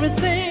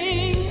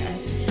everything,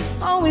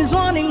 always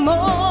wanting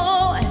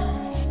more.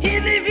 He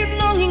lived you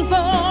longing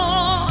for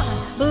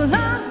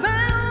blood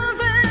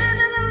velvet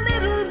and a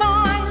little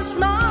boy's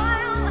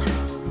smile.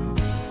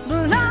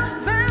 Blood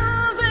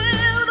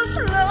velvet, a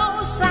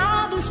slow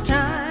sob is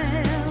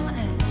child,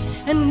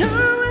 and no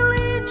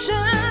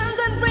religion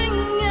that bring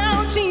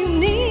out to your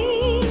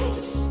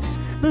knees.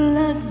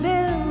 Blood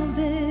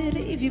velvet,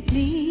 if you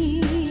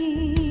please.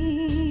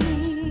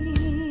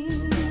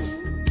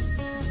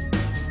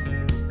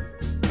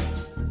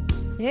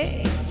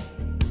 Hey.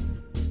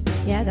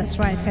 Yeah, that's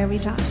right, fairy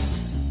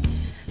dust.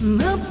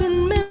 Up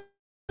in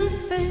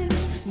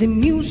Memphis, the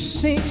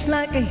music's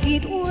like a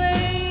heat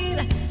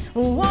wave.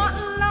 What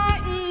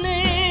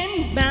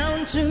lightning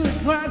bound to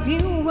drive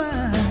you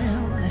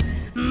wild.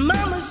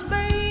 Mama's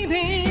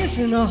baby's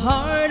in the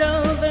heart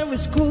of every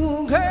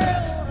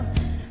schoolgirl.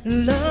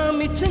 Love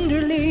me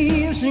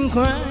tenderly and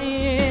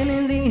crying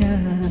in the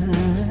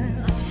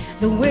aisle.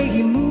 The way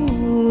he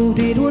moved,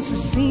 it was a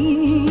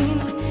scene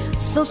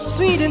so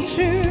sweet and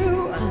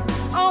true,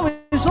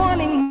 always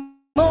wanting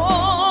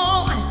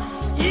more.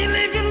 He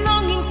lived you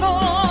longing for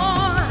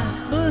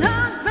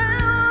blood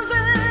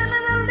velvet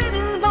and a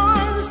little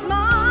boy's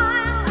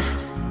smile.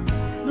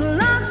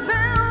 Blood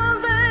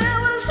velvet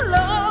with a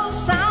slow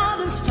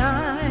sound and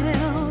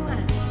style,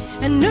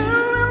 and no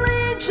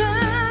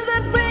religion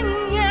that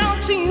bring out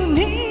to your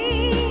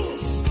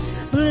knees.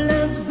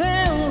 Blood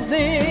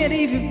velvet,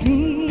 if you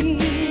please.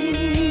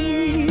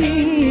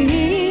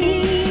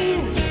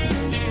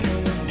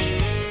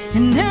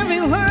 And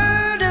every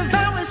word of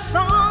our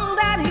song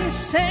that he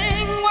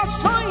sang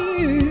was for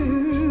you.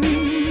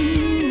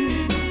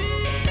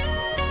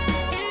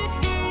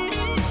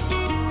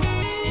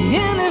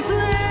 In the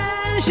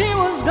flesh he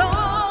was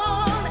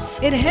gone,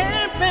 it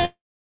happened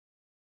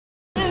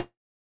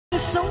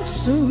so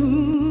soon.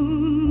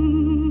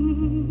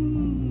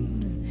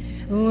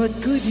 What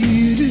could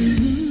you do?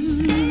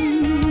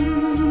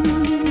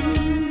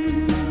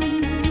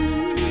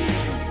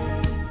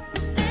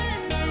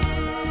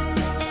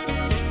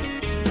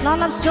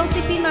 Lolabs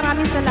Josephine,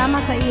 maraming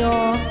salamat sa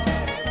iyo.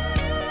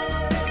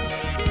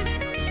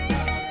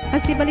 At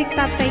si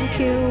Baliktad, thank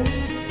you.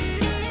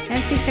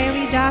 And si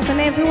Fairy Jazz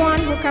and everyone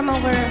who come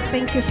over,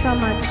 thank you so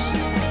much.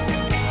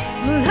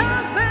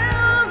 Blood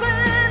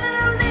velvet and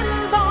a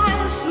little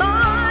boy's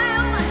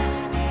smile.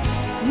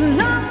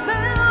 Blood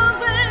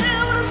velvet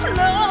with a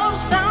slow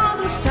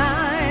sound of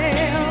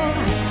style,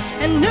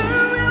 and no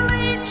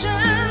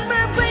religion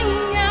will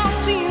bring out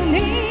to your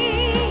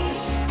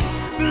knees.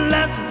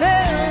 Blood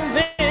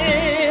velvet.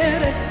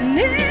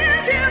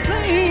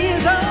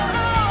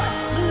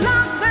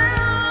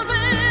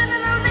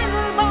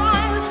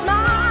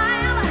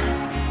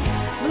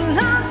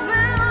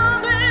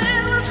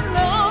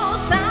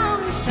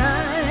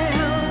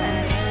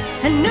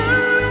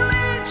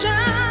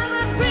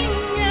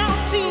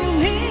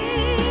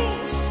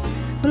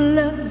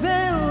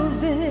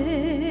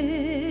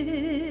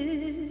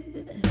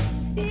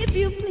 If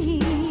you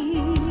please.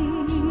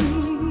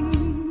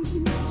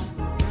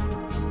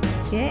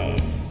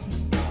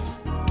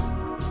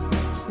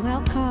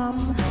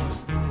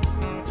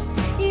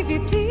 If you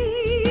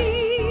please.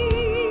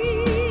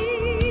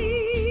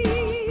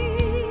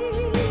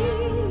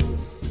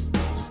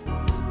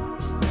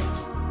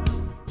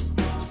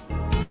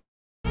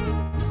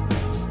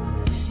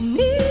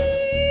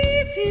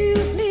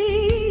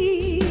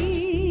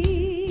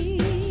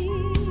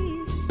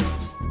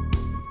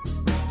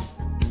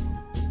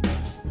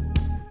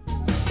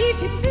 If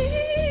you please.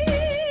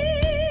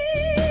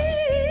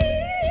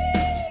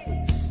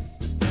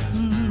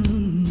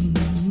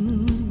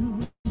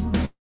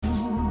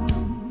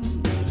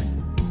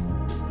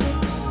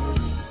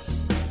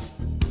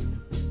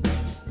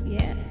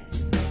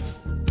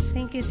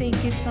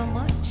 Thank you so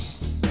much.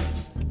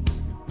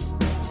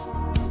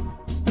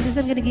 And this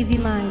I'm gonna give you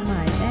my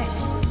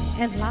next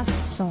and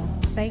last song.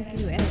 Thank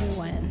you,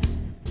 everyone.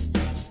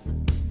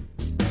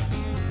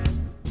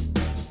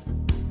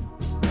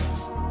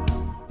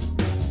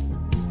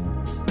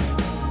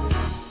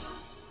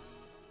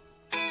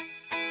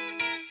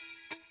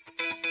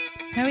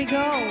 Here we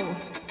go.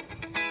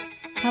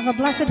 Have a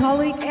blessed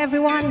Holy Week,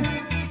 everyone.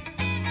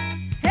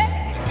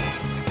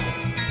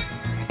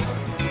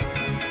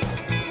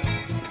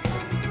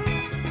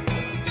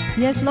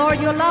 Yes, Lord,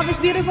 your love is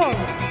beautiful.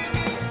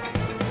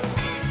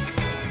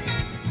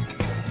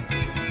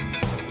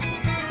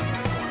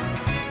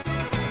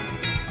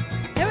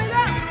 Here we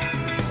go.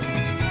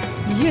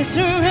 You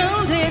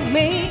surrounded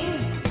me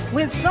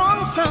with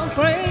songs of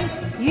praise.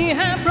 You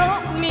have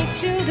brought me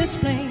to this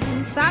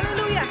place.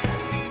 Hallelujah.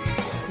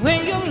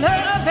 Where your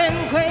love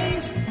and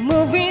grace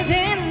move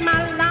within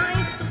my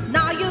life.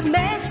 Now your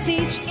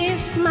message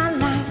is my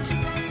light.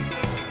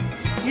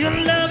 Your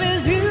love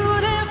is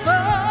beautiful.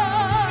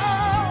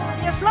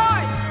 Yes,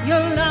 Lord,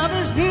 your love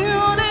is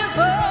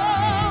beautiful.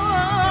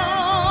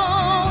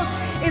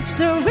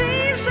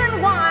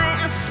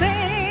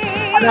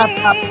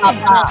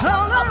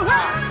 All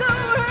around the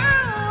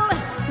world,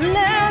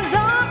 let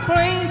the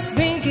praise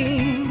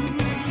begin.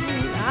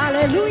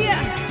 Hallelujah.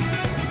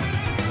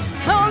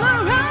 All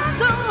around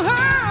the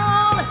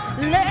world,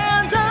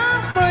 let the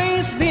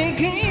praise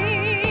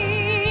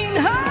begin.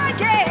 Oh,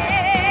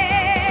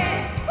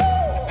 yeah.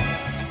 Woo.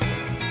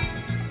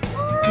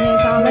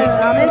 Yes,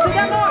 amen to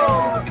the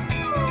Lord.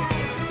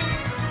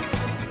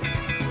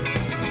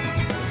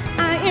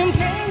 I am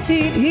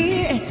planted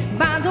here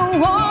by the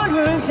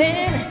waters,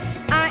 and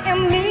I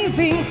am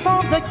living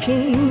for the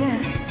King.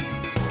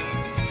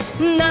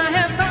 And I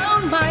have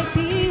found my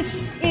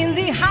peace in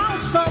the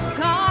house of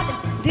God.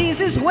 This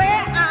is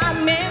where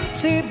I'm meant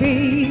to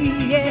be.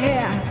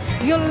 Yeah,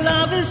 your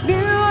love is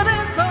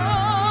beautiful.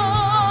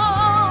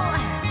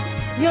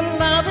 Your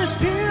love is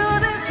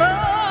beautiful.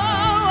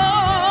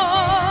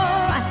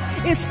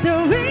 It's the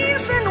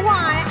reason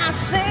why I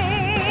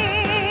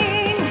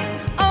sing.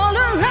 All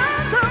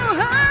around the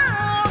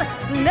world,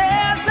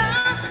 let the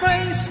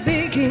praise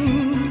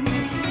begin.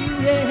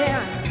 Yeah.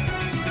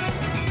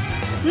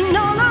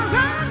 All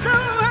around the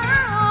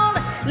world,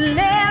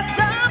 let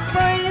the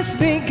praise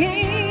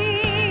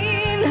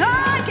begin.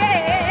 Oh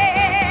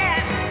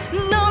yeah.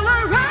 All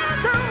around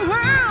the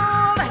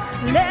world,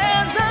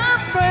 let the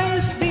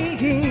praise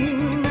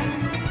begin.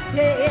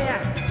 Yeah.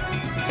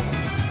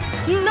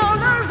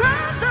 All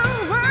around the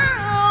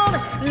world,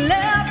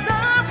 let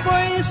the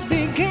praise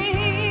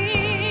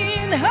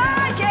begin.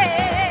 Oh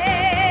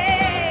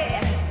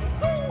yeah.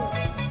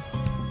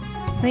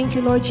 Thank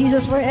you, Lord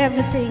Jesus, for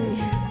everything.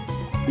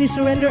 We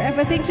surrender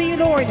everything to you,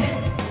 Lord.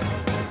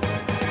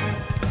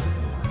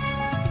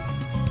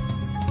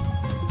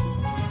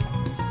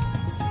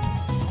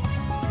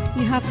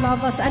 You have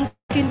loved us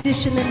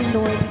unconditionally,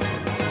 Lord.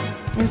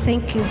 And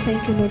thank you,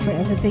 Lord, for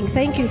everything.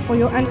 Thank you for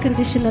your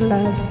unconditional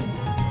love.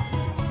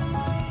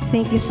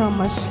 Thank you so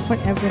much for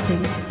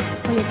everything.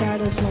 For your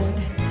guidance, Lord.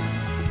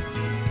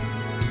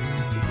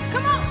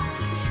 Come on!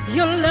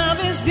 Your love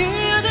is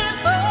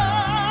beautiful.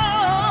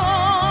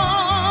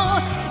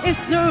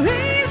 It's the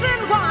reason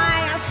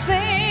why I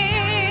sing.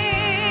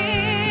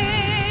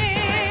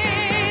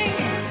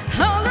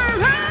 All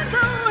around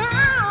the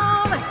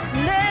world,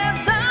 let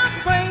the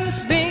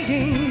praise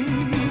begin.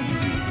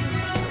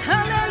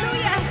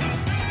 Hallelujah.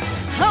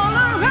 All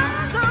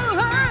around the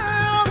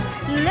world,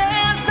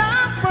 let the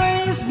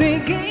praise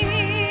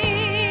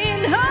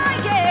begin. Oh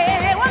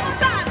yeah, one more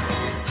time.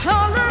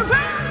 All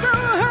around the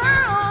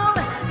world,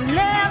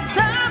 let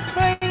the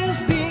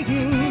praise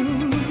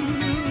begin.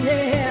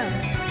 Yeah.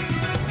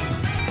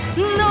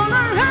 All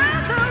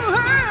around the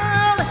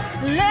world,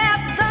 let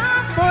the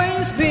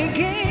praise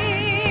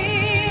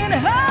begin.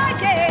 Oh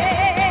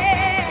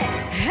yeah.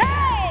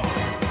 Hey,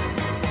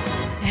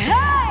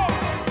 hey,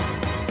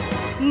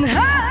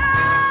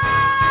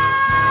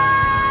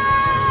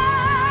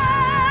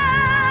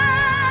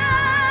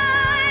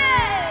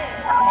 hey.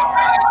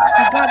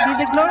 To God be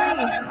the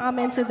glory.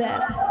 Amen to that.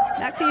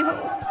 Back to you,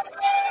 host.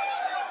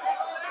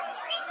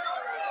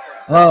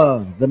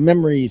 Oh, the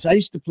memories. I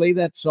used to play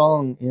that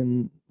song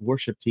in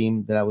worship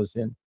team that I was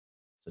in.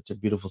 Such a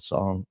beautiful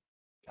song.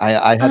 I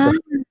had Ah,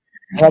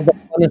 the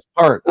funnest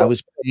part. I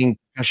was playing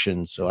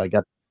percussion, so I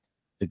got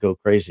to go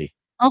crazy.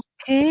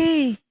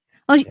 okay.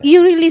 Oh, Yeah.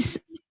 you really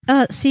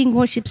sing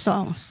worship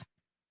songs,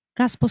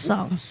 gospel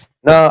songs.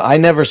 No, I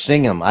never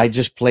sing them. I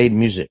just played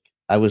music.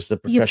 I was the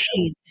You percussion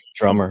played.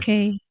 drummer.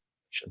 Okay.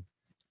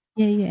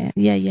 Yeah.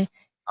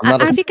 I'm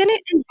not a Arvi, can I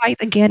invite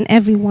again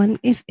everyone?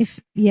 If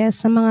yes,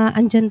 sa mga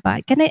andyan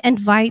pa, can I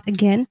invite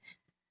again?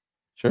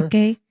 sure.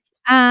 Okay.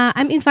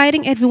 I'm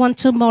inviting everyone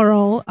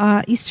tomorrow,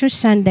 Easter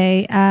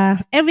Sunday.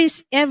 Every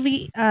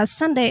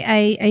Sunday,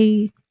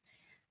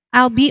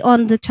 I'll be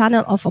on the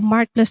channel of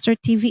Mark Lester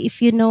TV. If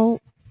you know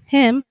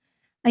him,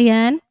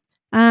 ayan.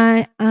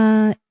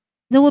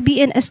 There will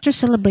be an Easter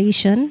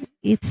celebration.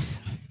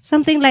 It's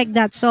something like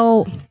that.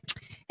 So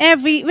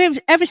every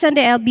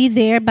Sunday I'll be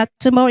there, but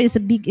tomorrow is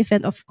a big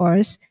event, of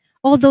course.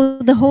 Although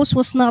the host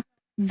was not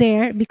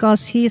there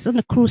because he's on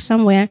a cruise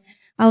somewhere.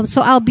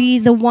 So I'll be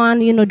the one,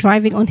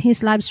 driving on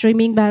his live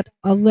streaming. But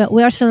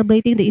we are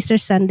celebrating the Easter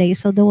Sunday,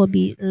 so there will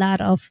be a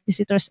lot of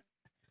visitors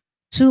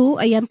too.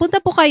 Ayan,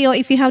 punta po kayo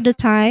if you have the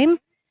time.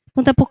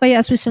 Punta po kayo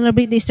as we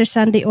celebrate the Easter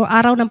Sunday or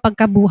Araw ng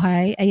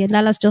Pagkabuhay. Ayan,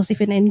 Lalas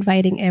Josephine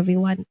inviting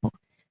everyone po.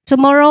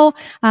 Tomorrow,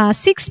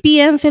 6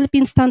 p.m.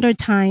 Philippine Standard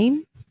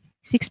Time.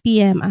 6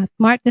 p.m. at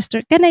Mark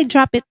Lester. Can I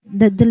drop it,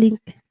 the link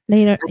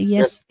later?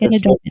 Yes, can I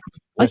drop it?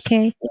 Yes.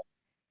 Okay.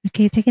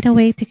 Okay, take it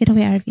away,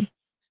 RV.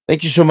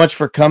 Thank you so much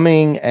for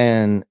coming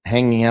and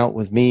hanging out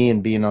with me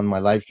and being on my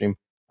live stream.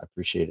 I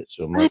appreciate it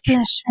so My much.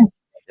 pleasure.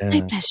 Yeah,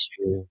 My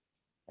pleasure.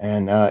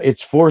 and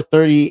it's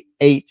 4:38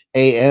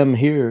 a.m.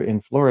 here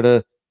in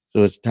Florida,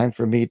 so it's time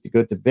for me to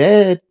go to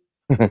bed.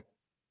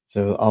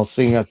 So I'll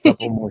sing a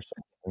couple more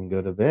songs and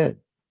go to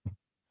bed.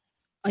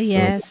 Oh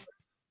yes.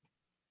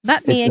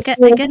 But It's me, a-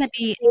 I'm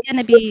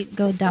gonna be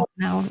go down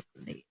now.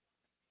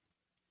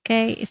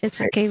 Okay, if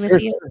it's okay with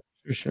you.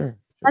 Sure.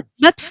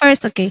 But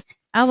first, okay,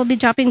 I will be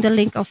dropping the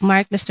link of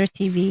Mark Lester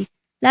TV.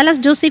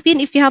 Lalas Josephine,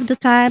 if you have the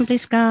time,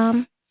 please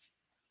come.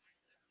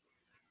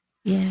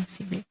 Yes,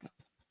 here we go.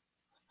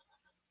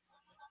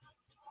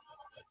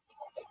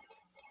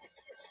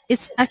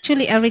 It's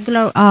actually a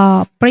regular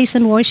praise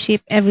and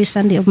worship every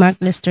Sunday of Mark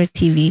Lester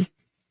TV.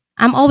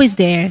 I'm always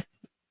there.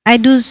 I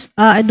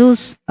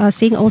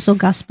sing also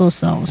gospel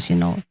songs.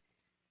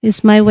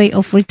 It's my way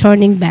of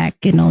returning back.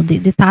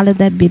 The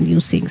talent I've been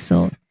using.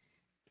 So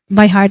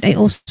by heart, I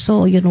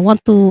also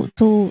want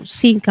to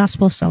sing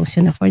gospel songs.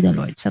 For the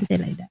Lord,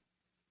 something like that.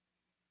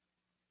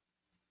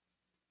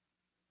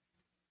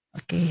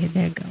 Okay,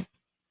 there you go.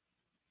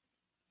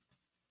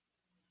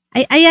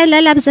 Ayan,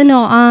 lalabs,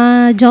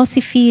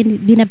 Josephine,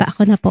 binaba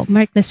ako na po,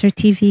 Mark Lesser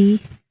TV.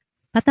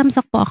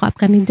 Patamsak po ako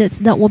upcoming.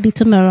 That will be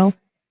tomorrow,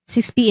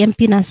 6 p.m.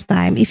 Pinas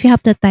time. If you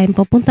have the time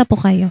po, punta po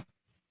kayo.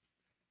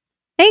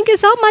 Thank you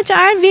so much,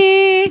 RV!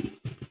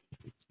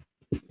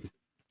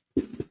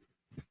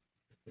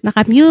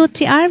 Nakamute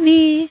si RV.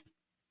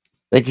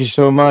 Thank you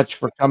so much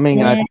for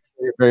coming. I Yeah.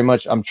 appreciate it very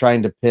much. I'm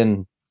trying to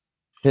pin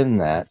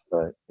that,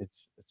 but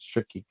it's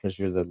tricky because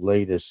you're the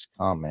latest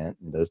comment,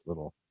 and those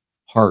little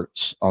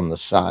hearts on the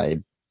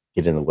side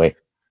get in the way.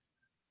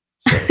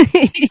 So,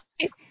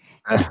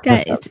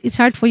 It's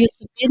hard for you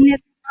to pin it.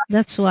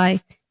 That's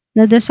why.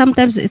 Now, there's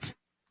sometimes it's.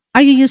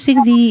 Are you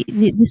using the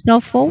cell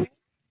phone?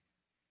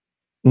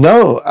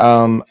 no,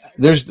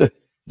 there's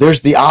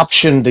the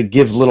option to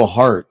give little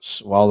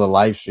hearts while the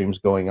live stream's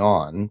going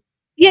on,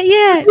 Yeah,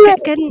 yeah.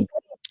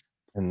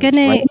 and Can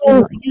it's I, right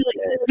you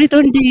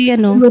return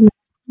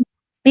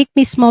make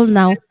me small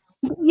now.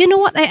 You know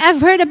what?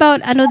 I've heard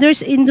about,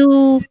 there's in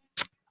the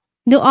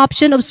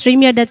option of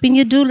StreamYard that when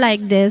you do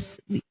like this,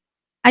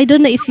 I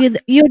don't know if you're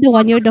the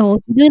one, you're the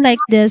host, you do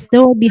like this,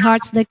 there will be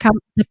hearts that come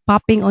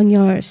popping on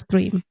your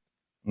stream.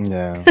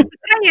 yeah. Try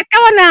it.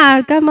 Come on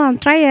now. Come on.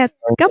 Try it.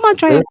 Come on.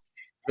 Try This, it.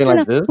 be No, like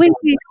no. this. Wait.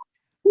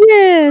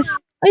 Yes.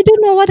 I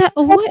don't know why is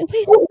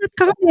it not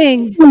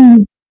coming?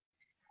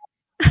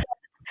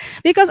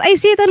 Because I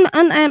see it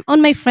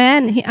on my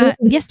friend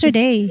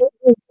yesterday.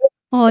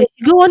 Oh,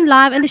 she go on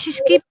live and she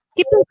keep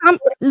on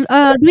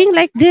doing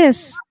like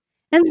this,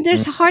 and Mm.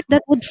 there's a heart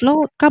that would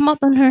float come out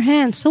on her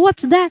hand. So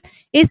what's that?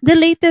 It's the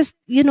latest,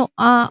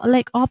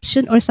 like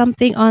option or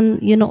something on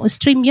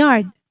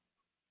StreamYard.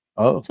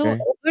 Oh, So okay.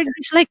 we're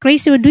just like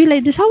crazy. We're doing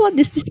like this. How about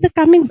this? This is not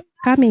coming.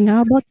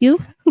 How about you?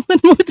 One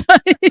more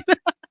time.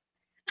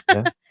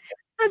 Yeah.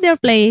 They're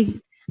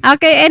playing.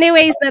 Okay.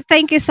 Anyways, but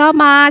thank you so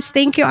much.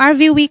 Thank you,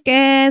 RV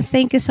Weekends.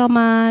 Thank you so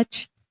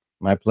much.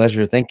 My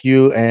pleasure. Thank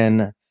you,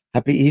 and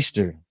happy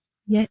Easter.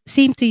 Yeah,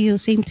 same to you.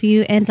 Same to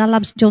you. And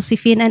Lalabs,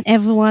 Josephine, and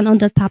everyone on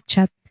the top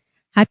chat.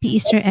 Happy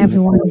Easter,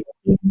 everyone.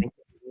 Thank you.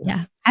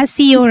 Yeah. I'll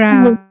see you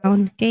around.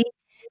 Okay.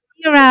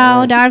 See you All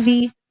around, right.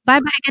 RV. Bye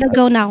bye. I gotta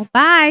go now.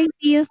 Bye.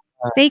 See you.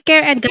 Take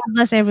care and God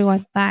bless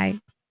everyone. Bye.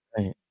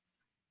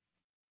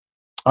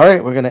 All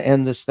right, we're gonna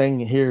end this thing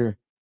here.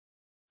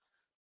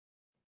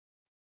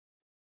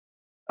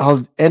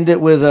 I'll end it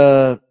with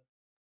a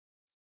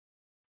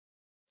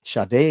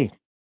Sade.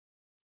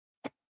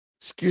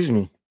 Excuse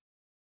me.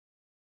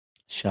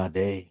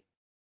 Sade.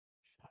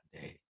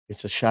 Sade.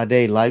 It's a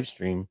Sade live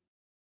stream.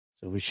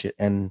 So we should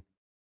end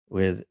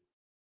with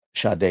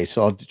Sade.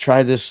 So I'll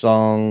try this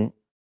song.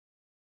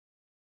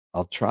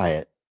 I'll try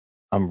it.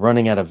 I'm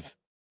running out of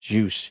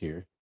juice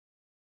here.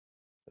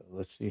 So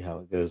let's see how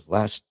it goes.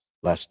 Last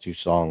two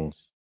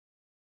songs.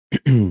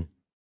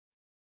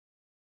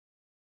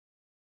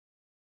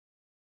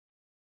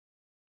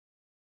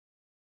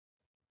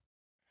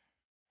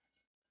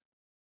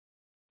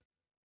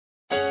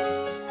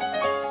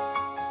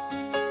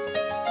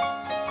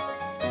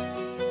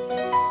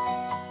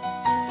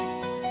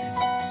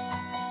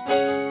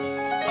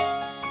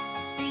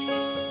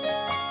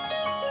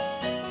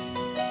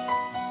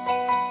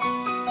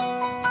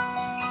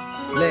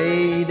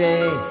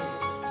 Lady,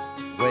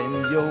 when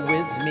you're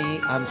with me,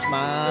 I'm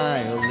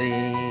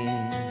smiling.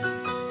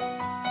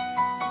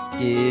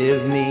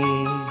 Give me,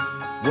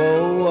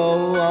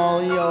 whoa,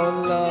 all your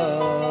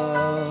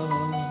love.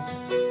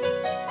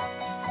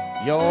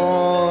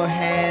 Your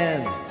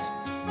hands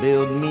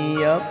build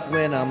me up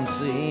when I'm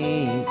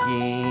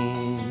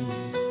sinking.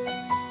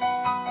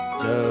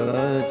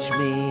 Touch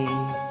me,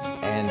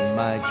 and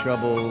my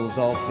troubles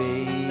all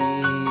fade.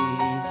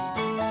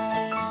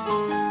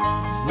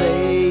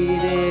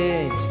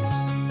 Lady,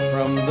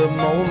 from the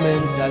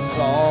moment I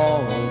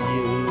saw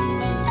you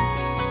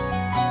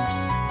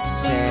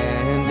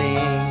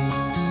standing,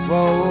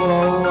 whoa,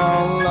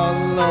 all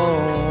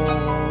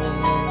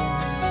alone,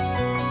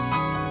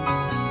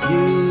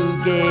 you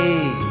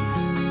gave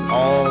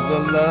all the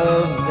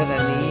love that I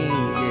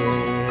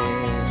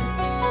needed.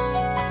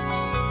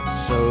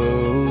 So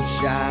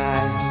shy,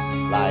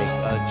 like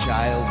a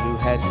child who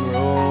had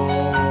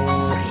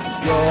grown.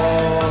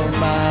 You're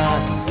my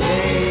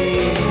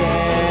lady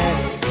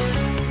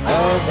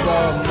of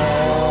the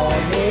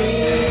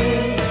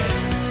morning,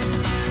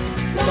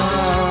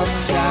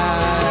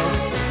 sunshine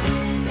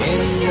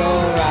in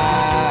your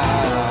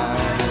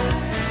eyes,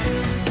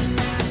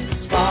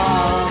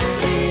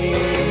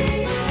 sparkling,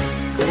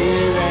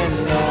 clear and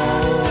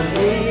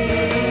lonely.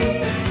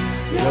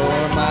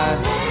 You're my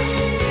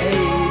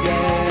lady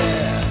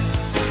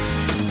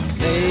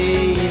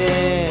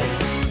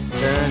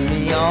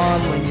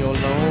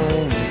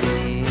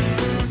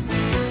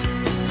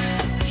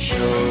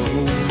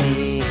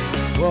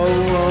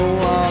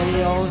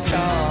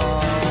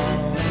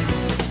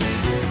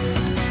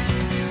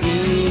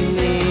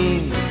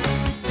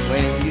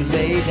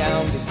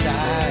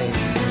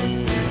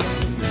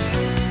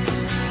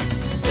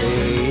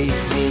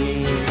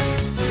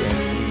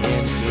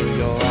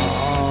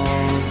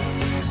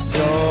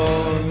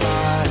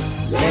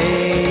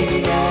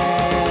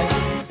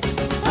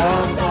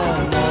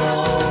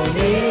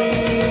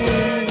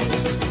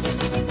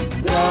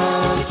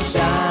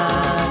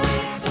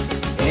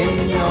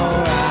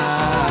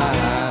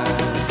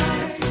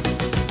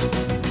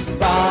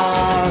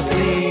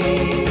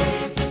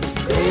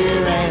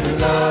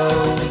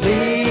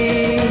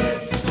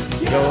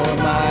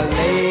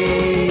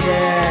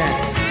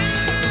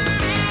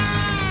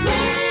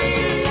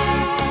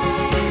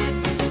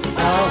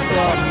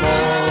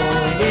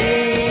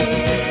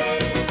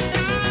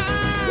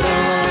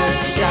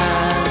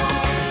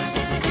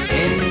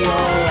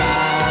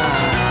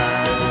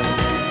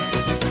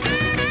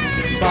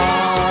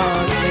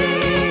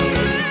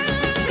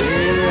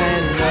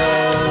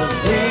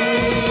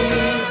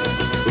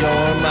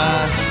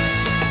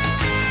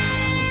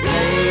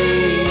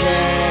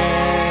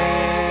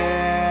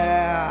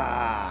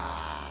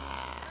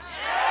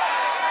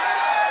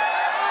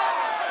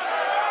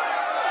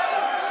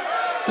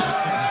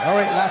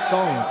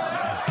song.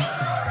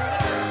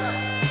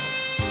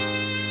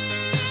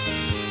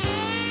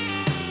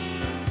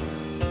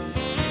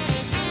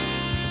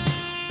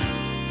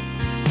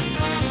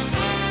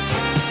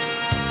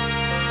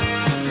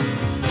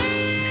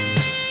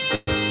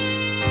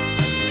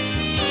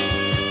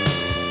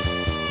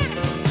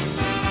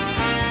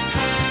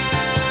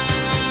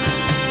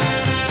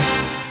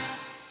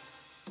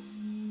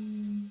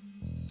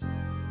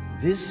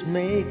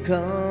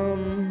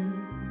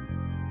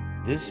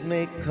 This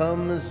may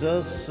come as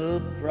a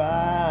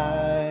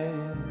surprise,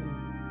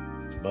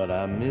 but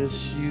I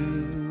miss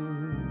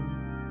you.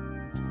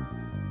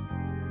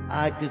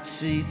 I could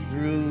see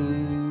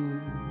through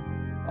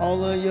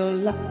all of your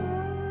lies,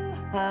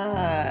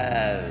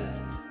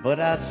 but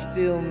I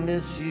still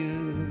miss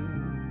you.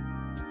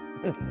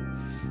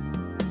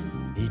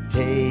 He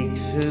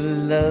takes her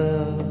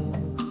love,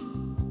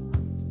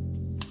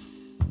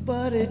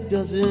 but it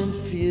doesn't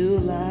feel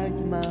like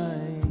mine.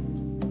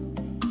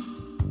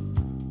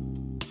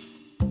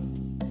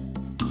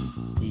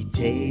 He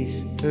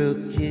tastes her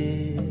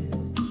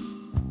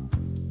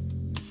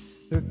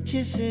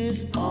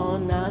kisses are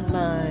not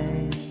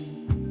mine,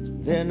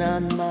 they're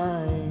not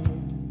mine.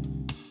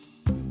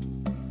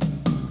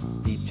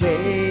 He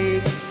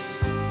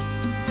takes,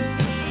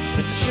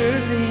 but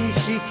surely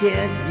she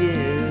can't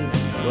give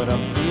what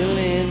I'm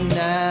feeling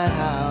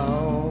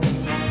now.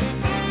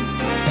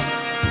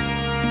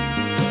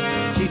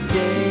 She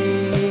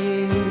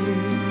takes,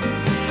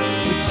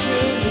 but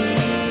surely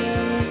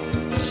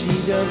she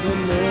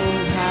doesn't know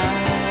how.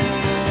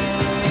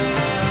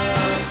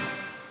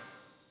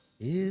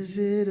 Is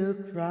it a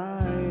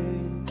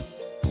crime?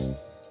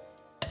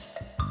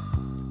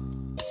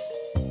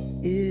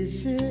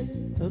 Is it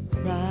a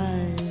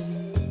crime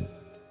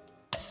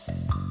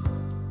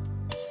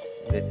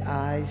that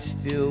I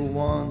still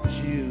want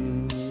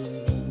you?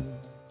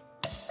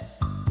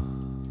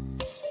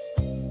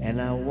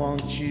 And I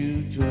want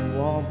you to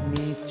want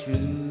me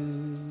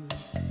too.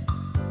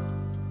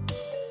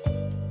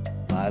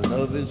 My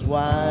love is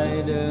wider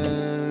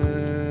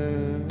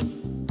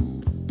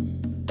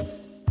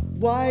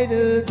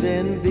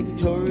than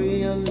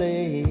Victoria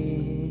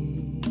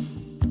Lane.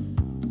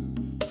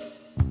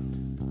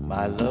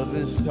 My love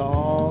is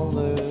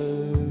taller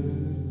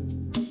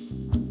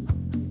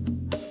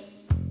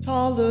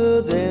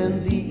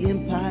than the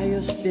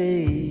Empire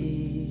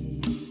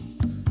State.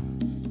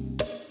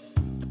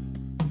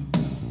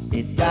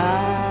 It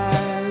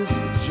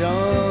dives,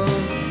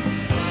 jumps,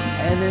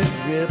 and it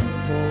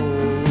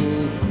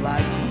ripples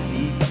like the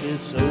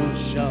deepest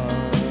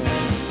ocean.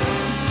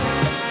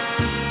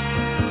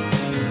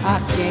 I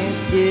can't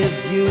give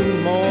you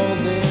more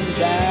than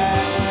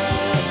that.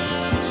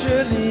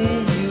 Surely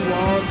you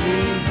want me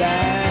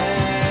back.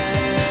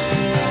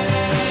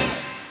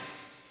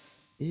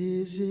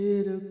 Is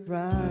it a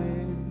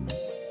crime?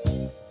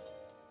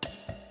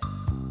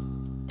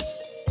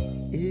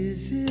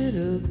 Is it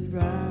a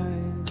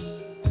crime?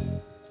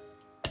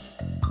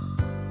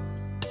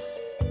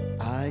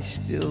 I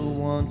still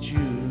want you,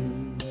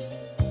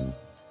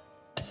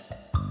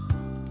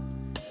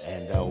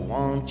 and I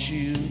want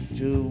you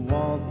to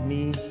want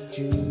me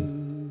too.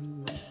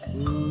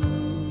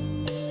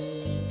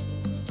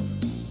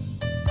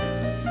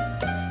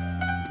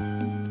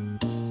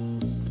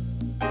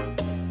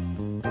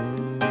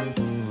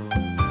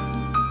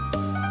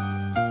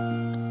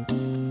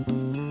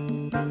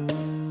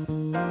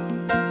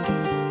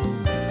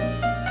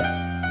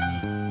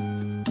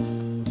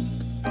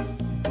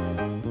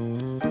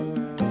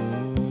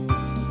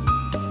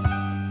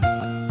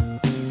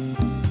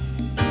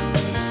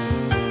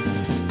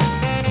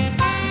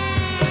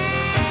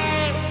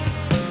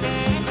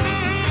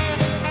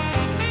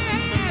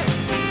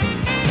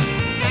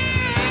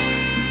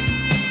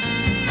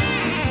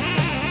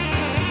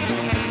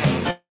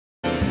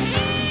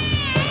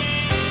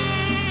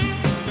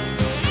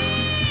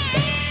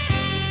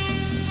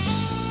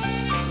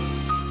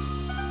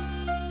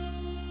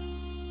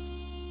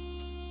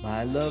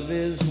 My love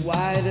is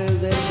wider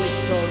than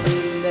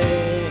Victoria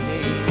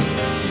Lane,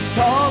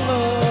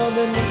 taller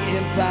than the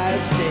Empire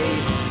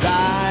State.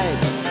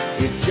 Life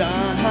is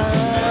John.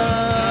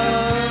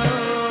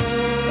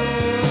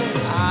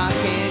 I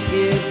can't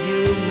give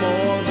you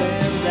more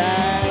than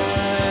that.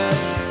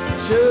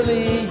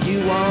 Surely you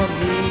want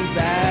me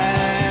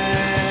back.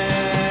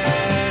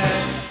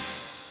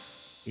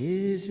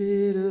 Is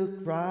it a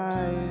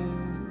crime?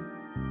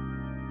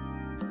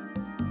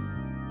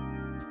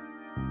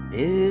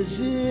 Is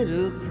it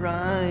a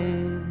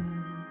crime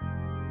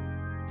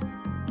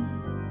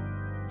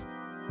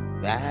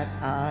that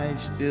I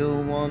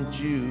still want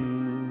you,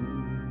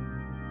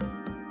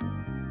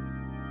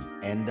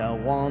 and I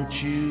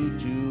want you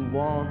to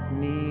want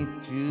me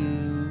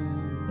too?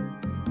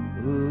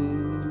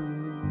 Ooh.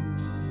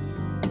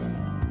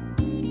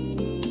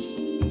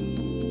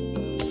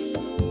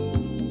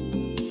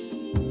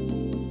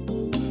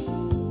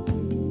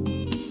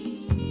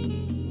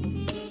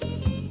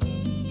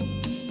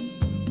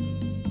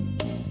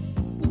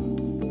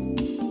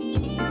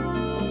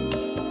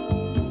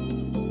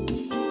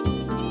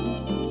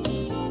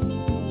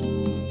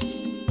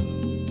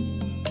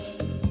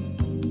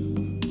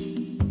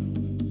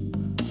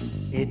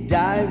 It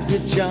dives,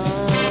 it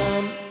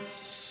jumps,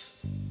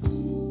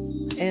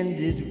 and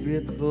it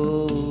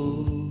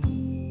ripples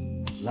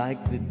like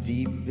the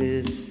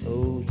deepest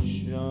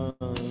ocean.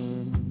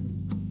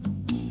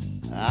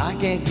 I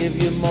can't give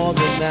you more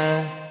than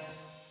that.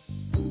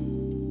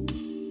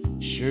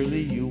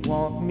 Surely you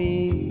want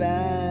me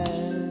back.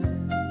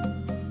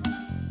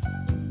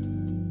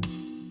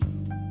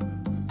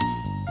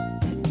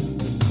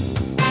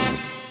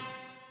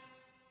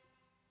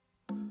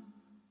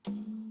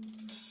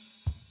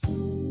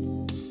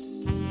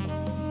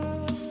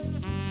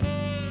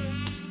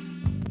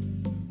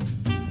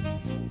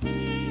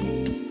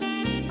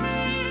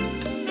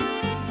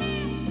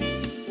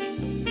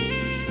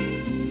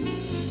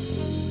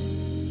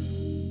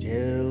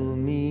 Tell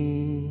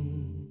me,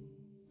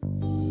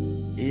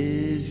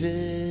 is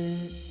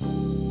it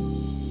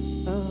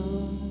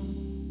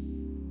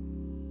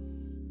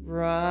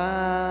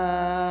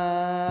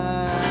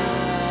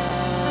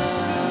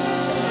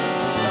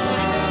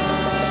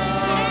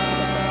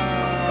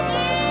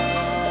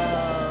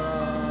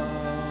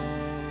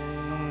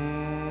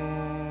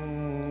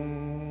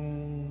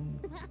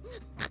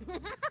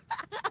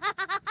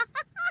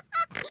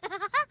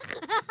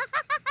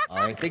All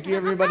right, thank you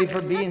everybody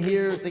for being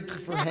here. Thank you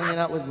for hanging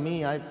out with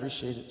me. I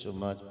appreciate it so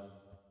much.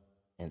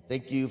 And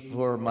thank you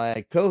for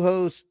my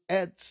co-host,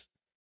 Eds.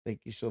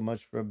 Thank you so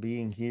much for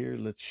being here.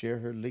 Let's share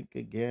her link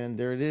again.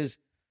 There it is.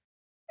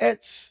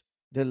 Eds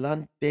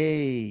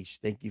Delantes.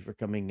 Thank you for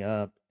coming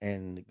up.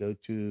 And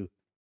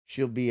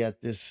she'll be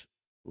at this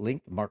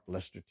link, Mark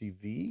Lester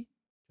TV,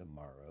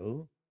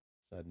 tomorrow,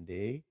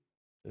 Sunday.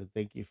 So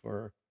thank you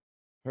for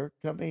her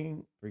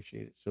coming.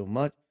 Appreciate it so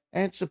much.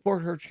 And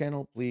support her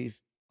channel, please.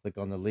 Click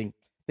on the link.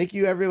 Thank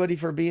you, everybody,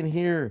 for being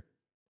here.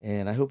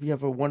 And I hope you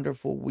have a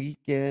wonderful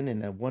weekend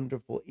and a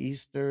wonderful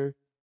Easter.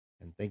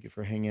 And thank you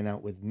for hanging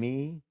out with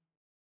me.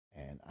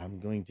 And I'm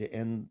going to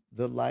end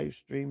the live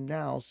stream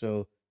now.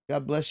 So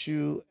God bless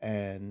you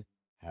and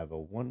have a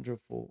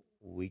wonderful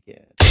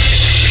weekend.